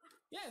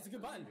 Yeah, it's a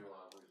good button. Do a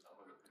lot of stuff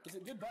with it, It's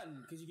a good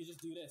button because you can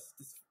just do this.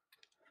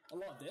 A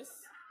lot of this.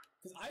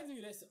 Because I do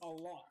this a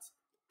lot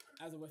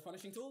as a whiff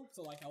punishing tool.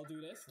 So like I'll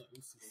do this. Like,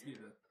 excuse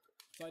me.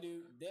 So I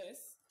do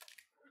this,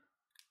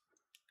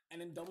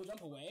 and then double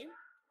jump away,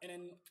 and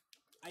then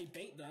I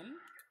bait them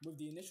with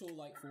the initial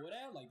like forward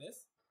air like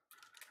this.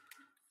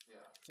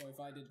 Yeah. So if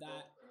I did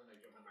that, and then they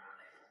jump into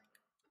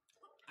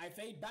I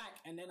fade back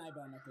and then I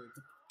burn knuckle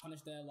to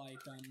punish their like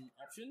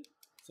option.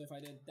 So if I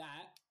did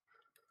that,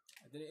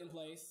 I did it in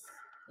place.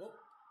 Oh,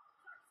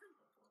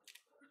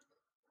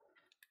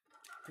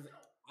 because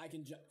I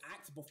can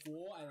act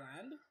before I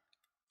land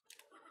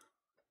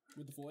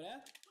with the forward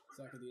air,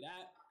 so I can do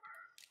that,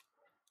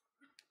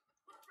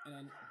 and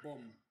then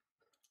boom,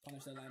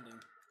 punish their landing.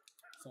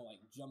 So like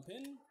jump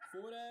in,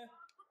 forward air.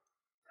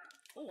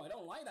 Oh, I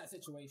don't like that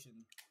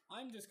situation.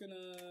 I'm just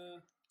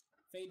gonna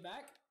fade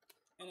back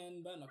and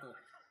then burn knuckle.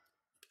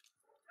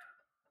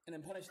 And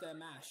then punish their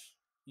mash.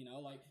 You know,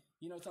 like,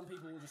 you know, some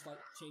people will just like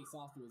chase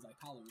afterwards, like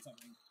Palu or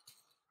something.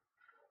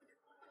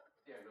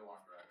 Yeah, go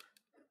on, right.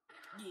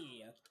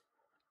 Yeah.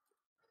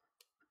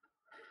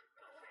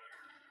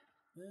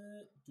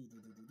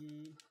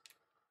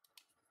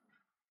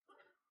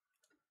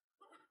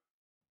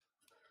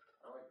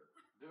 I like it.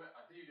 Do it.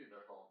 I think you do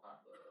this all the time.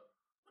 The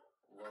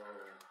low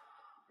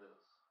this.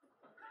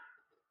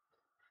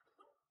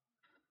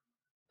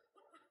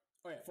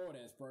 Oh yeah, forward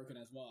air is broken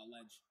as well at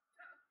ledge.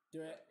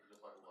 Do it.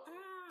 Just like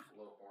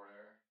low forward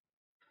air.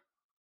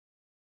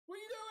 What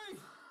are you doing?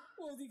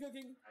 What was he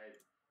cooking?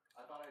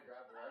 I thought I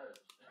grabbed the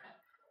ledge.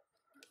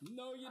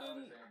 No, you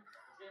didn't.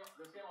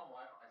 This game on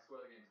Wi-Fi, I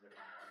swear the game's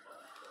different on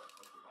Wi-Fi, so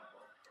that's my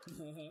fault.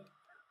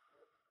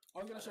 I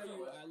was gonna show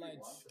you at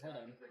ledge. Hold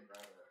on.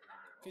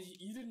 Because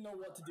you didn't know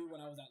what to do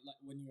when I was at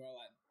when you were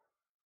at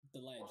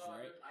the ledge,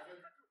 right?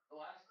 The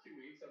last 2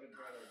 weeks I've been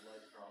trying to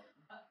ledge from,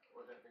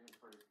 which I think is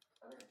pretty.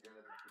 I think it's good.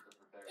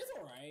 It's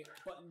alright,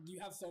 but you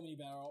have so many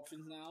better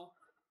options now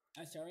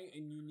as sharing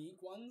and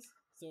unique ones.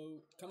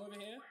 So come over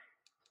here.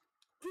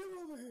 Get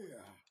over here.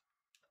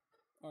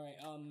 All right.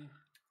 I'm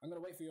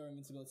gonna wait for your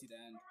invincibility to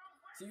end.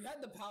 So you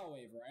had the power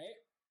wave, right?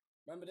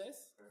 Remember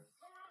this?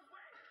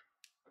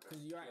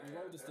 Because you're at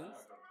roll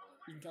distance,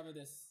 you can cover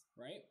this,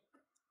 right?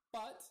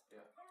 But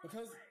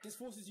because this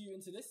forces you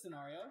into this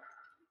scenario,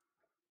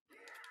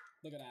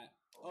 look at that.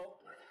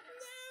 Oh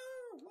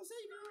no! I'll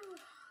save you.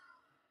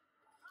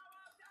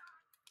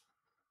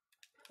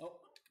 Oh,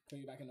 put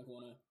you back in the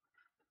corner.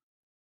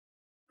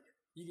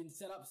 You can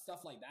set up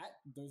stuff like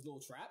that, those little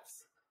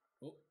traps.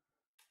 Oh,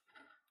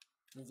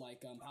 with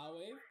like power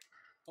wave.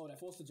 Oh, they're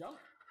forced to jump.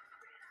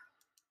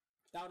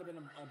 That would have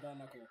been a burn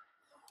knuckle.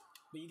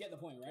 But you get the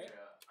point, right?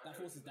 Yeah. That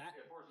forces that.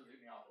 It forces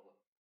me off a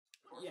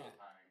little. Yeah.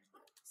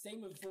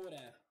 Same with forward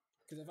air.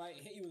 Because if I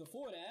hit you with a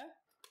forward air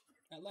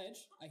at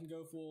ledge, I can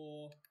go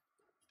for,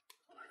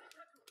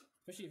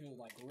 especially if it was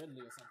like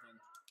Ridley or something,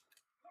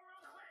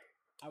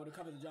 I would have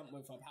covered the jump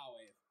with a power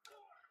wave.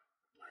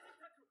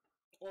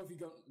 Or if you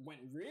went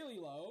really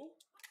low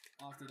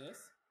after this.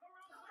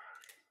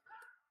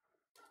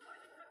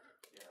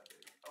 Yeah,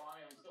 dude. Oh, I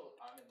mean,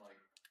 I'm in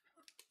like,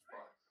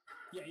 fucks.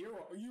 Yeah,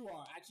 you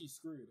are actually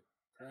screwed,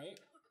 right?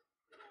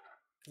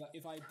 Because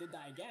if I did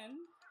that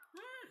again,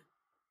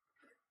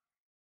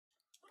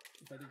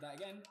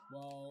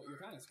 well, you're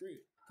kind of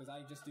screwed. Because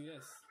I just do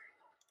this.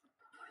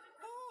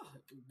 Ah,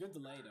 good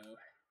delay though.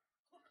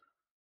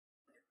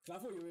 Because I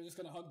thought you were just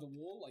gonna hug the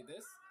wall like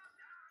this.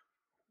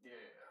 Yeah.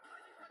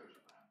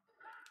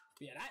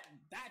 But yeah,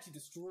 that actually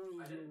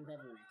destroys your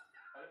recovery.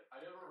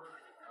 I did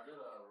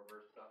a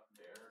reverse stuff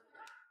dare.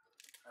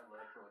 I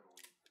led for like a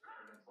week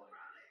against like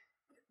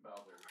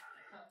Bowser.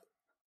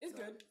 It's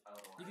good. I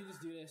don't know. You can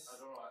just do this. I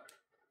don't know why.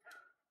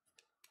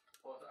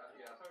 Well,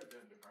 I started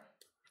doing different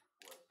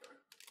lists.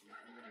 You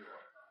can do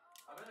what?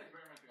 I've been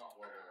experimenting off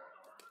level a lot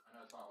more. I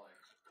know it's not like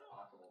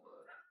possible,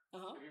 but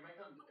if you make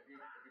them, if you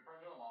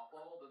pressure them off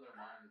level, then their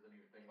mind doesn't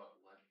even think about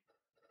the ledge.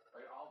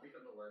 Like I'll beat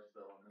them to ledge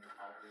though, and then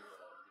I'll do the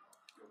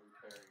go do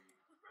parry.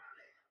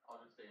 I'll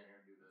just stand here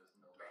and do this,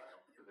 and they'll die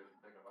because they didn't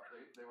think about.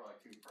 They were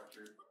like too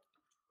pressured.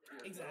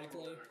 Yeah,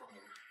 exactly.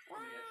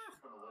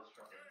 From the ledge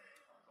truck.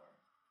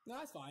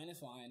 No, it's fine.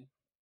 It's fine.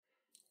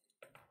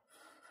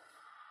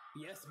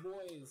 Yes,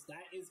 boys,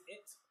 that is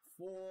it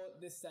for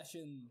this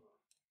session.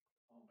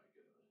 Oh my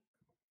goodness.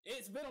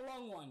 It's been a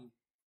long one.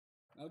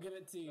 I'll give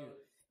it to you.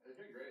 It's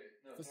been great.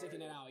 For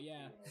sticking it out,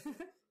 yeah.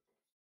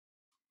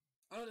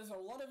 I know there's a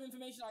lot of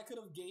information I could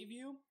have gave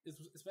you,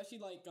 especially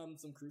like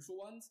some crucial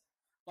ones,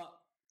 but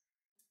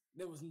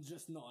there was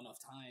just not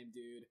enough time,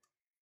 dude.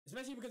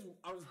 Especially because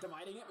I was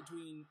dividing it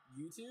between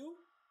you two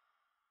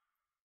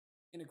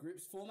in a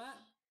groups format.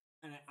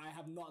 And I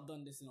have not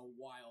done this in a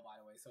while, by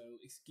the way, so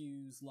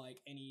excuse,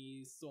 like,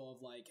 any sort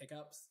of, like,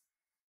 hiccups.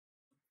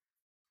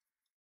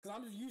 Because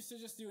I'm used to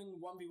just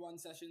doing 1v1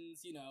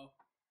 sessions, you know.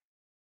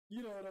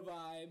 You know the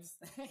vibes.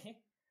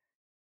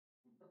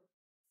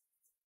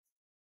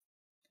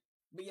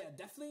 But yeah,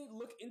 definitely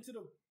look into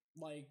the,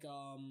 like,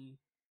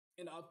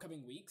 in the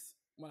upcoming weeks,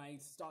 when I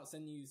start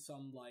sending you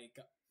some, like,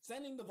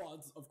 sending the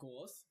VODs, of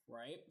course,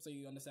 right? So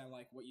you understand,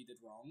 like, what you did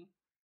wrong.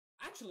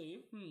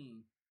 Actually,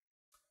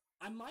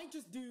 I might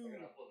just do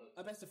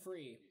a best of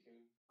 3.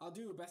 I'll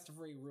do a best of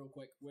 3 real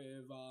quick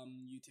with,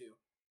 you two.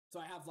 So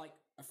I have, like,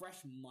 a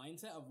fresh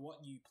mindset of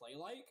what you play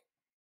like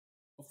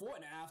before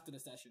and after the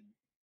session.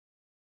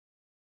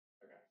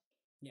 Okay.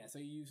 Yeah, so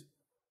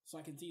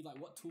I can see, like,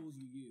 what tools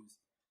you use.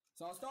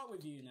 So I'll start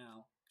with you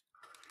now.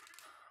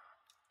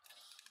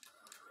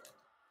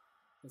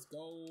 Let's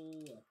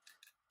go.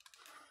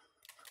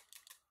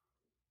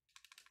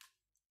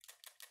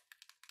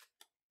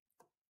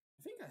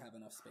 I think I have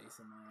enough space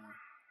in there.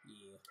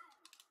 Yeah.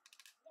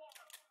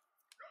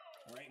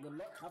 Alright, good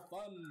luck. Have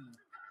fun.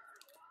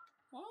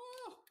 Oh!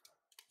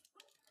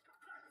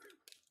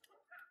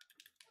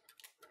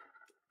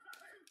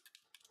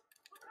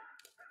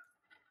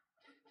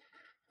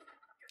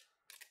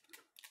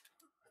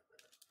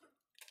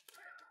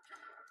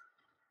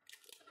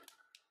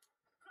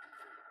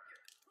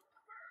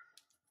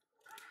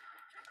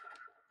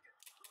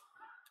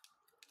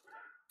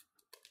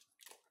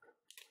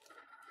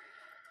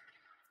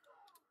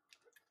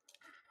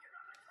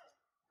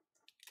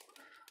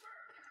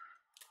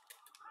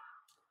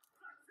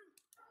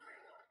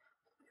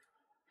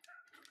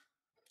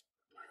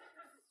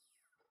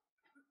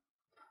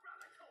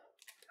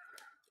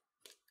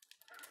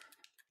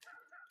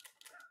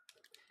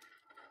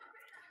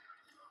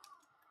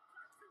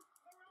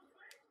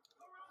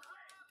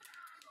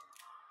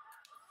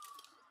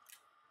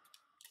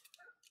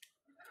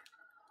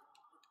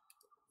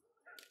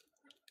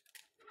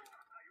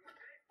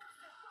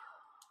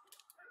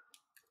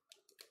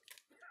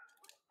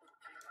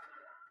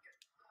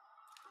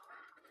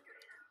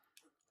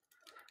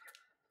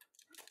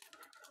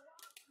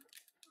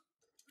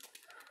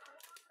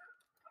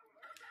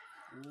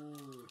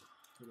 Ooh,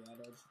 pretty high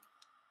dodge.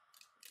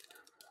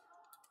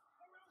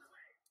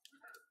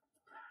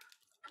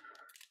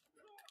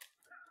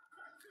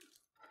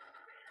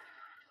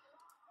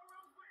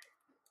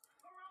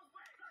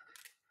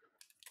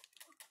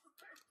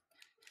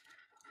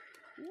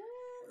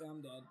 Ooh,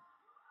 I'm dead.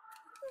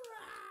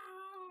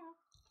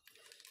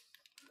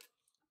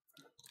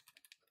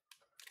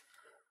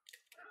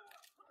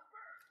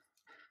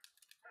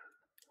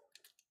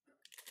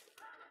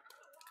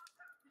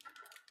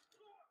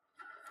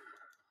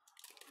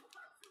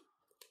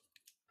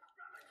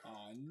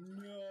 Oh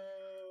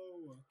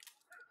no!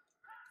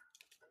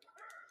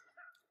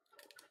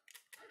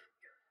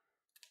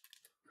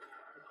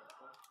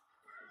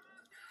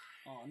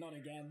 Oh, not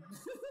again.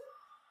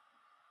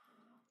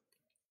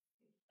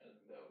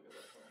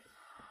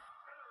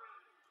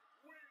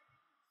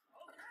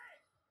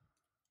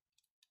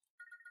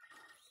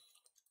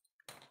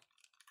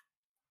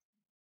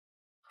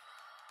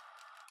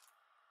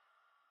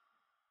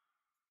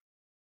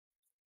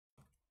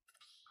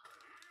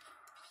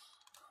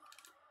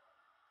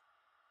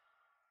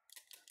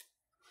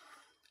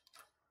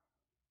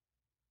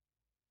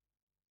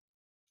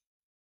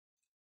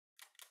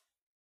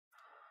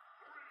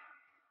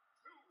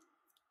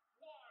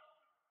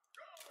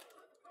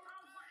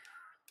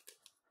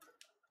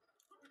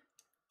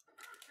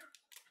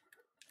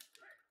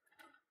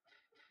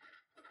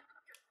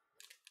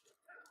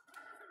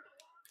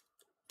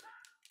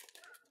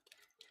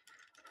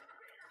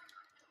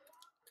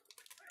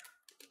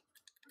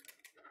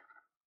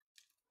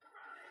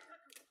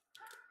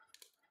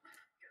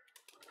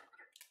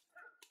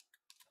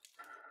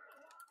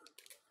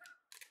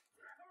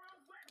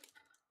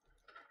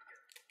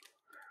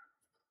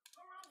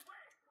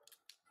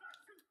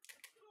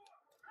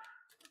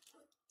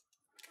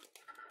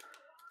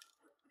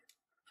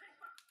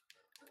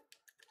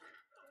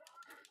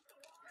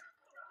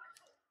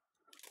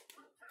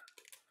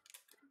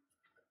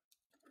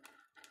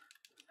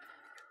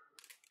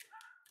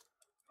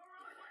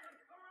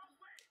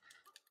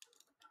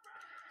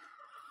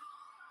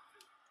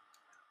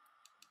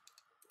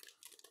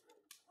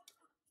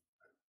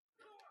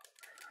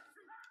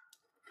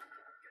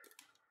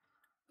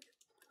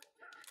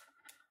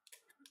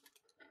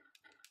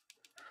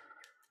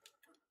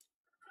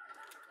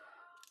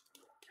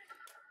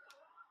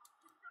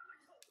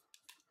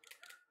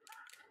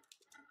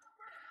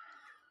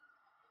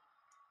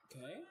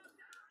 Okay.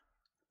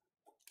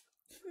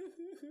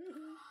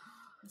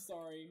 I'm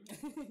sorry.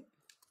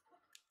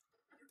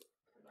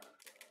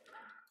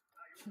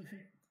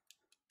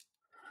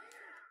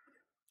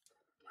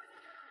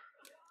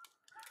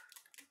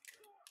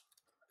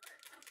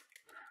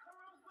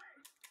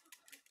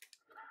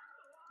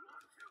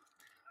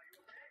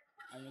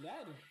 I'm your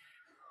dad.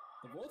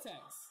 The vortex.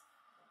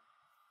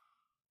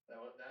 That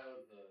was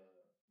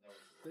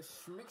The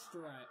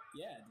schmixturizer.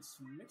 Yeah, the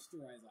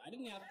schmixturizer. I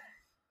didn't have...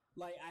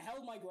 Like, I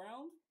held my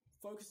ground,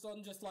 focused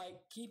on just, like,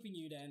 keeping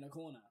you there in the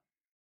corner.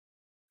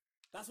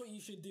 That's what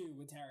you should do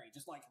with Terry.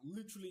 Just like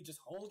literally just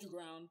hold your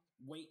ground,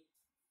 wait.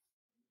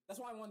 That's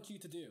what I want you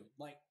to do.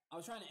 Like I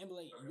was trying to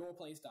emulate your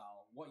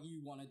playstyle, what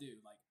you want to do.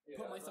 Like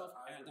put myself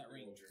at that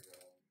range.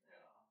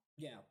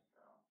 Yeah.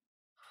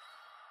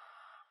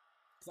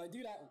 Because I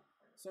do that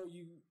so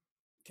you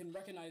can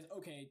recognize,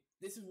 okay,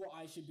 this is what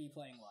I should be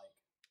playing like.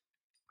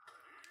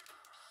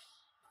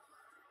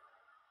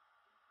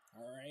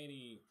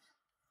 Alrighty.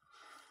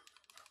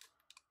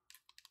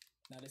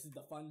 Now this is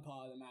the fun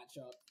part of the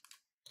matchup.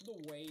 The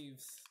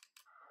waves.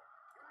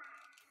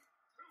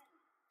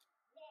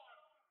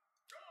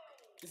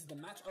 This is the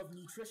match of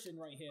nutrition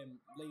right here,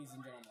 ladies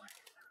and gentlemen.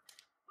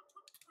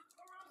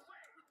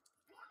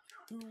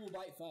 Who will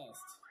bite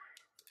first?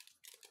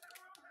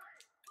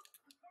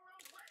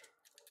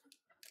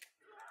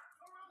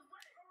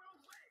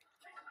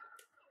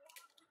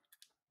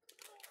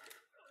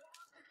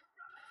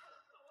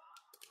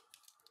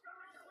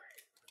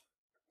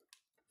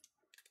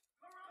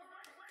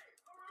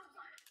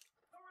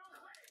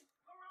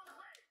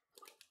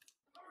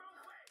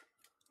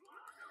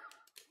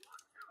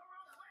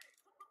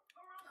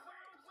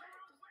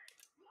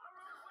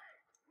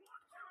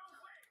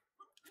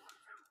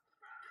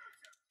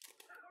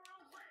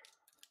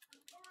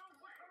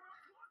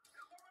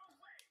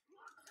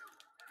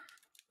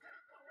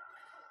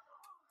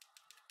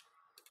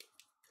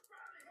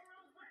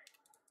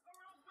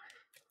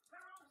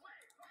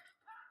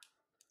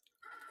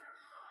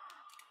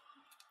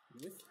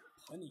 With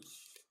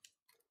punish.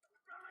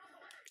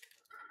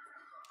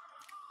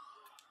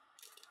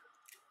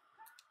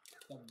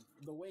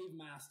 The wave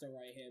master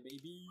right here,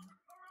 baby.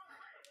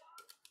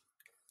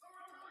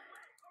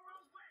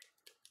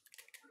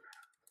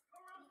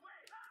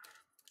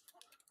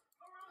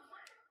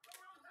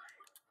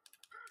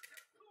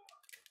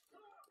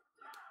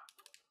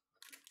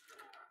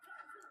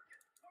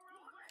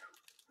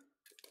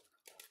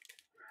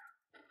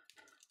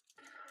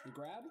 The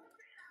grab.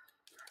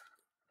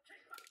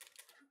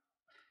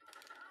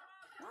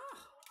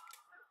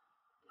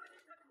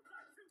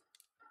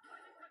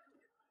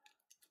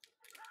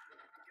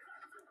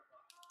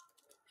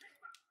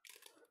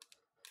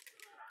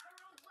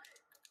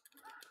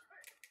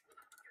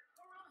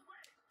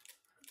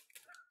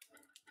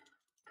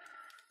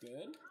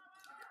 Good.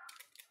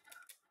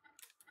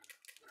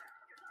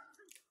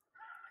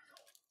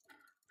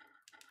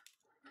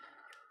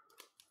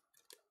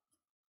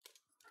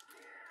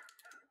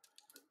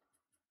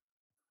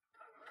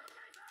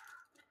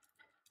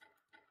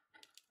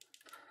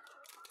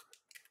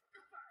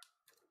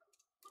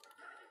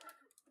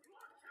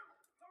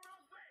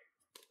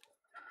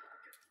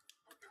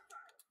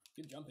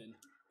 Good jumping.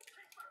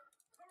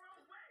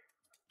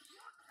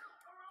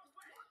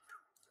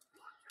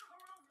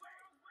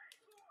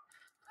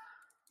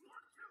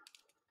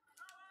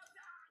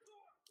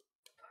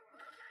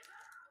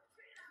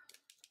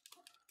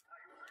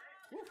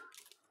 Woo.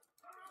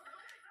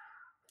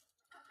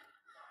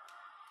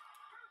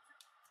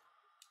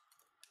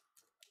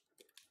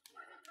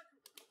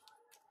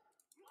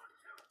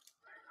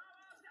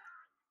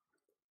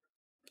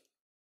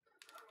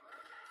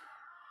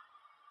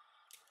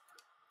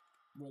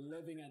 We're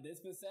living at this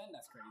percent?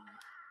 That's crazy.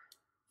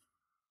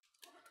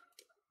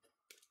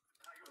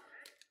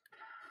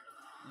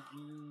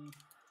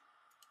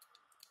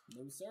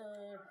 No,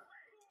 sir.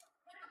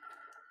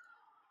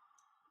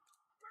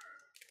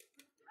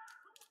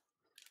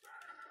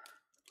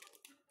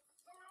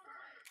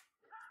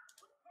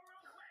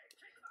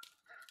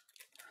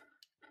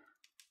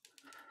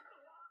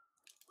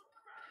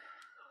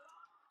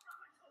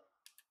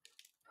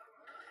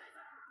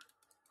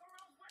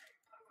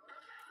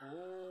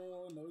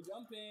 Oh, no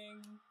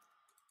jumping.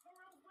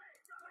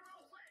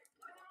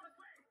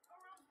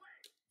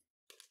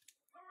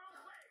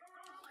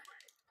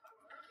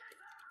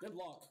 Good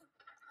block.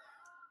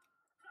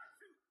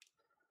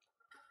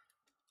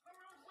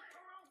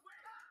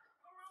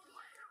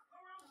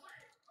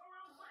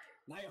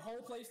 Now your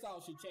whole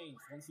playstyle should change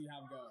once you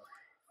have go.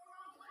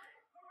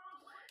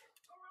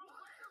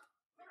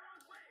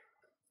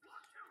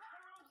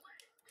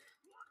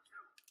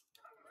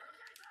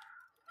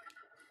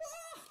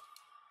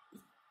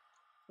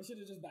 I should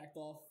have just backed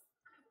off.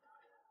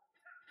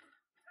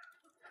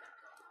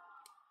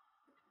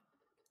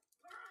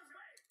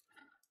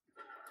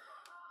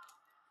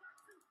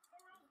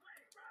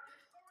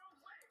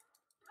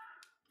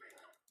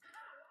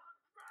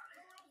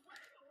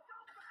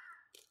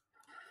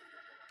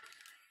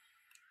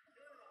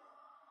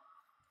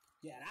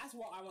 Yeah, that's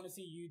what I want to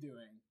see you doing.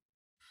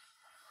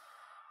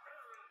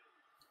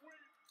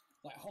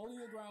 Like holding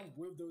the ground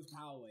with those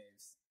power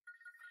waves.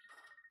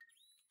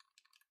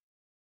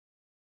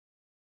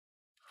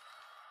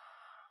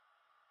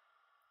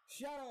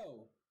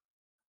 Shadow!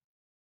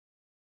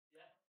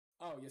 Yeah?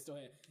 Oh, you're still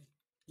here.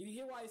 Did you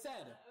hear what I said?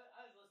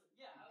 I was listening.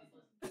 Yeah, I was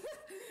listening.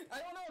 I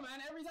don't know, man.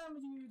 Every time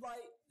you,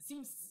 like,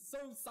 seem so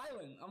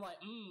silent. I'm like,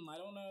 I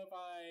don't know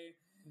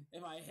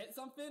if I hit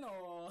something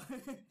or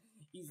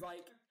he's,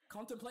 like,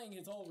 contemplating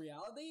his whole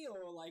reality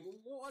or, like,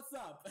 what's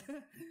up?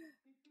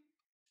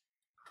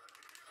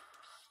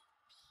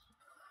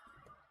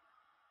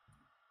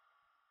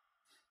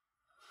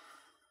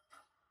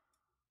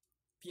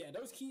 Yeah,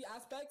 those key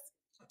aspects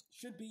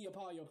should be a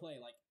part of your play,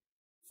 like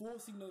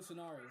forcing those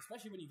scenarios,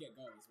 especially when you get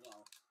go as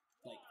well.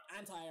 Like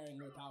anti-airing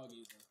with power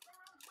user.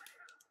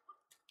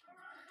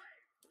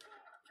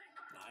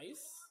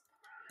 Nice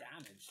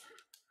damage.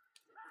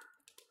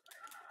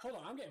 Hold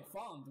on, I'm getting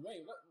farmed.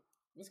 Wait,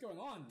 what's going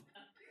on?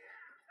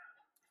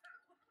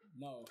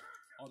 No.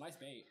 Oh, nice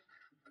bait.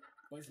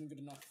 But isn't good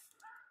enough.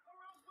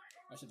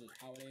 I should just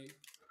power wave.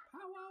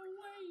 Power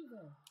wave!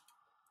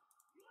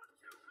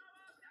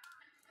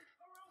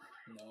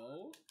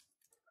 No.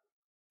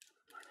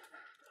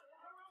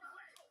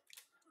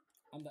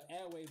 I'm the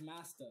airwave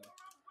master.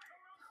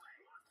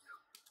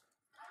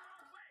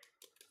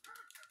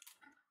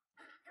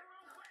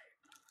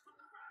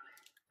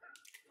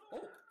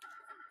 Oh!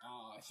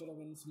 Ah, I should have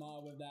been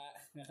smart with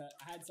that.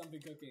 I had something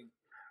cooking.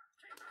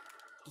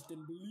 Just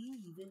didn't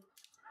believe.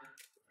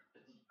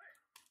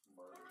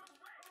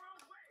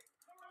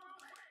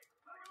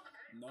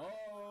 No!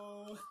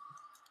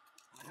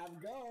 I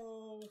have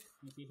go!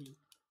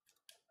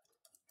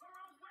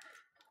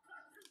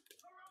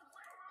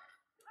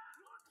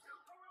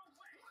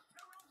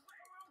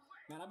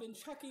 Man, I've been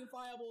chucking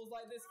fireballs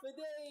like this for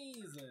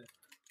days!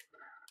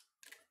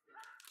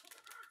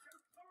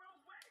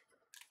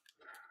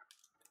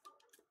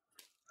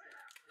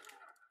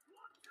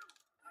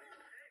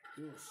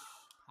 Oosh.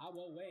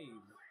 Power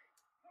wave.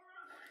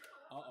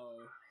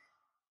 Uh-oh.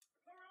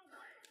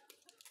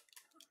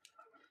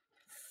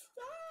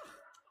 Ah!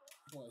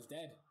 Boy, it's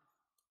dead.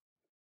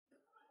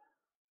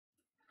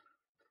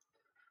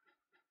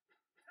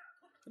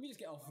 Let me just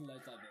get off the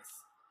ledge like this.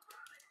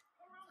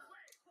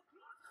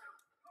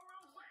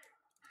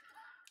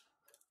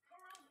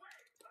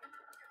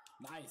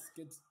 Nice,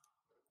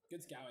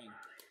 good scouting.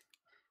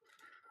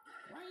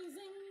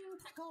 Rising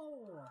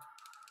tackle.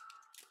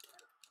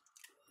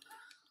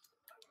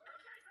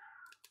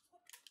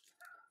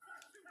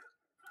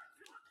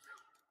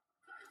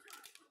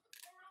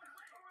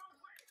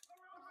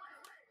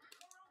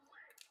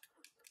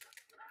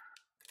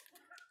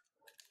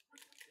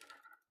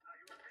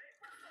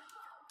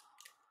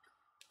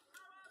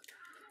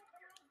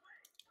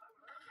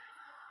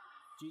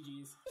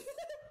 GG's.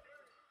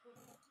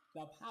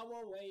 The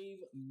power wave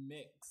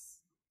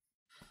mix.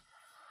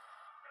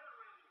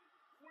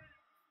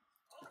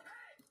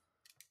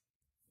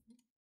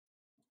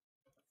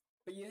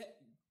 But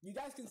you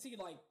guys can see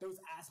like those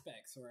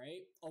aspects,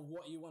 right, of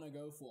what you want to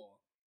go for.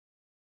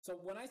 So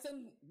when I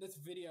send this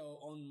video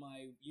on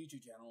my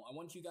YouTube channel, I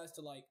want you guys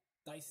to like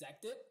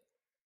dissect it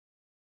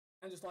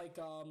and just like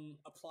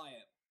apply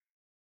it.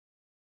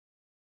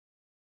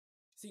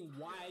 Seeing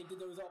why I did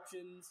those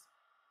options.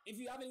 If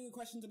you have any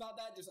questions about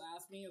that, just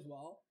ask me as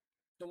well.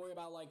 Don't worry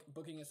about like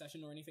booking a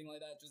session or anything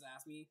like that. Just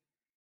ask me.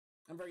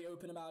 I'm very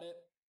open about it.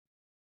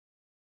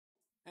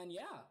 And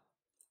yeah,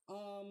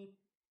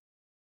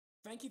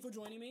 thank you for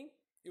joining me.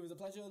 It was a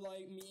pleasure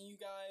like meeting you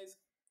guys,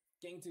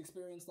 getting to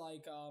experience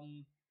like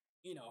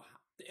you know,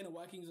 the inner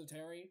workings of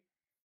Terry.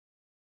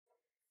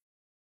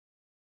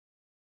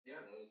 Yeah,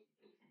 that was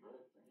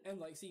great. And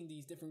like seeing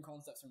these different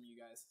concepts from you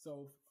guys.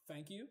 So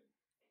thank you.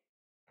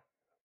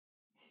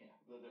 Yeah,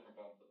 the different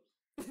concepts.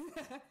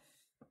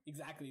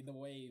 Exactly, the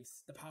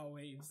waves, the power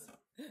waves.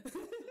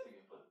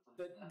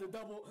 the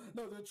double,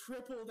 no, the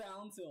triple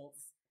down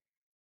tilts.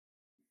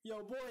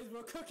 Yo, boys,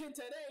 we're cooking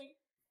today.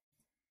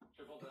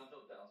 Triple down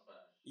tilt, down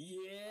smash.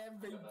 Yeah,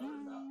 baby. It's in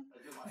my note.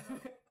 It's in my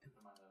note.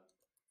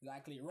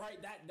 Exactly.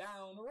 Write that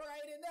down.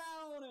 Write it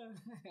down.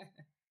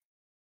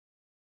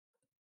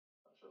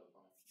 That's really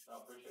funny. I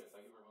appreciate it.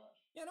 Thank you very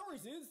much. Yeah, no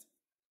worries, dudes.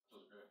 This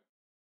was great.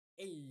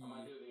 Hey. I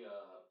might do the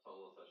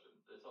solo session.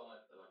 It's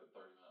only like a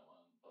 30-minute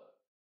one, but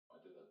I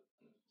might do that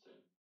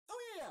soon. Oh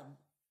yeah.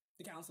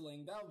 The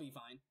counseling, that'll be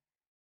fine.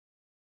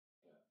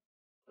 Yeah,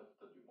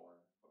 to do more.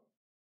 But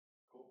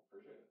cool.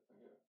 Appreciate it.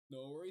 Thank you.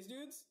 No worries,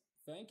 dudes.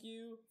 Thank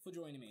you for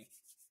joining me.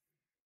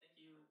 Thank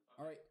you.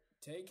 All right.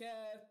 Take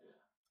care. Yeah.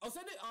 I'll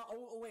send it.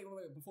 Wait.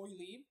 Before you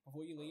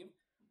leave,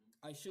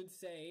 I should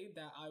say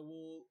that I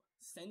will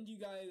send you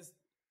guys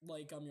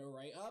like your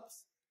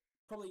write-ups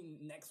probably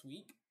next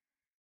week.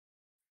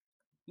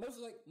 Most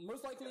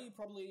likely,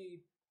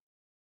 probably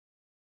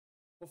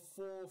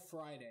before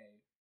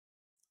Friday,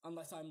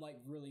 unless I'm like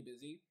really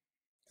busy,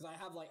 because I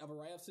have like other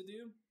write-ups to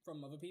do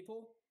from other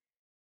people.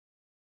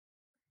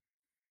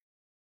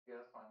 Yeah,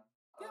 that's fine.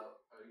 Yeah.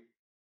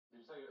 Did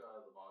you say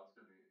the mod's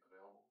gonna be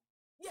available?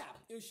 Yeah,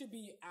 it should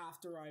be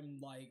after I'm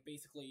like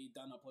basically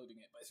done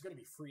uploading it, but it's gonna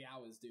be 3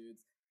 hours,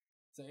 dudes.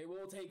 So it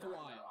will take a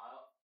while.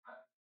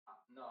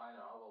 No, I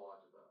know. I will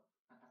watch it though.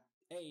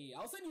 Hey,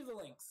 I'll send you the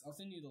links.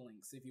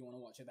 If you want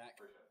to watch it back.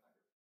 Appreciate it. Thank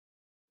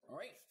you. All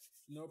right,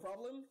 no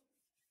problem.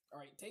 All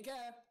right, take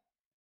care.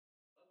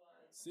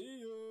 Bye-bye. See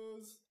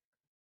yous.